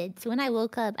invited. So when I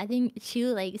woke up, I think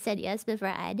Shu like said yes before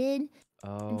I did.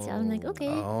 Oh. And so I'm like, okay.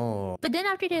 Oh. But then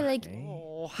after they're like, Okay.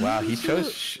 Wow, he Shu-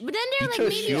 chose. But then He they're like, chose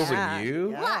maybe. Shield Yeah. over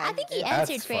you? Yeah. Well, I think he That's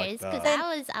answered fucked first because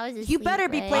up. I was. You asleep, better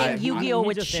be right? playing I- Yu-Gi-Oh he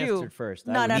with just Shu. answered first.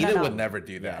 I No, would- no, Nina no. would never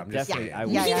do that. Yeah, I'm just definitely, saying. I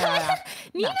would. Yeah.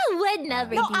 Nina would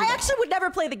never. No, do I that. actually would never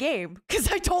play the game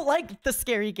because I don't like the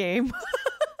scary game.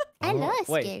 I love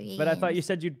Wait, scary. but I thought you games.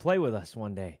 said you'd play with us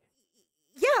one day.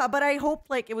 Yeah, but I hoped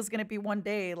like it was gonna be one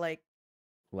day like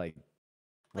Like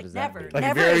What Like does that never, mean? Like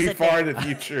never very is a far day. in the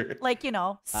future. Like, you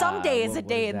know, someday is what- a what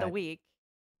day is in the that? week.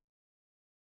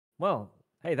 Well,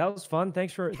 hey, that was fun.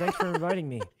 Thanks for inviting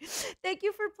me. Thank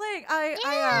you for playing.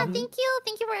 Yeah, thank you.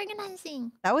 Thank you for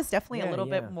organizing. That was definitely a Yeah, little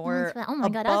yeah. bit more Oh my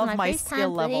god, that was above my my first skill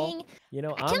time level. playing. You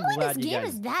know, I I'm can't believe glad this you game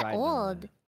guys is that tried old. vanilla.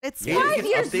 It's Yeah, 5 it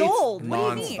years updates old. What do you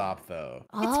mean? non-stop though.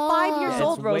 It's 5 years Yeah,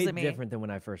 old, it's way Rosemi. different than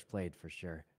when I first played, for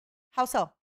sure. How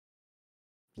so?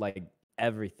 Like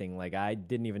everything. Like I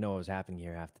didn't even know what was happening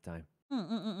here half the time.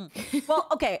 Well,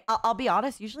 okay, I'll be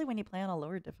honest. Usually when you play on a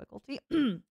lower difficulty,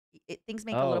 things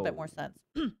make a little bit more Oh. sense.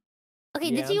 Okay,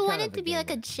 Yeah, did you I'm want kind it of to a be like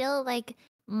a gamer. chill, like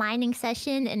mining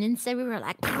session, and instead we were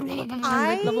like,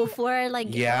 like level 4,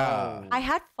 like Yeah. I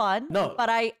had fun, No. but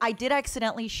I did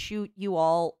accidentally shoot you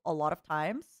all a lot of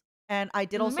times, and I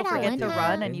did also Remember that forget to one run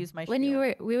time and use my when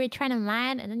shield. we were trying to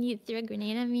mine, and then you threw a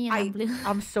grenade at me, and I blew.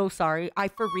 I'm so sorry.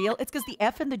 For real. It's because the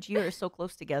F and the G are so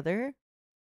close together.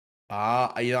 You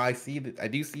know, I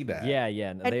do see that. Yeah,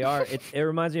 yeah. No, they are. It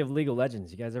reminds me of League of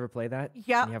Legends. You guys ever play that?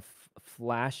 Yeah. You have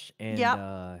Flash and Yep.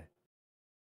 And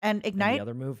and Ignite. the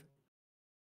other move.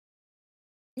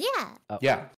 Yeah.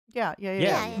 Yeah. Yeah.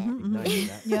 Yeah. Ignite,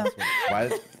 that- Yeah. that's what-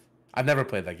 Why? I've never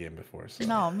played that game before. So.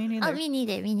 No, me neither. Oh, me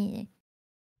neither. Me neither.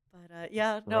 But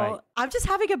yeah, no, Right. I'm just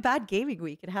having a bad gaming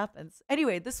week. It happens.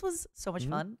 Anyway, this was so much Mhm.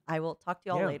 fun. I will talk to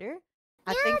y'all Yeah. later.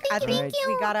 Yeah, I thank think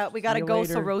you. we gotta you go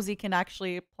so later. Rosie can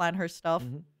actually plan her stuff.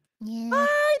 Mhm. Yeah.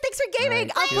 Bye. Thanks for gaming.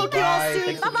 Alright, I'll see you. talk to you all Bye. soon.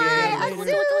 Thanks Bye for bye. gaming. I'm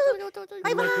Later. soon. Bye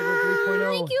Good luck with the bye.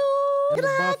 3.0. Thank you. And Good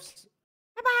the luck. buffs.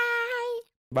 Bye bye.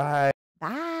 Bye.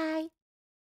 Bye.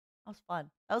 That was fun.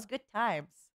 That was good times.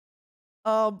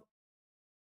 I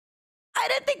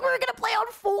didn't think we were gonna play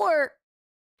on 4.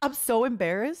 I'm so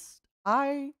embarrassed.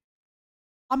 I'm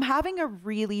having a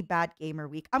really bad gamer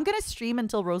week. I'm gonna stream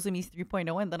until Rosemi's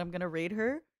 3.0 and then I'm gonna raid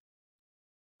her.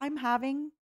 I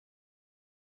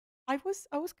was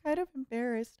kind of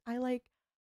embarrassed. I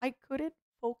couldn't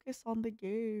focus on the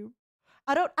game.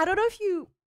 I don't know if you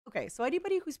okay, so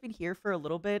anybody who's been here for a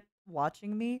little bit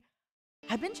watching me,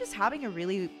 I've been just having a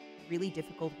really, really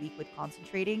difficult week with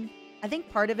concentrating. I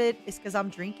think part of it is because I'm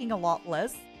drinking a lot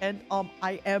less and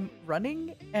I am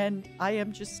running and I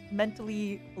am just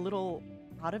mentally a little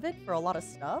out of it for a lot of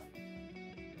stuff.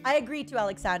 I agree to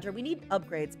Alexandra. We need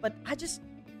upgrades, but I'm just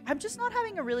not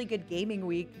having a really good gaming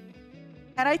week.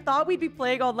 And I thought we'd be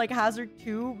playing on like Hazard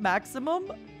 2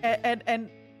 maximum and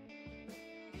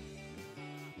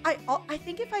I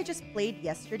think if I just played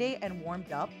yesterday and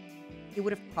warmed up, it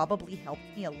would have probably helped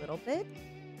me a little bit.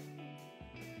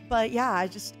 But yeah, I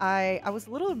was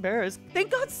a little embarrassed.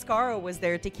 Thank God Scarra was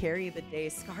there to carry the day.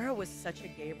 Scarra was such a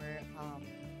gamer.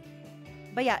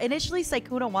 But yeah, initially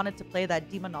Sykkuno wanted to play that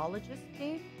demonologist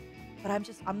game, but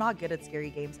I'm not good at scary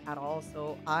games at all.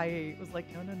 So I was like,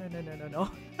 no.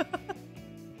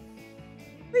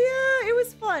 But yeah, it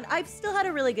was fun. I've still had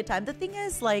a really good time. The thing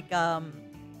is, like,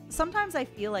 sometimes I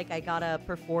feel like I gotta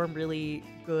perform really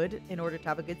good in order to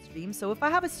have a good stream. So if I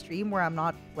have a stream where I'm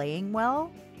not playing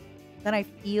well, then I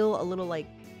feel a little like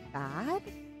bad.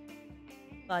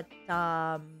 But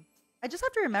I just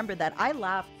have to remember that I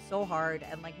laughed so hard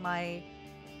and like my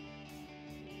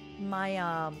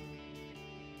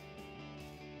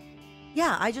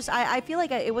yeah, I feel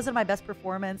like it wasn't my best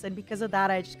performance, and because of that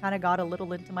I just kind of got a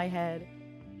little into my head.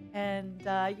 And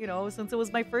you know, since it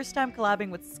was my first time collabing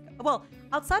with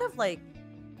outside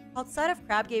of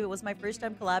Crab Game, it was my first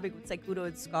time collabing with Sykkuno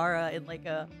and Scarra in like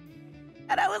a.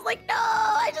 And I was like, no,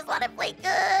 I just want to play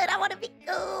good. I want to be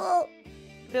cool.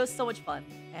 But it was so much fun.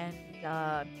 And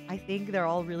I think they're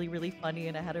all really, really funny,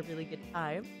 and I had a really good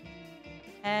time.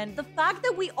 And the fact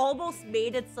that we almost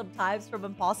made it sometimes from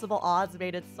impossible odds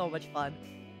made it so much fun.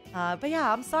 But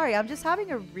yeah, I'm sorry. I'm just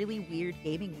having a really weird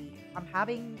gaming week. I'm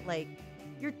having like,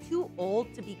 you're too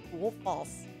old to be cool.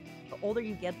 False. The older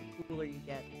you get, the cooler you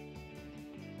get.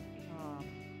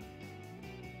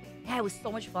 Yeah, it was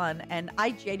so much fun. And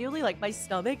I genuinely, like, my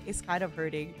stomach is kind of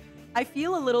hurting. I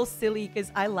feel a little silly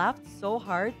because I laughed so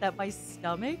hard that my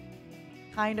stomach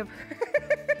kind of hurts.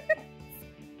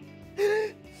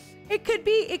 It could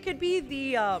be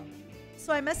the,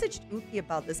 so I messaged Uki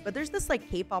about this, but there's this, like,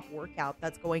 K-pop workout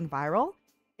that's going viral.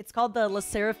 It's called the La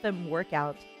Seraphim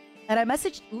workout. And I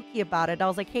messaged Uki about it. I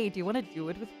was like, hey, do you want to do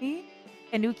it with me?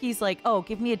 And Uki's like, oh,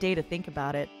 give me a day to think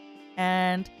about it.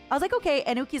 And I was like, okay.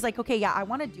 And Uki's like, okay, yeah, I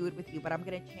want to do it with you, but I'm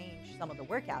going to change some of the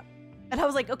workout. And I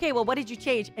was like, okay, well, what did you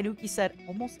change? And Uki said,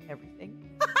 almost everything.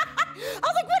 I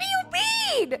was like, what do you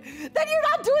mean? Then you're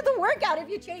not doing the workout if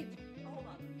you change. Oh, hold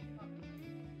on.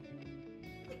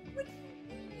 Like, what do you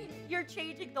mean? You're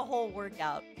changing the whole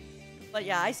workout. But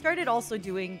yeah, I started also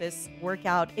doing this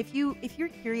workout. If you're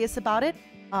curious about it,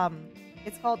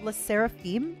 It's called Le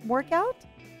Seraphim workout.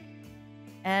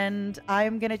 And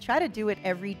I'm going to try to do it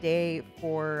every day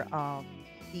for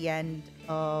the end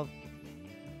of...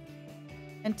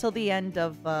 until the end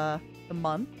of the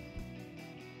month.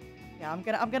 Yeah, I'm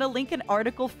gonna link an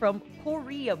article from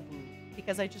Korea Boo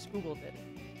because I just Googled it.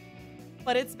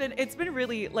 But it's been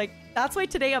really, like, that's why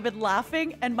today I've been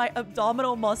laughing and my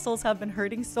abdominal muscles have been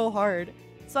hurting so hard.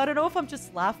 So I don't know if I'm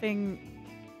just laughing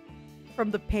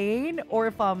from the pain or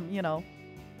if I'm, you know.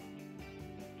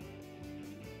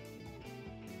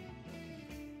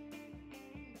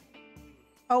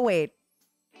 Oh wait.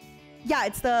 Yeah,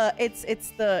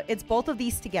 it's both of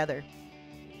these together.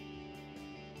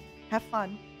 Have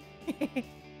fun.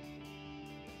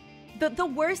 The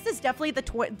worst is definitely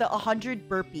the 100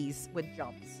 burpees with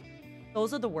jumps.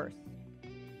 Those are the worst.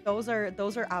 Those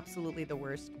are absolutely the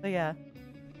worst. But yeah.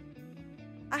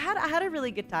 I had a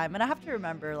really good time, and I have to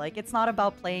remember, like, it's not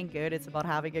about playing good, it's about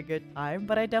having a good time.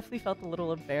 But I definitely felt a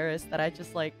little embarrassed that I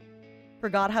just, like,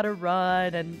 forgot how to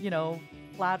run and, you know,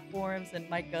 platforms and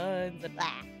my guns and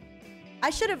ah. I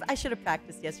should have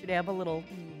practiced yesterday. I'm a little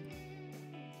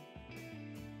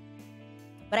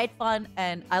but I had fun,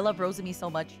 and I love Rosemi so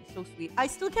much. She's so sweet. I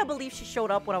still can't believe she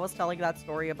showed up when I was telling that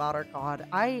story about her. God,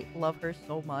 I love her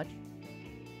so much.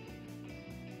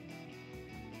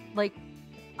 Like,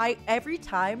 every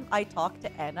time I talk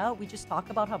to Enna, we just talk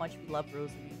about how much we love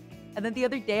Rosemi. And then the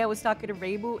other day I was talking to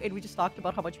Reimu, and we just talked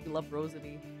about how much we love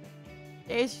Rosemi.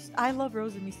 It's just, I love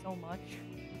Rosemi so much.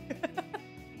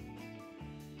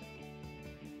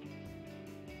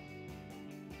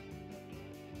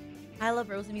 I love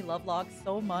Rosemi Lovelog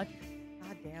so much.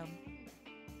 God damn.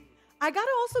 I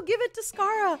gotta also give it to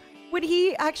Scarra. When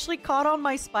he actually caught on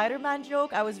my Spider-Man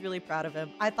joke, I was really proud of him.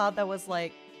 I thought that was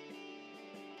like...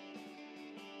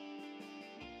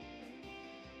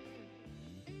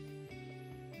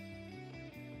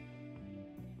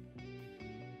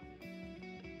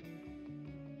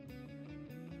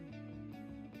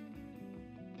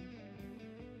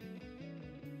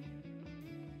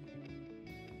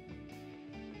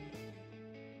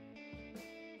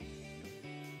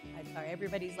 Sorry,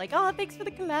 everybody's like, oh, thanks for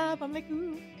the collab. I'm like,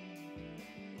 ooh.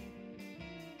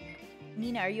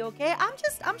 Nina, are you okay? I'm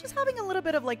just having a little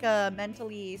bit of like a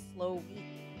mentally slow week.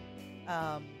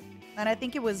 And I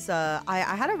think it was, I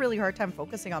had a really hard time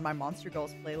focusing on my Monster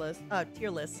Girls playlist, tier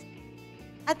list.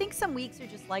 I think some weeks are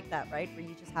just like that, right? Where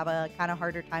you just have a kind of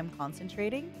harder time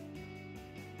concentrating.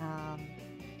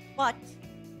 But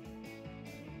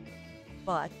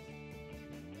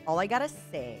all I gotta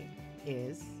say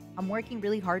is I'm working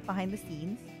really hard behind the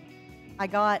scenes. I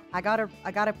got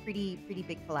a pretty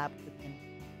big collab cooking.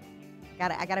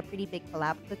 I got a pretty big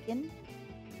collab cooking,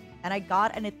 and I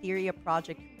got an Ethyria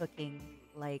project cooking,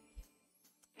 like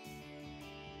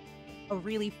a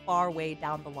really far way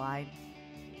down the line.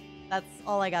 That's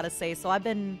all I gotta say. So I've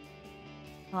been,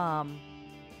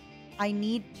 I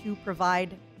need to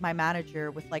provide my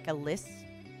manager with like a list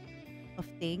of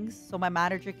things so my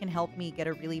manager can help me get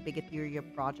a really big Ethyria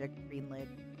project greenlit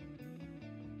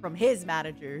from his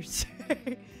managers.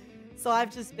 So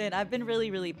I've been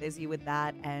really busy with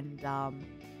that, and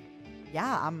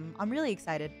yeah, I'm really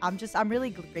excited. I'm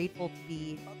really grateful to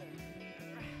be,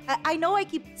 I know I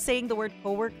keep saying the word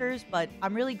coworkers, but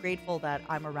I'm really grateful that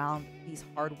I'm around these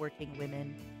hardworking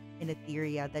women in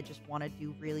Ethyria that just want to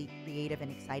do really creative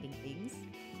and exciting things.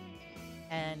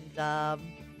 And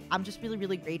I'm just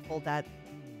really grateful that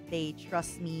they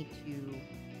trust me to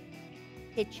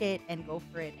pitch it and go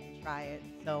for it and try it.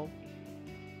 So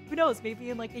who knows, maybe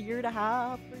in like a year and a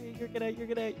half, you're gonna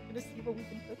see what we've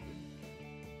been cooking.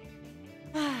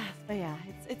 But yeah,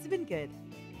 it's been good.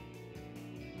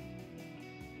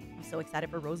 I'm so excited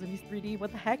for Rosemi's 3D.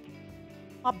 What the heck?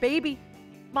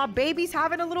 My baby's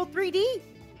having a little 3D.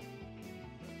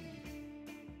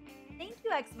 Thank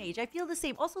you, X-Mage. I feel the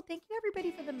same. Also, thank you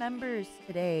everybody for the members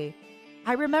today.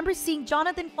 I remember seeing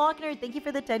Jonathan Faulkner. Thank you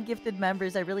for the 10 gifted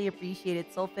members. I really appreciate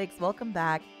it. Solfix, welcome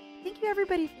back. Thank you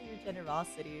everybody for your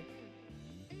generosity.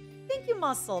 Thank you,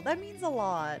 Muscle. That means a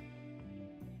lot.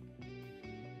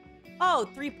 Oh,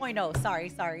 3.0.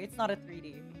 Sorry. It's not a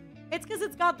 3D. It's because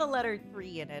it's got the letter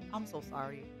 3 in it. I'm so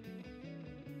sorry.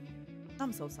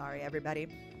 I'm so sorry, everybody.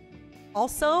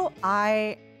 Also,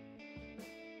 I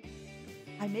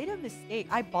made a mistake.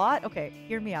 I bought, okay,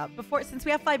 hear me out. Since we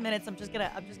have 5 minutes, I'm just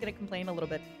gonna complain a little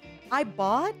bit. I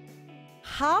bought,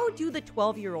 how do the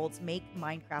 12-year-olds make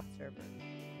Minecraft server?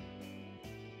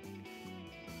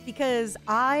 Because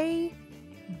I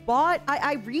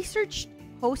researched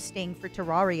hosting for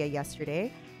Terraria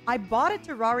yesterday. I bought a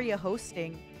Terraria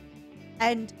hosting,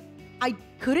 and I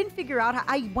couldn't figure out how.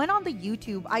 I went on the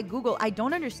YouTube, I Googled, I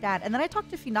don't understand. And then I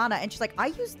talked to Finana and she's like, I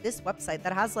use this website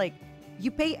that has like, you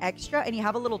pay extra and you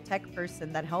have a little tech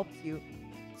person that helps you.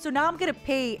 So now I'm going to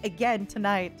pay again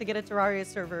tonight to get a Terraria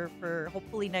server for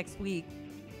hopefully next week.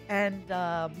 And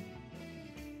I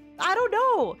don't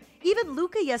know. Even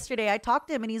Luca yesterday, I talked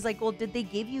to him and he's like, well, did they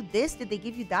give you this? Did they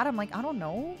give you that? I'm like, I don't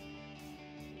know.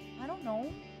 I don't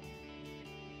know.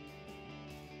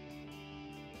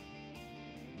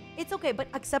 It's okay, but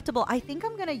acceptable. I think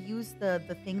I'm gonna use the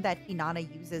thing that Hinana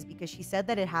uses because she said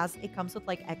that it comes with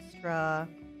like extra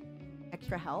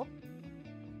help.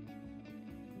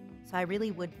 So I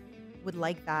really would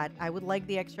like that. I would like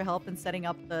the extra help in setting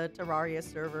up the Terraria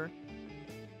server.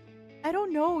 I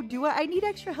don't know. Do I need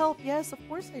extra help? Yes, of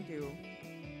course I do.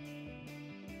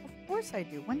 Of course I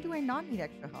do. When do I not need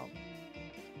extra help?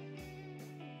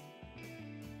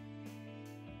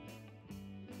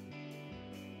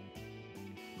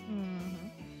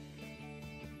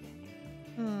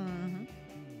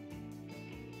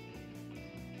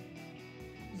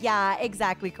 Yeah,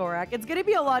 exactly, Korak. It's gonna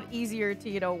be a lot easier to,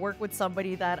 you know, work with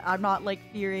somebody that I'm not like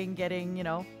fearing getting, you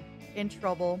know, in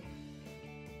trouble.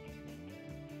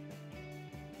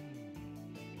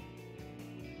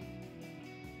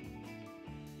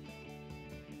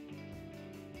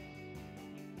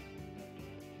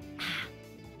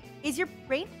 Is your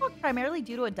brain fog primarily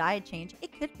due to a diet change?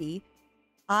 It could be.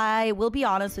 I will be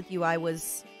honest with you, I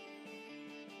was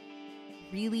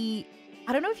really...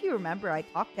 I don't know if you remember, I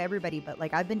talked to everybody, but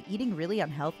like I've been eating really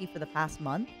unhealthy for the past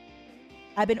month.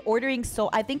 I've been ordering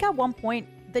I think at one point,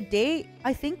 the day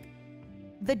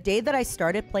that I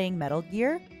started playing Metal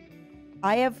Gear,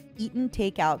 I have eaten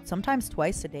takeout sometimes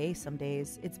twice a day some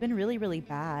days. It's been really, really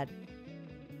bad.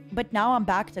 But now I'm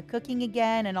back to cooking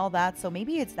again and all that, so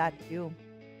maybe it's that too.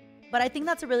 But I think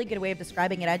that's a really good way of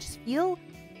describing it. I just feel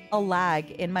a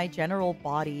lag in my general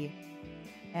body.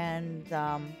 And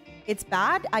it's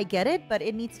bad, I get it, but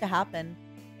it needs to happen.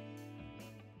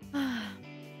 I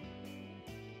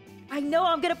know,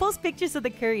 I'm gonna post pictures of the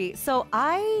curry. So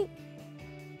I'm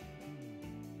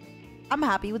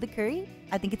happy with the curry.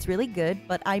 I think it's really good,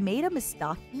 but I made a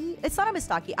mistake. It's not a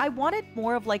mistake. I wanted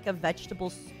more of like a vegetable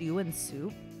stew and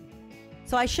soup.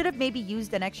 So I should have maybe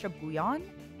used an extra bouillon.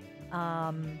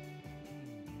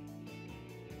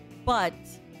 But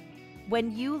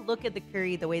when you look at the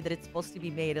curry the way that it's supposed to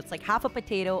be made, it's like half a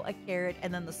potato, a carrot,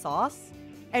 and then the sauce.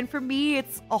 And for me,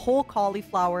 it's a whole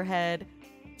cauliflower head,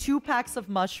 2 packs of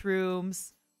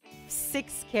mushrooms,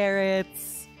 6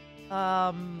 carrots,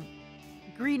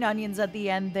 green onions at the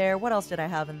end there. What else did I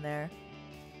have in there?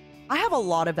 I have a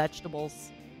lot of vegetables.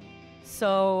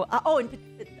 So, and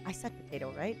I said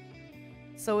potato, right?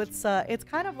 So it's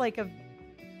kind of like a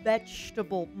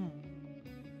vegetable.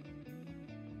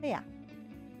 Yeah.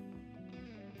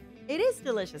 It is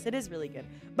delicious. It is really good.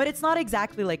 But it's not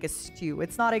exactly like a stew.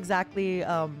 It's not exactly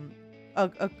a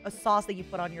sauce that you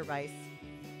put on your rice.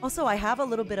 Also, I have a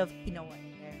little bit of quinoa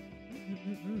in there.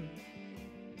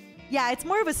 Yeah, it's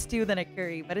more of a stew than a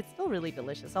curry, but it's still really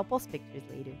delicious. I'll post pictures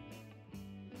later.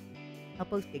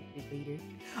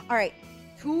 All right,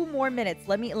 2 more minutes.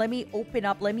 Let me open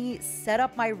up. Let me set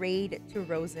up my raid to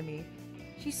Rosemi.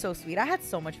 She's so sweet. I had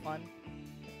so much fun.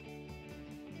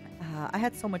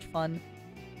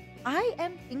 I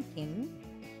am thinking,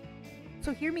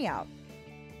 so hear me out.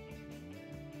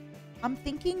 I'm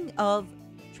thinking of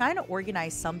trying to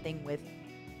organize something with,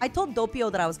 I told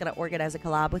Doppio that I was going to organize a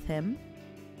collab with him.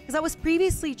 Because I was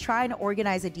previously trying to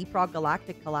organize a Deep Rock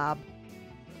Galactic collab.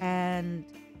 And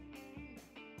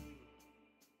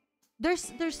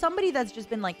there's somebody that's just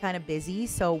been like kind of busy.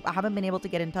 So I haven't been able to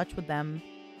get in touch with them.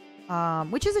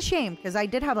 Which is a shame because I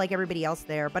did have like everybody else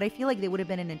there. But I feel like they would have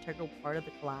been an integral part of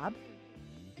the collab.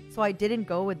 So I didn't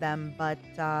go with them, but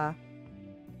I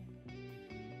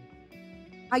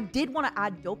did want to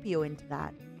add Doppio into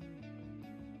that.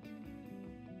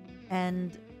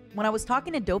 And when I was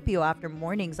talking to Doppio after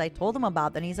mornings, I told him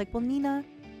about that. And he's like, well, Nina,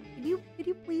 could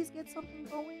you please get something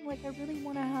going? Like, I really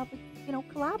want to have a,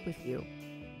 collab with you.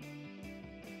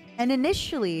 And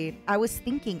initially, I was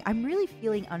thinking, I'm really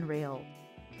feeling Unrailed.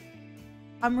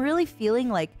 I'm really feeling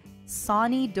like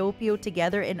Sonny, Doppio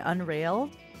together in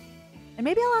Unrailed. And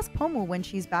maybe I'll ask Pomu when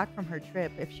she's back from her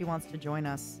trip if she wants to join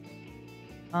us.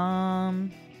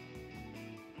 Because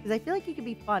I feel like it could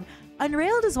be fun.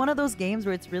 Unrailed is one of those games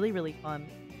where it's really, really fun.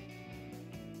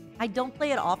 I don't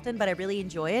play it often, but I really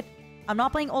enjoy it. I'm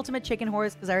not playing Ultimate Chicken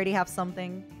Horse because I already have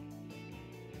something.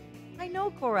 I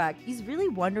know Korak. He's really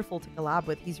wonderful to collab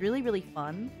with. He's really, really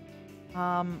fun.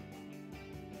 And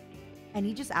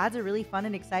he just adds a really fun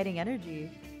and exciting energy.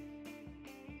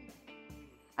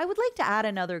 I would like to add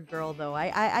another girl though.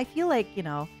 I feel like, you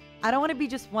know, I don't want to be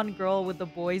just one girl with the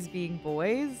boys being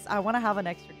boys. I want to have an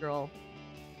extra girl.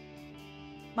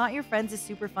 Mount your friends is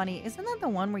super funny. Isn't that the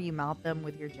one where you mount them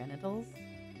with your genitals?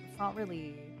 It's not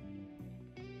really...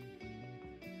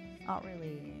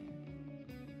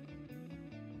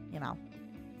 You know.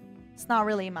 It's not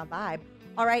really my vibe.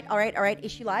 All right.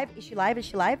 Is she live?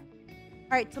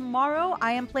 All right, tomorrow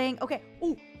I am playing... Okay.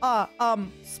 Oh,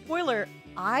 spoiler.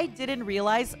 I didn't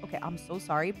realize... Okay, I'm so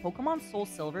sorry. Pokemon Soul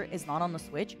Silver is not on the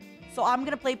Switch. So I'm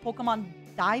going to play Pokemon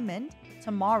Diamond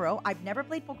tomorrow. I've never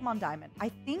played Pokemon Diamond. I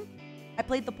think I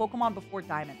played the Pokemon before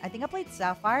Diamond. I think I played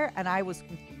Sapphire and I was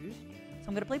confused. So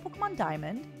I'm going to play Pokemon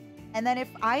Diamond. And then if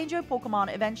I enjoy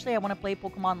Pokemon, eventually I want to play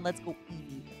Pokemon Let's Go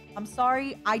Eevee. I'm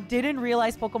sorry. I didn't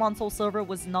realize Pokemon Soul Silver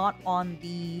was not on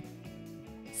the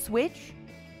Switch.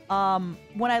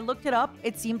 When I looked it up,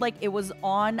 it seemed like it was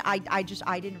on. I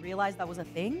didn't realize that was a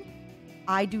thing.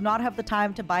 I do not have the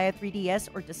time to buy a 3DS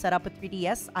or to set up a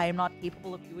 3DS. I am not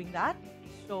capable of doing that.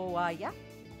 So, yeah.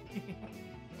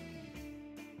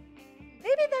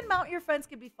 Maybe then Mount Your Friends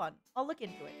could be fun. I'll look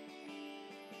into it.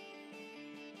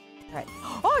 All right.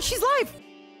 Oh, she's live!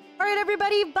 All right,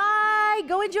 everybody. Bye!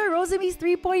 Go enjoy Rosemi's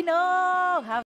 3.0. Have